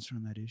need an answer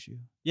on that issue.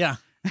 Yeah.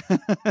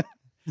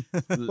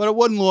 But it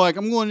wasn't like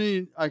I'm going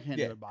to. I can't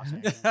Yeah. do it, boss.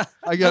 I can't. I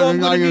Well, got. I'm I'm going to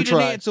gonna need an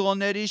try. answer on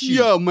that issue.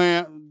 Yo,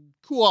 man,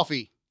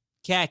 coffee.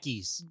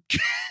 Khakis.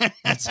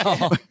 That's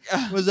all.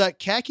 Was that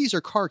khakis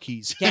or car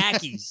keys?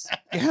 Khakis.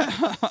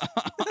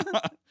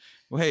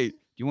 Wait, do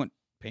you want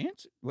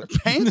Pants? What?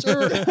 Pants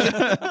or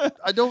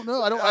I don't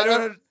know.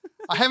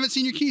 I haven't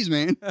seen your keys,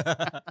 man.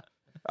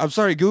 I'm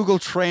sorry, Google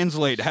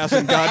Translate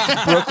hasn't got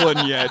to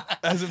Brooklyn yet.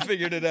 Hasn't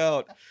figured it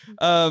out.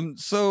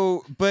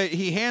 But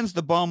he hands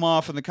the bomb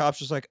off, and the cop's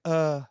just like,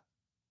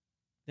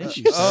 Thank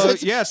you.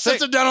 yeah,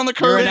 Sits it down on the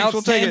You're curb. an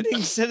We'll take it.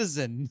 outstanding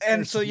citizen.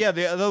 And so, yeah,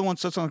 the other one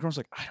sits on the corner,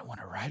 like, I don't want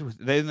to ride with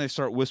it. Then they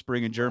start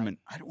whispering in German,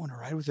 I don't want to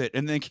ride with it.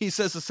 And then he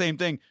says the same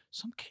thing.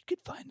 Some kid could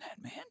find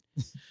that,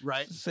 man.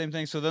 Right. It's the same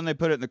thing. So then they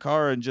put it in the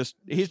car and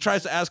he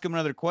tries to ask him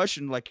another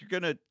question, like, you're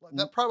going to,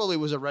 That probably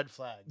was a red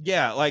flag.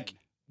 yeah, like,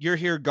 you're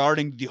here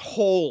guarding the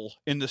hole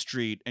in the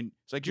street. And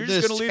it's like, you're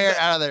just going to leave tear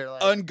that out of there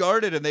like,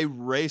 unguarded, and they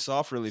race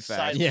off really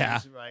fast. side Yeah.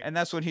 things, right. And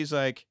that's when he's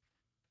like,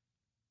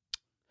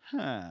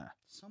 huh,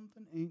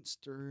 Something ain't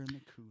stirring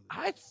the cooler.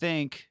 I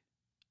think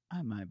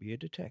I might be a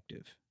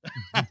detective.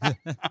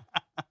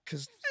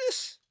 Because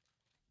this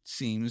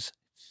seems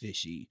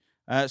fishy.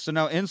 So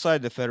now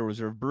inside the Federal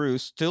Reserve,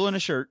 Bruce, still in a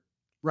shirt,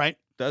 Right.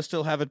 does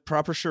still have a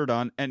proper shirt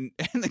on. And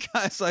the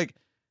guy's like,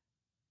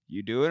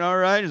 you doing all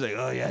right? He's like,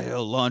 oh, yeah,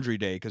 laundry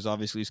day. Because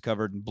obviously he's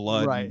covered in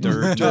blood Right. and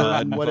dirt Dirt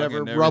and and whatever,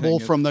 fucking rubble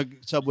everything. from the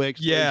subway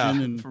explosion. Yeah,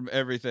 And from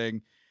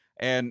everything.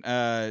 And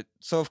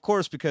so, of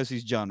course, because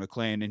he's John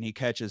McClane and he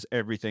catches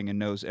everything and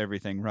knows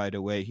everything right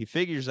away, he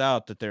figures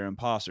out that they're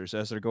imposters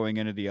as they're going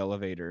into the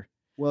elevator.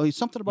 well, he's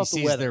something about He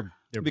the sees weather.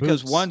 their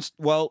Because boots.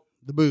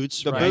 The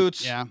boots. the right.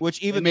 boots, Yeah.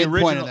 which They even made the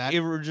a point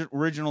of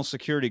original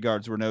security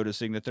guards were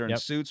noticing that they're in Yep.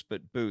 suits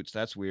but boots.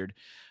 That's weird.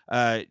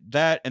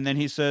 That, and then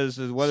he says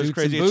the weather's Suits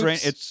crazy. and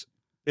It's boots.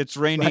 it's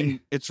raining.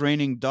 Right. It's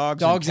raining dogs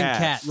Dogs and and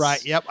cats. cats.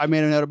 Right. Yep. I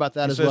made a note about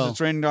that He as says well. it's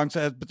raining dogs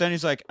and cats. But then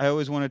he's like, I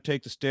always want to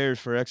take the stairs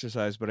for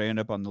exercise, but I end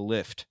up on the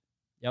lift.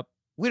 Yep.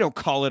 We don't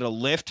call it a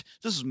lift.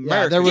 This is Yeah,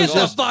 America. there was Get the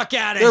just- fuck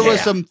out of There here.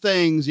 was some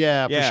things,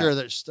 yeah, for Yeah. sure.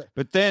 There's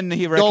But then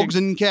he dogs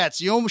and cats.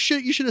 You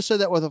should have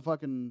said that with a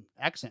fucking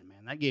accent,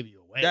 man. That gave you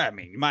away. Yeah, I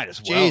mean, you might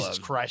as well. Jesus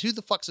have. Christ. Who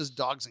the fuck says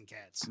dogs and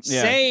cats?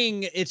 Yeah.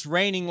 Saying it's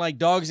raining like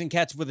dogs and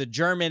cats with a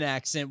German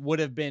accent would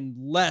have been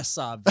less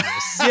obvious.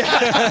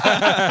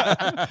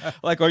 Yeah.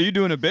 Like, are you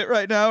doing a bit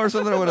right now or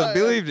something? I would have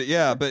believed it.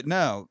 Yeah, but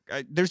no.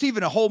 There's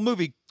even a whole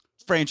movie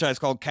franchise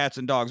called Cats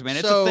and Dogs, man.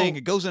 It's So- a thing.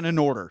 It goes in an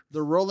order.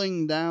 They're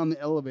rolling down the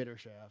elevator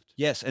shaft.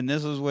 Yes, and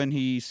this is when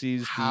he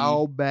sees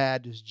How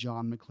bad does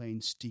John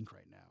McClane stink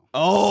right now?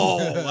 Oh,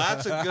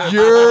 that's a good.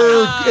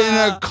 You're in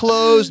a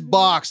closed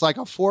box, like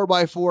a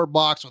 4x4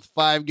 box with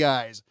 5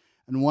 guys.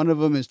 And one of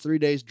them is 3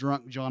 days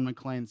drunk John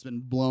McClane's been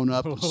blown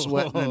up and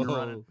sweating and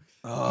running.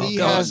 Oh, He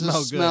God. has to no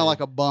smell good. like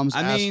a bum's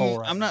I mean, asshole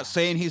right I'm now. not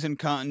saying he's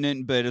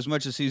incontinent, but as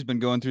much as he's been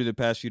going through the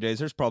past few days,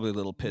 there's probably a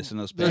little piss in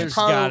those There's pants.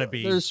 gotta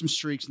be. There's some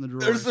streaks in the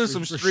drawers. There's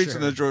some for streaks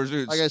sure. in the drawers,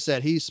 dude. Like I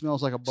said, he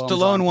smells like a bum.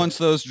 Stallone wants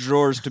those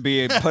drawers to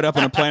be put up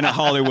in a Planet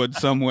Hollywood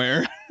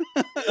somewhere.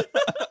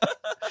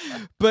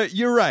 But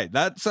you're right.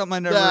 That's something I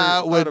never.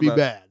 That would thought be about.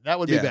 bad. That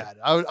would Yeah. be bad.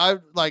 I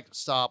would like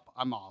stop.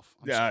 I'm off.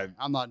 I'm Yeah, sorry.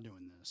 I'm not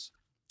doing this.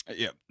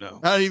 Yeah, no.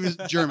 Not even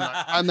German.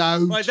 I'm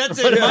not. Like, that's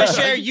it. My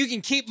share. You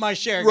can keep my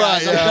share,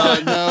 Right. guys. I'm Yeah.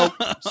 done.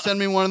 No. Send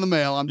me one in the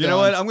mail. I'm You done. know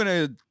what?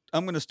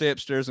 I'm gonna stay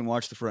upstairs and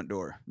watch the front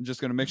door. I'm just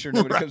gonna make sure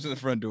nobody comes to the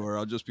front door.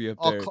 I'll just be up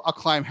there. I'll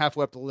climb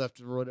halfway up the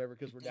lift or whatever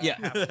because we're down.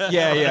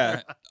 Yeah,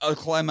 yeah. I'll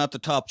climb out the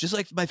top, just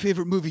like my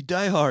favorite movie,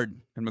 Die Hard.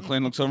 And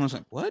McClane looks over and is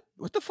like, "What?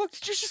 What the fuck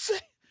did you just say?"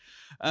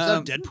 Is that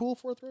a Deadpool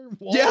fourth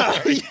wall?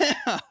 Yeah,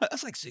 yeah.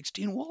 That's like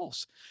 16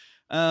 walls.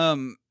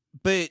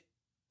 But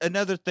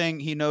another thing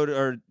he noted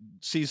or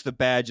sees the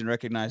badge and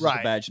recognizes the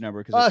Right. badge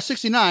number because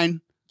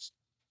 69.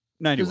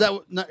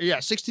 91. Because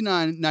that,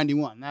 69,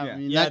 91. That, Yeah. I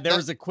mean, Yeah, that, there that-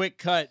 was a quick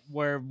cut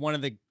where one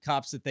of the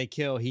cops that they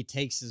kill, he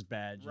takes his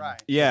badge. and-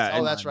 right. Yeah, Oh,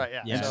 and- that's right.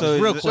 Yeah. Yeah, so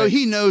real the- So quick.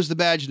 he knows the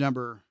badge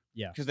number.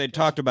 because they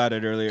talked about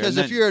it earlier. Because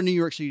and if then- you're a New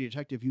York City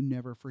detective, you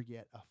never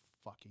forget a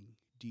fucking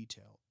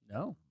detail.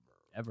 No,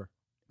 ever.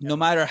 no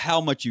matter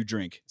how much you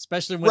drink.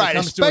 Especially when Right, it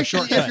comes to a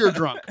especially shortcut. if you're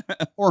drunk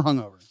or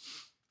hungover.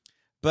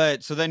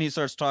 But so then he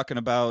starts talking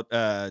about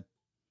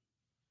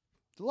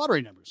The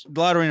lottery numbers. the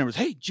lottery numbers.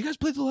 Hey, did you guys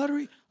play the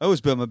lottery? I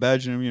always put my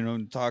badge in him,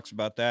 and talks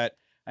about that.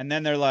 And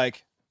then they're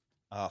like,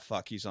 "Oh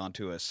fuck, he's on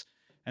to us."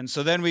 And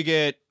so then we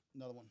get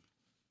Another one.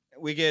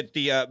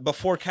 the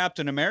before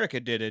Captain America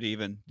did it,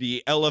 even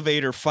the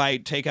elevator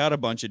fight, take out a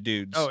bunch of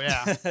dudes. Oh,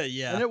 yeah.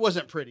 yeah. And it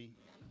wasn't pretty.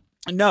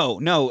 No.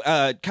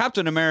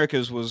 Captain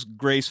America's was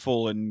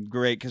graceful and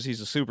great because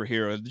he's a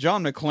superhero.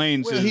 John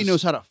McClane's Well, he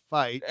knows how to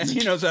fight. and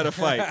he knows how to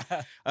fight.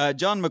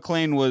 John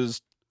McClane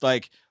was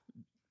like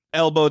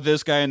elbow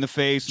this guy in the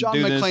face. John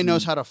and do this McClane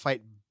knows and- how to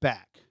fight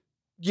back.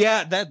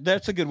 Yeah,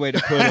 that's a good way to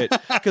put it.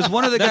 Because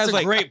one of the That's guys a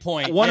like great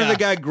point. one of the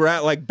yeah. guy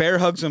like bear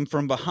hugs him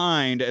from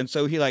behind, and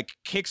so he like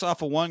kicks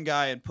off of one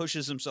guy and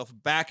pushes himself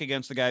back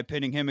against the guy,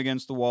 pinning him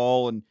against the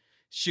wall and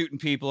shooting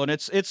people. And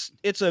it's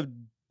a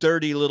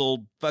dirty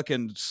little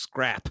fucking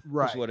scrap.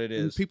 Right. Is what it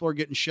And is. people are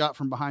getting shot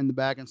from behind the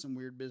back in some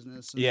weird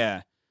business. And,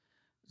 Yeah.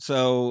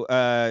 So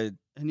And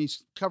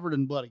he's covered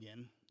in blood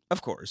again.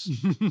 of course,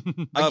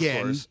 Again. of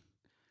course.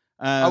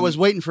 I was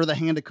waiting for the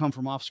hand to come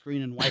from off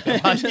screen and wipe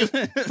it out,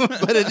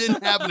 but it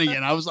didn't happen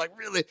again. I was like,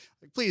 really?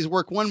 Like, please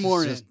work one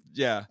more in.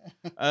 Yeah.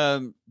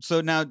 So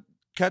now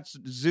cuts.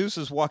 Zeus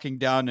is walking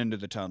down into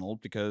the tunnel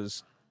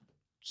because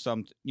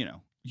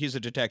he's a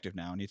detective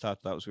now, and he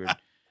thought that was weird.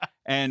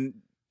 And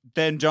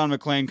then John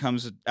McClane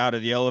comes out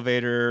of the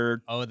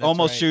elevator,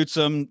 almost shoots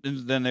him,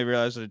 and then they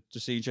realize to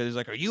see each other. He's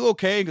like, "Are you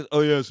okay?" He goes,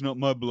 "Oh yeah, it's not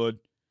my blood."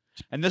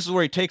 And this is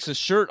where he takes his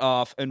shirt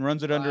off and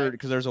runs it under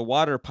because there's a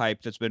water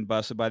pipe that's been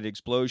busted by the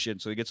explosion,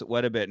 so he gets it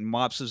wet a bit and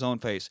mops his own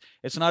face.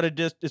 It's not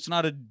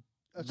a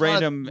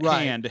random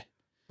hand.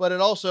 But it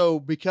also,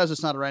 because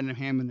it's not a random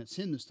hand and it's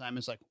him this time,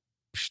 it's like,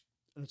 psh,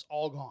 and it's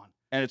all gone.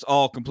 And it's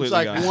all completely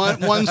it's like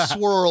gone. one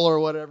swirl or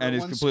whatever, and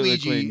one it's completely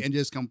squeegee, clean. and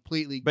just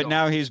completely But gone.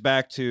 now he's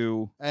back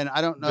to and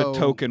I don't know the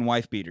token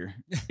wife beater.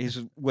 He's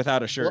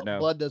without a shirt now.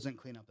 Blood doesn't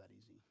clean up that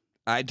easy.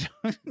 I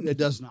don't. It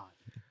does not.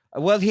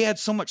 Well, he had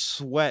so much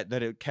sweat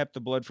that it kept the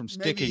blood from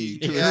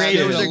sticking to his there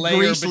skin. was a layer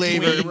grease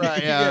between. layer.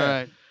 Right,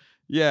 right.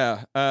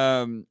 Yeah.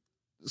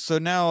 So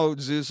now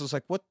Zeus is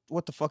like, what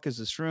the fuck is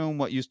this room?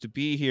 What used to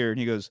be here? And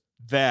he goes,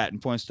 that,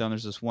 and points down,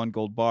 there's this one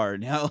gold bar.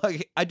 And now,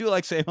 I do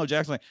like Samuel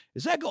Jackson, like,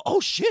 is that gold? Oh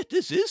shit,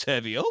 this is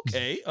heavy.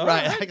 Okay. All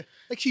right.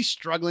 Like she's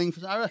struggling.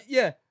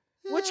 Yeah.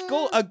 Which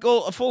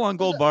a full on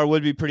gold bar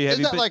would be pretty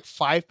heavy. Is that but like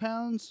 5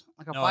 pounds?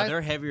 Like a No, 5? they're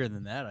heavier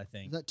than that, I Is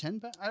think. that 10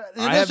 pounds? It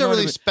have doesn't no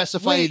really idea.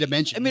 specify any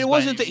dimensions. I mean, it by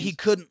wasn't any that he means.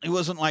 couldn't. It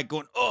wasn't like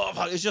going, oh,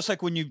 fuck. It's just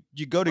like when you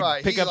go to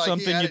Right, pick he's up like-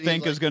 something he had you it, he's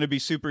think is like- going to be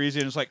super easy,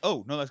 and it's like,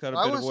 oh no, that's got a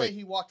I bit want of to say weight.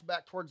 he walked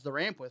back towards the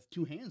ramp with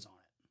 2 hands on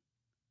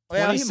it.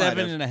 Well, he might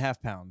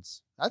 27.5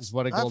 pounds. That's is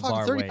what a that gold fucking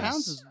bar 30 weighs.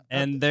 pounds is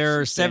And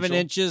they're 7 substantial.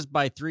 inches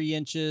by 3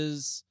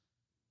 inches.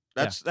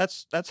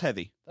 That's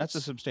heavy. That's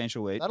a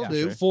substantial weight. That'll for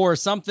do. sure. For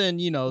something,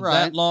 that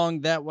Right.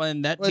 long, that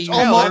one, that Well, it's deep,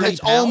 almost, 30 it's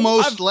pounds.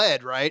 almost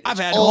lead, right? I've It's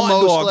had almost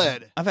hot dogs.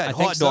 lead. I've had I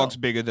think hot dogs so.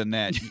 bigger than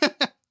that.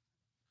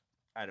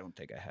 I don't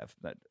think I have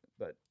that,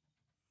 but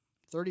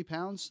 30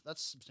 pounds?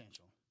 That's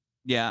substantial.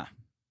 yeah.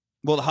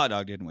 Well, the hot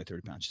dog didn't weigh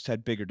 30 pounds. Just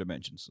had bigger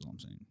dimensions. Is all I'm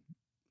saying.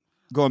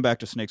 Going back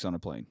to snakes on a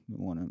plane.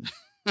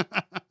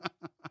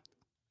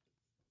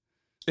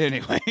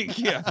 Anyway,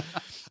 yeah.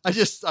 I'm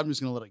just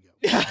gonna let it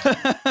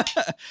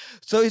go.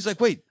 So he's like,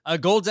 wait.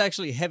 Gold's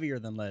actually heavier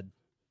than lead.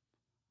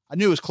 I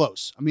knew it was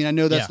close. I mean, I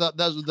know that's Yeah.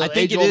 that's I the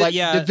think it age-old is- like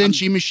yeah, Da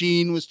Vinci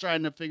machine was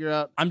trying to figure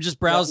out. I'm just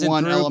browsing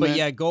one through, element. but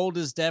yeah, gold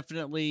is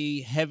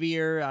definitely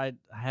heavier. I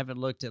haven't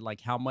looked at like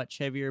how much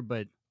heavier,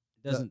 but it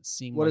doesn't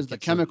seem. What like is the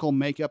it's chemical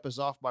makeup is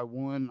off by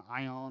 1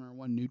 ion or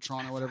 1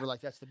 neutron or whatever. Like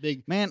that's the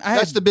big. Man,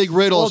 That's the big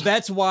riddle. Well,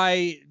 that's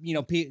why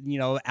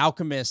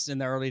alchemists in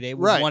the early days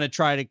would Right. want to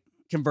try to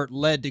convert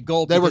lead to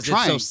gold They were because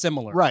it's so trying.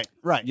 similar. right.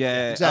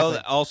 Yeah, Exactly.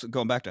 Also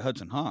going back to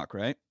Hudson Hawk,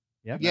 right?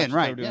 Yeah. Again, They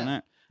right. were doing Yeah.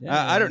 that.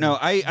 Yeah. I don't know.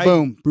 I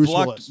Boom. Bruce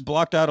Willis.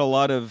 blocked out a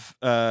lot of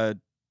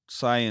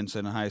science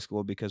in high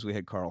school because we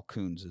had Carl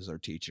Coons as our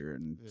teacher,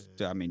 and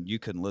I mean, you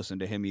couldn't listen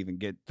to him even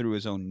get through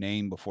his own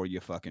name before you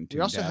fucking tuned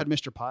We also out. had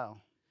Mr.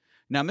 Pyle,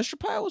 Now, Mr.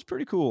 Pyle was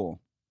pretty cool,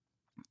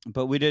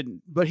 but we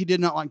didn't. but he did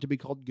not like to be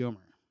called Gomer.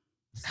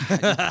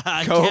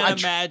 I Go- can't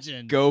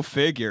imagine. Go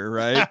figure,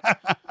 right?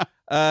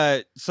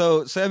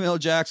 So Samuel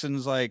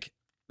Jackson's like,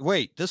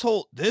 wait, this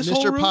whole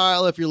Mr. room?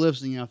 Pyle, if you're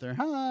listening out there,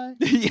 hi.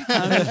 Yeah,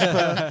 Mr.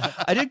 Pyle.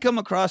 I did come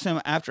across him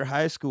after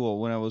high school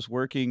when I was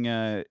working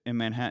in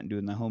Manhattan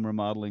doing the home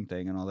remodeling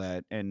thing and all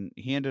that, and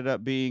he ended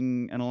up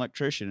being an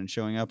electrician and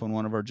showing up on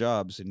one of our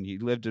jobs, and he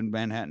lived in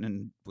Manhattan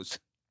and was.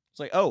 It's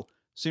like, oh,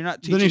 so you're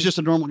not teaching? Then he's just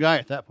a normal guy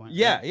at that point.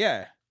 yeah, right?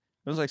 yeah.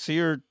 I was like, so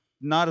you're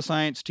not a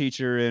science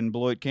teacher in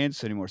Beloit,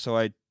 Kansas anymore, so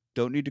I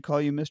don't need to call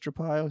you Mr.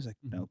 Pyle. He's like,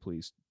 no,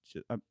 please.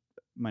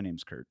 My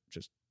name's Kurt.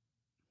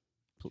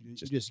 You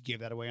just gave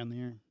that away on the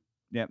air.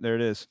 Yeah, there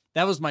it is.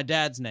 That was my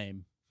dad's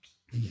name.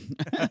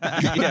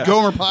 Yeah.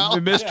 Gomer Pyle.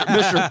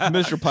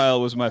 Mr. Pyle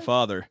was my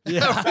father.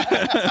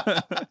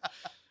 Yeah.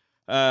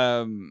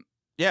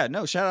 Yeah,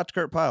 no, shout out to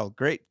Kurt Pyle.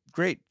 Great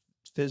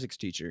physics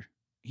teacher.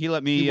 He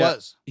let me He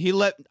was.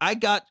 I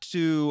got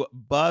to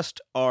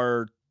bust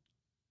our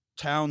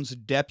town's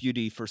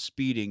deputy for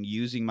speeding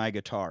using my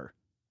guitar.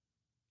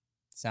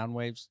 Sound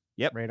waves.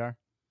 Yep. Radar.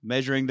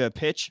 Measuring the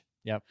pitch.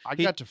 I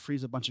got to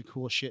freeze a bunch of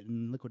cool shit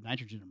in liquid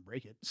nitrogen and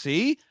break it.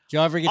 See? Did you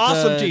ever get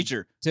Awesome to,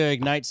 teacher. to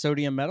ignite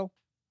sodium metal?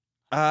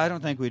 I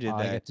don't think we did Oh,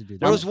 I that. got to do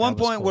There that. was one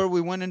That point cool. where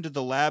we went into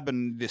the lab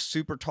and the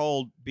super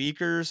tall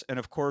beakers, and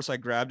of course I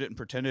grabbed it and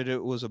pretended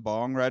it was a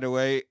bong right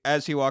away.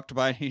 As he walked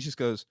by, he just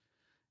goes,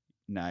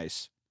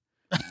 "Nice."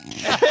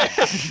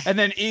 And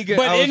then Egan,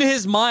 But in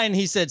his mind,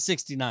 he said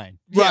 69.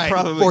 Yeah, Right,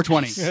 probably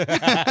 420.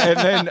 and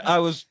then I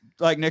was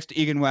like next to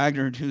Egan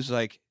Wagner, and who's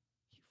like,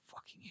 "You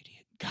fucking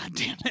idiot! God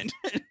damn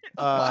it!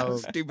 How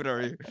stupid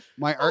are you?"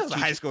 My I art was a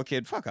teacher, high school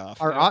kid. Fuck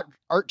off. our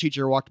art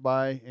teacher walked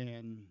by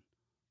and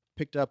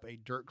picked up a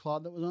dirt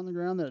clod that was on the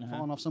ground that had Uh-huh.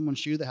 fallen off someone's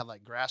shoe that had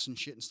like grass and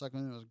shit and stuck in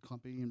it. It was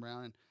clumpy and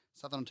brown and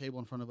sat on a table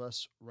in front of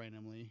us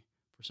randomly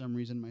for some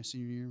reason. My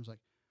senior year was like,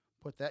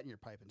 "Put that in your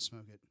pipe and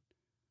smoke it."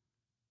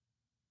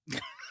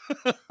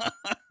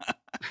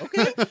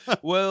 Okay.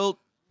 Well,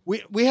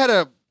 We had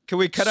a can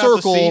we cut out the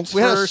circle. seats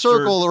We had a first, or-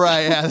 circle,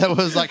 right? Yeah, that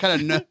was like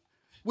kind of.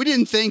 We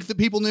didn't think that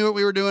people knew what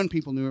we were doing.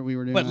 People knew what we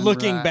were doing. But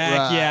looking right,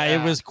 back, right, yeah,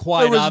 it was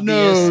quite there was obvious.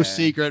 no Yeah.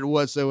 secret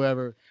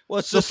whatsoever. Well,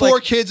 it's The just four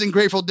like, kids in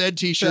Grateful Dead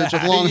t-shirts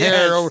with long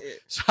hair Yes. over,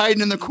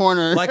 hiding in the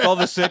corner. like all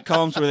the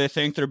sitcoms where they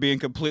think they're being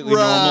completely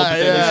normal, but Right,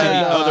 then they see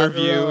yeah. the other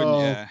view. Oh,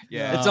 And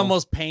yeah. It's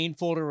almost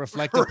painful to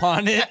reflect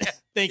upon it,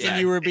 thinking Yeah.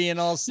 you were being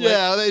all slick.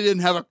 yeah, they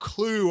didn't have a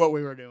clue what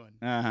we were doing.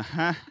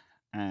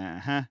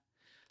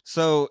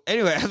 So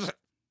anyway,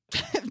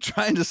 I'm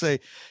trying to say,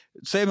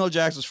 Samuel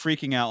Jackson's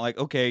freaking out. Like,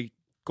 okay,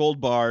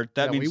 gold bar.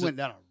 That Yeah, means we that went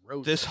down a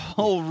road. this there.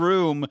 whole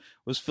room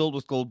was filled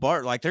with gold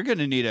bar. Like, they're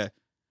gonna need a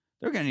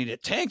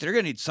tank. They're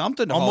gonna need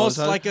something to haul Almost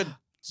this out. like a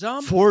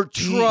dump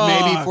 14,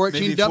 truck. maybe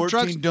 14 dump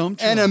trucks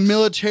and a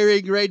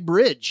military grade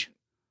bridge.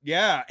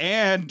 Yeah,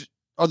 and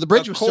Oh, the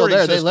bridge A was still cording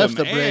there. They left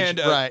the system bridge.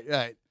 and,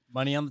 Right.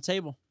 money on the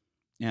table.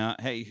 yeah.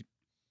 Hey,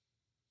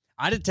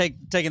 I'd have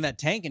taken that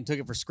tank and took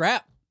it for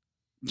scrap.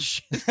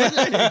 there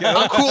you go.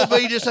 How cool would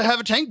it be just to have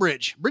a tank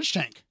bridge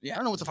tank. Yeah. I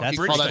don't know what the fuck That's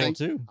you call that cool thing.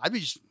 too. I'd be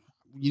just.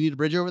 You need a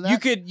bridge over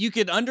that. You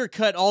could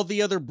undercut all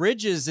the other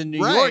bridges in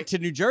New Right. York to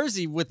New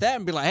Jersey with that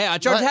and be like, hey, I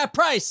charge Right. half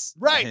price.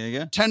 right. There you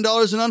go.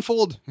 $10 and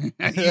unfold. You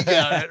got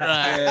it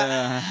right.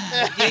 Yeah.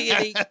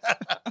 Giggity.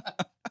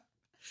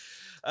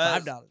 Uh,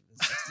 $5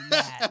 is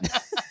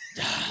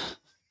 69.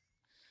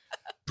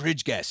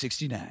 Bridge guy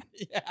 69.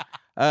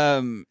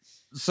 Yeah.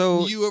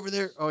 So You over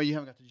there? Oh, you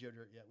haven't got to Joe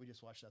Dirt yet. We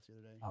just watched that the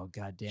other day. Oh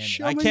god damn it!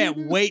 Show I me can't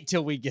your- wait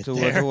till we get to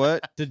there.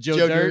 what? To Joe,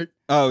 Joe Dirt.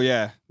 Oh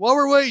yeah. While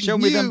we're waiting, Show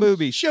me them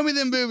boobies. Show me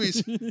them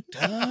boobies.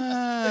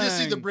 I just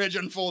see the Dang. bridge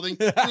unfolding.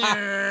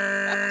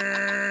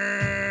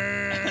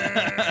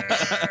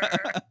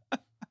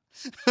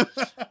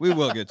 We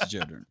will get to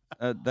Joe Dirt.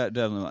 That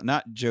definitely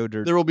not Joe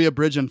Dirt. There will be a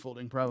bridge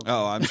unfolding, probably.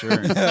 Oh, I'm sure.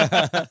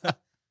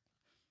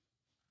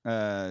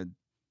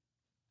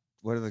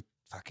 What are the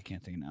fuck? I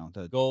can't think now.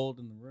 The Gold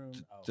in the room.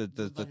 Oh.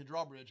 the Like a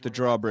drawbridge. or the whatever.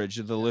 drawbridge,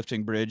 the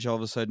lifting bridge. All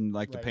of a sudden,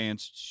 like the Right.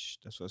 pants. Shh,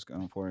 that's what I was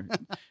going for.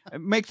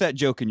 Make that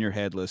joke in your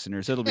head,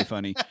 listeners. It'll be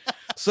funny.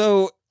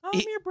 So I'm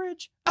your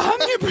bridge. I'm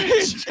your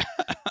bridge.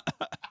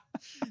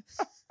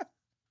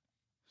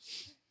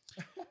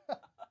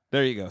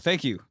 There you go.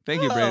 Thank you,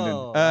 Brandon. Oh,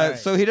 all right.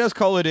 So he does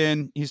call it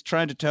in. He's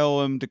trying to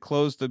tell him to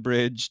close the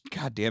bridge.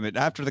 God damn it!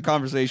 After the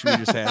conversation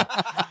we just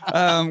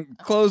had,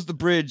 close the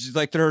bridge. It's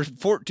like there are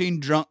 14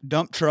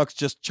 dump trucks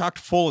just chocked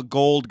full of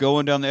gold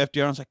going down the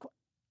FDR. I was like,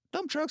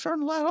 dump trucks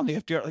aren't allowed on the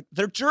FDR. Like,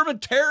 they're German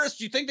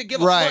terrorists. You think they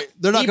give a Right. fuck?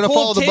 They're not He going to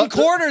follow pulled the 10 bu-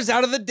 quarters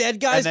out of the dead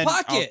guy's And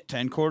then- pocket.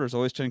 10 quarters,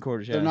 always 10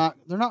 quarters. Yeah.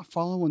 They're not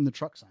following the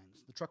truck signs.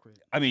 The truck route.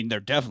 I mean, they're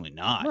definitely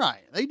not.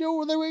 Right. They know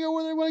where they go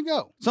where they want to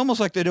go. It's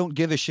almost like they don't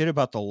give a shit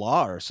about the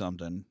law or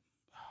something.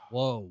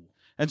 Whoa.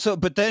 And so,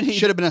 but then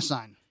Should have been a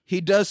sign.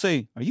 he does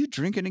say, "Are you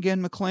drinking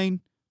again,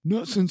 McLean?"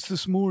 Not since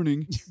this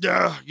morning.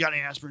 Duh, you got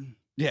any aspirin?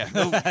 Yeah.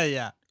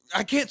 Yeah.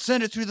 I can't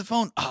send it through the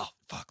phone. Oh,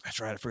 fuck.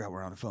 That's right. I forgot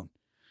we're on the phone.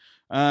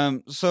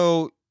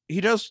 So he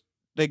does,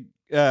 they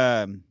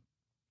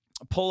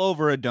pull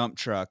over a dump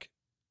truck,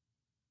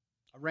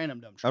 A random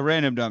dump a truck.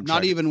 random dump truck.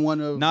 Not even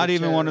one of. Not the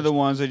even one of the terrorists.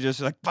 ones that just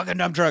like fucking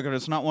dump truck, and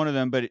it's not one of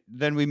them. But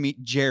then we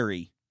meet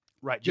Jerry.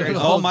 Right. Jerry.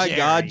 Jerry's Oh Oh, my Jerry.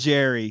 God,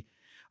 Jerry.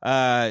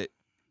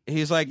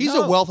 He's like, He's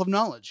 "No." a wealth of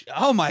knowledge.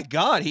 Oh my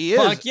God, he is.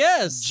 Fuck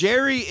yes.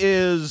 Jerry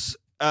is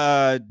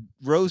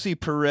Rosie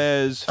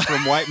Perez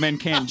from White Men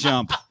Can't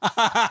Jump.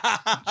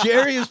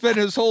 Jerry has spent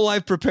his whole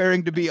life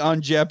preparing to be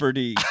on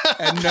Jeopardy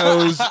and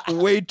knows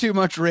way too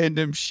much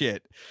random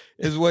shit.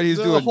 Is what he's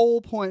The doing.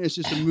 whole point is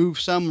just to move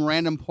some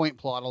random point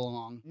plot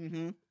along,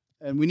 Mhm.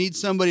 and we need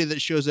somebody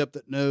that shows up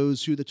that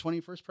knows who the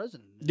 21st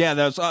president is. Yeah,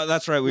 that's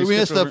right. we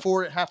skipped missed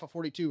over- half of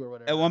 42 or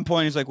whatever. At one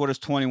point, he's like, "What is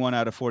 21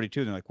 out of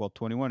 42?" They're like, "Well,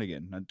 21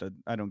 again."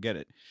 I don't get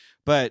it.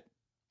 But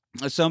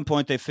at some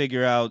point, they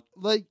figure out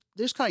like,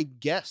 there's kind of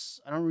guess.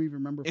 I don't even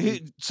remember. If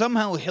we-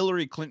 somehow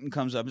Hillary Clinton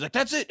comes up. He's like,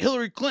 "That's it,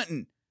 Hillary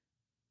Clinton."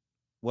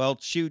 Well,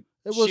 shoot,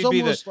 It was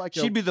almost like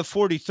she'd be the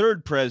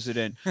 43rd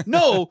president.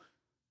 No,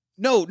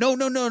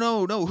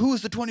 no. Who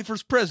was the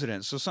 21st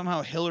president? So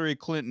somehow Hillary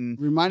Clinton.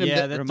 remind him Yeah,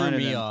 that, that threw reminded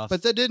me him. off.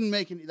 but that didn't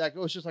make any. Like, it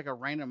was just like a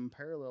random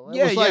parallel. It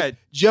Yeah, was like yeah.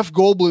 Jeff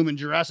Goldblum in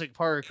Jurassic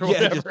Park or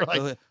whatever. just-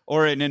 like,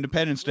 or in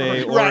Independence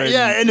Day, or right? in,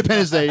 Yeah,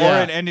 Independence Day. or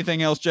Yeah. in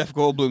anything else Jeff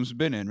Goldblum's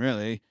been in,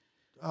 really.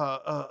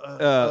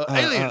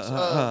 Aliens.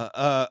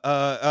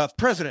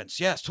 Presidents,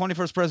 yes,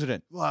 21st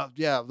president. Well,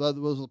 yeah, that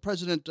was the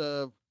president.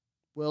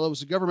 Well, it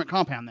was a government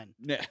compound then.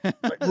 Yeah.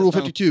 Rule So-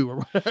 52 or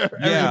whatever.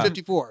 Yeah.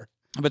 54.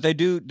 But they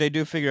do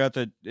figure out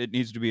that it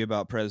needs to be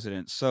about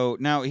presidents. So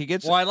now he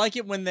gets Well, I like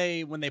it when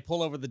they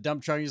pull over the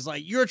dump truck. He's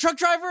like, "You're a truck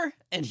driver,"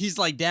 and he's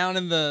like down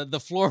in the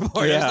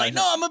floorboard. Yeah. He's like,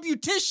 "No, I'm a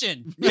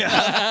beautician."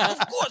 yeah, of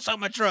course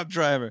I'm a truck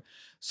driver.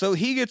 So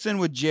he gets in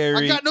with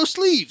Jerry. I got no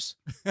sleeves.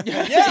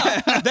 Yeah,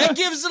 that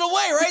gives it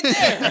away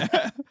right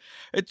there.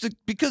 It's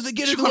because they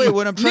get in the way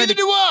when I'm trying Neither to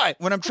do I.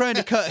 when I'm trying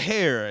to cut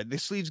hair. The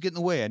sleeves get in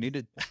the way. I need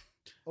to.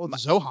 Oh, the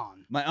Zohan.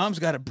 My arms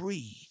got to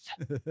breathe.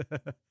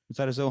 Is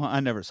that a Zohan? I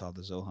never saw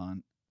the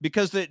Zohan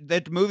because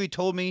that movie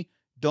told me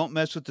don't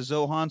mess with the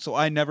Zohan, so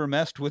I never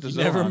messed with the You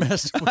Zohan. never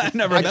messed with I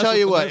never. I messed tell with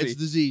you the what, movie. it's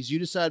disease. You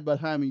decide by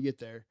the time you get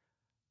there.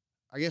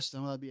 I guess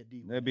that'd be a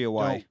D. That'd be a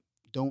Y.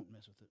 Don't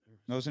mess with it.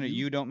 Wasn't it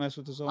you don't mess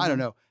with the Zohan? I don't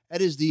know.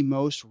 That is the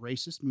most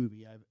racist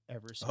movie I've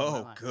ever seen. in my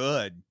Oh, life.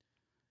 good.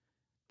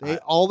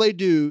 All they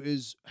do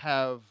is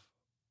have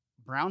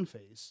brown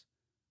face.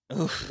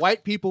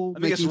 White people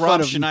I guess making Rob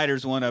fun of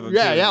Schneider's one of them.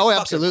 Yeah, too. yeah, oh,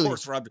 Fuck, absolutely. Of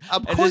course, Rob.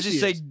 Of And course does he he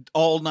say is.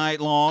 all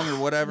night long or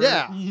whatever?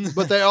 Yeah,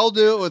 but they all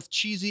do it with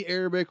cheesy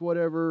Arabic,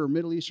 whatever, or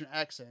Middle Eastern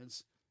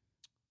accents,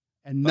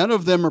 and none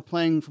of them are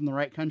playing from the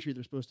right country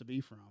they're supposed to be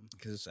from.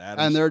 Because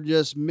And they're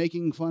just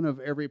making fun of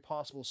every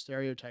possible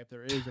stereotype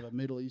there is of a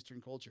Middle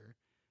Eastern culture.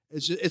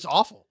 It's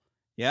awful.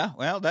 yeah,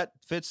 well, that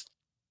fits.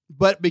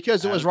 But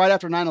because it was right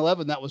after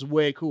 9/11, that was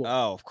way cool.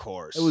 Oh, of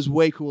course. It was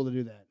way cool to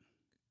do that.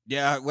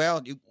 Yeah,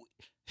 well,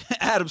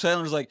 Adam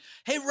Sandler's like,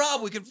 hey,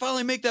 Rob, we can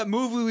finally make that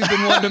movie we've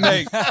been wanting to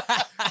make.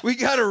 We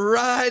got to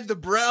ride the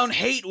brown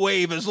hate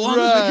wave as long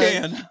as we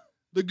can.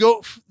 The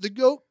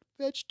goat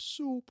fetched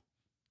soup.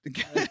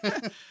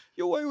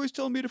 Yo, why are you always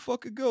telling me to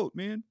fuck a goat,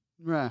 man?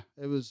 Right.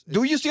 It was.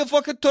 Do you see a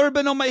fucking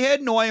turban on my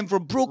head? No, I am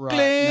from Brooklyn.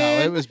 Right.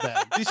 No, it was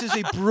bad. This is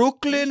a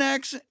Brooklyn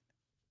accent.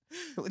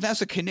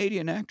 That's a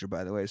Canadian actor,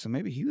 by the way, so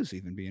maybe he was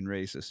even being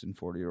racist in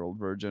 40-Year-Old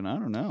Virgin. I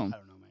don't know. I don't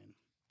know, man.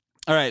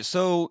 All right,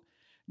 so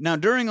now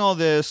during all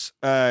this,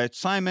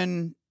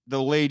 Simon,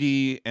 the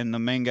lady, and the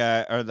main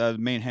guy, or the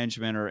main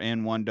henchman, are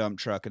in one dump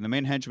truck, and the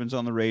main henchman's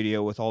on the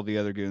radio with all the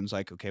other goons,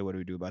 like, okay, what do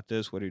we do about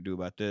this? What do we do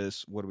about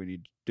this? What do we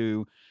need to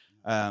do?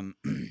 And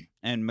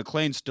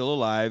McClane's still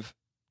alive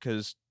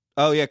because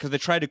they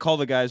tried to call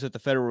the guys at the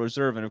Federal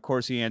Reserve, and of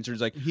course he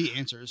answers like, He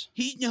answers.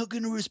 he's not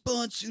going to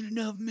respond soon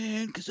enough,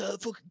 man, because I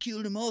fucking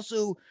killed him.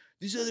 Also,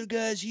 this other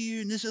guy's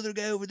here, and this other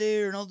guy over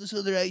there, and all this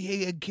other,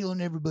 I'm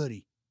killing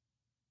everybody.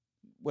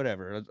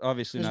 Whatever.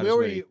 Obviously not. They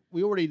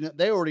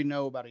already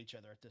know about each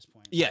other at this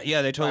point.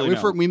 Yeah, they totally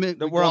Right,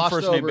 know. We're on glossed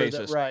first name over that,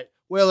 basis. right.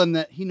 Well, and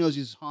that he knows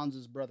he's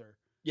Hans's brother.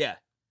 Yeah.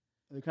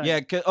 They're kinda-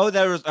 Yeah.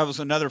 That was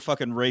another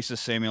fucking racist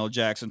Samuel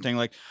Jackson thing.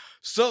 Like,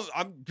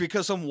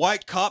 because some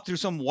white cop threw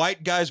some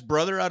white guy's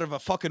brother out of a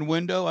fucking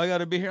window, I got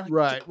to be here. Like,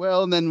 Right.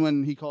 Well, and then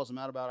when he calls him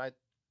out about it,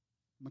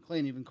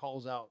 McClane even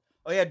calls out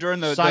Oh yeah, during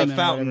the Simon,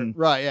 fountain. whatever.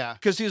 Right. Yeah.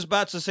 Because he was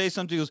about to say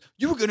something. He goes,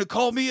 "You were gonna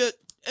call me a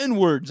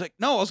N-word." It's like,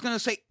 no, I was gonna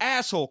say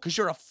asshole because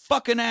you're a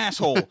fucking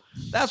asshole.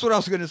 That's what I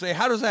was gonna say.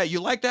 How does that? You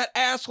like that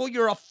asshole?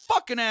 You're a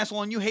fucking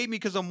asshole, and you hate me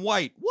because I'm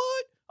white.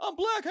 What? I'm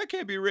black. I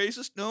can't be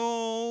racist.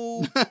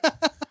 No,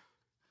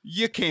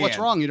 you can. What's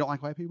wrong? You don't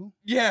like white people?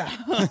 Yeah,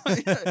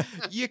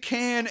 you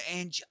can,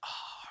 and you are.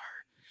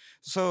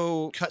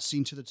 So Cut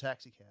scene to the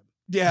taxi cab.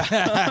 yeah,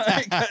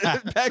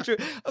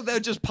 that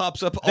just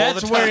pops up all the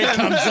That's time. where it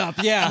comes up.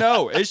 Yeah.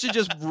 No, it should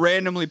just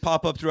randomly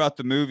pop up throughout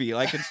the movie.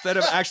 Like, instead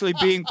of actually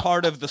being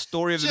part of the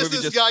story of the movie,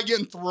 just guy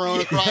getting thrown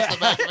across the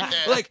back of a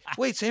cab. like,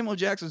 wait, Samuel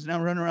Jackson's now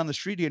running around the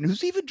street again.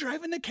 Who's even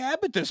driving the cab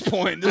at this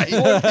point? This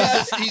poor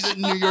guy- he's at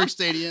New York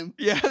Stadium.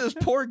 yeah, this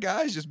poor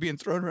guy's just being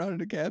thrown around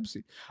in a cab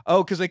seat.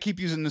 Oh, because they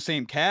keep using the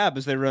same cab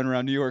as they run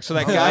around New York. So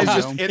that Oh, guy's no.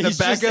 just in the He's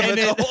back just of in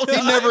it. it. the whole He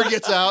time. never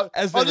gets out.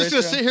 As they I'm just race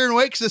gonna around. sit here and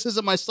wait because this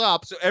isn't my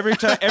stop. So every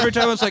time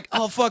it's like,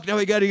 oh fuck, now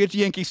we got to get to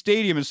Yankee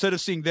Stadium. Instead of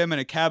seeing them in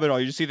a cab at all,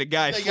 you just see the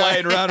guy The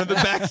flying guy- around in the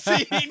back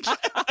seat.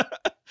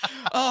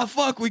 Oh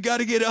fuck, we got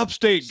to get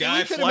upstate. See, Guy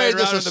we could have flying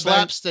made around this in a the back.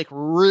 slapstick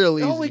real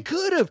easy. Oh, we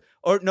could have.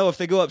 Or no, if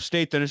they go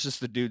upstate, then it's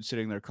just the dude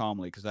sitting there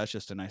calmly because that's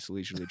just a nice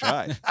leisurely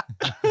drive.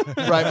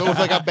 Right, but with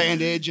like a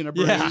bandage and a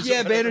bruise. Yeah.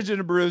 Yeah, bandage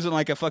and a bruise and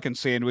like a fucking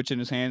sandwich in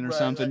his hand or Right,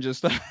 something. like-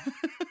 Just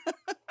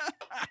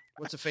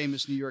What's a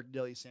famous New York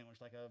deli sandwich?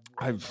 Like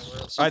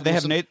they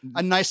have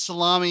a nice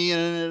salami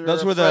and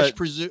Those or were a the-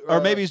 fresh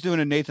or maybe he's doing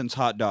a Nathan's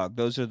hot dog.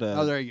 Those are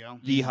oh, there you go.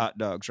 the hot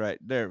dogs, right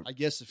there. I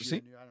guess if See?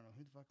 you I don't know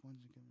who the fuck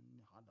wants to get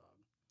a hot dog.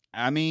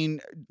 I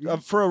mean,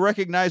 for a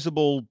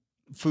recognizable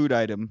food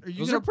item. Are you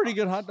Those gonna are pretty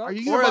good hot dogs. Are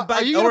you Or gonna, a buy,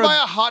 bag- are you gonna or a- buy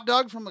a hot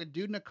dog from a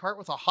dude in a cart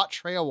with a hot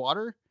tray of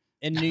water?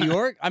 In New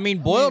York? I mean,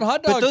 boiled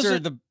hot but dogs those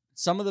are are-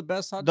 some of the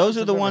best hot dogs. Those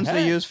are I've the ever ones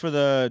they had. use for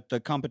the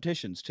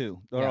competitions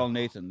too. They're Yeah. all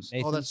Nathan's. Oh,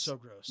 that's Nathan's. so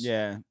gross.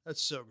 Yeah,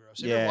 That's so gross.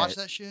 You Yeah. ever watch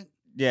that shit?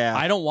 yeah.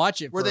 I don't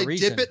watch it Where for they a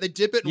reason. dip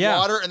it in Yeah.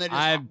 water and they just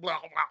I- blah,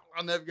 blah,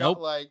 and they've got Nope.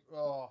 like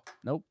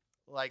Nope.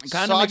 like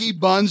Kinda soggy makes-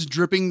 buns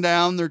dripping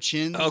down their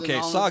chins. and Okay,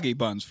 all that. soggy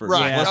buns for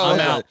Right. Yeah, Oh, I'm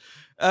okay. out.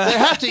 They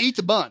have to eat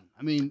the bun.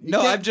 I mean, you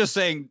No, can't- I'm just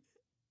saying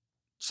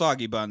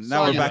soggy buns.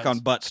 Now Soggy we're back buns.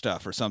 on butt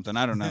stuff or something.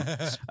 I don't know.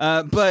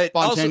 But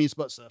spontaneous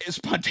butt stuff. also,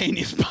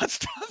 spontaneous butt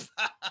stuff.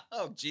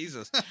 Oh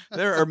Jesus!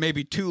 There are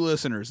maybe 2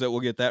 listeners that will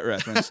get that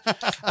reference.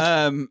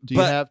 Do you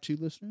but have 2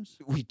 listeners?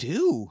 we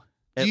do.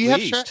 At Do you have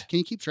least. track? Can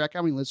you keep track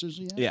how many listeners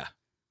you have? Yeah.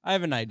 I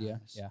have an idea.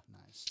 Nice, Yeah.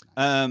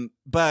 nice.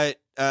 But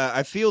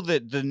I feel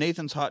that the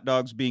Nathan's hot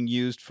dogs being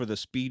used for the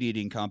speed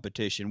eating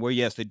competition, where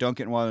yes, they dunk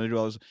it in while they do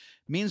all this,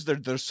 means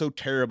they're so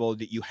terrible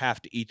that you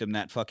have to eat them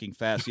that fucking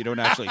fast. You don't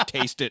actually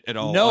taste it at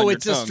all. No, on your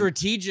it's a tongue.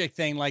 strategic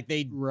thing. Like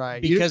they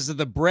Right. because of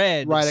the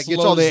bread. Right, It it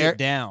gets all the slows air- it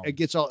down. It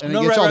gets all and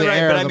No, it gets right, all right, the right.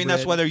 air. But out I of mean, the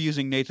that's why bread. they're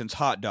using Nathan's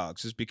hot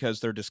dogs, is because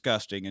they're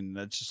disgusting, and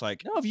that's just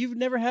like No, have you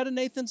never had a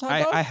Nathan's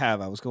hot dog? I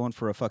have. I was going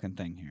for a fucking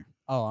thing here.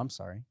 Oh, I'm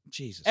sorry.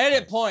 Jesus.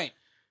 Edit Christ. point.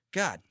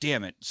 God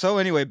damn it. So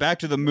anyway, back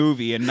to the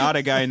movie and not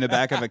a guy in the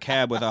back of a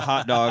cab with a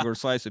hot dog or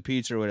slice of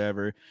pizza or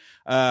whatever.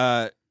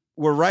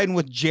 we're riding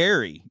with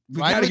Jerry.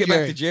 We Riding got to with get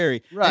back to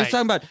Jerry. And Right. he's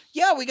talking about,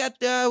 yeah,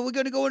 we're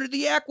going to go into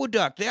the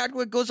aqueduct. The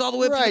aqueduct goes all the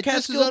way up to the Right.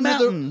 Catskill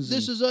Mountains.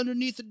 This is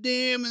underneath the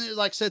dam, and it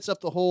like sets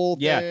up the whole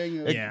Yeah.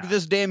 thing. Yeah.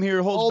 This dam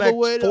here holds All the back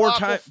way to four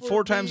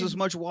Aquifer times Dam. as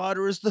much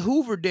water as the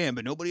Hoover Dam,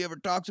 but nobody ever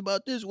talks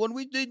about this one.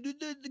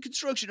 The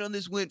construction on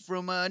this went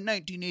from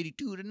 1982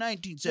 to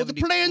 1970. Well,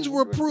 the plans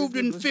were approved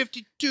in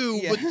 52,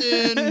 Yeah. but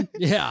then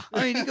Yeah.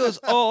 I mean, he goes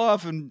all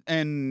off,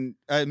 and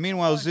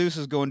meanwhile, Zeus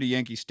is going to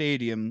Yankee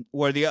Stadium,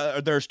 where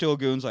there are still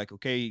goons like,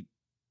 okay,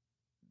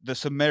 the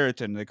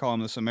Samaritan, they call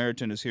him the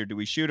Samaritan, is here. Do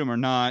we shoot him or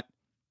not?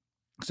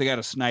 Because they got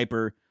a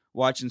sniper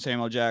watching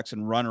Samuel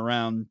Jackson run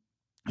around.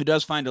 He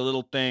does find a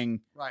little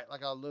thing, right,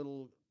 like a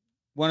little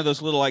one of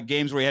those little like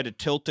games where you had to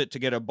tilt it to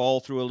get a ball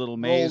through a little roll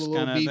maze a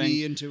little kind of BB thing.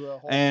 into a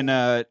hole. And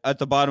at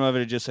the bottom of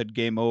it, it just said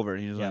game over.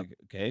 And he was Yeah. like,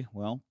 okay,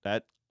 well,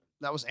 that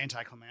that was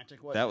anticlimactic.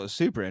 that was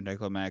super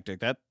anticlimactic.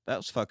 That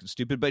was fucking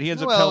stupid. But he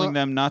ends up Well, telling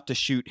them not to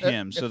shoot If-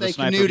 him. if So they the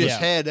sniper canoed his Yeah.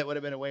 head, that would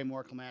have been a way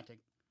more climactic.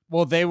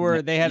 Well, they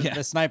had Yeah.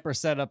 the sniper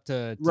set up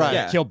to Right.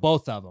 Yeah. kill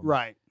both of them.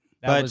 Right.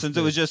 That But was since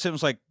the- it was just him, it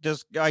was like,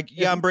 just like,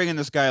 yeah, I'm bringing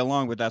this guy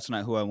along, but that's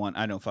not who I want.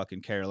 I don't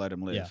fucking care. Let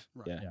him live. Yeah.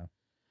 Right. Yeah.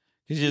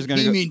 He's just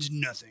gonna He go, means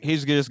nothing.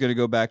 he's just gonna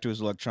go back to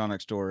his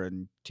electronics store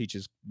and teach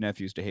his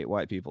nephews to hate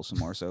white people some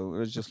more. So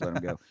let's just let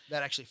him go.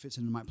 That actually fits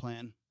into my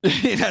plan.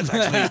 That's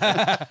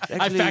actually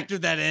I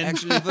factored that in.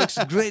 actually looks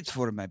great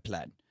for my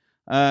plan.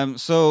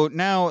 So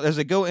now as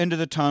they go into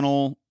the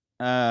tunnel,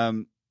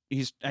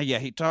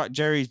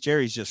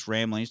 Jerry's just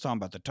rambling. He's talking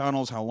about the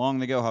tunnels, how long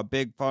they go, how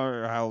big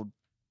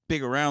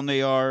around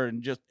they are,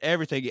 and just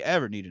everything you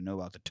ever need to know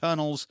about the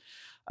tunnels.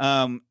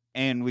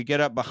 And we get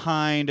up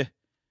behind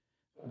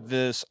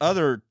this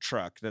other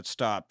truck that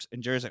stopped,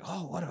 and Jerry's like,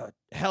 "Oh, what a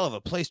hell of a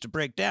place to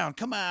break down!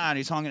 Come on!"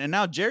 He's honking, and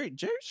now Jerry's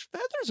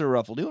feathers are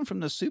ruffled. Even from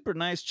the super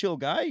nice, chill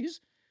guy,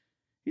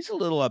 he's a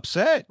little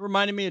upset.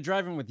 Reminded me of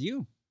driving with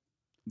you.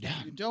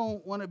 Yeah, You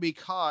don't want to be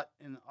caught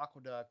in the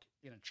aqueduct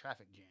in a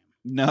traffic jam.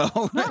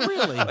 no, Not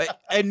really.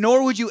 and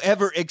nor would you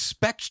ever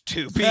expect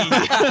to be.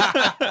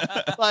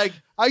 Like,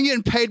 I'm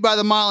getting paid by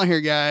the mile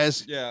here,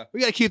 guys. Yeah. We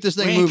got to keep this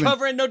We thing ain't moving.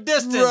 covering no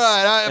distance.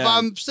 Right. If Yeah.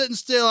 I'm sitting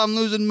still, I'm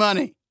losing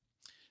money.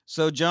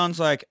 So John's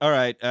like, "All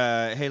right,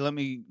 hey, let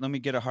me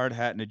get a hard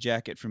hat and a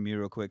jacket from you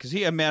real quick," because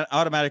he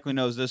automatically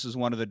knows this is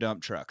one of the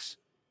dump trucks,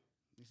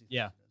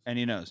 Yeah. and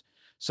he knows.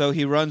 So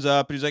he runs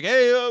up and he's like,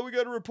 "Hey, we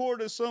got a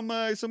report of some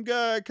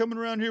guy coming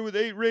around here with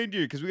 8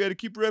 reindeer because we got to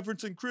keep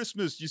referencing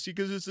Christmas, you see,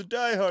 because it's a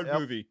Die Hard Yep.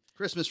 movie."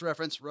 Christmas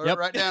reference. Wrote Yep. it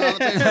right down on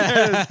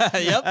the paper.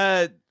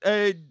 Yep.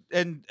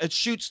 And it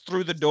shoots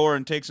through the door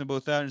and takes them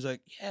both out. And he's like,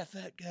 "Yeah,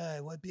 fat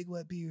guy, big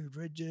white beard.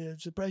 I'm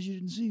surprised you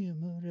didn't see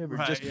him, or whatever."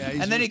 Right, Just- yeah,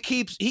 he's and then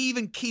he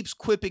even keeps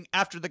quipping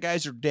after the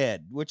guys are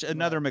dead, which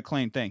another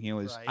McLean thing. He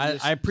always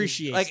Right. I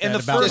appreciate Like, that in the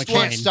about first Just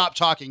one, can't stop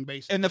talking,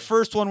 basically. and the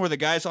first one where the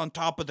guy's on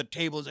top of the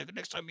table is like,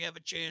 "Next time you have a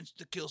chance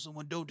to kill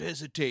someone, don't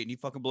hesitate," and he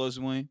fucking blows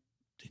him away.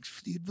 "Thanks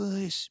for the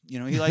advice." You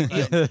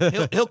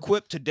know, he'll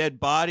quip to dead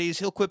bodies.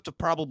 He'll quip to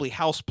probably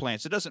house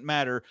plants. It doesn't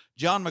matter.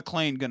 John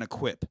McClane gonna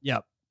quip.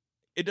 Yep.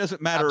 It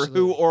doesn't matter who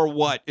Absolutely. or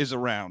what is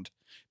around.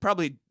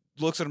 Probably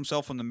looks at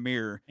himself in the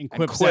mirror And and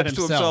quips quips at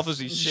to himself. himself as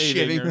he's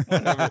shaving. Or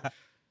Shaving. whatever.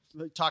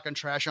 Like, talking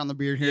trash on the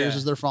beard hairs Yeah.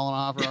 as they're falling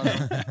off.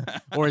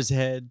 Or his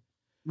head.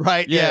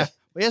 Right. Yeah. Yeah.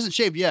 Well, he hasn't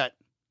shaved yet,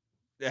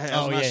 Has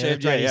Oh, not yeah.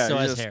 shaved That's right. yet. He Yeah, still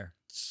he's has just- hair.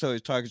 So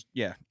he's talking.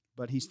 Yeah,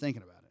 but he's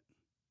thinking about it.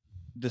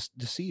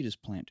 the seed is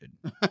planted,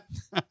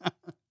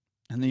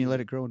 and then you let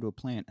it grow into a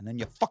plant, and then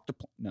you fuck the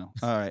plant. No,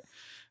 all right.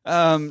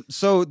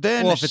 So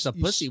then, Well, if it's a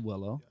you pussy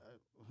willow.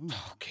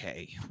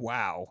 okay,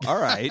 wow, all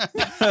right.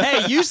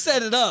 Hey, you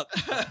set it up.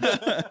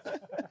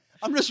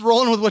 I'm just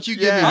rolling with what you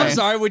give me. Yeah. man. I'm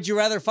sorry. Would you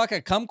rather fuck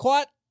a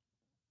kumquat?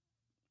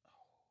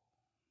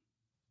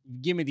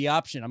 Give me the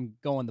option. I'm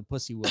going the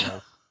pussy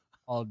willow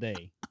all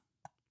day.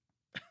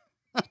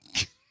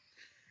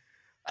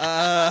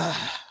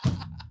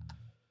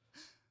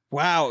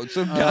 Wow.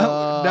 So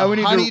now we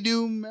need to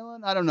honeydew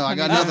melon. I don't know. I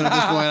got nothing at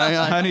this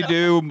point.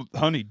 honeydew,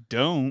 honey,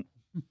 don't.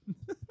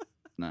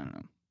 No.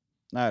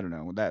 I don't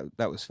know.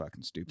 That was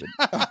fucking stupid.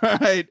 All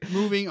right.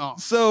 Moving on.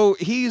 So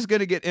he's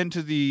gonna get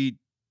into the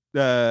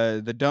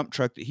dump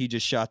truck that he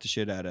just shot the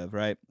shit out of,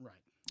 right? Right.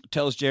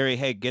 Tells Jerry,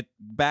 "Hey, get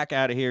back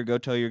out of here. Go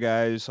tell your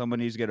guys. Someone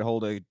needs to get a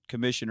hold of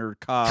Commissioner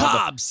Cobb.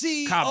 Cobb,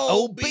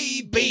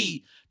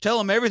 OBB. Tell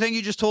him everything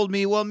you just told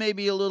me. Well,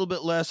 maybe a little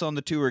bit less on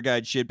the tour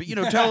guide shit, but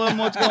tell him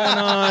what's going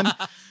on.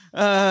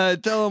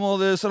 Tell him all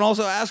this, and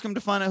also ask him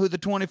to find out who the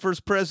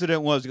 21st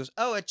president was." He goes,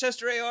 "Oh, at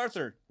Chester A.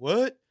 Arthur."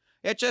 "What?"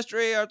 "Yeah, Chester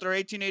A. Arthur,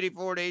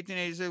 1884 to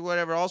 1886,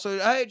 whatever. Also,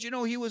 hey, did you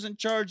know he was in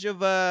charge of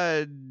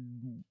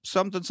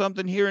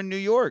something here in New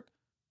York?"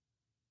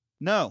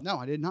 No, No,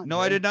 I did not. no,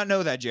 I did not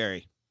know that,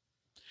 Jerry.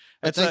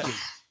 That's Thank you.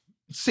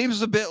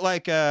 seems a bit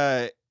like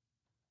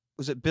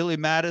was it Billy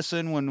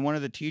Madison when one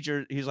of the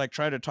teachers, he's like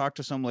trying to talk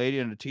to some lady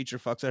and the teacher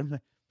fucks at him.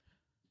 Like,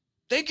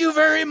 "Thank you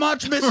very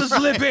much, Mrs.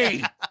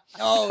 Lippy."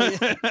 Oh,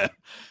 yeah.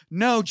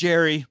 "No,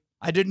 Jerry,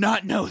 I did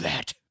not know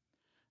that."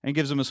 And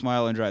gives him a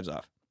smile and drives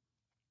off.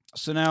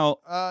 So now,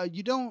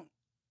 You don't.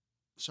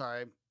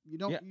 Sorry, you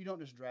don't. Yeah. You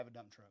don't just drive a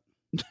dump truck.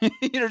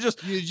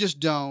 Just You just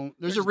don't.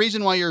 There's a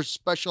reason why you're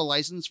special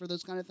license for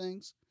those kind of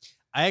things.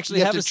 I actually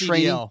You have a to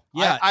train. CDL.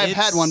 Yeah, I've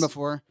had it's- one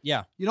before.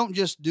 Yeah, You don't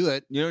just do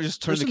it.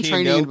 just turn There's the some key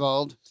training and go.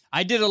 involved.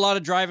 I did a lot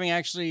of driving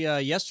actually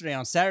yesterday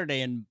on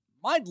Saturday, and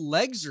my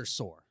legs are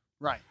sore.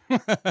 Right.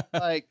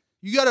 Like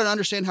you got to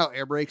understand how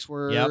air brakes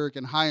work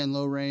and high and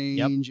low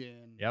range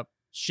and Yep.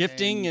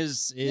 Shifting And-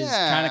 is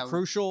yeah. kind of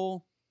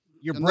crucial.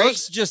 Your And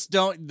brakes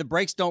the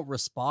brakes don't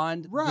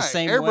respond right. the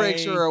same air way.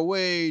 brakes are a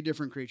way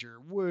different creature.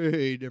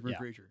 Way different Yeah.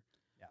 creature.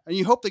 Yeah. And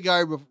you hope the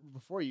guy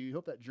before you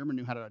hope that German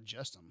knew how to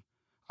adjust them.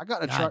 I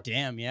got a God truck.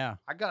 damn, yeah.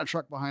 I got a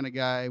truck behind a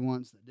guy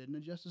once that didn't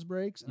adjust his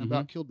brakes and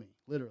about killed me.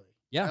 Literally.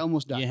 Yeah. I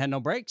almost died. You had no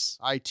brakes.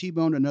 I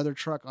T-boned another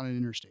truck on an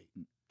interstate.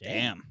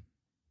 Damn.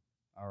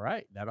 All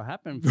right, that'll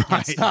happen. If you can't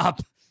Right.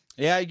 stop.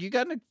 Yeah, you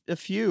got a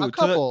few. A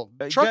couple.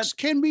 you Trucks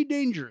can be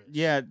dangerous.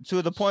 Yeah,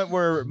 to the point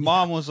where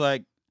mom was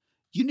like,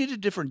 "You need a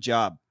different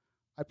job.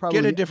 I probably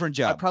Get a different I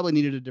job." probably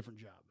needed a different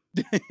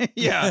job.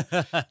 Yeah,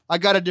 I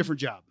got a different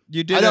job.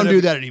 you did. I don't end do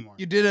up- that anymore.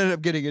 You did end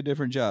up getting a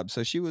different job,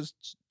 so she was.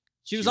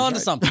 She was She was on to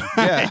right. something.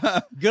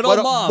 Yeah, Good old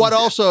But, mom. but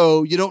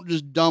also, you don't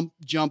just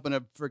jump in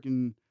a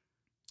freaking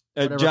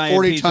a whatever giant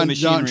 40 piece of ton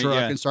machinery, dump truck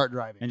yeah, and start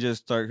driving. and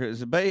just start.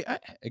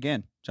 But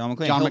again, John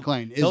McClane. John he'll-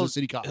 McClane is he'll- a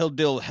city cop. He'll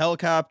deal with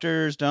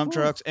helicopters, dump Ooh.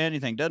 trucks,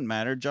 anything. Doesn't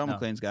matter. John No.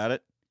 McClane's got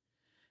it.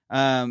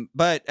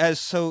 But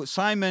so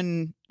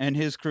Simon and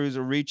his crews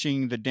are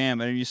reaching the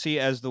dam, and you see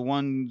as the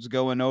ones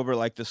going over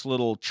like this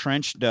little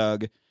trench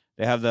dug,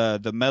 they have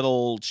the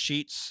metal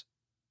sheets,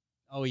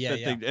 Oh yeah,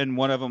 yeah. and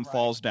one of them Right.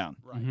 falls down,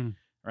 Right. Mhm.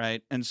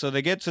 right? And so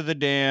they get to the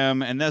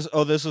dam, and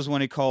this is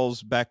when he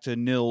calls back to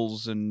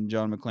Nils, and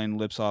John McClane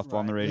lips off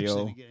on the Right. Lips it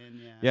radio.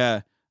 again,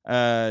 yeah.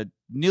 Yeah.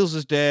 Niels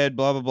is dead,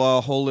 blah, blah,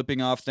 blah, whole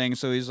lipping off thing.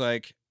 So he's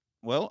like,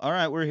 well, all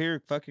right, we're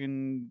here.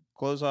 Fucking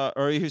close off.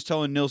 Or he was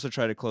telling Niels to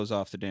try to close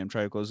off the dam,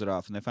 try to close it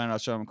off. And they find out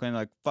Sean McClane,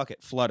 like, fuck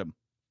it, flood him.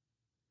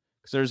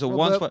 Because there's a Well,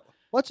 one the- spot.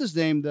 What's his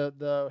name?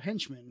 The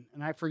henchman,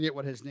 and I forget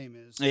what his name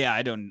is. Yeah,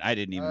 I didn't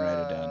even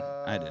write it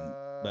down. I didn't.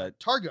 But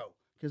Targo,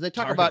 because they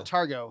talk Targo. about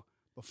Targo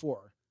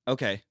before.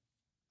 okay.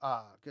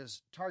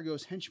 Because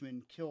Targo's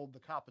henchman killed the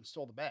cop and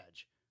stole the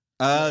badge.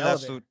 That's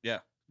elevator. the, yeah.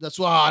 That's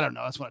why I don't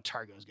know. That's one of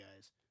Targo's guys.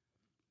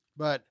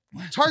 But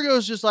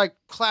Targo's just like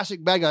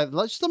classic bad guy.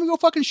 Just let me go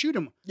fucking shoot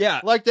him. Yeah.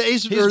 Like the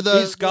Ace He's- or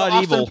the he's God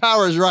Austin Evil.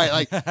 Powers, right?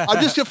 Like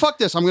I'm just gonna fuck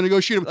this. I'm gonna go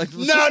shoot him. Like,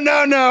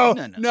 no.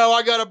 No.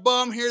 I got a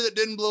bum here that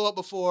didn't blow up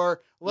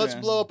before. Let's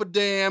Yeah. blow up a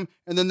dam,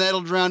 and then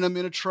that'll drown him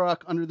in a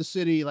truck under the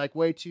city. Like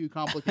way too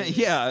complicated.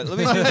 Yeah. Let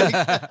me do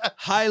that.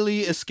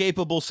 Highly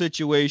escapable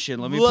situation.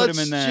 Let me put him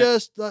in that.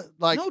 Just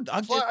like No,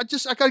 I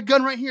got a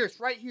gun right here. It's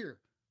right here.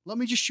 Let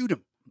me just shoot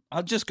him.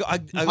 I'll just go. I'll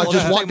I'll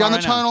just walk take down the mine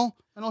right now. tunnel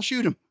and I'll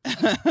shoot him.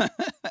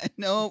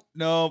 No.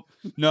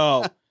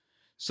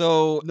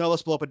 So, No,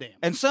 let's blow up a dam.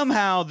 and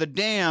somehow the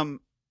dam,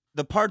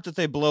 the part that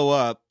they blow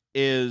up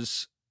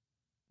is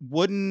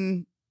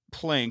wooden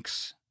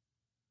planks,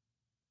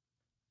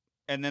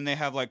 and then they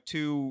have like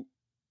two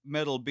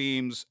metal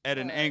beams at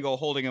an angle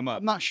holding them up.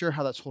 I'm not sure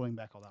how that's holding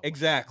back all that. water.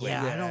 Exactly.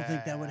 Yeah, I don't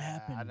think that would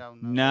happen. I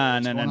don't know. No.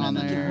 what's going on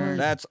there.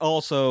 That's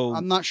also.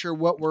 I'm not sure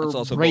what we're That's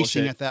also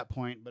racing bullshit. at that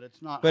point, but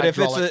it's not. But if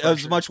it's hydraulic as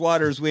pressure. much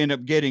water as we end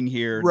up getting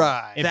here,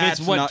 right? If That's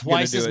it's what not gonna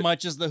twice do as it.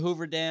 much as the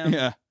Hoover Dam.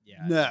 yeah. Yeah.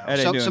 No, That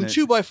ain't doing some it.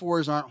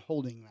 2x4s aren't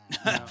holding that.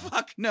 No.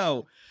 Fuck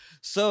no.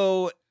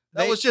 So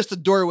That was just the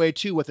doorway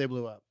to what they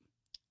blew up.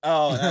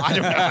 Oh, I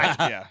don't know.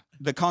 Yeah,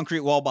 the concrete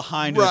wall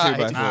behind Right.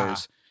 the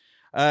 2x4s.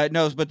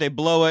 No, but they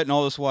blow it, and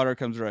all this water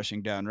comes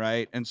rushing down,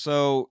 right? And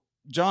so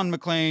John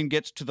McClane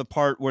gets to the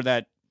part where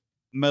that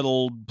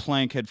metal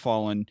plank had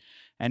fallen,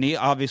 and he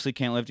obviously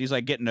can't lift. He's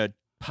like getting a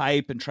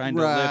pipe and trying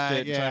to lift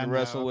it, and trying to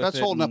wrestle with That's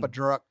it. holding up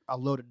and a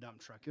loaded dump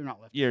truck. You're not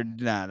lifting. You're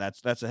that. nah,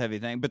 that's a heavy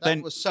thing. But That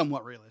then was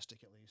somewhat realistic,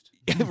 at least.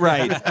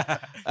 right,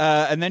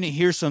 and then he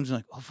hears something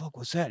like, "Oh fuck,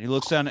 what's that?" And he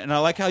looks down, and I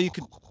like how you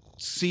could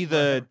see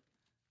the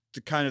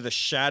kind of the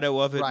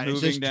shadow of it Right, it's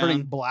moving just down.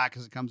 turning black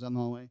as it comes down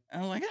the hallway.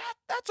 And I'm like,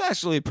 that's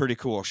actually a pretty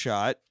cool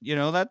shot. You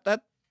know, that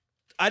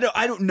I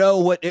don't know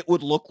what it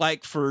would look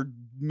like for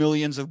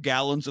millions of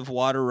gallons of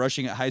water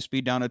rushing at high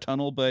speed down a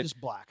tunnel, but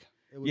Just black.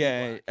 It would be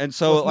yeah, black. and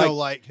so With like no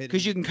light hitting.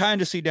 because you can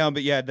kind of see down,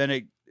 but yeah,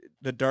 then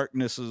the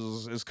darkness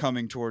is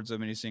coming towards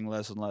him, and he's seeing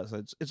less and less.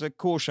 It's a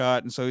cool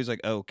shot, and so he's like,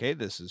 okay,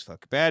 this is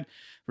fucking bad.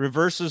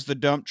 Reverses the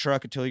dump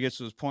truck until he gets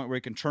to this point where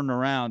he can turn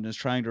around and is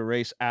trying to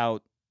race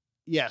out.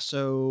 Yeah,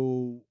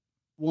 so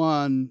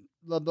one,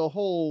 the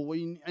whole,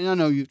 and I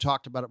know you've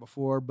talked about it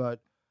before, but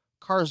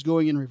cars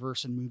going in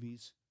reverse in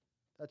movies,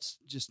 that's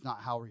just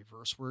not how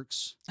reverse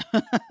works.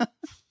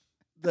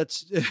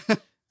 That's,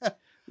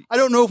 I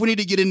don't know if we need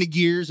to get into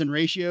gears and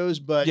ratios,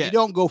 but Yeah. you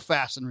don't go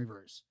fast in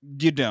reverse.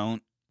 You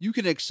don't. You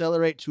can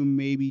accelerate to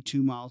maybe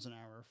 2 miles an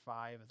hour,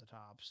 5 at the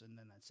tops, and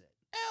then that's it.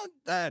 Well,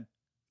 that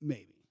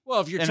Maybe.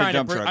 Well, if you're In a trying to,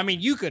 dump truck. I mean,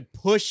 you could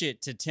push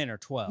it to 10 or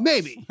 12.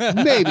 Maybe.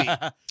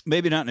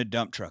 maybe not in a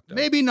dump truck though.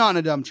 Maybe not in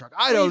a dump truck.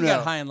 I don't You know.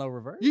 got high and low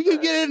reverse. You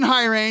could get it in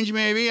high range,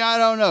 maybe. I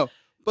don't know.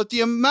 But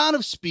the amount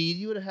of speed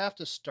you would have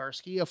to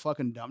Starsky a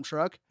fucking dump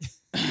truck,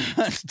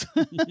 Yes.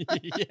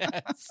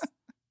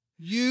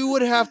 You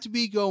would have to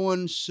be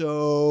going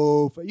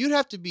you'd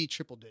have to be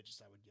triple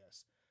digits, I would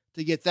guess,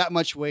 to get that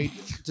much weight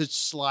to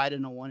slide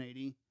in a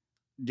 180.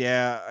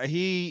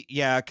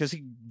 Yeah, because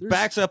he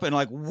backs up and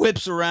like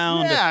whips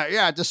around.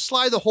 Yeah, to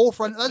slide the whole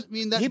front. I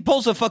mean, He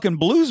pulls a fucking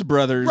Blues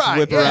Brothers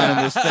whip around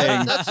in this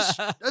thing.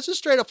 That's a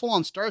straight up full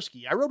on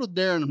Starsky. I rode with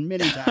Darren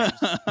many times.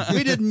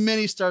 We did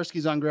many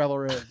Starskys on gravel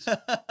roads.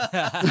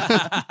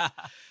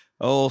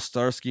 Oh,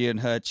 Starsky and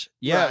Hutch.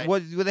 Yeah, Right.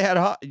 what they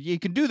had you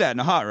can do that in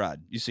a hot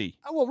rod, you see.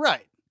 Oh, well,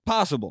 right.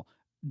 Possible.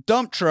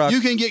 Dump truck.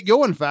 You can get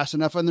going fast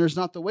enough and there's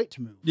not the weight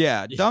to move.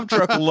 Yeah, dump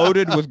truck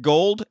loaded with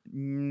gold?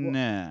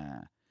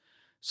 Nah.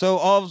 So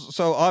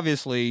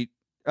obviously,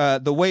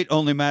 the weight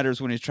only matters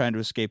when he's trying to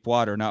escape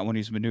water, not when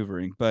he's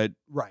maneuvering. But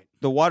Right.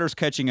 the water's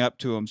catching up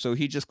to him, so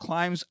he just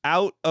climbs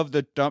out of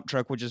the dump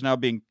truck, which is now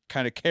being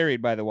kind of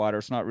carried by the water.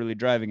 It's not really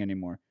driving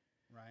anymore,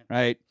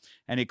 right?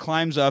 And he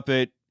climbs up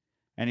it,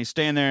 and he's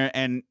staying there.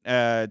 And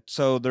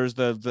so there's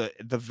the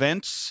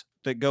vents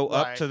that go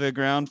up to the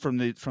ground from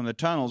the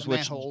tunnels,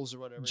 which manholes or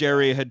whatever.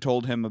 Jerry had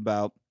told him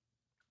about.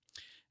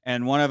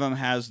 And one of them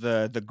has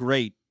the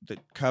grate, the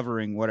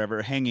covering,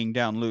 whatever, hanging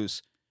down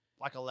loose.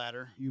 Like a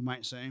ladder, you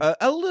might say.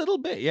 A little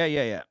bit.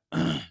 Yeah.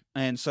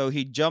 And so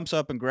he jumps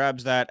up and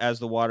grabs that as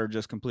the water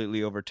just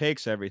completely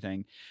overtakes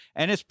everything.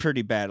 And it's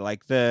pretty bad.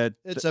 Like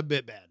it's a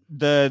bit bad.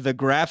 The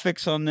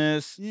graphics on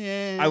this.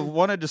 Yeah. I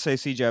wanted to say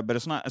CGI, but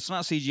it's not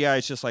CGI,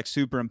 it's just like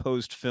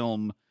superimposed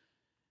film,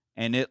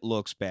 and it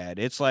looks bad.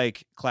 It's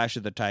like Clash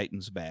of the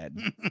Titans bad.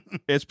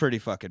 It's pretty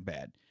fucking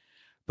bad.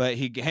 But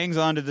he hangs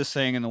on to this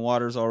thing and the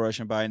water's all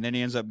rushing by, and then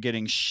he ends up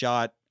getting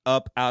shot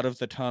up out of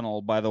the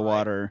tunnel by the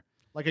water.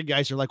 Like a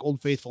geyser, like Old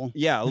Faithful.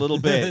 Yeah, a little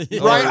bit.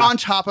 Right on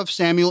top of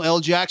Samuel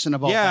L. Jackson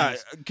of all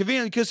things.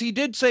 Convenient, because he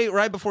did say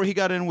right before he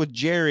got in with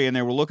Jerry and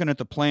they were looking at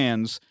the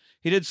plans,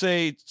 he did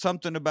say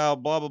something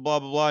about blah, blah, blah,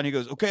 blah, blah, and he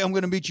goes, okay, I'm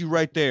going to meet you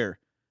right there.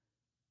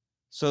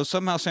 So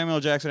somehow Samuel L.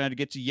 Jackson had to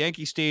get to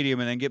Yankee Stadium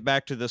and then get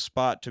back to the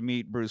spot to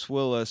meet Bruce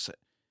Willis.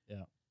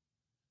 Yeah.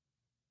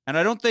 And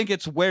I don't think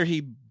it's where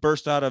he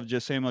burst out of,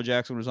 just Samuel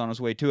Jackson was on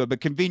his way to it, but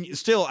convenient.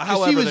 Still, he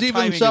however, was the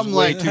even timing something is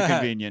way like- too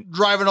convenient.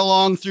 Driving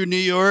along through New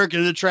York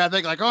in the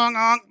traffic, like,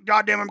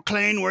 goddamn, I'm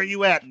clean. Where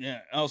you at? Yeah,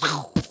 I was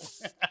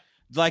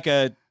like,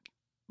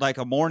 like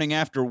a morning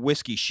after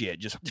whiskey shit,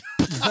 just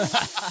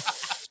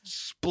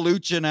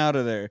splooching out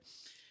of there,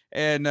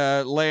 and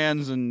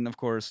lands, and of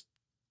course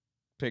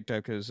picked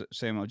up because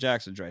Samuel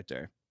Jackson's right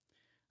there.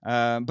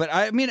 But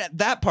I mean,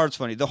 that part's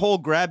funny. The whole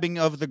grabbing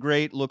of the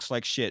grate looks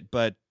like shit,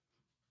 but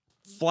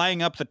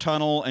flying up the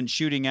tunnel and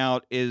shooting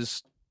out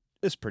is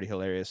pretty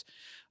hilarious.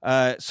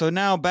 So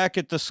now back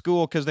at the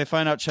school, because they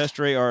find out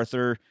Chester A.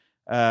 Arthur,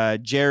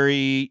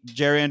 Jerry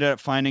ended up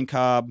finding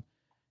Cobb,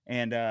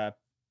 and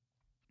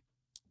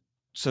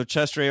so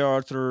Chester A.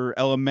 Arthur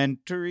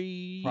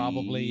Elementary,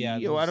 Probably, yeah.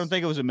 I don't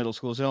think it was a middle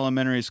school; it was an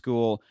elementary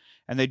school,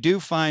 and they do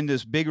find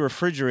this big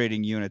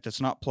refrigerating unit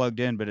that's not plugged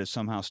in, but is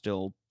somehow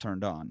still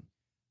turned on.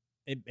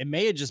 It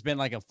may have just been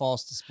like a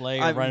false display.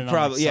 Running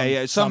Probably, on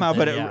like somehow,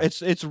 but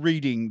something, it's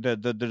reading. The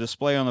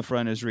display on the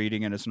front is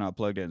reading, and it's not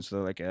plugged in.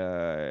 So like,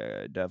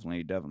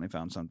 definitely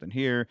found something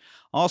here.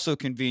 Also,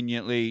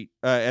 conveniently,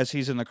 as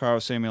he's in the car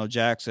with Samuel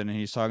Jackson, and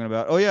he's talking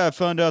about, oh yeah, I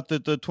found out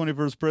that the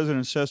 21st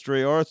president is Chester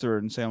A. Arthur,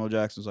 and Samuel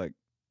Jackson's like,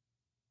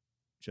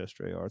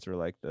 Chester A. Arthur,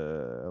 like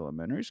the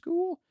elementary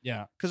school?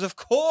 Yeah, Because of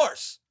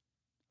course,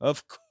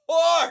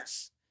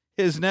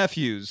 his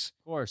nephews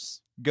of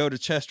course. go to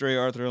Chester A.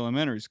 Arthur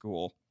Elementary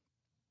School.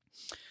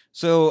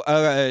 So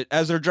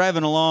as they're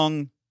driving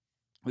along,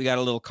 we got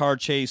a little car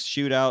chase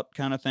shootout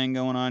kind of thing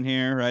going on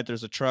here, right?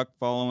 There's a truck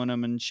following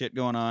him and shit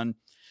going on.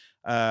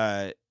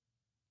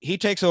 He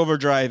takes over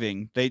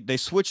driving. They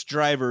switch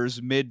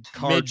drivers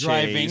mid-car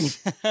driving.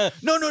 chase.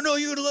 No,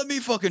 you're gonna let me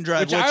fucking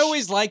drive. Which I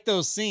always like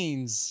those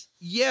scenes.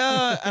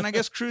 Yeah, and I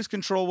guess cruise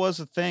control was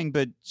a thing,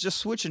 but just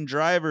switching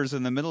drivers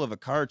in the middle of a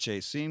car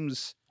chase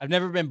seems... I've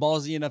never been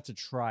ballsy enough to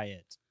try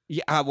it.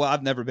 Yeah, well,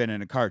 I've never been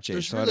in a car chase.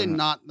 There's so I really don't know.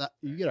 not that.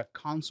 You get a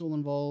console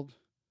involved.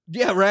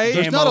 Yeah, right?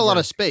 There's Game not a lot over.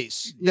 of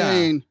space. Yeah. I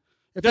mean,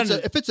 if Done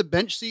it's a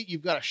bench seat,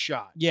 you've got a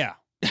shot. Yeah,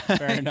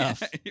 fair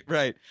enough.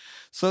 Right.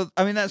 So,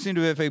 I mean, that seemed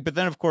to be a fake. But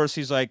then, of course,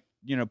 he's like,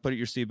 put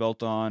your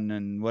seatbelt on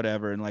and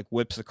whatever, and like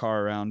whips the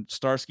car around.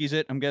 Starskis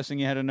it. I'm guessing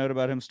you had a note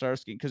about him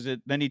Starsky, because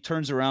then he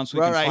turns around so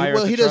he can fire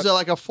Well, at the he does truck.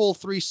 like a full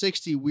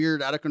 360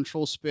 weird out of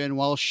control spin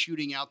while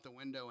shooting out the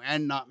window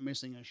and not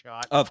missing a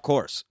shot. Of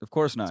course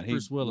not. It's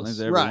Bruce Willis.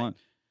 He's every Right. one.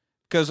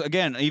 Because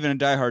again, even in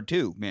Die Hard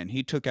 2, man,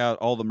 he took out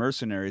all the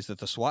mercenaries that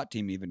the SWAT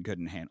team even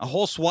couldn't handle. A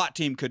whole SWAT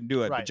team couldn't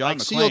do it, Right. but John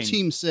like SEAL McClane.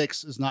 Team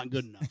 6 is not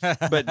good enough.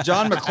 But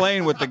John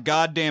McClane with the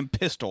goddamn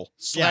pistol,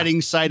 Sliding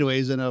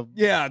sideways in a.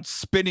 yeah,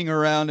 spinning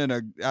around in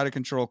a out of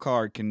control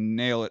car can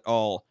nail it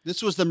all.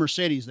 This was the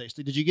Mercedes they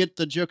did. You get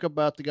the joke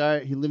about the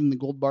guy? He lived in the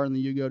gold bar in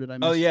the Yugo. Did I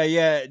miss? Oh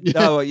yeah.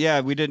 Oh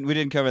yeah, we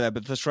didn't cover that,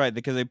 but that's right,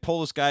 because they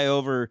pull this guy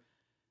over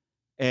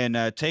and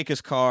take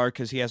his car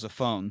because he has a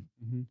phone.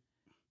 Mhm.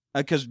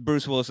 Because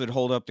Bruce Willis would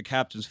hold up the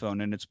captain's phone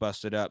and it's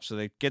busted up, so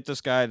they get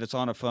this guy that's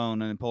on a phone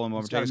and then pull him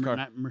over, It's take got his a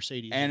car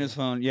Mercedes and his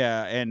phone.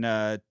 Yeah, and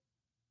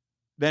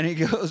then he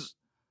goes.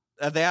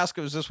 they ask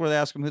him, is this where they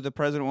ask him who the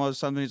president was?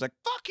 Something. He's like,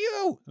 "Fuck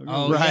you."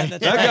 Oh, Right. yeah,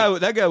 that's right.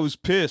 That guy was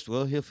pissed.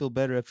 Well, he'll feel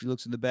better after he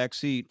looks in the back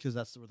seat. Because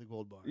that's where the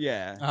gold bar.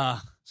 Yeah.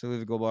 So leave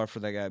the gold bar for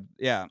that guy.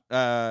 Yeah.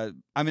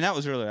 I mean, that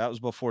was earlier. That was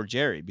before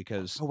Jerry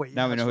because Oh, wait, yeah,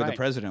 now we know that's who the right.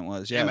 president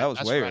was. Yeah, Damn it, that was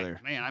that's way right.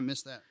 earlier. Man, I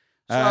missed that.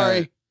 Uh,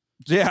 Sorry.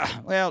 Yeah.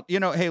 Well,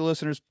 hey,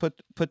 listeners,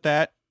 put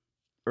that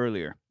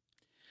earlier.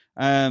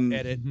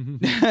 Edit.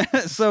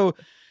 So,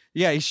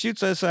 yeah, he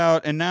shoots us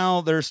out, and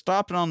now they're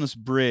stopping on this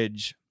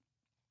bridge.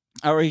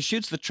 Or he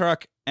shoots the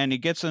truck, and he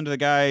gets into the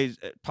guy's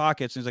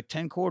pockets, and he's like,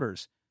 10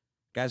 quarters.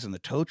 Guys in the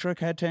tow truck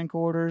had 10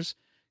 quarters.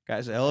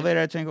 Guys in the elevator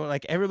had 10 quarters.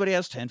 Like, everybody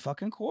has 10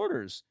 fucking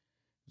quarters.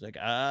 He's like,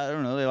 I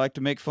don't know. They like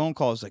to make phone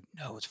calls. Like,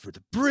 no, it's for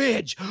the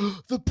bridge.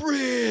 The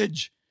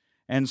bridge.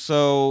 And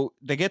so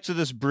they get to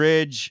this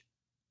bridge,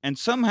 and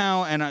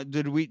somehow, and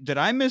did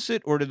I miss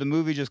it, or did the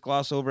movie just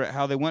gloss over it?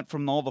 How they went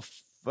from all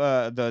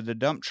the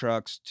dump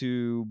trucks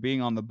to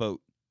being on the boat.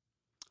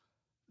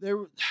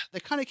 They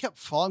kind of kept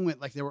following it,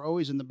 like they were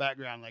always in the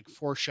background, like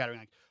foreshadowing,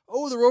 like,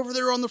 oh, they're over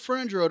there on the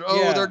fringe road.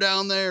 Oh, Yeah. they're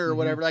down there or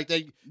whatever. Like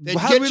they'd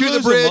How get did we to the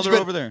lose them? bridge, Well, they're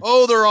but over there.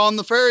 oh, they're on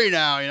the ferry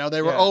now. You know,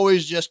 they were Yeah.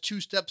 always just 2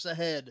 steps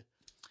ahead.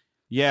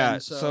 Yeah,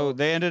 And so so-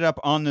 they ended up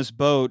on this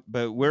boat,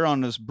 but we're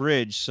on this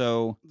bridge.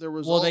 So There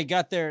was Well, all- they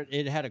got there.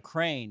 It had a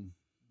crane.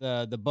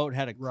 The boat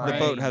had a crane. Right. The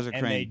boat has a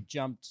And they crane.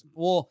 jumped.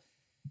 Well,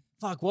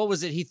 fuck. What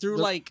was it? He threw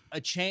like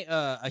a chain,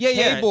 a Yeah,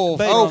 yeah, cable.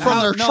 but- oh, from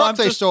their no, truck I'm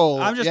they just- stole.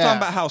 I'm just Yeah. talking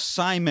about how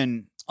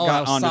Simon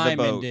got how onto Simon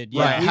the boat. did.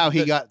 right, Yeah. how he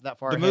The- got that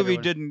far. The ahead movie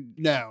or- didn't.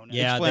 No, no.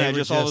 Yeah, explain they it, were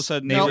just all of a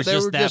sudden they no, were they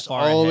just were that just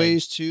far ahead.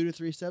 always 2 to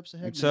 3 steps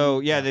ahead. So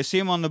yeah, they see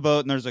him on the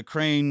boat, and there's a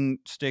crane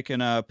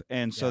sticking up,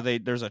 and so Yeah.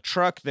 there's a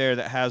truck there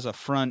that has a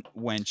front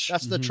winch.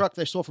 that's the Mhm. truck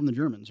they stole from the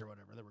Germans or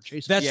whatever. They were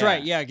chasing. That's Yeah.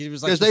 right. Yeah, 'cause it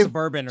was like 'Cause the they-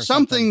 Suburban or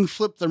something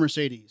flipped the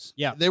Mercedes.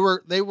 Yeah. they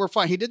were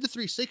fine. He did the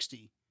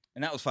 360.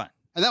 and that was fine.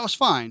 And that was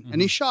fine.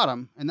 And he Mhm. shot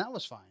him, and that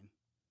was fine.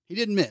 He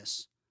didn't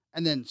miss.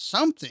 And then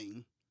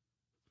something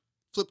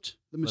flipped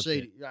the Flipped it.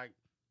 Mercedes. Like,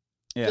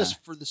 Yeah,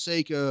 just for the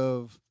sake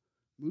of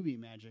movie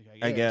magic, I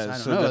guess. I guess don't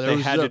so know. that There they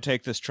was had the- to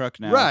take this truck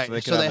now, right. So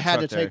they, So they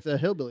had to truck there. take the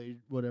hillbilly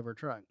whatever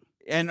truck.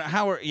 And I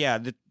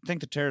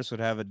think the terrorists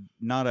would have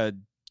not a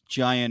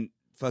giant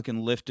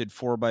fucking lifted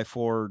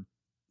 4x4.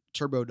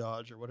 Turbo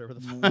Dodge or whatever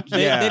the something. fuck.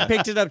 They Yeah.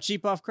 picked it up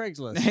cheap off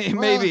Craigslist.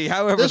 Maybe,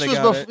 however This they was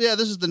got before, it. yeah,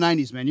 this is the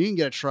 90s, man. You can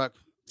get a truck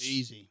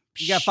easy.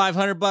 You got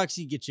 $500,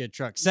 you get you a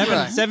truck.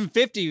 Right.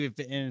 $750 if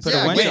and Put it's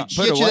a a winch get, on- winch.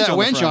 put get a you winch that on the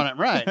winch front. on it,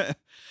 right?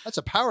 That's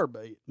a power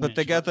bait. But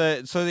they got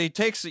so he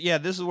takes it. Yeah,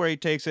 this is where he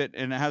takes it,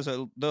 and it has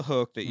the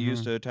hook that you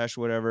used to attach to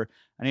whatever,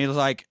 and he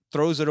like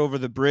throws it over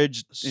the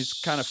bridge. He's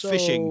kind of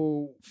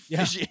fishing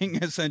Yeah.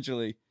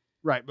 essentially.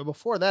 Right, but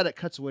before that, it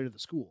cuts away to the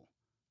school.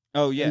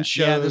 Oh yeah, And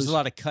Yeah, there's shows- a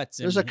lot of cuts.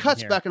 There's a in cuts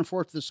here. back and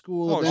forth to the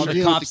school. Oh, them sure. All the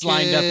dealing with cops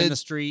lined up in the kids.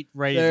 street,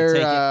 ready to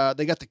take it.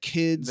 They got the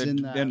kids They're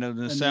in in the an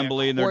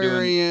assembly, and they're doing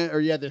aquarium,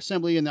 or the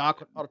assembly in the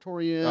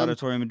auditorium.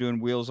 auditorium and doing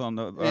wheels on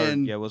the.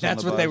 And wheels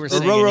that's on the what they bus. were Or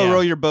saying, row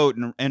yeah. your boat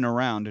and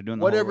around and doing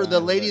the Whatever whole the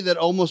ride, lady but- that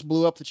almost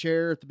blew up the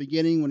chair at the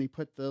beginning when he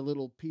put the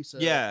little piece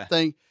of Yeah.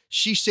 thing.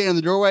 She's standing in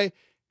the doorway.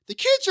 The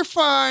kids are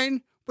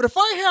fine, but if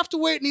I have to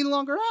wait any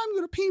longer, I'm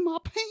going to pee my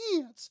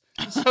pants.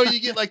 So you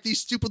get like these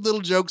stupid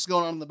little jokes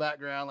going on in the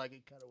background, like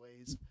in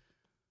cutaways.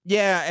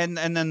 Yeah, and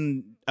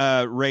then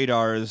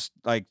Radar is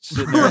like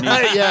sitting there. And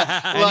Right,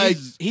 yeah. and Like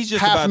he's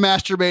just half about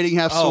masturbating,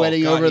 half oh,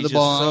 sweating God, over he's the just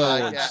bong. So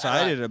like, yeah,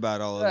 excited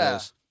about all of Yeah.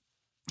 this.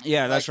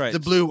 Yeah, that's like right. The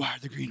blue wire,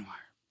 the green wire,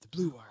 the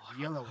blue wire,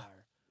 the yellow wire.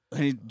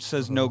 And he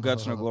says "no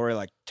guts, no glory"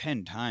 like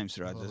 10 times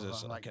throughout this.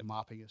 It's like like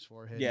mopping his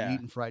forehead, Yeah. and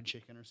eating fried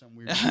chicken or some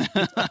weird.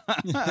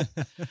 shit.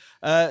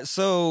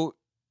 So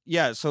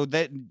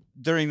that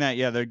during that,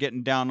 they're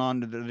getting down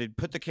on. They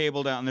put the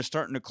cable down. And they're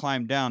starting to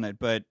climb down it,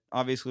 but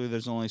obviously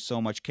there's only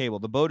so much cable.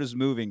 The boat is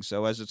moving,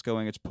 so as it's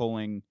going, it's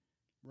pulling,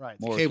 Right,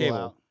 the More cable, cable.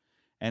 out.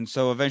 and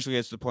so eventually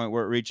it's to the point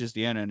where it reaches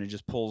the end and it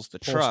just pulls the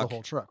Pulls truck. the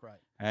whole truck, right?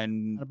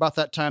 And And about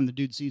that time, the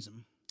dude sees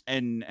him.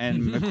 and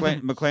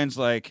McClane's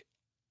like,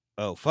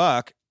 "Oh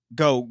fuck,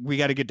 go! We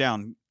got to get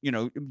down." You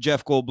know,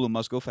 Jeff Goldblum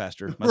must go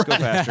faster. Must go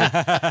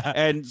faster.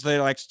 And so they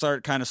like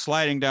start kind of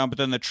sliding down, but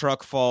then the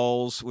truck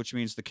falls, which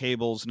means the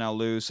cable's now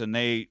loose, and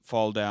they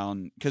fall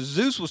down because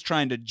Zeus was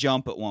trying to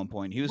jump at one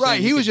point. He was Right,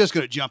 saying he was could- just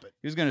going to jump it.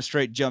 he was going to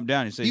straight jump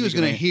down. He said He was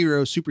going to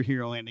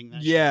superhero landing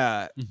that. shit.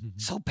 Yeah,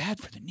 so bad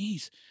for the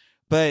knees,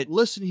 but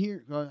Listen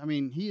here. I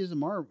mean, he is a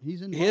Marvel.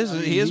 He's in. he is I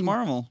mean, he is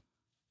Marvel.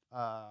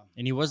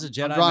 And he was a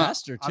Jedi drawn-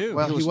 Master too.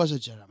 Well, he was a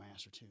Jedi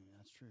Master too.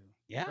 That's true.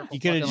 Yeah, Purple You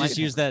could have fucking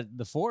just lightning. used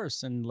the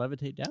Force and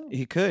levitate down.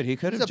 he could He's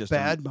have a just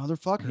bad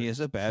motherfucker. He is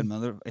a bad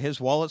mother.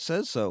 His wallet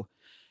says so.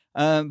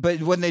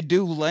 But when they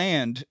do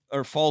land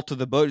or fall to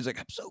the boat, he's like,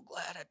 "I'm so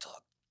glad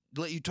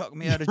let you talk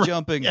me out of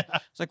jumping." Yeah.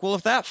 It's like, well,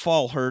 if that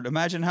fall hurt,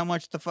 imagine how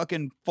much the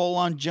fucking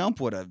full-on jump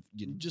would have.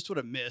 You just would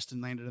have missed and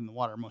landed in the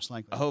water, most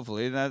likely.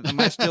 Hopefully, that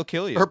might still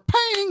kill you. Or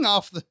paying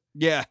off the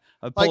Yeah,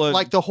 pull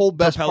like the whole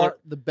best propeller-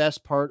 part. The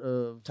best part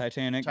of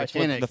Titanic,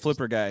 Titanic. the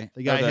flipper guy,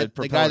 the guy or hit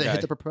the guy propeller that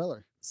hit the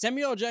propeller.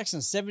 Samuel L.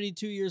 Jackson,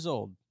 72 years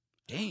old,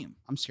 Damn.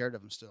 I'm scared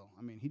of him still.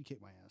 I mean, he'd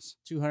kick my ass.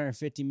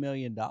 $250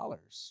 million.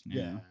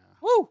 Yeah.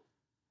 Woo!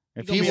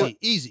 If gonna he be would,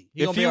 Easy.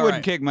 He if gonna he be all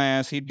wouldn't right. kick my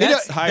ass, he'd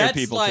That's hire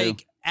people like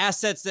too.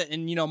 assets that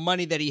and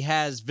money that he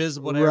has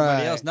visible to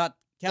everybody Right. else, not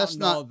That's counting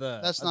not- all the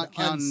That's not the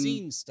counting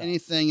unseen stuff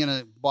anything in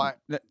a buy,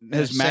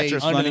 His safe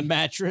mattress under money. the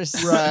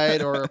mattress.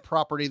 right, or a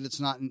property that's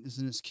not is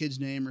in his kid's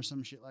name or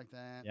some shit like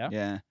that. Yeah.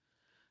 Yeah.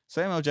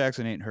 Samuel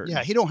Jackson ain't hurt.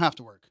 Yeah, he don't have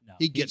to work. No.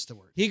 He gets to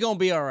work. He gonna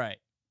be all right.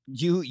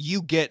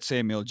 You get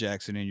Samuel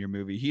Jackson in your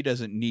movie. He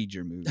doesn't need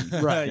your movie.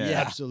 Right.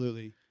 Yeah.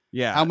 Absolutely.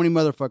 Yeah. How many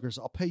motherfuckers?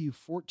 I'll pay you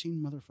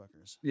 14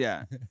 motherfuckers.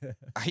 Yeah.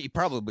 He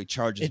probably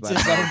charges It's by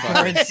his the own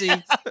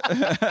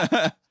motherfucker.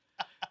 currency.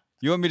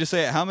 You want me to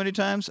say it how many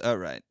times? All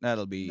right.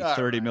 That'll be All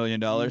 $30 right.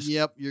 million.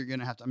 Yep, you're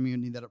gonna have to. I'm gonna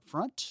need that up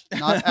front,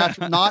 not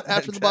after. Not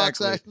after the box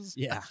Exactly. office.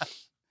 Yeah.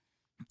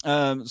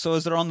 So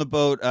as they're on the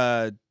boat,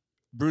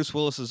 Bruce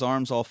Willis's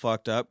arm's all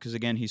fucked up because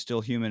again he's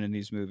still human in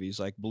these movies,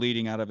 like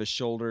bleeding out of his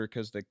shoulder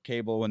because the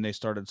cable when they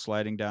started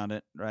sliding down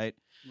it, right?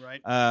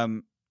 Right.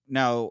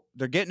 Now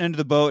they're getting into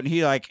the boat and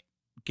he like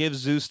gives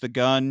Zeus the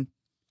gun.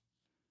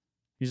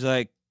 He's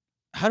like,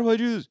 "How do I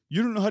do this?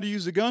 You don't know how to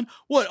use a gun?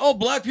 What? All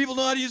black people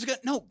know how to use a gun?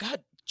 No,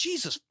 God,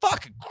 Jesus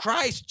fucking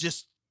Christ,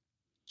 just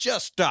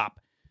stop."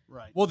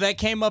 Right. Well, that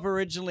came up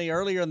originally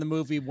earlier in the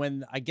movie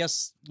when I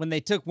guess when they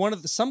took one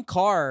of some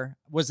car,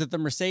 was it the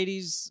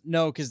Mercedes?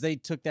 No, because they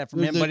took that from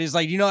Was him. it- But he's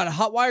like, you know how to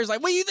hotwire? He's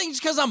like, what do you think? It's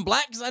because I'm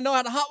black? Because I know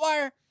how to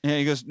hotwire? And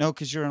he goes, "No,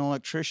 because you're an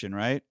electrician,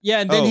 right?" Yeah,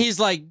 and then Oh. he's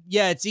like,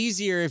 yeah, it's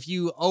easier if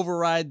you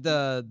override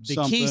the key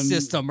Something.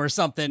 system or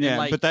something. Yeah, and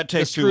like but that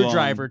takes the too long.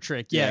 screwdriver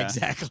trick. Yeah, Yeah.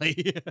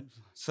 exactly.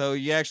 So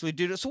you actually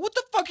do this. So what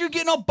the fuck you're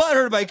getting all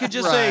butthurt about? You could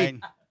just say Right.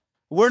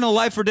 we're in a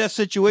life or death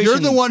situation. You're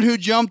the one who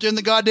jumped in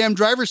the goddamn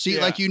driver's seat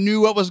Yeah. like you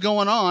knew what was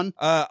going on.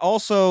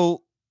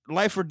 Also,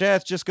 life or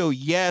death. Just go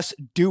yes,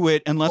 do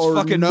it, and let's or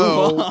fucking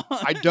no, move on.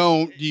 I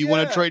don't. Do you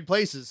want Yeah. to trade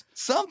places?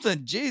 Something,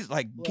 jeez,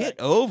 like Right. get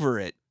over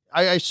it.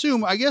 I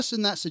guess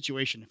in that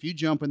situation, if you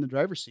jump in the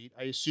driver's seat,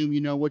 I assume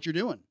you know what you're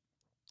doing.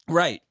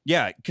 Right?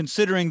 Yeah.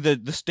 Considering the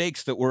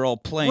stakes that we're all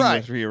playing Right.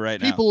 with here right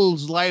now.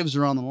 People's lives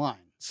are on the line.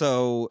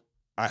 So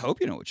I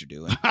hope you know what you're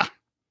doing.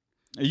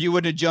 You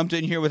wouldn't have jumped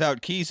in here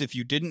without keys if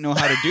you didn't know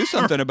how to do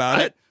something about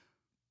it.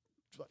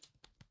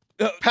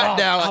 Pat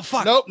down. Oh,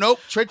 fuck. Nope.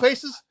 Trade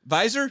places?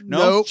 Visor? No.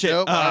 Nope. Shit.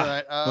 Nope.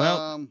 Ah.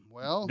 All right.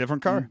 Well,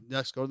 different car.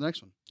 Let's go to the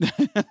next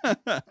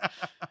one.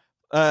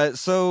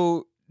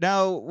 So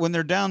now when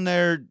they're down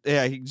there,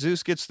 yeah,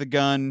 Zeus gets the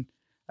gun,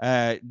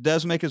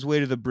 does make his way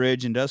to the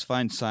bridge and does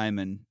find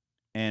Simon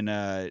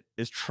and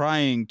is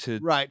trying to.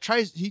 Right.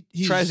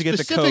 He's Tries to get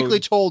the specifically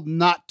code. told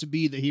not to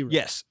be the hero.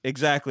 Yes,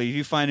 exactly. If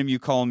you find him, you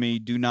call me.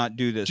 Do not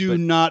do this. Do But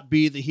not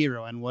be the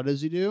hero. And what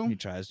does he do? he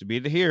tries to be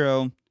the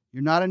hero.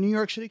 You're not a New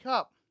York City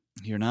cop.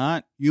 You're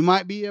not. You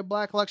might be a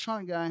black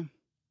electronic guy.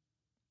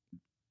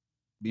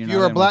 You're If not you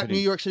were a NYPD. black New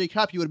York City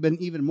cop, you would have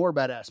been even more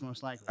badass,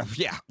 most likely.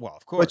 Yeah, well,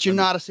 of course. But you're I mean,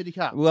 not a city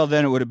cop. Well,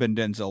 then it would have been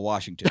Denzel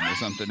Washington or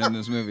something in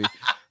this movie.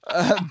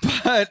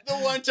 But The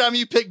one time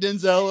you picked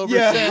Denzel over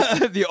yeah,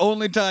 Sam. the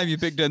only time you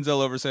pick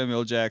Denzel over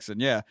Samuel Jackson.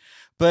 Yeah,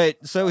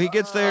 but so he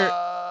gets there.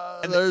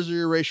 and Those are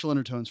your racial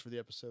undertones for the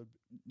episode.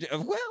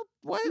 Well,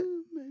 what? Maybe,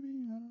 I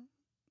don't know.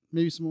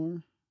 Maybe some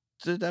more.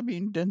 I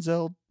mean,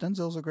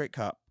 Denzel's a great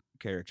cop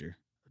character.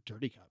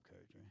 Dirty cop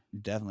character.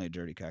 Definitely a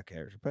dirty cop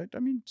character. But I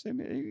mean,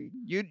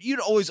 you'd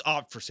always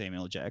opt for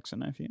Samuel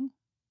Jackson, I feel,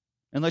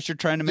 unless you're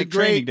trying to make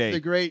Training Day. The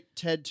great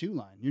Ted 2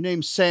 line. Your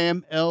name's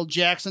Sam L.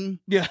 Jackson.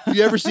 Yeah,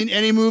 You ever seen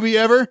any movie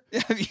ever?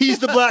 He's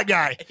the black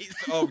guy.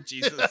 Oh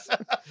Jesus.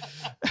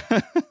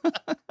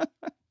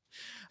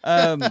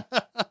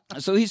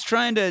 So he's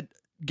trying to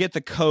get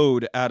the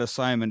code out of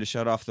Simon to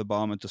shut off the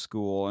bomb at the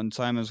school, and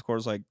Simon's of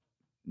course like,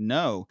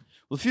 no.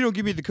 Well, if you don't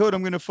give me the code,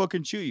 I'm gonna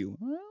fucking shoot you.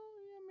 Well,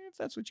 I mean, if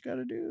that's what you got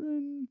to do,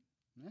 then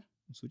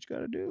that's what you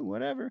got to do.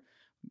 Whatever.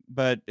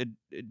 But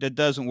it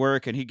doesn't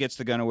work, and he gets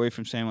the gun away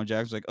from Samuel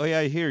Jackson. Like, oh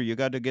yeah, here you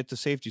got to get the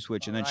safety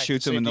switch, and then Alright,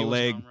 shoots him in the safety was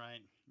leg. wrong,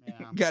 right.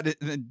 Yeah. Got it,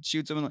 and then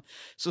shoots him in the.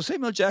 So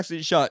Samuel Jackson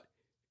is shot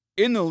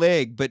in the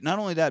leg, but not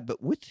only that,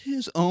 but with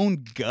his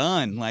own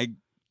gun, like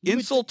You would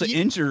insult to you-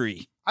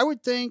 injury. I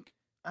would think,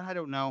 I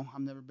don't know.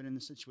 I've never been in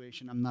this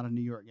situation. I'm not a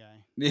New York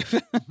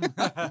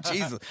guy.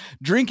 Jesus,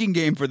 drinking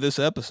game for this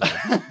episode.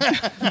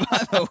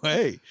 By the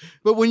way,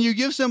 But when you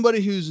give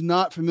somebody who's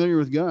not familiar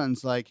with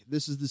guns, like,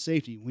 this is the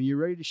safety. When you're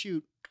ready to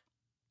shoot,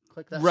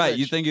 click that right? switch.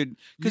 You think it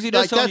because he You-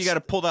 does like, tell him you that's-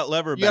 got to pull that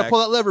lever you got back. to pull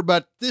that lever,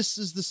 but this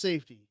is the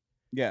safety.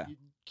 Yeah.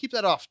 Keep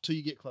that off till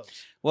you get close.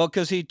 Well,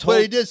 because he told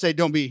But he did say,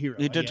 don't be a hero.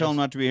 he did tell him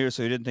not to be here,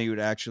 so he didn't think he would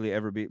actually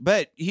ever be.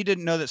 But he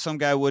didn't know that some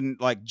guy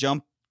wouldn't like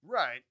jump.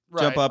 Right.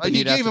 Jump up and he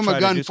he'd have gave to him try a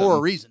to gun do for a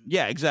something. reason.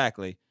 Yeah,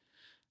 exactly.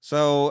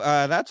 So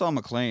that's all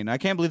McClane. I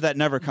can't believe that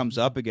never comes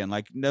up again.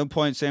 Like no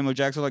point Samuel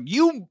Jackson like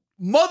you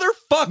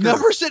motherfucker.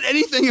 Never said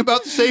anything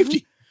about the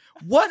safety.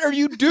 What are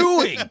you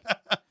doing?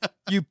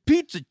 You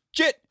piece of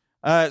shit.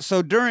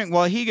 So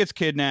while he gets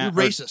You're kidnapped,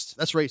 racist.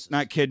 That's racist.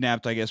 not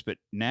kidnapped, I guess, but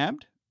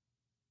nabbed,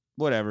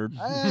 whatever,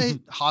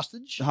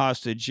 Hostage.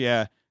 hostage,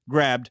 yeah,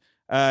 grabbed.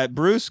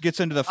 Bruce gets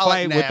into the I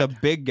like fight with the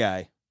nabbed. big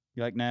guy.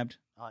 You like nabbed?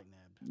 I like nabbed.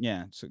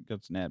 Yeah, so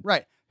that's nabbed.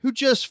 Right. who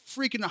just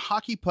freaking a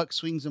hockey puck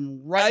swings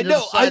him right I into know.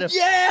 the side of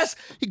Yes,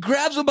 he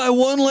grabs him by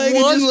one leg,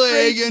 one and just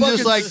leg straight and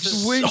just fucking like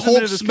swings him Hulk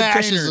into the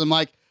smashes container. him.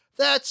 Like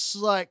that's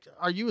like,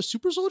 are you a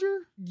super soldier?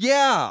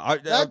 Yeah,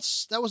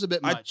 That was a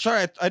bit much.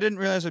 Sorry, I didn't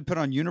realize I'd put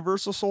on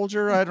Universal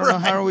Soldier. I don't know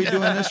how are we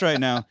doing this right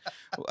now.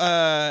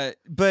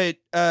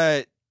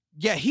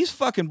 Yeah, he's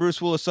fucking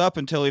Bruce Willis up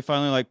until he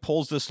finally like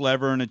pulls this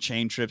lever and a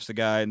chain trips the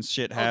guy and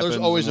shit happens.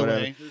 There's always and a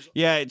whatever. way.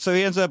 Yeah, so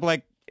he ends up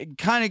like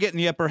kind of getting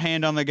the upper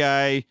hand on the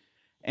guy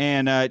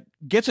and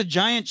gets a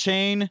giant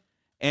chain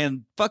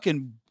and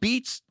fucking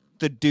beats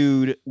the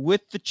dude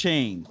with the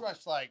chain.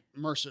 Just like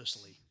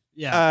mercilessly.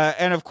 Yeah.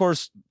 And of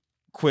course,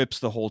 quips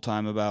the whole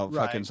time about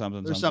Right. fucking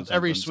something. There's something, some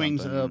every something,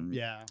 swing's something,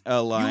 yeah.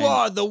 a line. You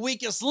are the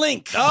weakest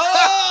link.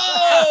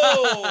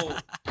 Oh,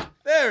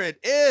 there it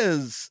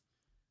is.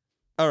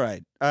 All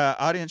right,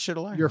 audience should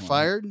allow. You're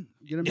fired.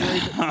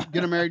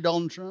 Gonna marry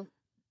Donald Trump.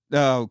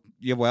 Oh,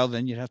 yeah. Well,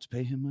 then you'd have to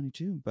pay him money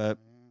too. But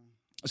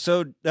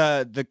so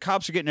the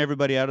cops are getting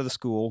everybody out of the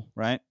school,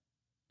 right?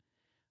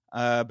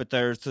 But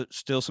there's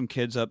still some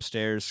kids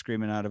upstairs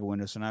screaming out of a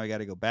window. So now we got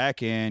to go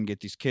back in, get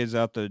these kids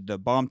out. The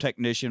bomb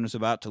technician was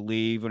about to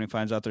leave when he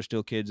finds out there's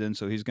still kids in,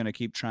 so he's going to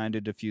keep trying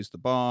to defuse the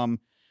bomb.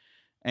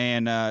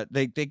 And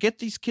they get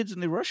these kids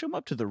and they rush them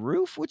up to the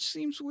roof, which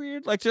seems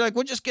weird. Like they're like,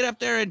 "We'll just get up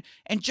there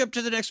and jump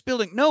to the next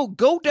building." No,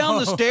 go down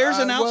the stairs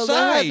and well,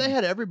 outside. they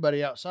had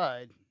everybody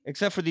outside.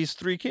 Except for these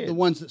three kids. The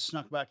ones that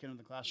snuck back into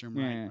the classroom.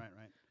 Yeah. Right.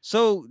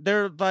 So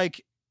they're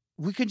like,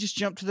 we could just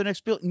jump to the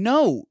next building.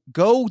 No,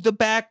 go the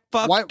back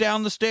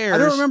down the stairs. I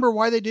don't remember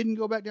why they didn't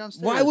go back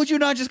downstairs. Why would you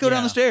not just go down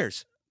Yeah. the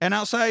stairs and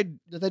outside?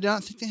 Did they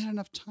not think they had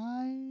enough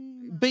time?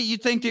 But you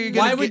think they're going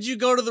Why would you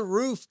go to the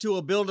roof to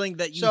a building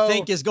that you So-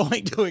 think is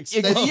going to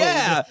explode?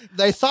 Yeah.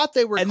 They thought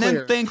they were and clear.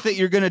 then think that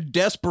you're going to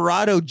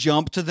desperado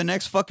jump to the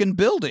next fucking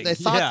building. They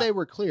thought Yeah. they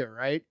were clear,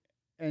 right?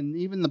 And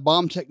even the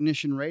bomb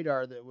technician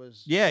radar that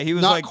was Yeah, he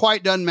was not like,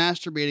 quite done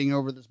masturbating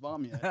over this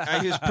bomb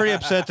yet. he was pretty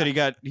upset that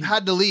he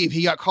Had to leave.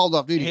 He got called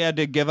off duty. had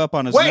to give up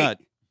on his Wait, nut.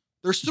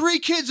 there's 3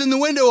 kids in the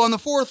window on the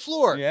 4th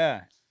floor.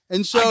 Yeah.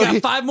 And so I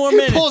got 5 more he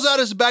minutes. pulls out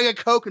his bag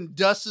of Coke and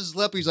dusts his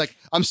lip. He's like,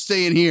 I'm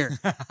staying here.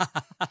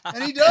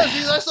 And he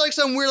does. That's like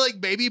some weird like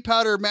baby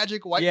powder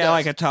magic white Yeah, dust.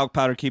 like a talc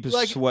powder, keep his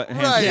sweat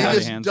hands right. out He of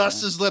just hands.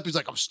 dusts his lip. He's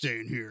like, I'm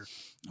staying here.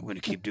 I'm going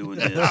to keep doing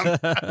this.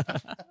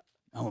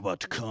 I'm about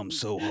to come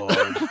so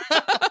hard.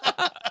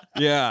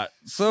 Yeah.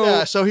 So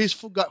Yeah, so he's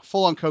got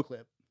full on Coke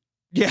lip.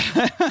 yeah.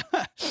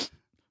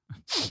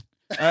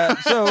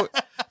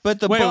 But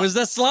the Wait, was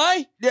that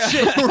Sly? yeah.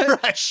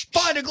 Right.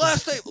 Find a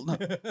glass table. No.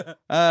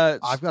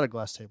 I've got a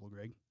glass table,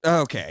 Greg.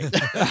 Okay.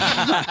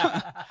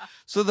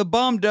 So the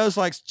bomb does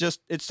like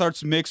it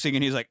starts mixing,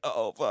 and he's like,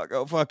 oh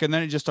fuck, and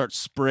then it just starts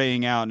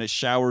spraying out, and it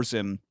showers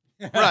him.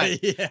 Right.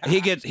 Yeah. He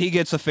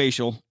gets a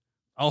facial.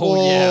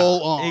 Oh, yeah.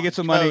 Full on, He gets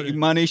a coated.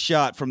 money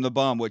shot from the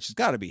bomb, which has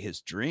got to be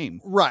his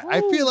dream. Right.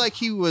 I feel like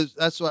he was.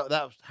 That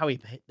was how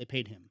they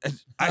paid him.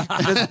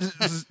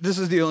 This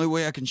is the only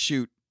way I can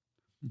shoot.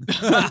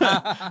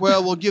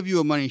 Well, we'll give you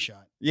a money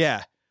shot.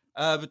 Yeah.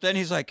 But then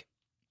he's like,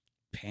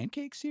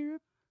 pancake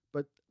syrup?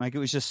 But- like it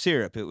was just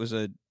syrup. It was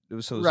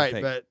Right,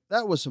 fake. but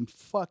that was some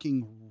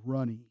fucking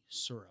runny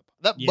syrup.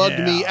 That bugged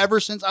me Yeah. ever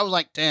since I was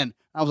like 10.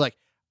 I was like,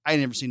 I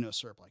ain't never seen no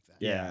syrup like that.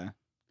 Yeah.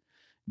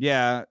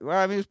 Yeah. Well,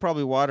 I mean, it was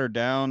probably watered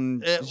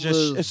down. It So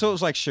was- it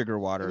was like sugar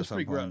water It or was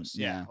pretty something. gross.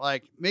 Yeah.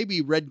 Like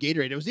maybe red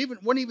Gatorade. It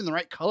wasn't even the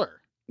right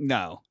color.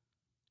 No.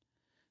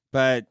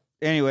 But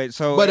anyway,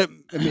 so But it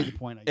made the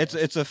point. I guess.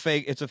 it's a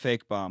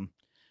fake bomb.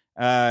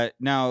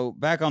 Now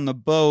back on the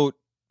boat,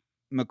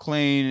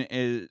 McClane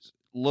is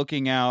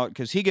looking out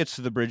because he gets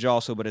to the bridge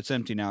also, but it's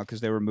empty now because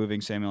they were moving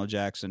Samuel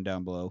Jackson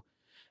down below.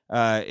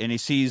 And he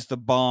sees the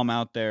bomb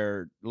out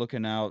there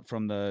looking out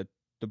from the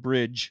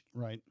bridge.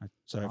 right.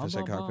 Sorry if I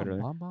said cockpit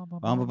earlier.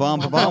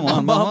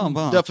 Bomb.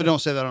 Definitely don't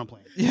say that on a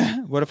plane. Yeah.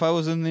 What if I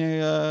was in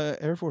the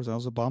Air Force? I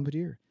was a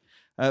bombardier.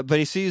 But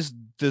he sees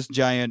this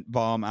giant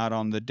bomb out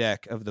on the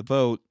deck of the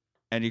boat,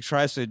 and he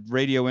tries to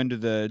radio into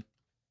the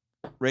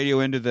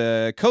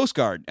Coast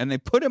Guard, and they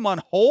put him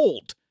on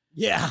hold.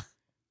 Yeah.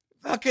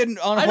 Fucking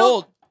on I don't-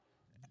 hold.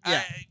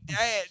 Yeah. Do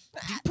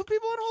you put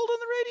people on hold on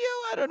the radio?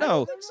 I don't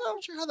know. I'm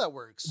not sure how that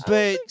works.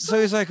 But so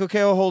he's like, okay,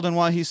 I'll hold. And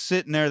while he's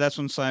sitting there, that's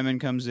when Simon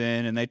comes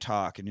in and they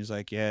talk. And he's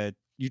like, yeah,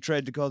 you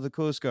tried to call the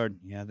Coast Guard.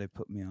 Yeah, they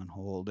put me on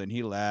hold. And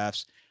he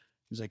laughs.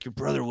 He's like, your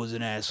brother was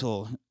an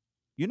asshole.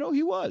 You know,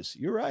 he was.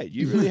 You're right.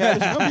 You really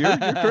had his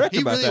number. You're correct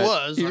He about really that.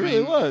 was. He I really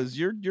mean- was.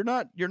 You're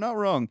not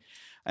wrong.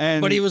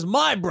 And But he was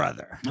my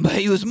brother. but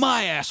he was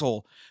my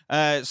asshole.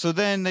 So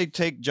then they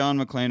take John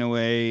McClane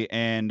away,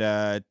 and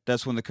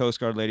that's when the Coast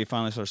Guard lady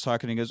finally starts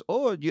talking. He goes,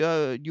 "Oh,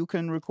 you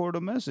can record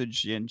a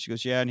message." And she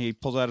goes, "Yeah." And he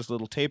pulls out his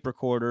little tape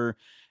recorder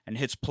and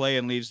hits play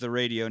and leaves the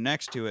radio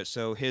next to it.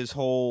 So his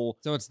whole,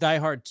 So it's Die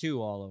Hard 2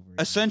 all over again.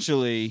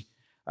 essentially,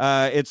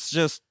 it's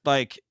just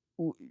like,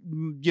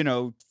 you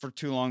know, for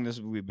too long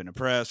we've been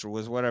oppressed, or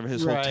was whatever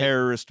his whole Right.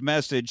 terrorist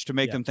message to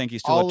make Yeah. them think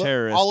he's still a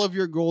terrorist. All of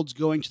your gold's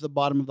going to the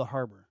bottom of the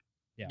harbor.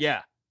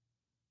 yeah.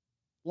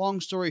 Long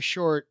story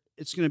short,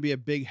 it's going to be a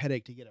big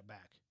headache to get it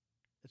back.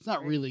 It's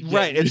not really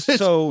Right.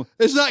 getting-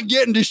 It's not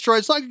getting destroyed.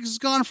 It's like it's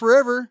gone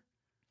forever.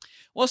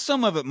 well,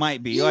 some of it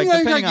might be You're like not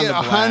depending gonna on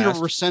get the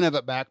blast. 100% of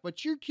it back,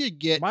 but you could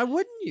get. Why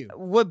wouldn't you?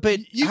 What?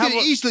 But You how could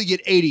mu- easily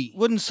get 80.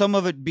 wouldn't some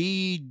of it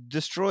be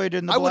destroyed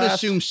in the I would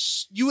blast? assume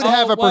you would Oh,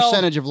 have a well,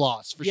 percentage of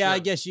loss for Yeah, sure. I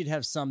guess you'd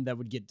have some that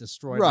would get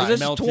destroyed. Right. Right. This is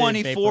Melted,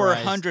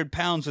 2,400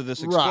 pounds of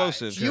this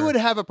explosive. Right. You would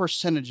have a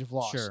percentage of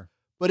loss. Sure.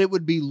 But it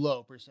would be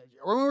low percentage.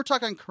 Or when we're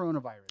talking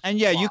coronavirus. And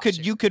yeah, you loss could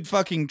here. you could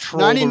fucking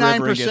troll the river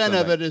and get 99% some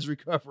of back. it is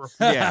recoverable.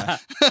 Yeah.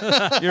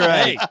 You're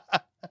right.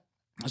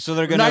 So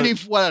they're gonna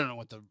 90. Well, I don't know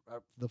what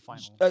the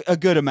final. a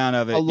good amount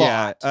of it. A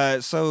lot. Yeah.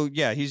 So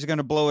yeah, he's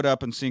gonna blow it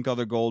up and sink all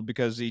the gold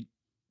because he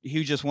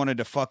just wanted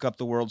to fuck up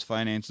the world's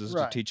finances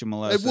Right. to teach him a It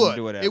lesson. would.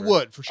 Do whatever. It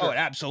would for Oh, sure. it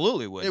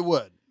absolutely would. It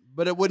would,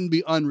 but it wouldn't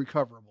be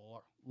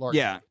unrecoverable. Largely.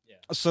 Yeah.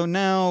 So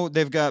now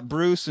they've got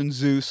Bruce and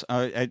Zeus.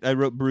 I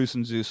wrote Bruce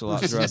and Zeus a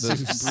lot throughout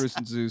this. Bruce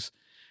and Zeus.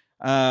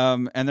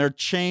 And they're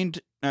chained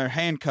or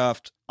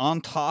handcuffed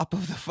on top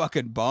of the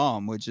fucking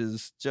bomb, which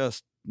is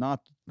just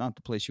not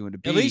the place you want to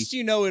be. At least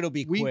you know it'll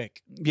be We-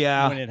 quick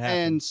yeah. when it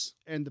happens.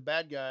 And the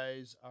bad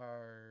guys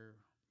are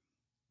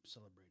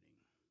celebrating.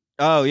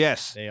 Oh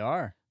yes, They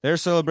are. they're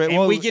celebrating. And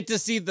Well, we get to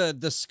see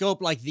the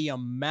scope, like the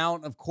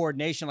amount of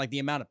coordination, like the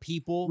amount of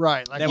people.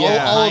 Right. Like That all, were all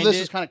of behind this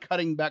it. is kind of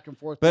cutting back and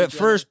forth. But to at each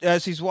first,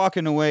 as he's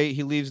walking away,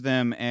 he leaves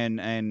them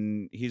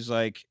and he's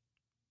like,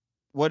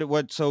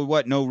 "What? So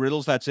what? No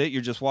riddles? That's it?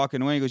 You're just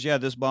walking away?" He goes, "Yeah,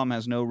 this bomb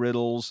has no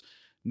riddles,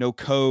 no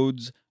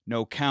codes,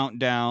 no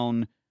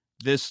countdown.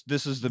 This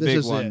is the This big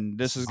is one. it.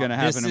 This is gonna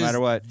This happen no is matter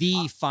what."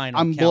 The final.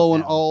 I'm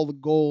blowing countdown. all the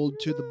gold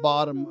to the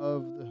bottom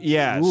of the.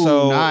 Yeah, Ooh,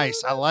 so-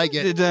 nice. I like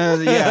it.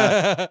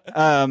 Yeah.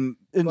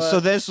 And But- so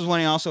this is when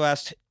he also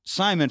asked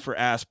Simon for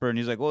aspirin.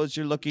 He's like, "Well, it's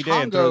your lucky day,"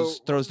 and Tongo, throws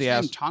the what's his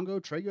ass. name? Tongo,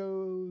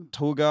 Trago,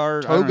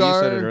 Togar. I don't know,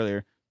 you said it Togar.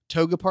 earlier.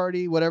 Toga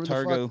Party, whatever the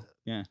Targo. fuck.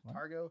 Yeah,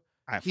 Targo.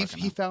 I He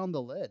fucking know. found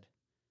the lead.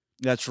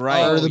 That's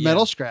right. Or Oh, the yeah.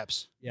 metal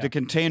scraps. Yeah. The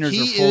containers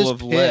He are full is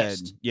of lead.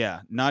 pissed.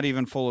 Yeah, not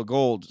even full of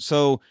gold.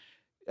 So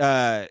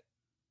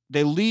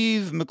they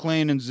leave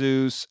McLean and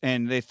Zeus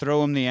and they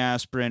throw him the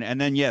aspirin.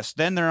 And then, yes,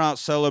 then they're out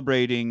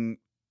celebrating.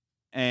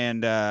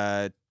 And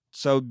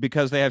so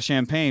because they have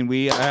champagne,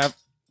 we have.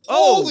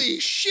 Oh! Holy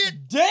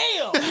shit!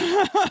 Damn.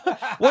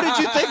 What did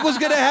you think was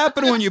going to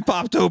happen when you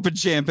popped open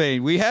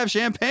champagne? We have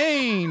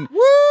champagne.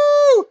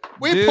 Woo!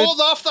 We Dude.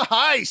 pulled off the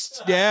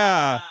heist.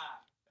 Yeah.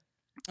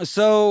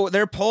 So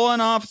they're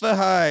pulling off the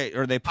high,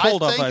 or they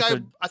pulled off. I they're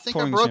think I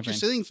pouring broke your champagne.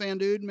 ceiling fan,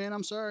 dude. Man,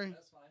 I'm sorry.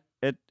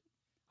 It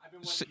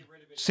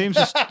seems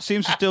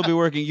to still be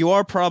working. You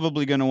are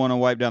probably going to want to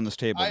wipe down this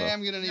table. I though.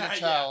 am gonna need Yeah, a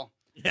towel.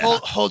 Yeah.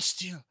 Hold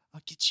still.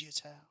 I'll get you a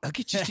towel. I'll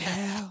get you a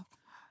towel.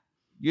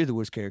 You're the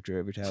worst character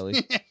ever,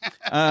 Tally.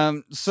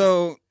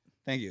 So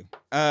thank you.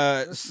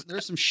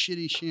 There's some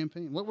shitty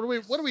champagne. What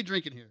are we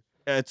drinking here?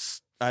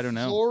 It's I don't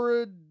know.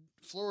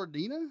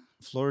 Floridina?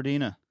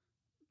 Floridina.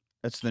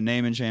 That's the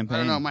name in champagne. I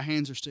don't know. My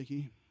hands are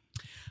sticky.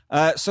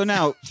 So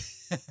now,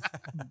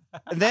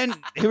 then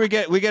here we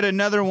get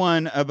another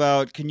one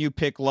about can you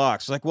pick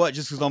locks? Like what?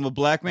 Just because I'm a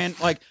black man?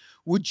 Like,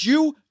 would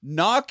you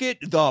knock it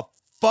the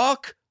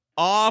fuck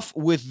off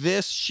with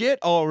this shit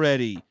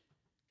already?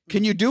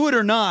 Can you do it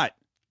or not?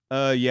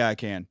 Yeah, I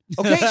can.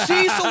 Okay,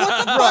 see, so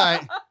what the fuck?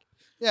 Right.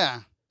 Yeah.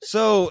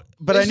 So,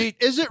 but I need,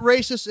 Is it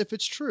racist if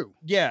it's true?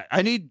 yeah,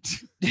 I need,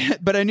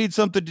 but I need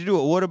something to do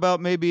it. What about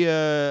maybe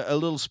a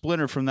little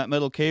splinter from that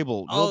metal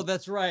cable? Oh, Well,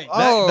 that's right.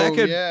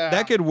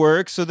 that could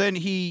work. So then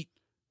he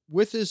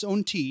With his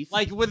own teeth.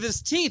 Like with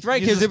his teeth, right?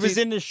 Use Because his it was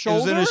teeth- in his it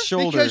shoulder. was in his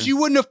shoulder. because you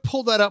wouldn't have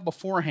pulled that out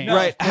beforehand. No,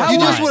 Right. of course How You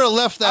are just not. would have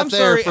left that I'm there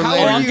sorry, for how Oh,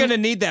 later. are I'm you- gonna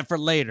need that for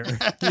later.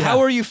 How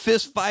are you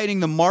fist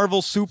fighting the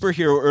Marvel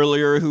superhero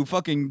earlier who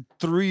fucking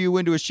threw you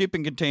into a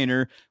shipping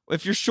container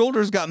if your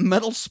shoulder's got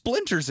metal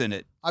splinters in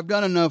it? I've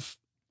done enough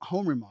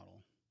home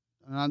remodel,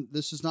 and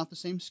this is not the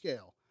same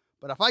scale.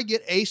 But if I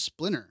get a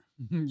splinter,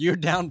 You're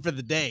down for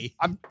the day.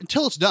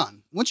 until it's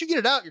done. Once you get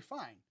it out, you're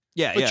fine.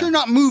 Yeah, But you're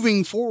not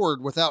moving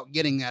forward without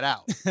getting that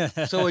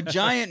out. So a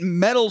giant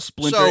metal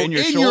splinter so in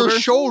your shoulder?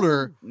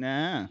 shoulder,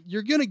 Nah.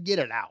 you're gonna get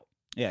it out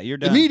Yeah, you're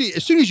done. immediately,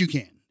 as soon as you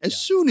can. As Yeah.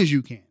 soon as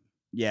you can.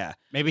 Yeah.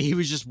 Maybe he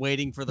was just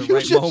waiting for the He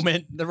was right just-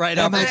 moment, the right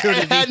That might- It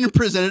opportunity. hadn't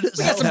presented We got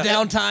itself. some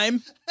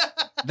downtime.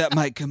 That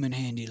might come in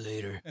handy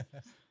later.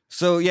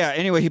 So yeah,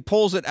 anyway, he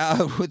pulls it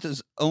out with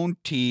his own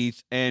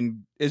teeth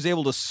and is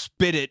able to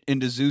spit it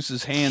into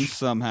Zeus's hands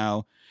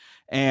somehow.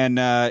 And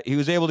he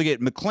was able to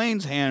get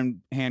McLean's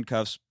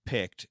handcuffs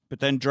picked, but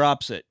then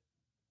drops it.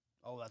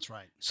 Oh, that's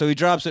right. So he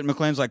drops it, and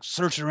McLean's like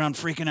searching around,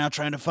 freaking out,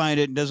 trying to find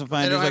it, and doesn't They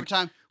find it. don't He's have like,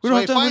 time. we So don't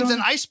he have time, we finds don't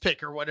an ice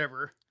pick or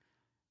whatever.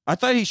 I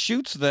thought he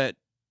shoots that.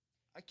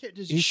 I can't.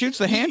 He shoots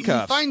the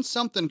handcuffs. He finds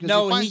something. 'cause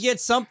No, he, finds, he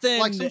gets something,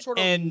 like some sort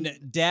of- and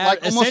Dad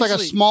like almost like a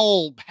essentially-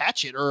 small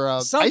hatchet or a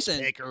ice Something.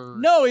 pick or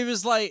No, it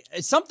was like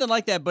something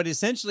like that, but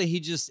essentially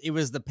it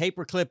was the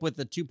paper clip with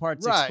the 2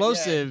 parts Right,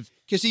 explosive.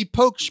 because he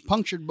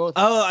punctured both.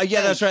 Oh,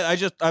 yeah, that's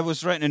right. I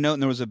was writing a note,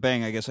 and there was a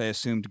bang. I guess I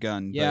assumed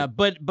gun. Yeah,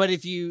 but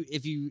if you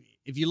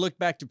look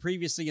back to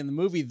previously in the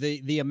movie,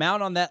 the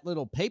amount on that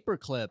little paper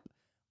clip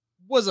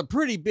was a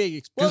pretty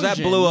big because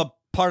explosion. that blew up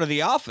part of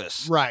The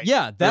Office. Right.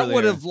 Yeah, that Earlier.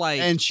 would have like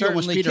And she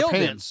almost certainly Peter killed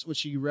him. Pants,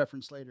 which you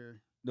referenced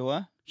later. The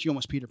what? She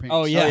almost Peter Pants.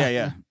 Oh, yeah.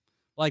 yeah.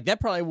 Like that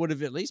probably would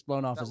have at least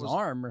blown off That his was-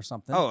 arm or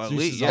something. Oh, at Zeus's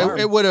least, yeah. arm.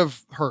 It would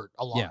have hurt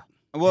a lot. Yeah.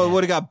 Well, it Yeah.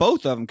 would have got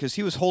both of them because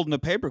he was holding a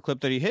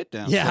paperclip that he hit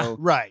down. Yeah. So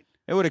Right.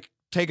 it would have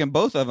taken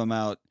both of them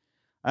out.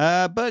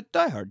 But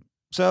Die Hard.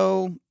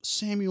 So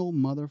Samuel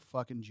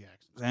motherfucking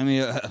Jackson.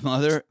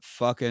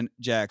 motherfucking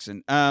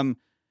Jackson.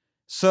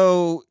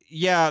 So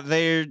yeah,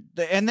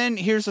 and then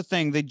here's the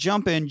thing: they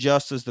jump in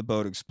just as the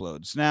boat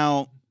explodes.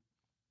 Now,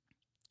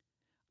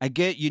 I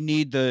get you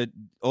need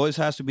always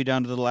has to be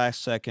down to the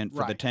last second for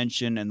the Right.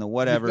 tension and the You've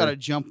whatever. got to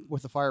jump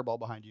with the fireball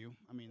behind you.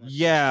 I mean, that's-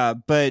 Yeah,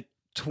 but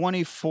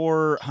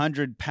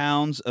 2,400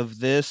 pounds of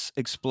this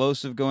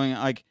explosive going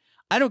like.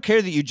 I don't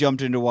care that you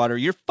jumped into water.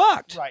 You're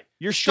fucked. right.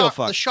 You're still The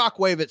fucked. shock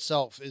wave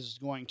itself is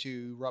going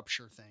to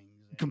rupture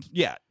things.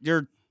 Yeah,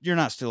 you're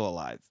not still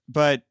alive.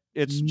 But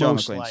it's John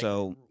Most McClane, likely.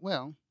 so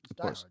Well, of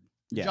Die course. Hard.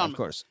 yeah, John of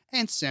course.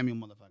 And Samuel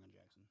motherfucking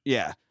Jackson.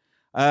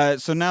 Yeah.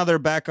 So now they're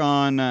back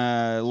on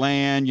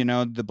land,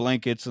 the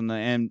blankets and the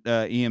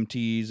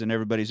EMTs and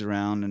everybody's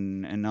around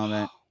and all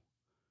that.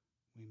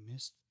 We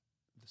missed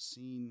the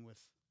scene with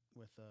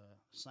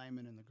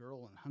Simon and the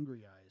girl in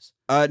Hungry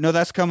Eyes. No,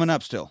 that's coming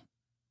up still.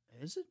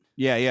 Is it?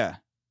 Yeah.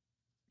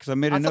 Because I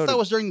made a I note. thought that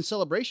was during the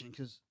celebration.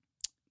 Because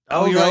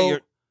Oh, you're right. no.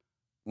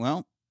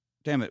 Well,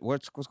 damn it.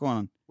 What's going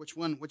on? Which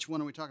one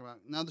are we talking about?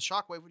 Now the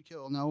shockwave would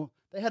kill. No,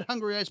 they had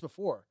Hungry Eyes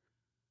before.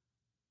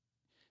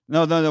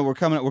 No. We're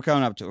coming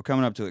up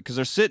to it because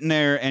they're sitting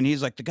there and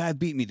he's like, the guy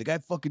beat me. The guy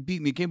fucking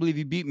beat me. Can't believe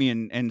he beat me.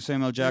 And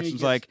Samuel Jackson's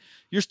gets- like,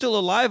 you're still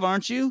alive,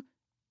 aren't you?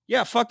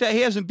 Yeah, fuck that.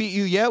 He hasn't beat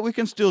you yet. We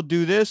can still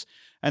do this.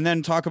 And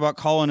then talk about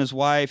calling his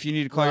wife. You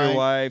need to call your Right.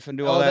 wife and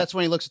do all Oh, that. that's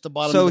when he looks at the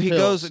bottom. So of the he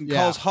pills. goes and Yeah.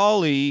 calls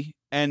Holly,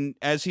 and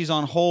as he's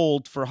on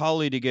hold for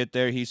Holly to get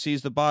there, he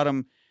sees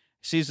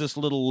sees this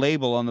little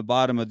label on the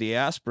bottom of the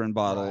aspirin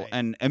bottle, Right.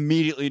 and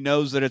immediately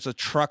knows that it's a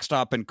truck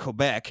stop in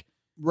Quebec.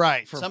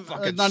 Right. For Some,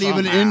 fucking not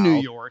even in New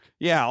somehow. York.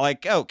 Yeah,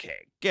 like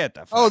okay, get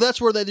the fuck. Oh,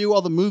 that's where they do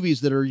all the movies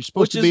that are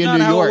supposed Which to is be in not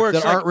New how it York works,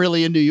 that like- aren't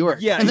really in New York.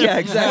 yeah, And they're- yeah,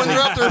 exactly. When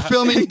they're out there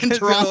filming in Because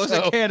it was in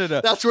Toronto,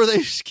 Canada. that's where they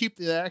just keep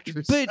the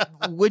actors. But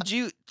would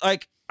you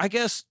like? I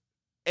guess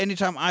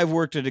anytime I've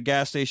worked at a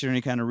gas station or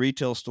any kind of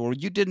retail store,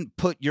 you didn't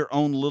put your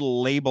own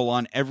little label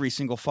on every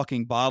single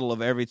fucking bottle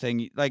of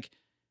everything. Like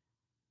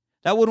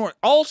that wouldn't work.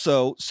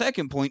 Also,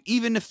 second point,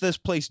 even if this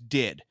place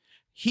did,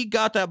 he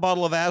got that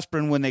bottle of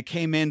aspirin when they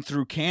came in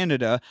through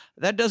Canada.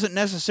 That doesn't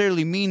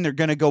necessarily mean they're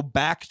going to go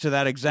back to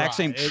that exact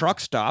same Right. truck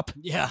stop.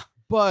 Yeah.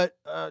 But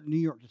New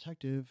York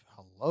detective,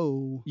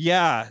 hello.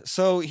 Yeah,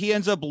 so he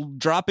ends up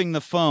dropping the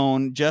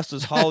phone just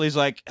as Holly's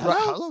like, Right,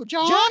 "Hello, hello,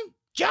 John.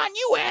 John,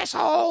 you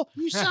asshole!"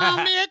 You son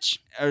of a bitch.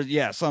 Or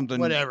yeah, something.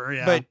 Whatever.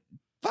 Yeah. But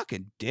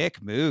fucking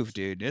dick move,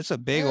 dude. It's a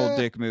big old Yeah.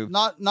 dick move.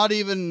 not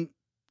even.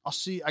 I'll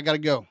see. I gotta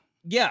go.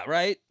 Yeah,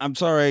 right. I'm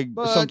sorry.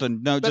 But-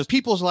 something. No, But just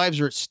people's lives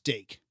are at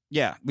stake.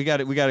 yeah. We got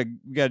to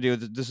do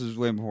it. This is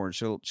way important.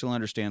 She'll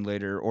understand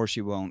later, or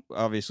she won't.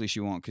 Obviously, she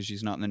won't because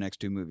she's not in the next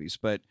two movies.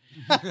 But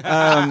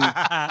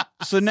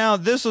so now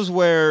this is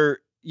where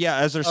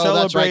as they're Oh,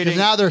 that's right, 'cause celebrating.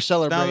 now they're Now,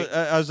 celebrating.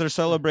 as they're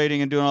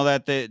celebrating and doing all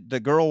that, the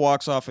girl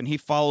walks off and he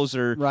follows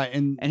her. Right,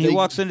 and And he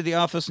walks into the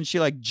office and she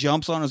like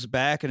jumps on his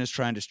back and is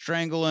trying to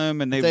strangle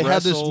him. And they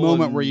had this wrestle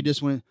moment and- where you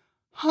just went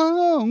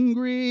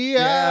hungry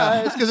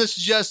Yeah. eyes because it's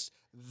just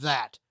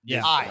that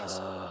Yeah. eyes,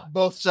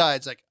 both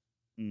sides. Like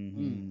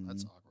Mhm.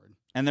 that's awkward.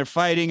 And they're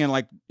fighting and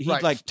like he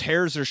Right. like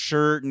tears her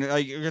shirt and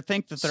like you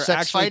think that they're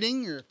Sex actually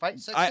fighting or fight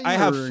sexing? I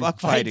have or... fuck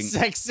fighting.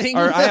 Sexing.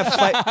 Or I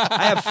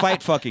have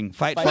fight fucking.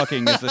 Fight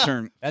fucking is the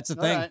term. That's the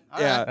All thing. right,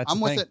 all Yeah. right, That's I'm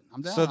the with thing. it.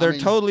 I'm down. So they're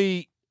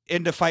totally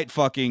into fight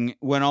fucking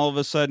when all of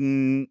a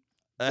sudden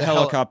a The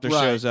helicopter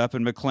right. shows up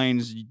and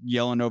McClane's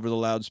yelling over the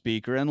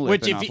loudspeaker and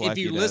Which, lipping if off you, like if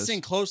you he listen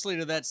does. closely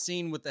to that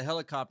scene with the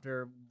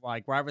helicopter,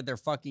 like right where they're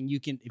fucking, you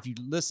can, if you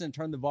listen,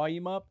 turn the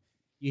volume up,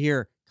 you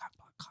hear.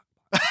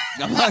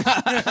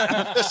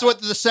 That's what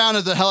the sound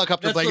of the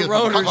helicopter That's playing the is.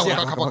 rotors,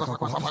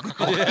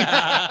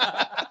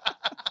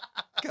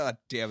 God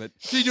damn it.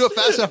 So you do it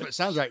fast enough, it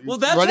sounds right. Well,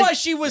 that's Ready? why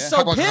she was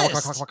so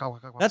pissed.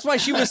 That's why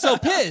she was so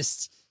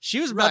pissed. She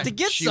was about Right. to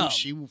get she, some.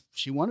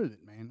 She wanted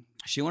it, man.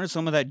 She wanted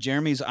some of that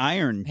Jeremy's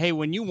iron. Hey,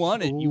 when you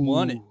want it, you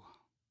want it. Ooh.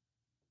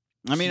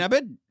 I mean, I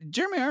bet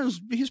Jeremy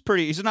Irons,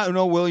 he's not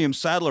no William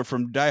Sadler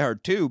from Die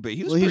Hard 2, but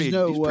he was Well, he's pretty,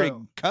 no, he's pretty uh,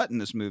 cut in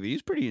this movie.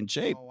 He's pretty in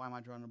shape. Oh, why am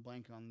I drawing a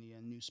blank on the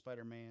new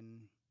Spider-Man?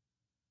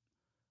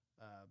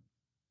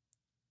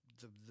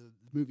 The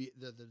movie,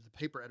 the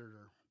paper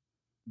editor.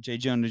 J.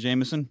 Jonah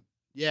Jameson.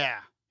 Yeah,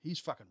 he's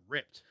fucking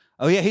ripped.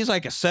 Oh yeah, he's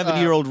like a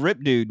 70-year-old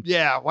rip dude.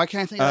 Yeah, why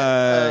can't I think of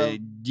that?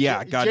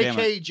 Yeah, goddamn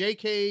it.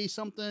 JK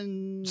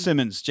something.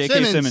 Simmons,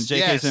 J.K. Simmons, J.K.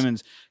 yes.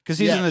 Simmons, because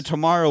he's in the Yes.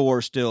 Tomorrow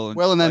War still.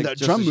 Well, and then like, that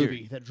just drum this year.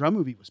 movie. That drum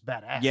movie was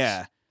badass.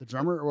 Yeah. The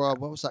drummer. Well,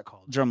 what was that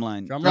called?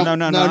 Drumline. Drumline? No,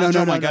 No, not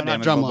Drumline. not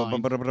Goddamn it.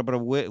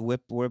 Drumline.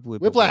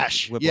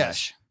 Whiplash. Whiplash.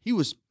 Yes, he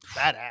was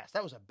badass.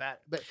 That was a bad.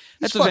 But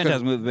That's he's a fucking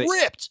fantastic movie. But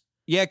ripped.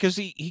 Yeah, because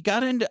he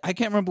got into, I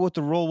can't remember what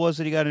the role was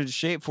that he got into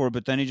shape for,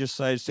 but then he just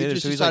decided to stay He there.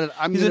 just So decided,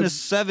 he's in his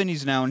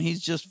 70s now, and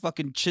he's just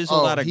fucking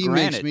chiseled out of he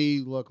granite. makes me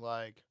look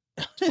like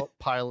a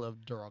pile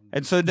of dirt.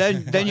 And so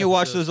then you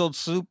watch those old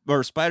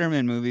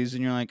Spider-Man movies,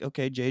 and you're like,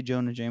 okay, J.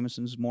 Jonah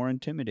Jameson's more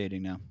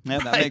intimidating now. Yeah,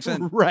 that makes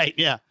sense. Right,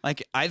 yeah.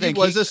 Like, I He think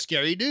was a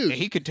scary dude.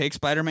 he could take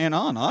Spider-Man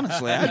on,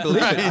 honestly. I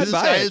believe it. This I'd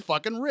buy guy it. is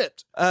fucking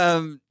ripped.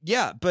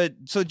 Yeah, but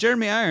so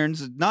Jeremy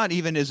Irons not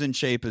even as in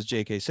shape as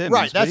J.K. Simmons.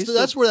 Right, but he's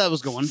that's where that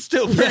was going.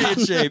 still pretty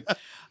in shape.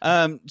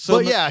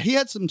 But yeah, he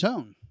had some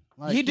tone.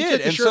 Like, he took did,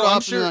 his and shirt so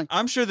off and, like,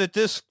 I'm sure that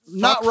this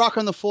not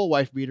rocking the full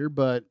wife beater,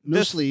 but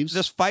no sleeves.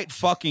 This fight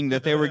fucking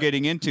that they were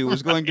getting into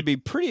was going to be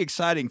pretty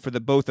exciting for the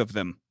both of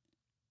them.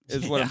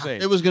 Is what I'm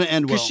saying. It was going to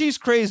end well. Because she's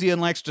crazy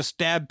and likes to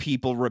stab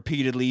people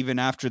repeatedly, even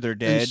after they're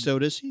dead. And so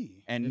does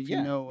he. And if yeah,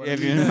 you know what if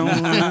I you mean.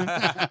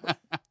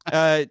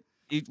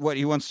 know,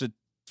 he wants to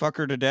fuck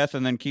her to death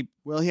and then keep.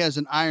 Well, he has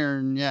an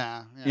iron.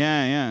 Yeah.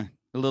 Yeah.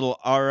 A little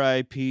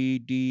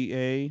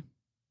RIPDA.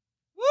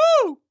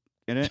 Woo!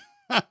 Get it?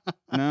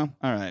 No?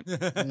 All right.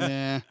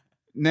 Yeah.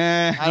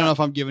 Nah. I don't know if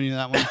I'm giving you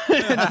that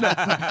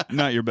one.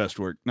 Not your best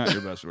work. Not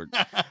your best work.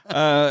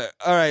 All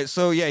right.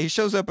 So, yeah, he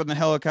shows up in the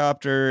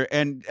helicopter.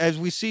 And as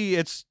we see,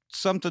 it's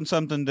something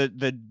that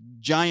the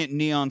giant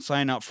neon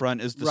sign out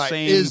front is the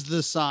same. Is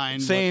the sign.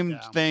 Same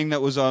thing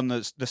that was on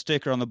the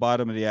sticker on the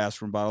bottom of the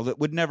aspirin bottle that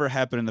would never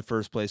happen in the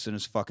first place and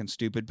is fucking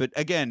stupid. But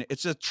again,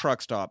 it's a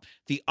truck stop.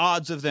 The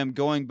odds of them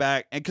going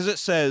back, and because it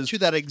says to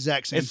that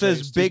exact same it says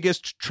place,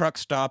 biggest truck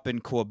stop in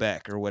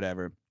Quebec or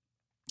whatever.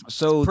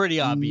 So Pretty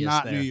obvious.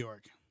 not there. New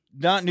York.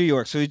 not New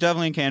York. So he's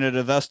definitely in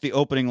Canada. Thus the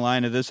opening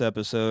line of this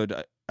episode.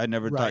 I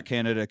never Right. thought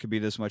Canada could be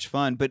this much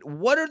fun. But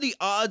what are the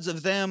odds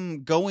of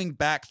them going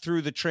back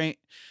through the train?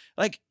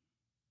 Like,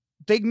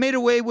 they made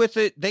away with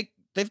it.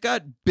 They've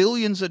got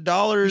billions of You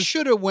dollars.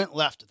 should have went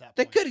left at that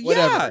They point. could,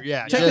 Whatever.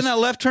 yeah, Yeah. taking just that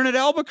left turn at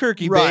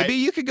Albuquerque, Right. baby.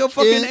 You could go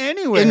fucking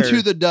anywhere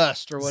into the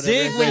dust or whatever.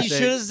 Zig as when they you say.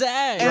 should have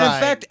zagged. And Right.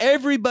 in fact,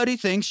 everybody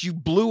thinks you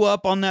blew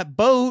up on that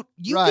boat.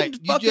 You Right.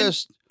 can You fucking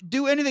just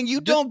do anything. You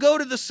don't go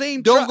to the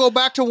same. don't go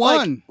back to Like,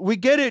 one. we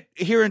get it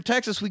here in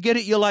Texas. We get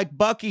it. You like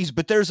Buc-ee's,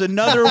 but there's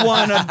another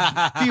one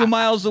a few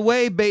miles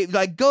away.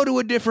 Like, go to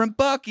a different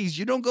Buc-ee's.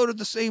 You don't go to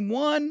the same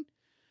one.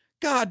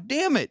 God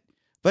damn it!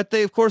 But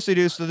of course they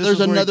do. So this There's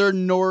is where another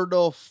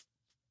Nordolf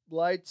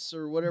lights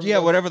or whatever. yeah,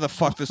 whatever the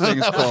fuck this thing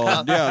is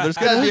called. Yeah, there's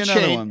gonna be It's a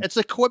another chain. one. It's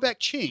a Quebec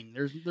chain.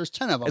 There's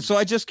 10 of them. And so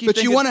I just keep. But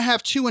you thinking, want to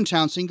have two in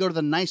town, so you can go to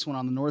the nice one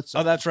on the north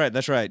side. Oh, that's right.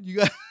 That's right. You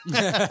got.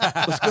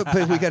 Let's go.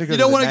 But we got to go. You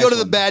don't want to go to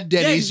the bad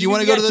Denny's. you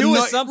want to go to the two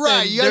no- of something.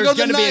 right. You gotta There's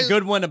go to the gonna be a nice-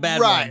 good one, a bad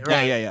Right,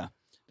 one. Yeah.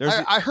 There's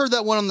I heard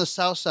that one on the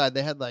south side.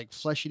 They had like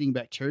flesh-eating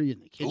bacteria in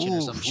the kitchen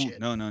or some shit.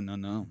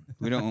 No.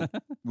 We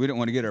don't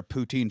want to get our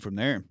poutine from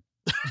there.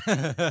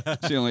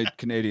 It's the only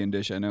Canadian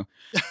dish I know.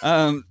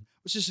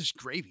 Which is just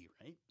gravy,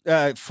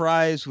 right?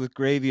 Fries with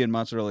gravy and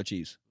mozzarella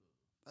cheese.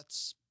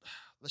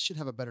 That should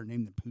have a better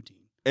name than poutine.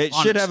 It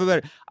should have a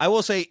Honestly. better. I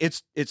will say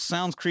it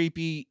sounds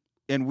creepy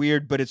and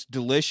weird, but it's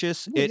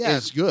delicious. Well, It yeah,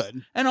 is- it's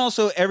good. and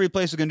also every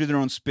place is gonna do their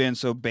own spin.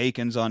 So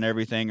bacon's on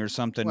everything or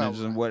something. Well,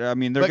 and what I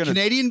mean, they're But gonna.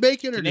 Canadian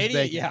bacon or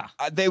Canadian, just bacon?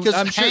 yeah. Because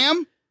I'm sure.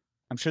 ham,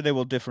 I'm sure they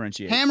will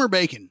differentiate. ham or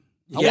bacon.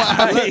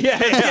 Yeah. yeah,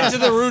 Let's get to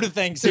the root of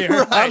things here.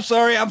 Right. I'm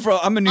sorry. I'm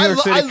a New York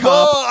City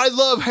cop. I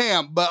love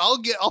ham, but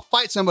I'll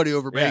fight somebody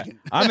over Yeah. bacon.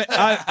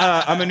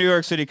 I'm a New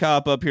York City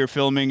cop up here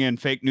filming in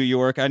fake New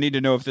York. I need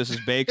to know if this is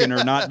bacon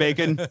or not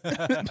bacon,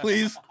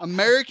 please.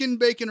 American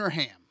bacon or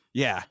ham?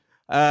 Yeah.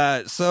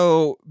 But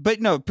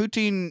no,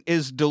 poutine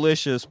is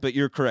delicious. But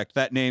you're correct.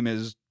 That name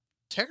is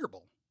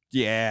Terrible.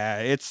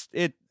 it's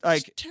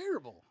It's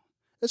terrible.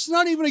 It's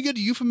not even a good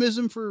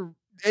euphemism for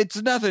it's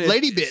nothing.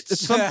 lady bits.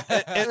 It's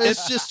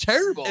It's just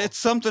terrible. it's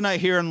something I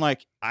hear and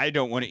like I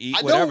don't want to eat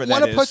I whatever don't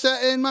want that to is. put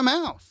that in my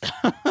mouth.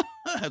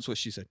 That's what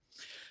she said.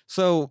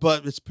 So,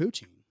 But it's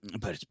poutine.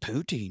 but it's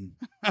poutine.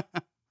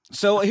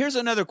 So here's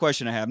another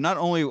question I have. Not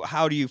only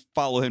how do you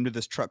follow him to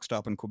this truck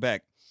stop in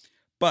Quebec,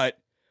 but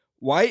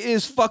why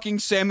is fucking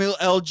Samuel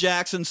L.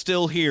 Jackson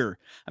still here?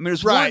 I mean,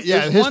 it's Right. One, Yeah.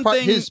 there's His one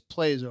thing. his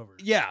play is over.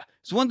 Yeah,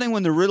 it's one thing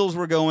when the riddles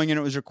were going and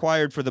it was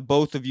required for the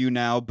both of you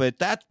now, but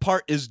that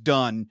part is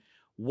done.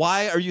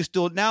 Why are you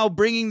still now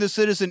bringing the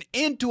citizen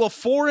into a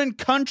foreign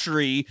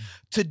country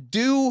to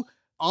do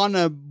On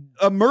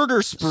a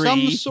murder spree?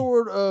 some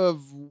sort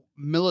of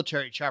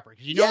military chopper.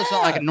 Because you know it's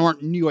not like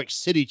a New York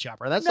City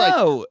chopper. That's like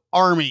no,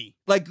 Army.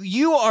 like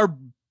you are.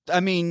 I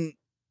mean,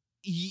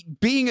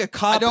 being a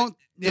cop I don't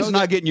is know not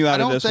that- getting you I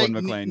out of don't this one,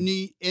 think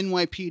McLean.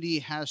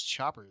 NYPD has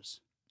choppers.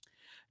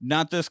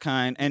 Not this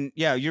kind. And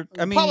yeah, you're.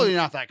 I mean, Probably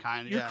not that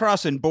kind. you're yeah.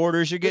 crossing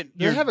borders. You're getting.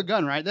 They have a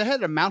gun, right? They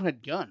had a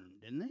mounted gun,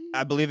 didn't they?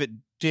 I believe it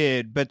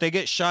did, but they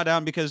get shot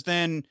down because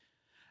then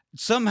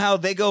somehow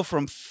they go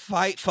from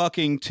fight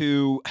fucking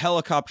to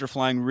helicopter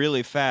flying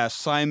really fast.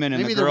 Simon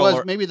and maybe the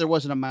girl maybe there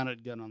wasn't a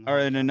mounted gun on are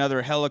there. in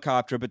another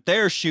helicopter, but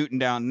they're shooting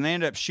down, and they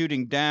end up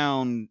shooting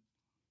down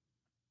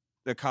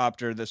the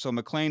copter. So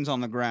McLean's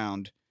on the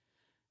ground,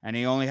 and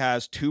he only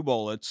has 2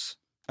 bullets.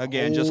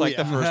 again, just like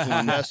the first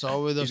one. Yes,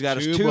 over those He's got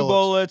his two two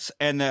bullets,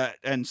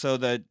 and so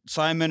the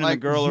Simon and the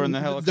girl are in the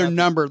helicopter. They're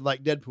numbered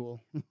like Deadpool.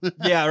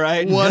 Yeah,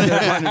 right. One. One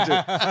and two.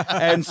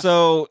 And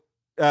so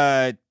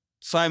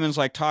Simon's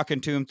like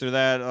talking to him through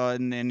that,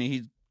 and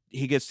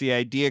he gets the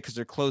idea because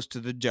they're close to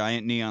the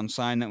giant neon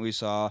sign that we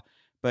saw,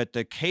 but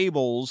the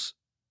cables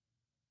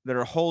that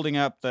are holding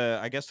up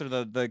I guess they're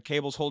the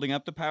cables holding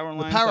up the power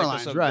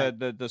lines. Right.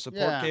 The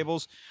support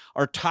cables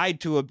are tied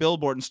to a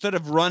billboard instead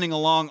of running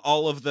along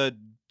all of the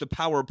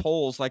power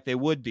poles like they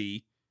would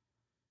be.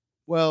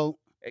 Well,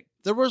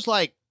 there was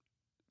like,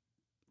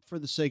 for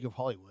the sake of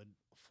Hollywood,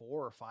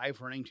 4 or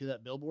 5 running to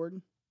that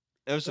billboard.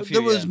 There was a few,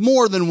 There was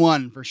more than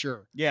one for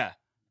sure. Yeah.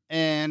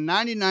 And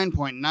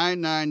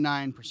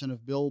 99.999%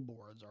 of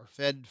billboards are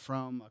fed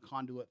from a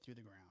conduit through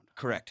the ground.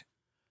 Correct.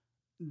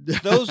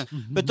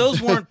 But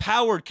those weren't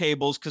powered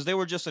cables because they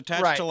were just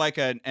attached to like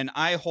an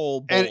eye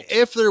hole bolt. And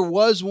if there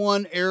was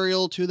one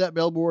aerial to that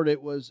billboard,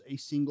 it was a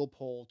single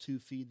pole to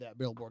feed that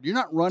billboard. You're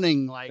not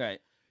running like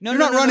you're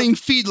not running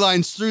feed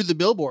lines through the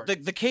billboard.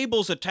 The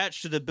cables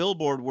attached to the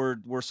billboard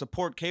were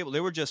support cable.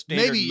 They were just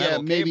standard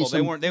metal maybe cable.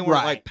 some, they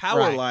weren't like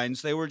power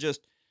lines. They were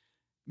just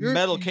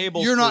metal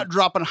cables. You're not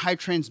dropping high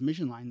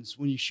transmission lines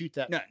when you shoot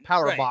that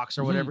power box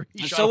or whatever.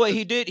 So what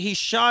he did, he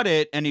shot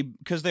it, and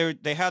because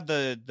they had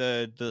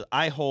the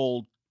eye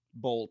hole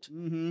bolt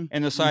and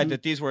the side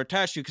that these were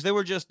attached to, because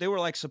they were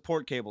like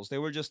support cables. They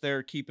were just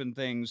there keeping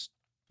things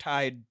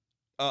tied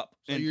up.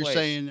 So you're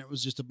saying it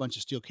was just a bunch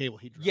of steel cable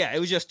he dropped? Yeah, it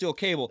was just steel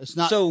cable. It's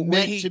not so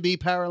meant to be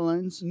power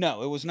lines?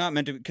 No, it was not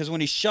meant to be, because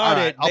when he shot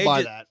I'll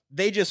buy that.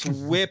 They just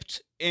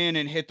whipped in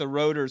and hit the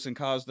rotors and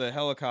caused the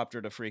helicopter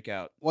to freak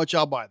out.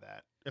 I'll buy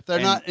that. If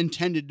they're not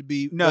intended to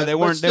be, no, they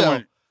weren't. They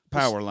weren't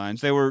power lines.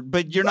 They were,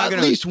 but you're not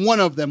going to. At least one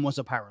of them was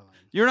a power line.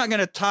 You're not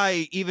going to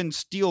tie even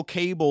steel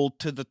cable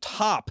to the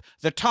top,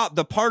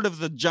 the part of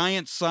the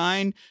giant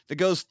sign that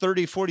goes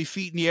 30, 40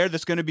 feet in the air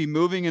that's going to be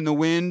moving in the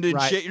wind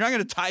and shit. You're not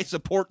going to tie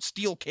support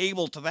steel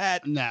cable to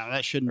that. No,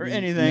 that shouldn't be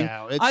anything.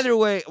 No, either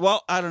way,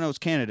 well, I don't know. It's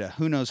Canada.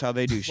 Who knows how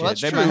they do shit?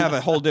 They might have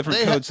a whole different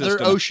code system.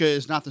 Their OSHA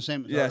is not the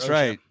same as that's OSHA.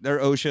 right. Their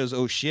OSHA is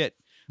oh shit.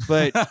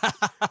 But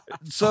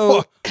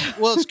so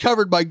well, it's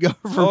covered by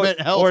government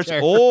health. Or it's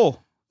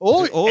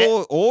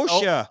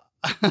OSHA.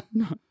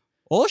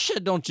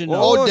 OSHA, don't you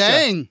know? Oh,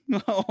 dang.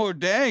 Oh,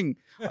 dang.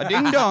 A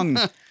ding dong.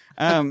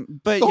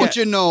 But don't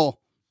you know?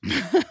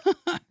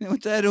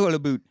 What's that all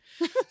about?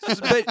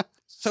 But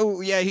so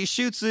yeah, he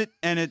shoots it,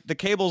 and the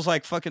cable's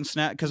like fucking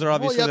snap because they're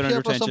obviously they're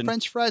under tension. Some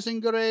French fries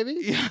and gravy.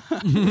 Yeah,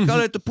 we call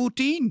it the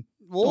poutine.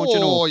 Oh, don't you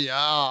know?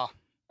 Yeah.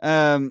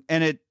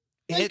 And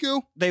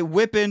they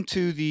whip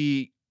into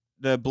the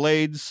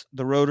blades,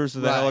 the rotors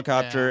of the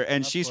helicopter,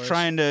 and she's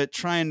trying to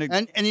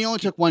and he only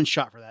took one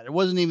shot for that. It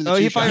wasn't even the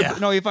he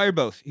fired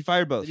both. He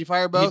fired both. Did he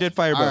fire both? He did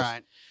fire both. All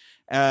right.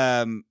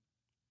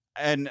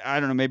 And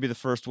I don't know, maybe the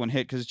first one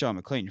hit because it's John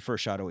McClane. Your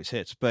first shot always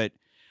hits, but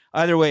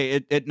either way,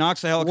 it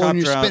knocks the helicopter when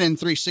you're out. spinning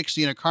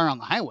 360 in a car on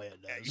the highway,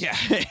 it does. Yeah,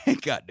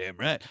 goddamn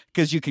right.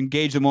 Because you can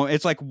gauge the moment.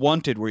 It's like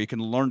Wanted, where you can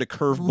learn to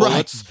curve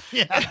bullets.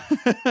 Yeah,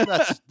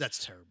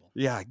 that's terrible.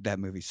 Yeah, that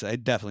movie.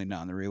 Definitely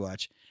not on the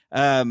rewatch.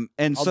 And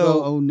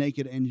although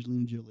naked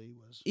Angelina Jolie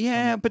was.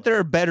 Yeah, but there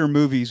are better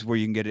movies where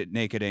you can get it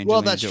naked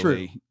Angelina that's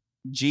Jolie. True.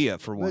 Gia,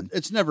 for one.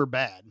 It's never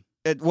bad.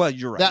 Well,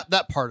 you're right.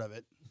 That part of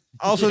it.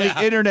 Also,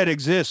 the internet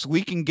exists.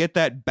 We can get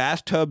that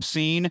bathtub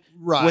scene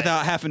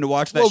without having to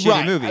watch that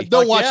shitty movie.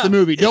 Don't watch the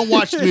movie. Don't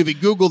watch the movie.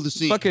 Google the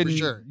scene for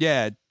sure.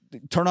 Yeah.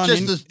 Turn on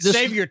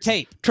save your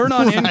tape. Turn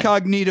on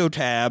incognito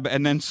tab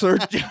and then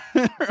search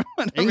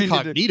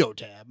incognito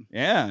tab.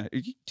 Yeah,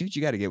 dude,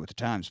 you got to get with the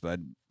times,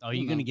 bud. Oh,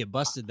 you're gonna get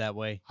busted that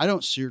way. I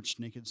don't search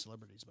naked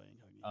celebrities by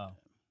incognito tab.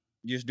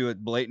 You just do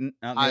it blatant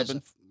out in the open.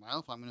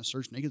 If I'm going to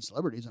search naked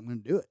celebrities, I'm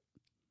going to do it.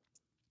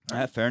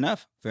 Fair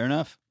enough.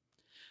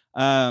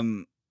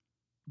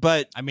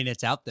 But I mean,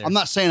 it's out there. I'm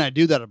not saying I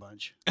do that a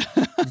bunch.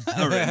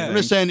 I'm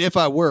just saying if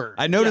I were.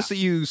 I noticed that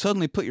you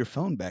suddenly put your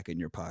phone back in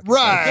your pocket.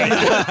 Right.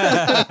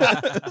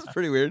 That's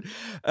pretty weird.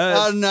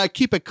 And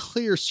keep a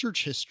clear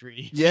search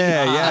history.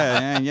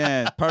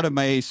 Yeah. Part of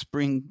my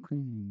spring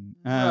cleaning.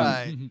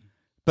 Right.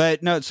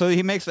 But no, so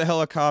he makes the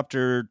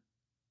helicopter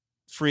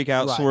freak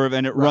out, swerve,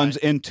 and it runs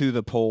into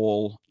the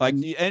pole. Like,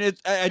 and it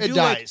dies.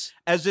 Like,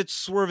 as it's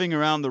swerving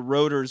around, the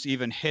rotors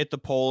even hit the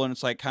pole, and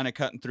it's like kind of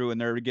cutting through,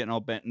 and they're getting all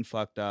bent and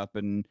fucked up,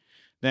 and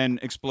then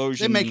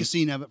explosion. They make a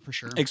scene of it for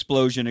sure.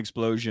 Explosion,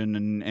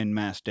 and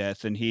mass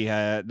death, and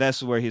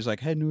that's where he's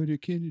like, I had no idea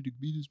Canada could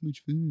be this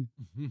much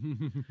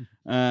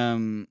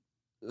fun.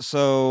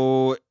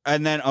 So,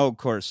 and then of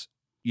course,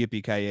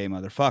 yippee-ki-yay,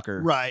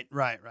 motherfucker. Right.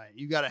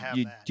 You got to have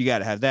that. You got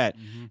to have that.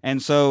 Mm-hmm. And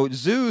so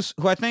Zeus,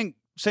 who I think.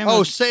 Say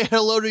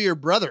hello to your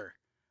brother.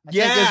 I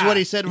think is what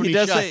he said when he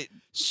does shot.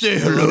 Say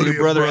hello to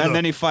your brother, and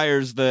then he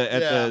fires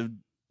the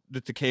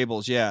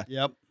cables. Yeah.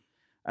 Yep.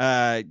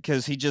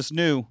 Because he just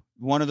knew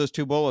one of those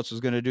two bullets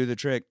was going to do the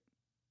trick.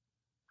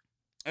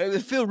 I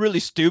feel really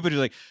stupid. He's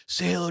like,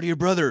 say hello to your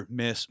brother,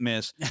 miss.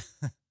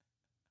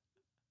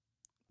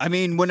 I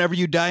mean, whenever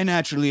you die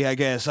naturally, I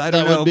guess. I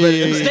That don't know. would be-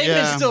 The statement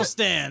Yeah. still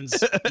stands,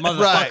 Right.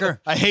 motherfucker.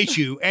 I hate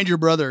you and your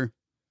brother.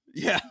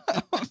 Yeah.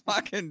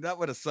 Fucking, that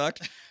would have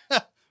sucked.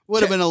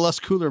 Would have been a less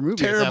cooler movie.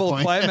 Terrible at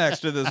that point. climax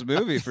to this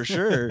movie, for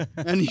sure.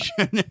 and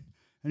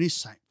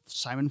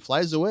Simon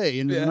flies away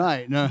into Yeah. the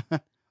night. No,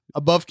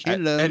 above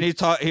Canada. And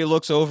he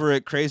looks over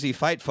at crazy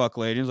fight fuck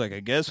lady. He's like, I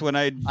guess when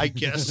I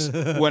guess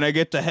when I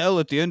get to hell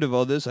at the end of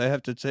all this, I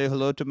have to say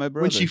hello to my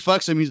brother. when she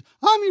fucks him, he's,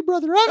 I'm your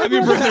brother. I'm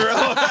your brother.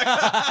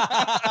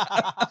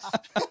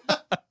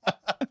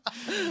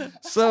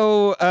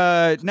 So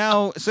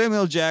now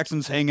Samuel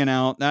Jackson's hanging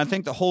out. And I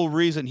think the whole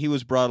reason he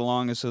was brought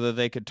along is so that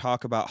they could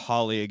talk about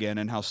Holly again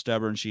and how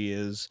stubborn she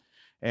is.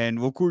 And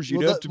well, of course,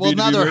 you'd have to be.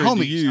 now to be they're married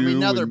to homies. you. I mean,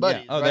 now they're And-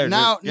 buddies. Yeah. Oh, right? they're-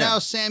 now yeah.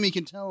 Sammy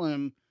can tell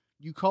him,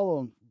 you call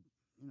him,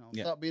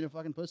 Yeah. stop being a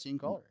fucking pussy and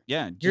call her.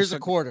 Yeah. Here's just a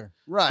quarter.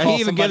 Right. And he Call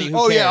even somebody gives-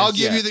 who Oh yeah, cares. I'll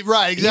give Yeah. you the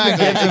right.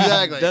 Exactly.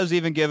 Exactly. Does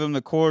even give him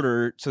the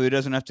quarter so he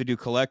doesn't have to do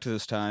collect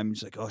this time.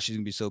 He's like, oh, she's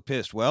gonna be so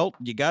pissed. Well,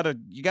 you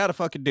gotta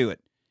fucking do it.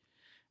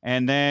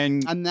 And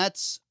then And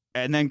that's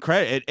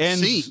credit it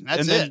ends Scene. That's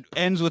and then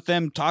ends with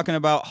them talking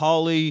about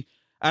Holly.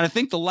 And I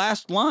think the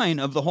last line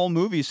of the whole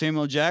movie is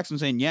Samuel Jackson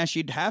saying, yeah,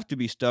 she'd have to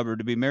be stubborn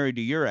to be married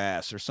to your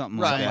ass or something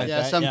like right. that. like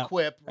Yeah, that, some yeah.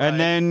 quip. And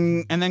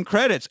right. then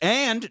credits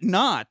and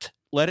not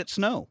Let It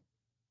Snow.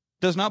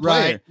 Does not play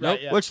Right. here.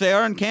 Right. Yeah. Which they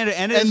are in Canada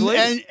and it is and,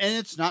 later. and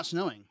it's not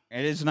snowing.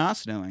 It is not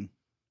snowing.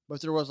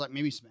 But there was like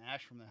maybe some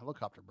ash from the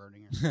helicopter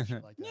burning or some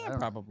shit like that. I Yeah, don't know.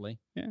 probably.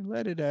 Yeah,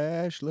 let it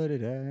ash, let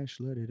it ash,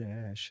 let it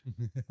ash.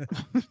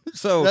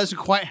 So It doesn't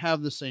quite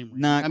have the same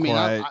ring. Not I mean,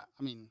 quite.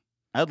 I mean,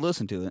 I'd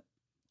listen to it.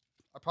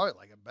 I probably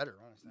like it better,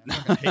 honestly. I'm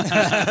not gonna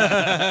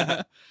hate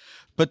this.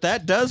 But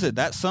that does it.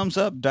 That sums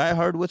up Die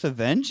Hard with a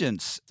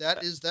Vengeance.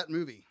 That is that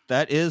movie.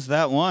 That is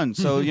that one.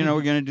 So, we're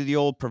going to do the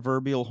old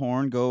proverbial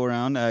horn, go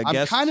around. I'm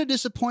Guess kind of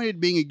disappointed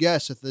being a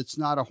guest if it's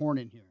not a horn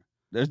in here.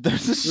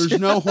 there's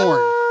no horn.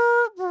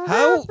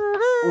 How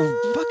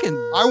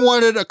fucking I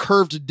wanted a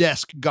curved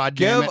desk, god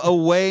damn give it.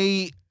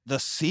 away the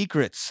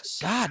secrets.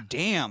 God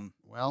damn.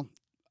 Well,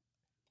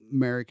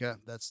 America,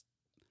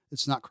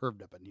 it's not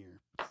curved up in here.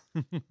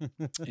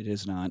 It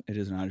is not. It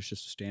is not. It's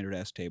just a standard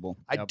ass table.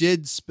 I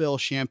did spill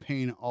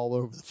champagne all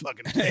over the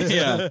fucking place.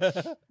 Yeah.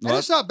 And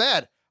it's not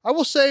bad. I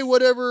will say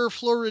whatever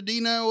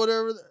Floridina,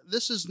 whatever.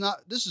 This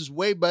is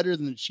way better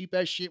than the cheap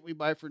ass shit we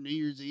buy for New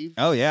Year's Eve.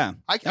 Oh yeah.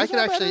 I That's could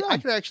not bad at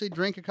all. actually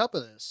drink a cup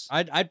of this.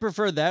 I'd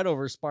prefer that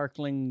over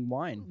sparkling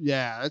wine.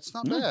 Yeah, it's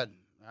not Mm. bad.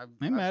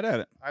 I'm mad at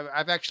it.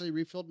 I've actually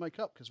refilled my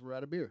cup because we're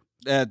out of beer.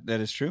 That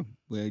is true.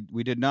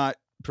 We did not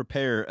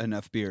prepare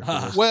enough beer for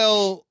this.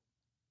 Well,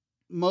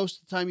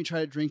 most of the time you try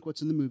to drink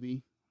what's in the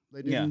movie.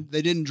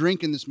 They didn't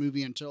drink in this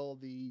movie until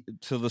the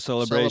To the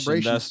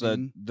celebration. That's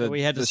scene. the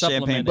We had to the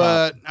supplement champagne it.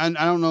 pop. but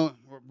I don't know.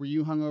 Were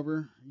you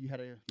hungover? You had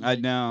a. I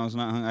was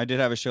not hung. I did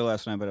have a show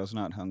last night, but I was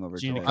not hungover.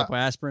 Did you need a today. couple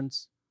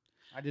aspirins?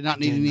 I did not I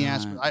need did any not,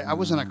 aspirin. I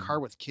was in a no. car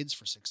with kids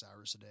for 6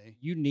 hours a day.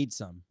 You need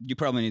some. You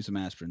probably need some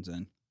aspirins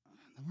then.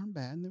 They weren't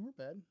bad. They weren't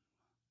bad.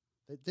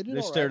 They did They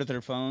all stared right. at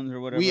their phones or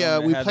whatever. We,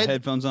 and they we had played- the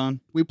headphones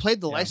on. We played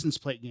the Yeah. license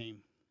plate game.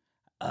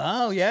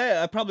 Oh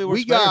yeah, I probably We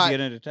works better got- to get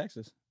into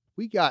Texas.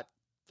 We got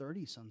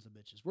 30 sons of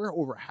bitches. We're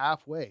over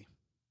halfway.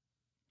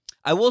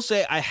 I will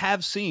say I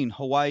have seen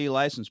Hawaii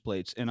license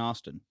plates in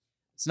Austin.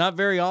 It's not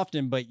very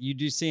often, but you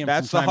do see them.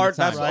 That's from the time hard.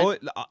 to time. That's Right.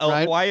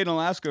 Right. Hawaii and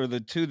Alaska are the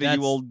two that That's-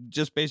 you will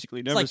just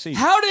basically It's never like, see.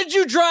 how did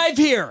you drive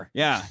here?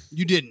 Yeah,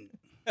 You didn't.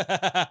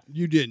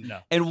 You didn't. No.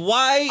 and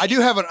why? I do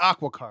have an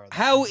aqua car. though.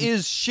 How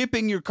is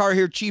shipping your car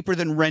here cheaper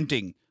than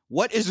renting?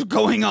 What is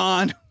going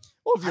on?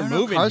 Well, if I you're don't know,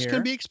 moving cars here,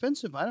 can be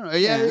expensive. I don't know.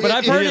 Yeah, Yeah. but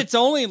I've heard it it's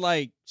only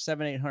like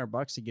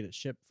 $700-800 to get it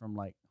shipped from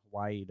like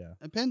Hawaii to.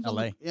 depends on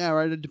LA. the, yeah,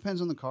 right. It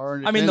depends on the car.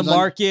 and it I mean, the depends on-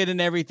 market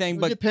and everything,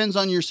 It but depends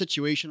on your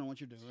situation and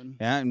what you're doing.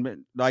 Yeah,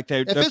 and like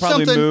they it's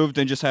probably something- moved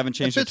and just haven't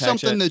changed If their it's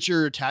tax something yet. that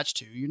you're attached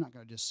to, you're not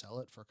going to just sell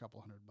it for a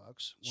couple $100. One way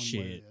or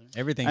shit, the other.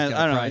 everything's I got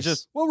don't a know. price. It's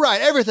just Well, right.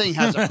 Everything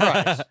has a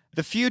price.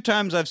 the few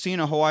times I've seen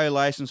a Hawaii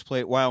license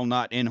plate while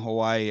not in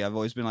Hawaii, I've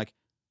always been like,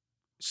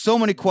 so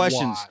many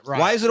questions. Why? Right,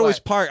 Why is it always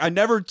right. parked? I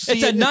never see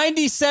it's a it.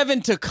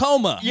 97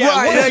 Tacoma. Yeah,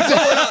 Right,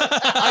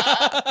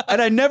 exactly.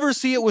 And I never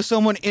see it with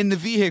someone in the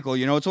vehicle.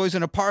 You know, it's always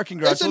in a parking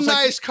garage. It's So a like,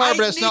 nice car, I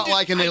but it's need not to-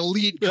 like an I-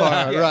 elite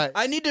car, Yeah. right?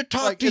 I need to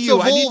talk Like, to it's you.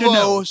 a I need to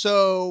know. Volvo,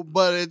 so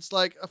but it's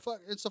like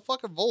it's a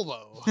fucking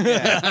Volvo.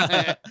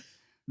 Yeah.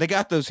 They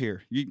got those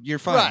here. You're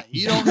fine. Right.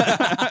 You don't.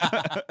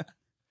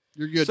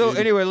 You're good. So dude.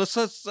 anyway,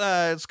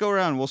 let's go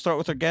around. We'll start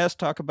with our guest.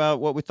 Talk about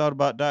what we thought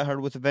about Die Hard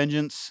with a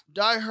Vengeance.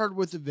 Die Hard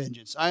with a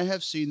Vengeance. I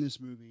have seen this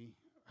movie.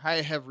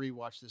 I have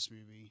rewatched this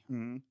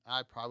movie.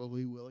 I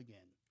probably will again.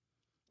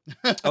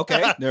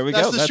 Okay, there we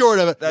go. That's the short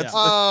of it. That's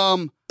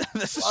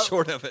that's the uh,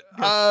 short of it.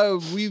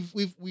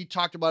 We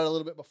talked about it a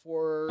little bit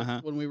before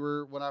Uh-huh.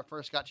 when I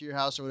first got to your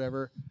house or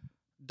whatever.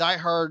 Die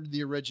Hard,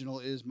 the original,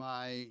 is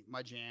my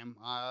jam.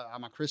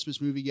 I'm a Christmas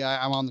movie guy.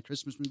 I'm on the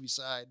Christmas movie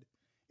side.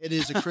 It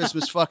is a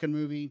Christmas fucking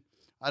movie.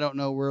 I don't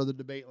know where the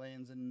debate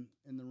lands in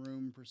the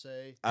room per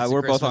se. It's a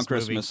We're both on Christmas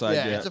movie. Christmas side.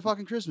 yeah, Yeah, it's a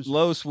fucking Christmas movie.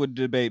 Los would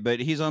debate, but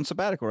he's on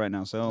sabbatical right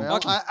now. So Well,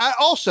 I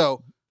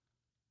also,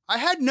 I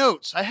had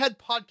notes. I had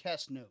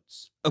podcast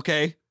notes.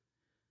 Okay.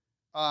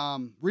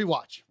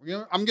 Rewatch.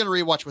 I'm gonna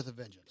rewatch with a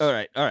vengeance. All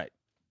right.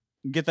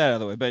 Get that out of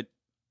the way. But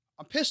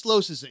I'm pissed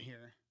Los isn't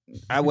here.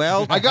 I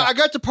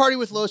got to party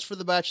with Los for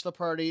the bachelor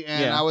party,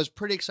 and Yeah. I was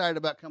pretty excited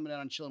about coming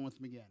out and chilling with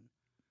him again.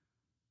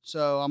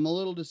 So I'm a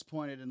little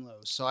disappointed in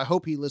Los. So I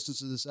hope he listens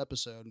to this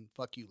episode, and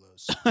fuck you,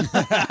 Los.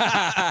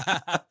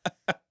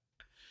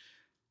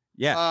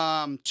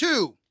 Yeah.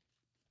 2.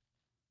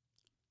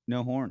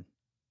 No horn.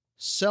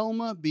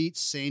 Selma beats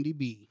Sandy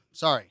B.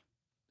 Sorry.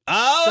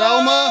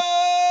 Oh!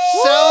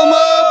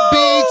 Selma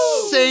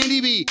beats Sandy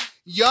B.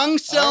 Young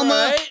Selma.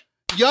 All right.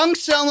 Young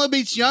Selma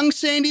beats young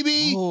Sandy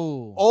B.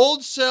 Oh.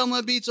 Old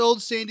Selma beats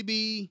old Sandy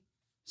B.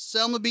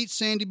 Selma beats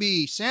Sandy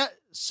B.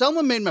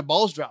 Selma made my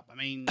balls drop. I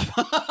mean,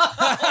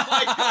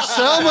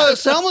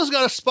 Selma's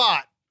got a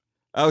spot.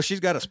 Oh, she's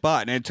got a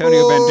spot, and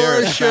Antonio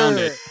Banderas found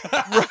it.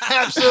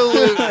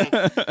 Absolutely.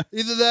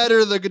 Either that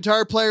or the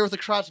guitar player with the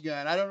crotch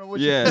gun. I don't know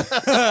which. Yeah.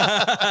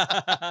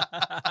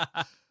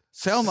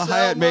 Selma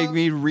Hayek made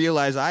me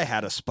realize I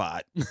had a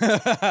spot.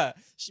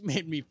 She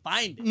made me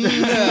find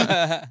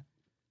it.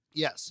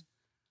 Yes.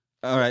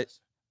 All right.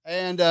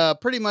 And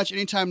pretty much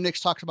anytime Nick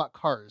talks about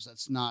cars,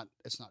 it's not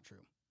true.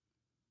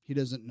 He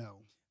doesn't know.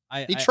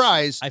 He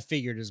tries. I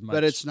figured as much.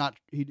 But it's not.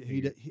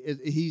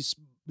 He's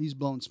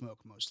blowing smoke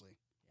mostly.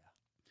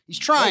 He's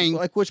trying.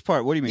 Like which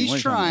part? What do you mean? He's What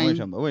trying. are you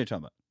talking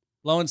about?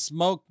 blowing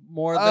smoke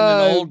more than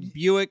an old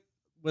Buick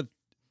with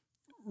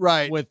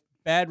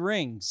bad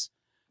rings.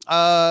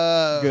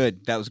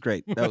 Good. That was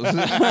great. That was.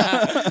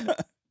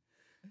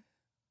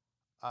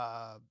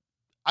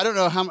 I don't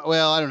know how.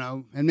 Well, I don't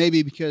know, and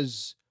maybe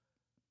because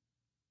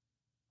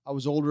I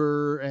was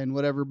older and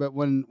whatever. But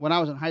when I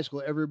was in high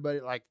school, everybody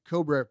like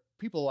Cobra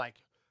people like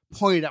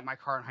pointed at my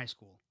car in high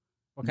school.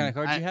 What kind of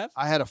car did you have?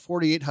 I had a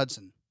 '48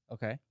 Hudson.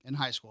 Okay. In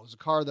high school, it was a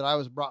car that I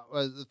was brought.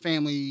 The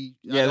family.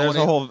 Yeah, there's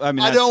a whole. I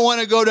mean, I don't want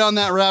to go down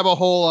that rabbit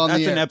hole on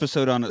that's the. an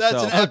episode on That's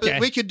itself. an episode. Okay.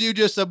 We could do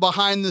just a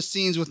behind the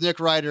scenes with Nick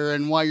Ryder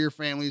and why your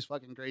family's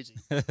fucking crazy.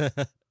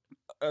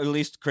 At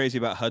least crazy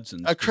about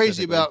Hudson.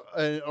 Crazy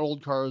specifically. about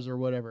old cars or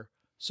whatever.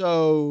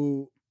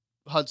 So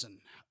Hudson,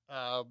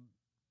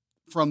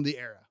 from the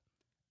era,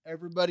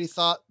 everybody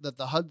thought that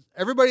the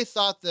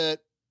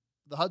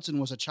Hudson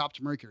was a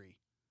chopped Mercury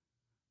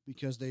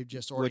because they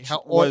just already which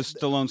was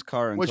Stallone's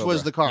car, in which Cobra.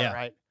 was the car, Yeah.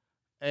 right?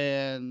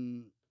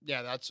 And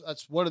yeah, that's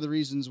one of the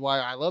reasons why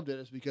I loved it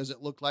is because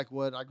it looked like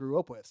what I grew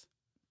up with,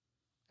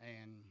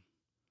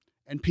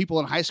 and people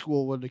in high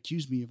school would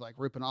accuse me of like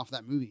ripping off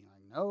that movie.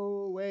 Like,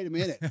 no, wait a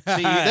minute,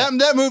 see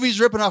that movie's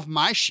ripping off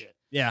my shit.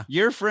 Yeah.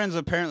 Your friends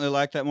apparently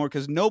like that more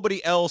because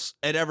nobody else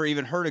had ever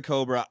even heard of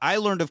Cobra. I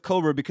learned of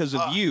Cobra because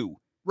of you.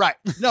 Right?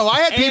 No, I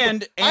had people.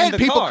 And I had the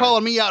people car.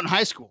 calling me out in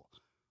high school,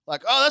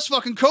 like, "Oh, that's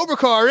fucking Cobra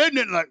car, isn't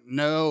it?" Like,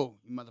 no,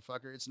 you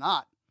motherfucker, it's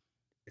not.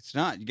 It's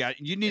not.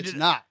 You need It's to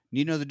not.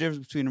 You know the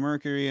difference between a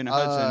Mercury and a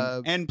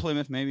Hudson and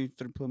Plymouth. Maybe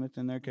throw Plymouth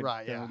in there could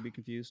Right, yeah. be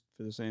confused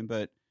for the same.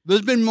 But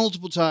There's been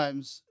multiple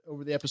times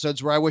over the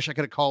episodes where I wish I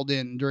could have called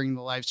in during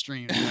the live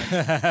stream. Like,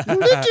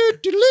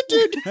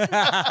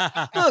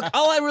 look,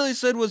 all I really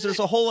said was there's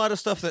a whole lot of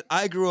stuff that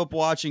I grew up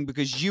watching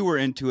because you were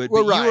into it,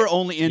 Well, but right. you were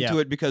only into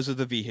Yeah. it because of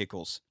the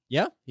vehicles.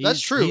 Yeah.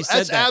 That's true.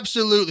 That's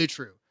absolutely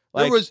true.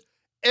 Like- There was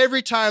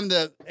every time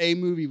that a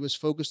movie was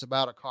focused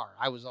about a car,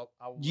 I was about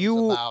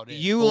it.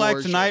 You for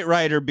liked sure. Knight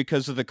Rider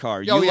because of the car.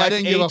 Oh, You yeah, I liked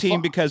didn't give a A-Team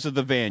fuck. because of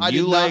the van. I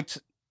You did not- liked.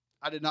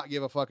 I did not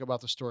give a fuck about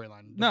the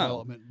storyline No.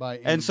 development by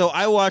any And so means.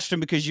 I watched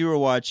him because you were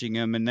watching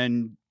him, and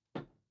then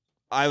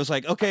I was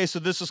like, okay, so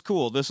this is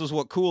cool. This is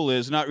what cool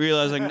is. Not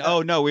realizing,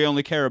 oh no, we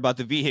only care about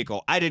the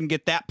vehicle. I didn't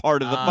get that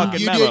part of the fucking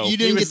you memo. You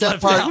didn't was get that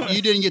left part. out.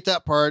 You didn't get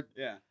that part.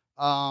 Yeah.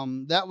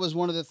 That was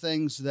one of the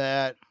things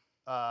that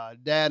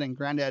Dad and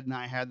Granddad and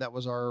I had. That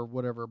was our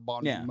whatever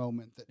bonding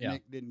moment that Yeah.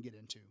 Nick didn't get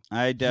into.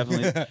 I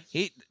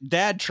definitely.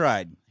 Dad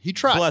tried. He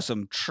tried. Bless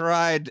him.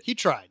 Tried He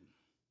tried.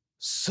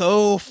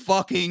 so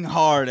fucking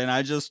hard, and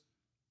I just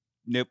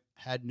nope.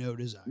 Had no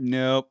desire.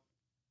 No.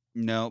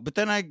 But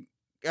then I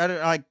got it.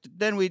 Like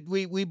then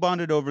we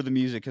bonded over the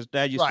music because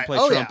Dad used to play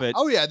trumpet. Yeah.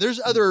 Oh yeah. There's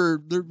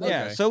other.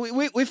 Yeah, Okay. so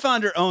we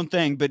found our own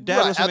thing, but Dad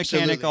Right, was a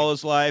mechanic absolutely. all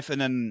his life,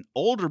 and then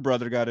older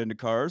brother got into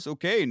cars.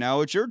 Okay,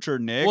 now it's your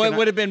turn, Nick. Well, And it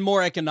would have been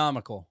more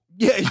economical.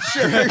 yeah,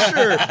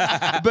 sure.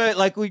 But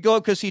like we go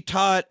because he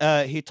taught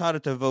at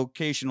the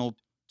vocational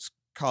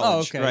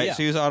college, okay, right? yeah.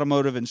 So he was an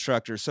automotive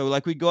instructor. So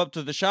like we go up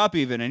to the shop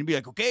even, and he'd be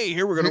like, "Okay,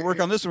 here we're gonna work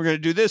on this, and we're gonna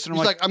do this," and I'm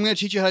He's like, like, I'm going to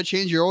teach you how to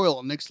change your oil.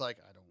 And Nick's like,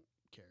 I don't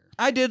care.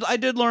 I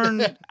did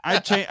learn. I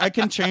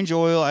can change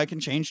oil. I can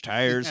change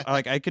tires.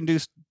 Like I can do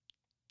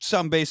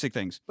some basic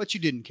things. But you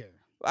didn't care.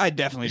 I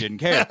definitely didn't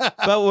care.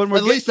 But when we're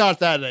At least not at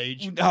that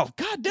age. oh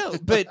God no!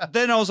 But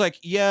then I was like,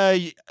 yeah,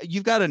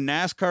 you've got a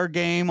NASCAR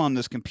game on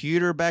this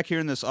computer back here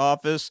in this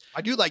office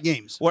I do like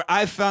games. where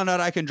I found out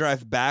I can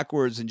drive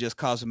backwards and just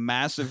cause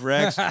massive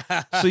wrecks.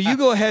 So you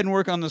go ahead and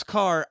work on this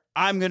car.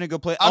 I'm gonna go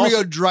play. I'm going to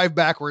also- go drive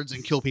backwards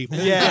and kill people.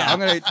 Yeah, I'm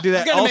gonna do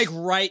that. You gotta Also-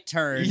 make right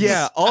turns.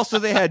 yeah. Also,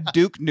 they had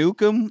Duke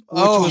Nukem, which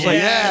Oh, was like,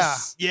 yeah.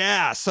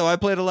 yeah. So I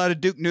played a lot of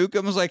Duke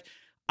Nukem. I was like,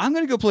 I'm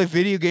going to go play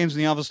video games in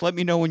the office. Let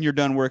me know when you're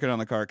done working on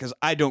the car because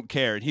I don't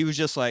care. And he was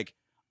just like,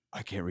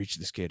 I can't reach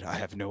this kid. I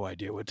have no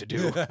idea what to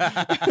do.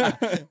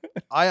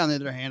 I, on the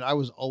other hand, I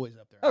was always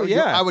up there. Oh,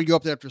 yeah. I would go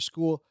up there after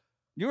school.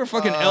 You were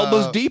fucking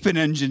elbows deep in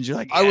engines. You're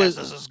like, this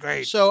is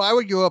great. So I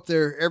would go up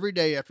there every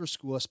day after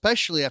school,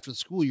 especially after the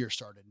school year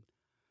started,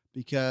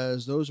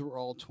 because those were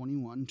all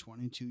 21,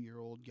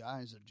 22-year-old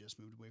guys that had just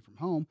moved away from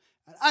home,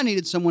 and I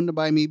needed someone to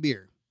buy me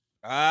beer.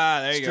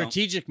 There you go.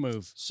 Strategic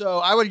move. So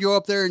I would go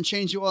up there and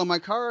change the oil in my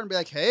car and be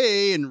like,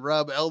 hey, and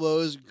rub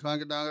elbows.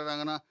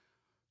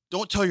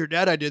 Don't tell your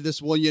dad I did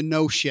this. Well, you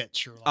know shit,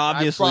 Sherlock.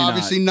 Obviously I'm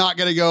obviously not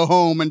going to go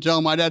home and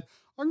tell my dad,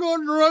 I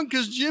got drunk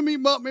because Jimmy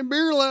bought me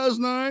beer last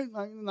night.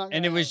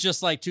 And it was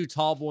just like two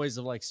tall boys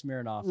of like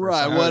Smirnoff. Or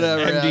Right, something.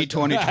 whatever. MD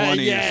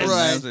 2020. Yes.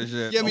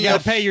 Right. Give me You a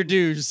gotta pay your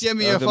dues. Give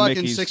me Oh, a the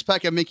fucking Mickeys.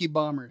 6-pack of Mickey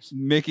Bombers.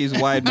 Mickey's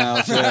wide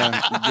mouth. Yeah.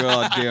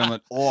 God damn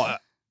it. Oh. All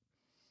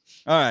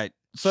right.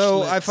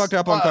 So I Schlitz. fucked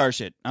up on car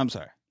shit. I'm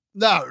sorry.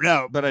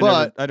 No, But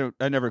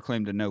I never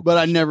claimed to know. But car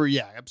I shit. never,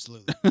 yeah,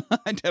 absolutely.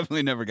 I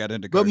definitely never got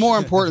into car But more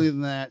shit. importantly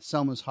than that,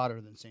 Selma's hotter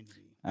than Sandy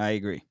B. I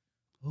agree.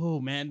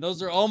 Oh man,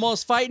 those are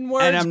almost fighting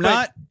words. And I'm but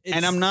not it's-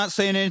 and I'm not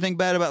saying anything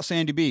bad about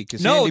Sandy B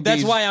because No, Sandy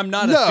that's B's, why I'm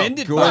not No,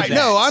 offended by gorgeous. that.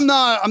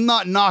 No, I'm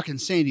not knocking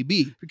Sandy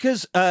B.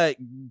 because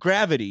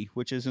Gravity,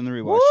 which is in the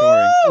rewatch,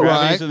 sorry.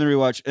 Gravity's Right. in the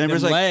rewatch. And Them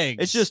everybody's like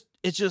legs.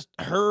 it's just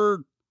her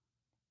her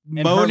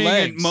moaning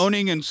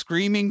legs. and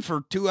screaming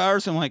for 2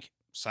 hours. I'm like,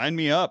 sign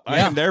me up. I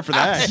Yeah. am there for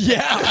that.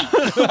 Yeah.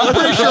 I'm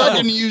pretty sure I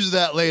can use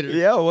that later.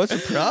 Yeah, what's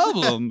the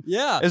problem?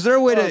 Yeah. Is there a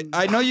way to Um,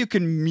 I know you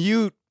can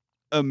mute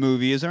a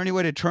movie. Is there any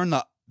way to turn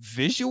the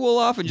visual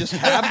off and just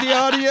have the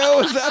audio?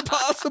 Is that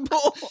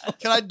possible?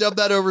 Can I dub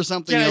that over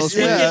something Can I else?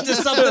 swing Yeah. it to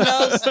something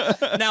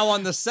else? Now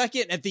on the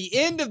second, at the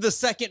end of the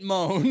second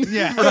moan.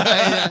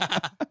 Yeah.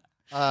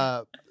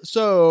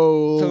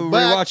 So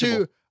back rewatchable.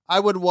 to I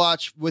would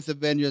watch With a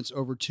Vengeance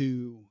over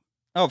 2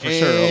 Oh, for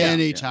sure. Okay.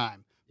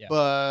 anytime. Yeah.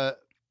 But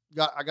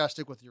I got to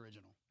stick with the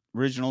original.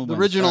 Original. The wins.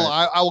 original, All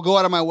right. I will go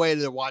out of my way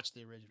to watch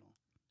the original.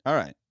 All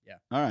right. Yeah.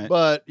 All right.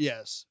 But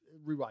yes,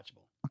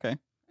 rewatchable.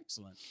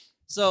 Excellent.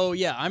 So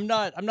yeah, I'm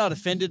not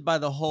offended by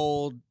the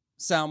whole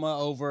Salma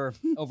over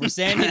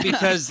Sandy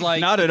because like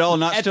not at all.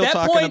 Not at still that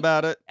talking point-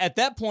 about it. at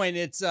that point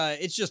it's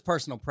just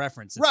personal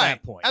preference at Right.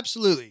 that point.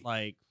 Absolutely.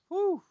 Like,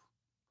 whew.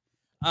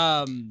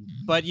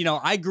 But you know,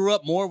 I grew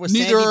up more with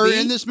Neither Sandy are B.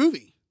 in this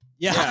movie.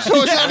 Yeah. Yeah.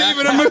 So it's not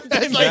even a movie.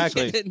 It's like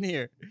Exactly. in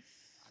here.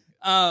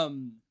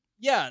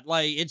 Yeah,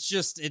 like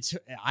it's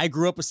I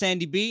grew up with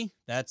Sandy B.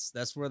 That's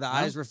where the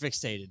eyes were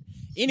fixated.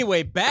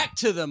 Anyway, back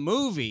to the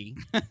movie.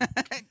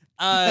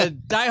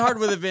 Die Hard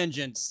with a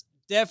Vengeance.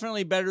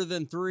 Definitely better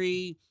than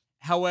 3.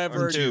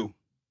 However,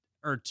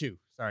 Or 2.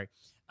 Sorry.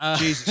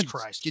 Jesus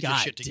Christ. Get your God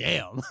shit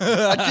together.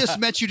 damn. I just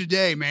met you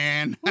today,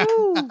 man.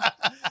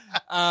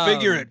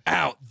 Figure it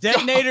out.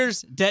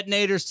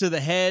 Detonators to the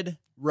head.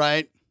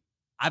 Right.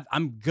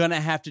 I'm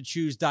gonna have to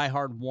choose Die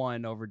Hard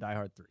 1 over Die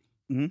Hard 3.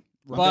 Mm-hmm.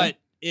 But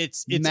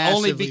it's only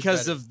Massively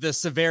because better. of the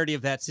severity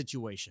of that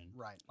situation.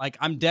 Right. Like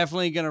I'm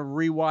definitely gonna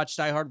rewatch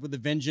Die Hard with a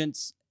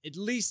Vengeance at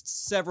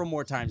least several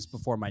more times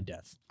before my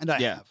death. And I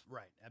Yeah. have.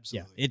 Right.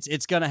 Absolutely. Yeah,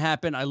 it's gonna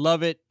happen. I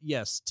love it.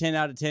 Yes, 10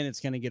 out of 10. It's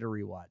gonna get a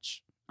rewatch.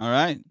 All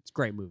right. It's a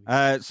great movie.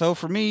 So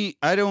for me,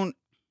 I don't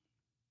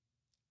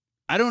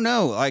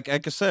know. Like I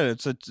said,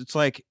 it's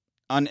like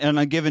on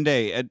a given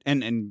day,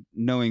 and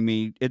knowing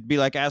me, it'd be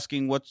like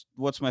asking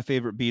what's my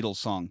favorite Beatles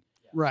song.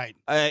 Right.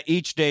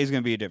 Each day is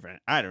going to be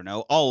different. I don't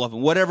know, all of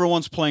them, whatever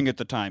one's playing at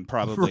the time,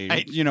 probably.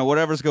 Right. You know,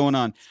 whatever's going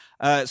on.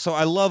 So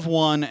I love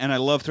 1 and I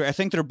love 3. I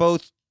think they're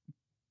both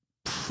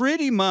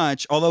pretty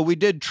much. Although we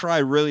did try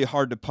really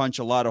hard to punch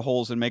a lot of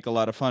holes and make a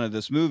lot of fun of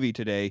this movie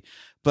today,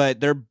 but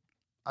they're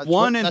That's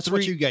 1 what, and that's 3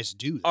 what you guys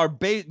do. are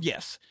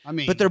yes, I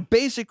mean, but they're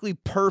basically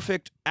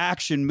perfect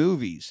action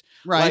movies.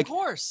 right. like- of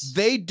course.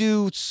 They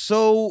do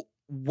so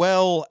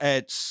well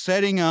at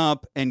setting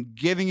up and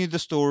giving you the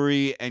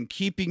story and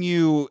keeping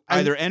you And-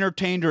 either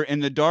entertained or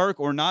in the dark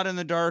or not in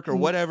the dark or Mm.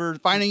 whatever.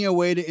 Finding a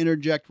way to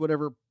interject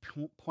whatever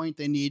point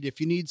they need. If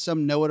you need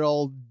some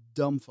know-it-all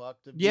dumb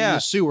fuck to be in Yeah.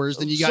 the sewers,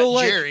 then you got So,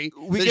 like, Jerry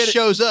we that get it-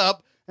 shows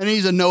up and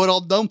he's a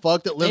know-it-all dumb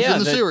fuck that lives in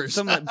the that- sewers.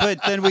 but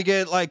then we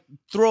get like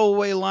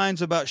throwaway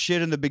lines about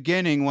shit in the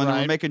beginning when we're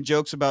Right. making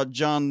jokes about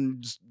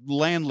John's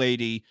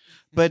landlady,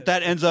 but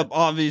that ends up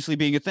obviously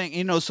being a thing.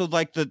 You know, so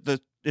like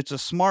the it's a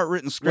smart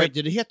written Wait, script.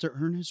 did he have to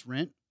earn his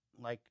rent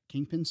like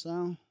Kingpin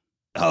style?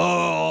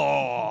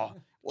 Oh,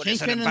 what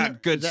is it Kingpin in about the-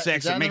 good is that- sex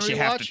is that that in makes the you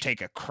have to rewatch?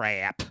 take a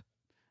crap?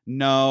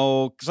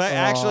 No, because I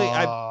actually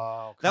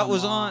Oh, that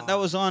come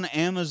was on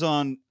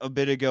Amazon a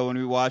bit ago when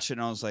we watched it,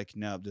 and I was like,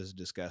 no, this is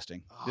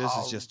disgusting. This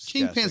is just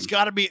Kingpin's disgusting.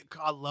 got to be.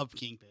 I love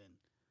Kingpin.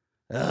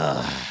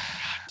 Ugh.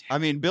 I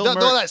mean, Bill Though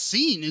Murray that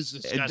scene is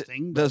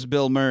disgusting. does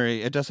Bill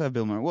Murray. It does have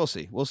Bill Murray.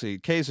 We'll see.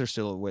 K's are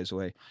still a ways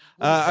away.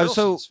 Woody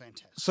so- Harrelson's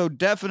fantastic. So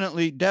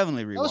definitely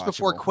rewatchable. That was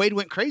before Quaid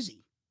went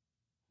crazy.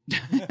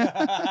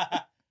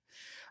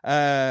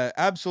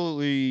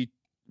 Absolutely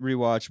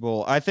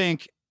rewatchable. I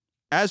think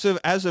as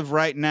of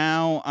right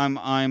now, I'm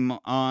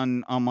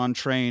on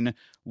train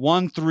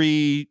 1,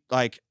 3,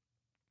 like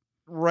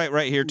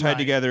right here tied Right.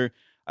 together.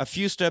 A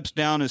few steps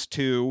down is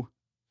 2.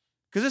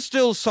 Because it's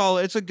still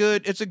solid. It's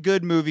a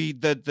good movie.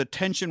 The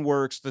tension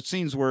works, the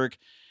scenes work,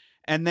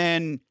 and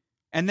then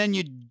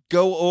you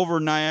go over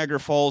Niagara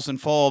Falls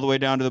and fall all the way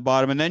down to the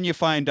bottom, and then you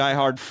find Die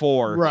Hard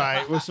 4.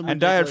 Right. With some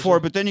And Die Hard ridiculous- 4,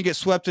 but then you get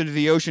swept into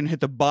the ocean,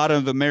 hit the bottom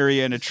of the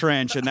Mariana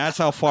Trench, and that's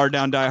how far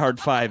down Die Hard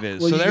 5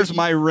 is. Well, so you- there's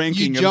my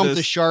ranking You of jump this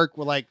the shark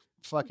with like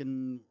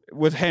fucking.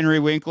 with Henry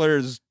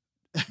Winkler,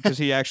 because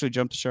he actually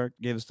jumped the shark,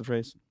 gave us the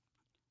phrase.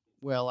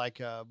 Well, like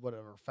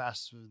whatever,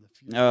 Fast and the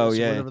Furious, Oh,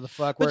 yeah. whatever the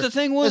fuck. But where the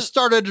thing it was,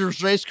 started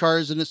as race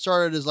cars, and it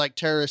started as like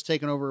terrorists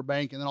taking over a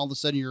bank, and then all of a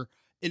sudden you're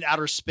in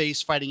outer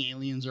space fighting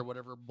aliens or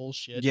whatever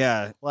bullshit.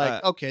 yeah,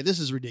 Like, okay, this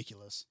is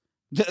ridiculous.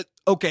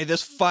 okay,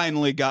 this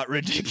finally got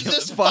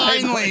ridiculous. This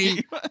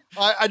finally-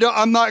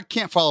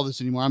 can't follow this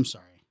anymore. I'm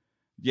sorry.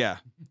 yeah.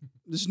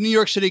 This New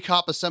York City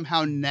cop is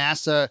somehow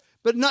NASA,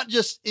 but not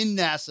just in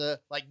NASA,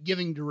 like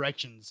giving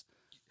directions.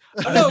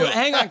 No,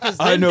 hang on, because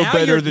I know now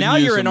better you're, than now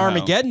you you're in somehow.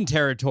 Armageddon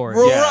territory.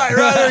 Well, Yeah.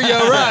 right, there you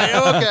go. Right,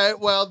 okay.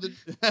 Well,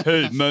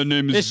 Hey, my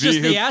name is It's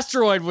just the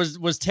asteroid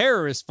was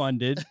terrorist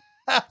funded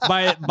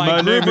by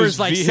Gruber's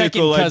like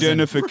second cousin.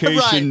 identification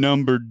Right.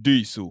 number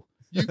Diesel.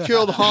 you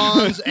killed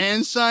Hans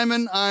and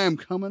Simon. I am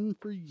coming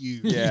for you.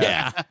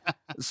 Yeah.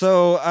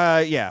 So,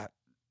 yeah.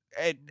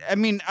 I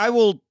mean, I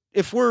will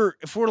if we're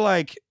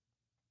like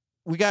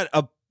we got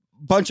a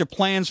bunch of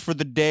plans for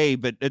the day,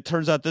 but it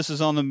turns out this is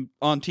on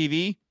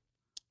TV.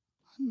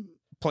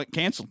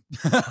 Cancel.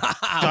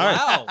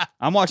 Wow.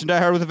 I'm watching Die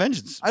Hard with a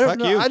Vengeance. I don't Fuck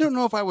know. you. I don't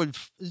know if I would.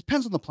 It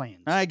depends on the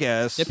plans. I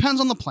guess.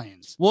 Depends on the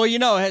plans. Well,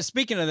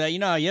 speaking of that,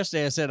 how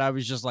yesterday I said I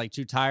was just like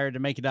too tired to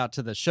make it out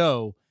to the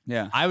show.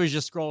 Yeah. I was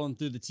just scrolling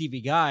through the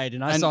TV guide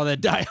and I And- saw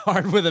that Die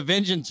Hard with a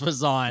Vengeance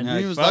was on. Yeah. And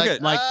he was fuck like,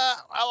 it. Like,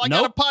 I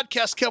nope. got a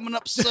podcast coming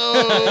up, so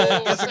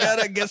guess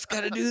I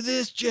gotta do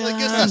this, John. I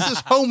guess this is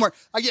homework.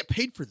 I get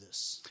paid for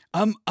this.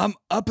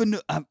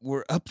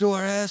 We're up to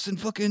our ass in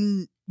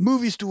fucking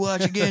movies to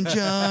watch again,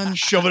 John.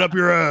 Shove it up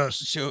your ass.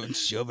 Shove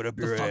it up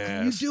What the fuck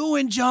are you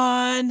doing,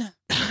 John?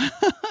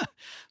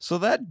 So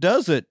that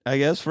does it, I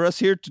guess, for us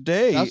here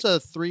today. That's a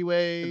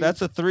three-way.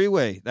 That's a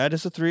 3-way. That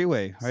is a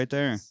 3-way right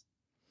there.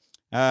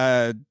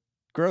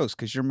 Gross,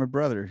 because you're my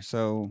brother.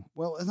 So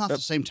well, it's not the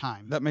same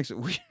time. that makes it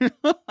weird.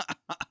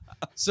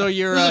 So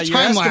you're There's a your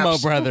time Eskimo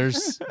lapse.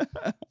 brothers.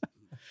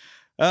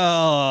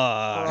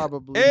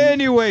 Probably.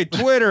 Anyway,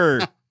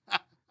 Twitter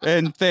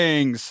and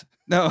things.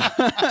 No.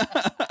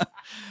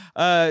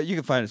 You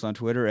can find us on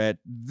Twitter at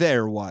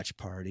Their Watch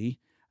Party.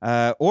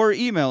 Or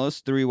email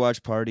us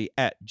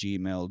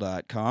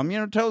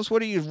 3watchparty@gmail.com. Tell us, what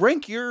do you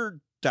rank your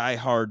Die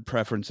Hard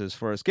preferences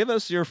for us? Give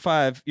us your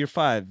five.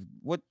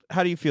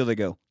 How do you feel they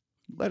go?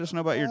 Let us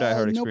know about your Die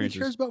Hard Nobody experiences.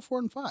 cares about 4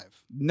 and 5.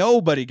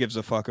 Nobody gives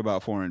a fuck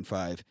about 4 and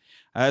 5.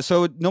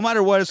 So no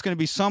matter what, it's going to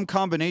be some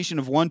combination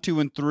of 1,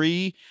 2, and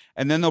 3,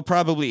 and then they'll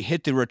probably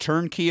hit the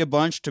return key a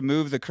bunch to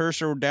move the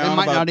cursor down. It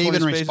might about not 20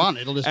 even spaces, respond.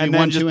 It'll just be and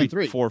then 1, just 2, be and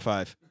 3. 4 or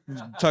 5,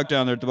 tucked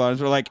down there at the bottom.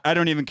 So like, I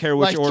don't even care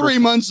which Like order. 3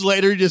 months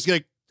later, you just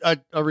get a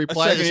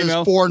reply that second says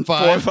email. 4 and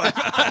 5. 4 or 5.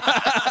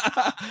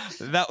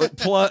 That would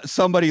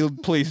somebody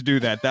please do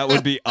that. That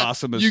would be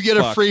awesome as You get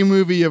a fuck. free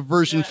movie of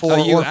version 4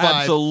 You or 5.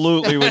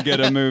 absolutely would get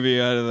a movie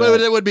out of that.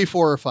 But it would be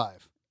 4 or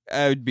 5.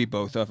 It would be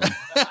both of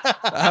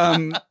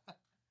them.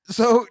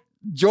 So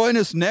join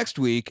us next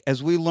week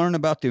as we learn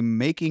about the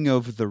making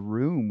of The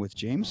Room with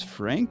James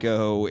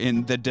Franco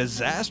in The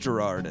Disaster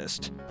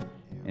Artist.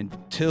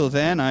 Until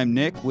then, I'm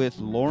Nick with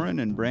Lauren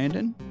and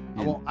Brandon. I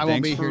and won't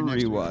thanks be for here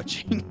next week.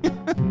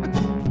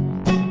 rewatching.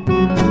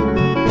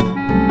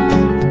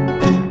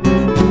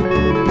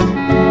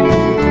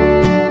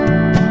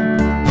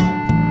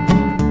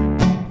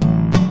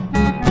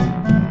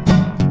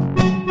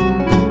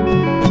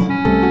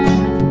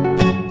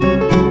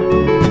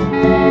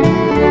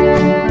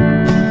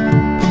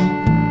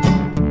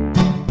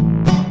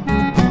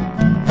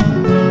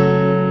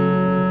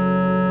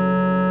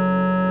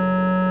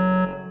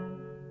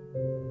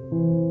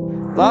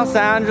 Los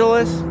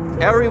Angeles,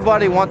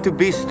 everybody want to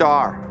be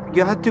star.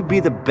 You have to be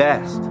the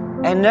best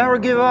and never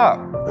give up.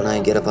 When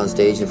I get up on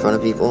stage in front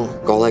of people,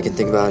 all I can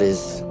think about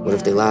is, what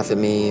if they laugh at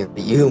me?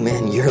 But you,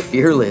 man, you're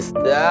fearless.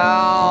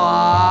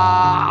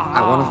 I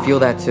want to feel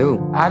that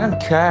too. I don't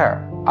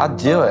care. I'll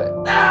do it.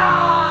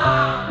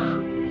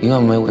 You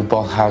and me, we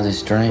both have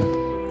this dream.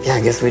 Yeah,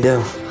 I guess we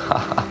do.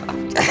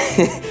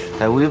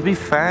 That we'll be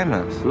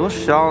famous. We'll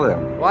show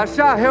them. Watch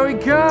out, here we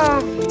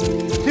come.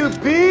 To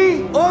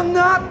be or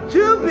not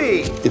to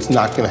be. It's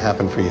not going to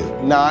happen for you.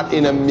 Not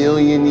in a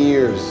million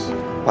years.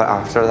 But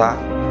after that,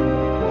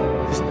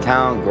 this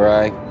town,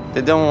 Greg,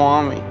 they don't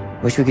want me.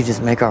 Wish we could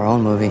just make our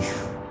own movie.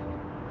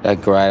 A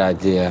great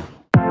idea.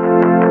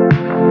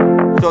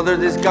 So there's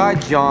this guy,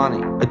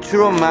 Johnny, a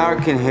true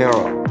American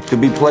hero, to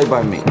be played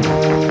by me.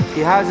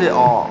 He has it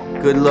all.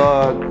 Good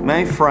luck,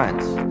 many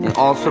friends, and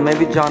also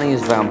maybe Johnny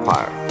is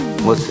vampire.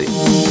 We'll see.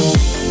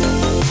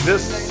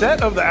 This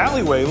set of the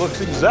alleyway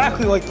looks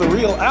exactly like the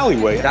real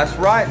alleyway. That's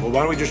right, Well, why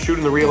don't we just shoot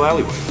in the real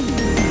alleyway?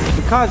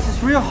 because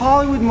it's a real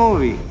Hollywood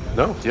movie.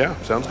 No, yeah,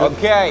 sounds good.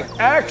 Okay,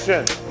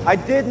 Action! I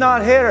did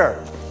not hit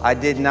her. I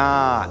did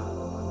not.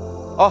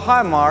 Oh,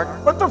 hi, Mark.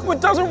 But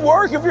it doesn't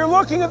work if you're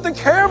looking at the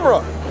camera.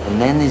 And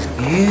then this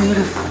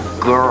beautiful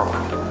girl,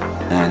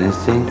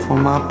 anything for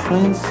my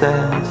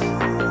princess.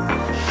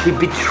 She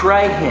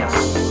betrayed him.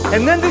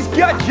 And then this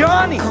guy,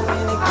 Johnny,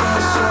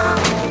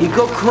 he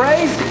go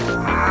crazy.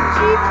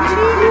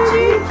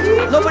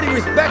 Nobody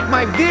respect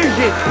my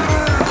vision.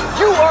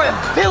 You are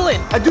a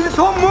villain. I do this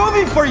whole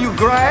movie for you,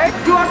 Greg.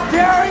 You are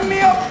tearing me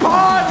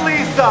apart,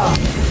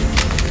 Lisa.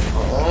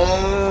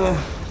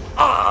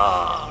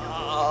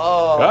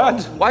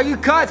 Cut. Why you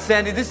cut,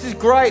 Sandy? This is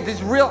great. This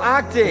is real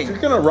acting. If you're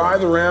gonna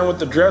writhe around with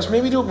the dress,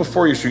 maybe do it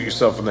before you shoot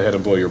yourself in the head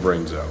and blow your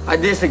brains out. I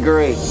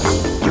disagree.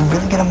 You're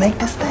really gonna make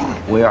this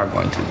thing? We are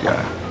going to go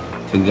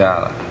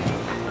together.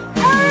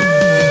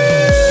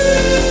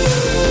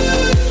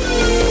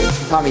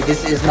 Tommy,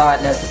 this is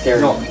not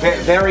necessary. No,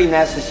 very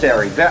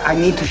necessary. I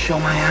need to show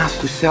my ass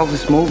to sell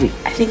this movie.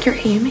 I think you're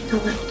aiming a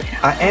little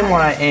bit. I am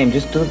what I am.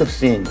 Just do the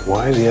scene.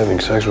 Why is he having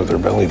sex with her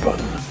belly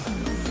button?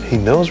 He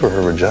knows where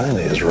her vagina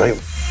is, right?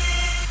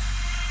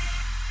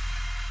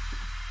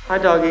 Hi,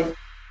 doggy.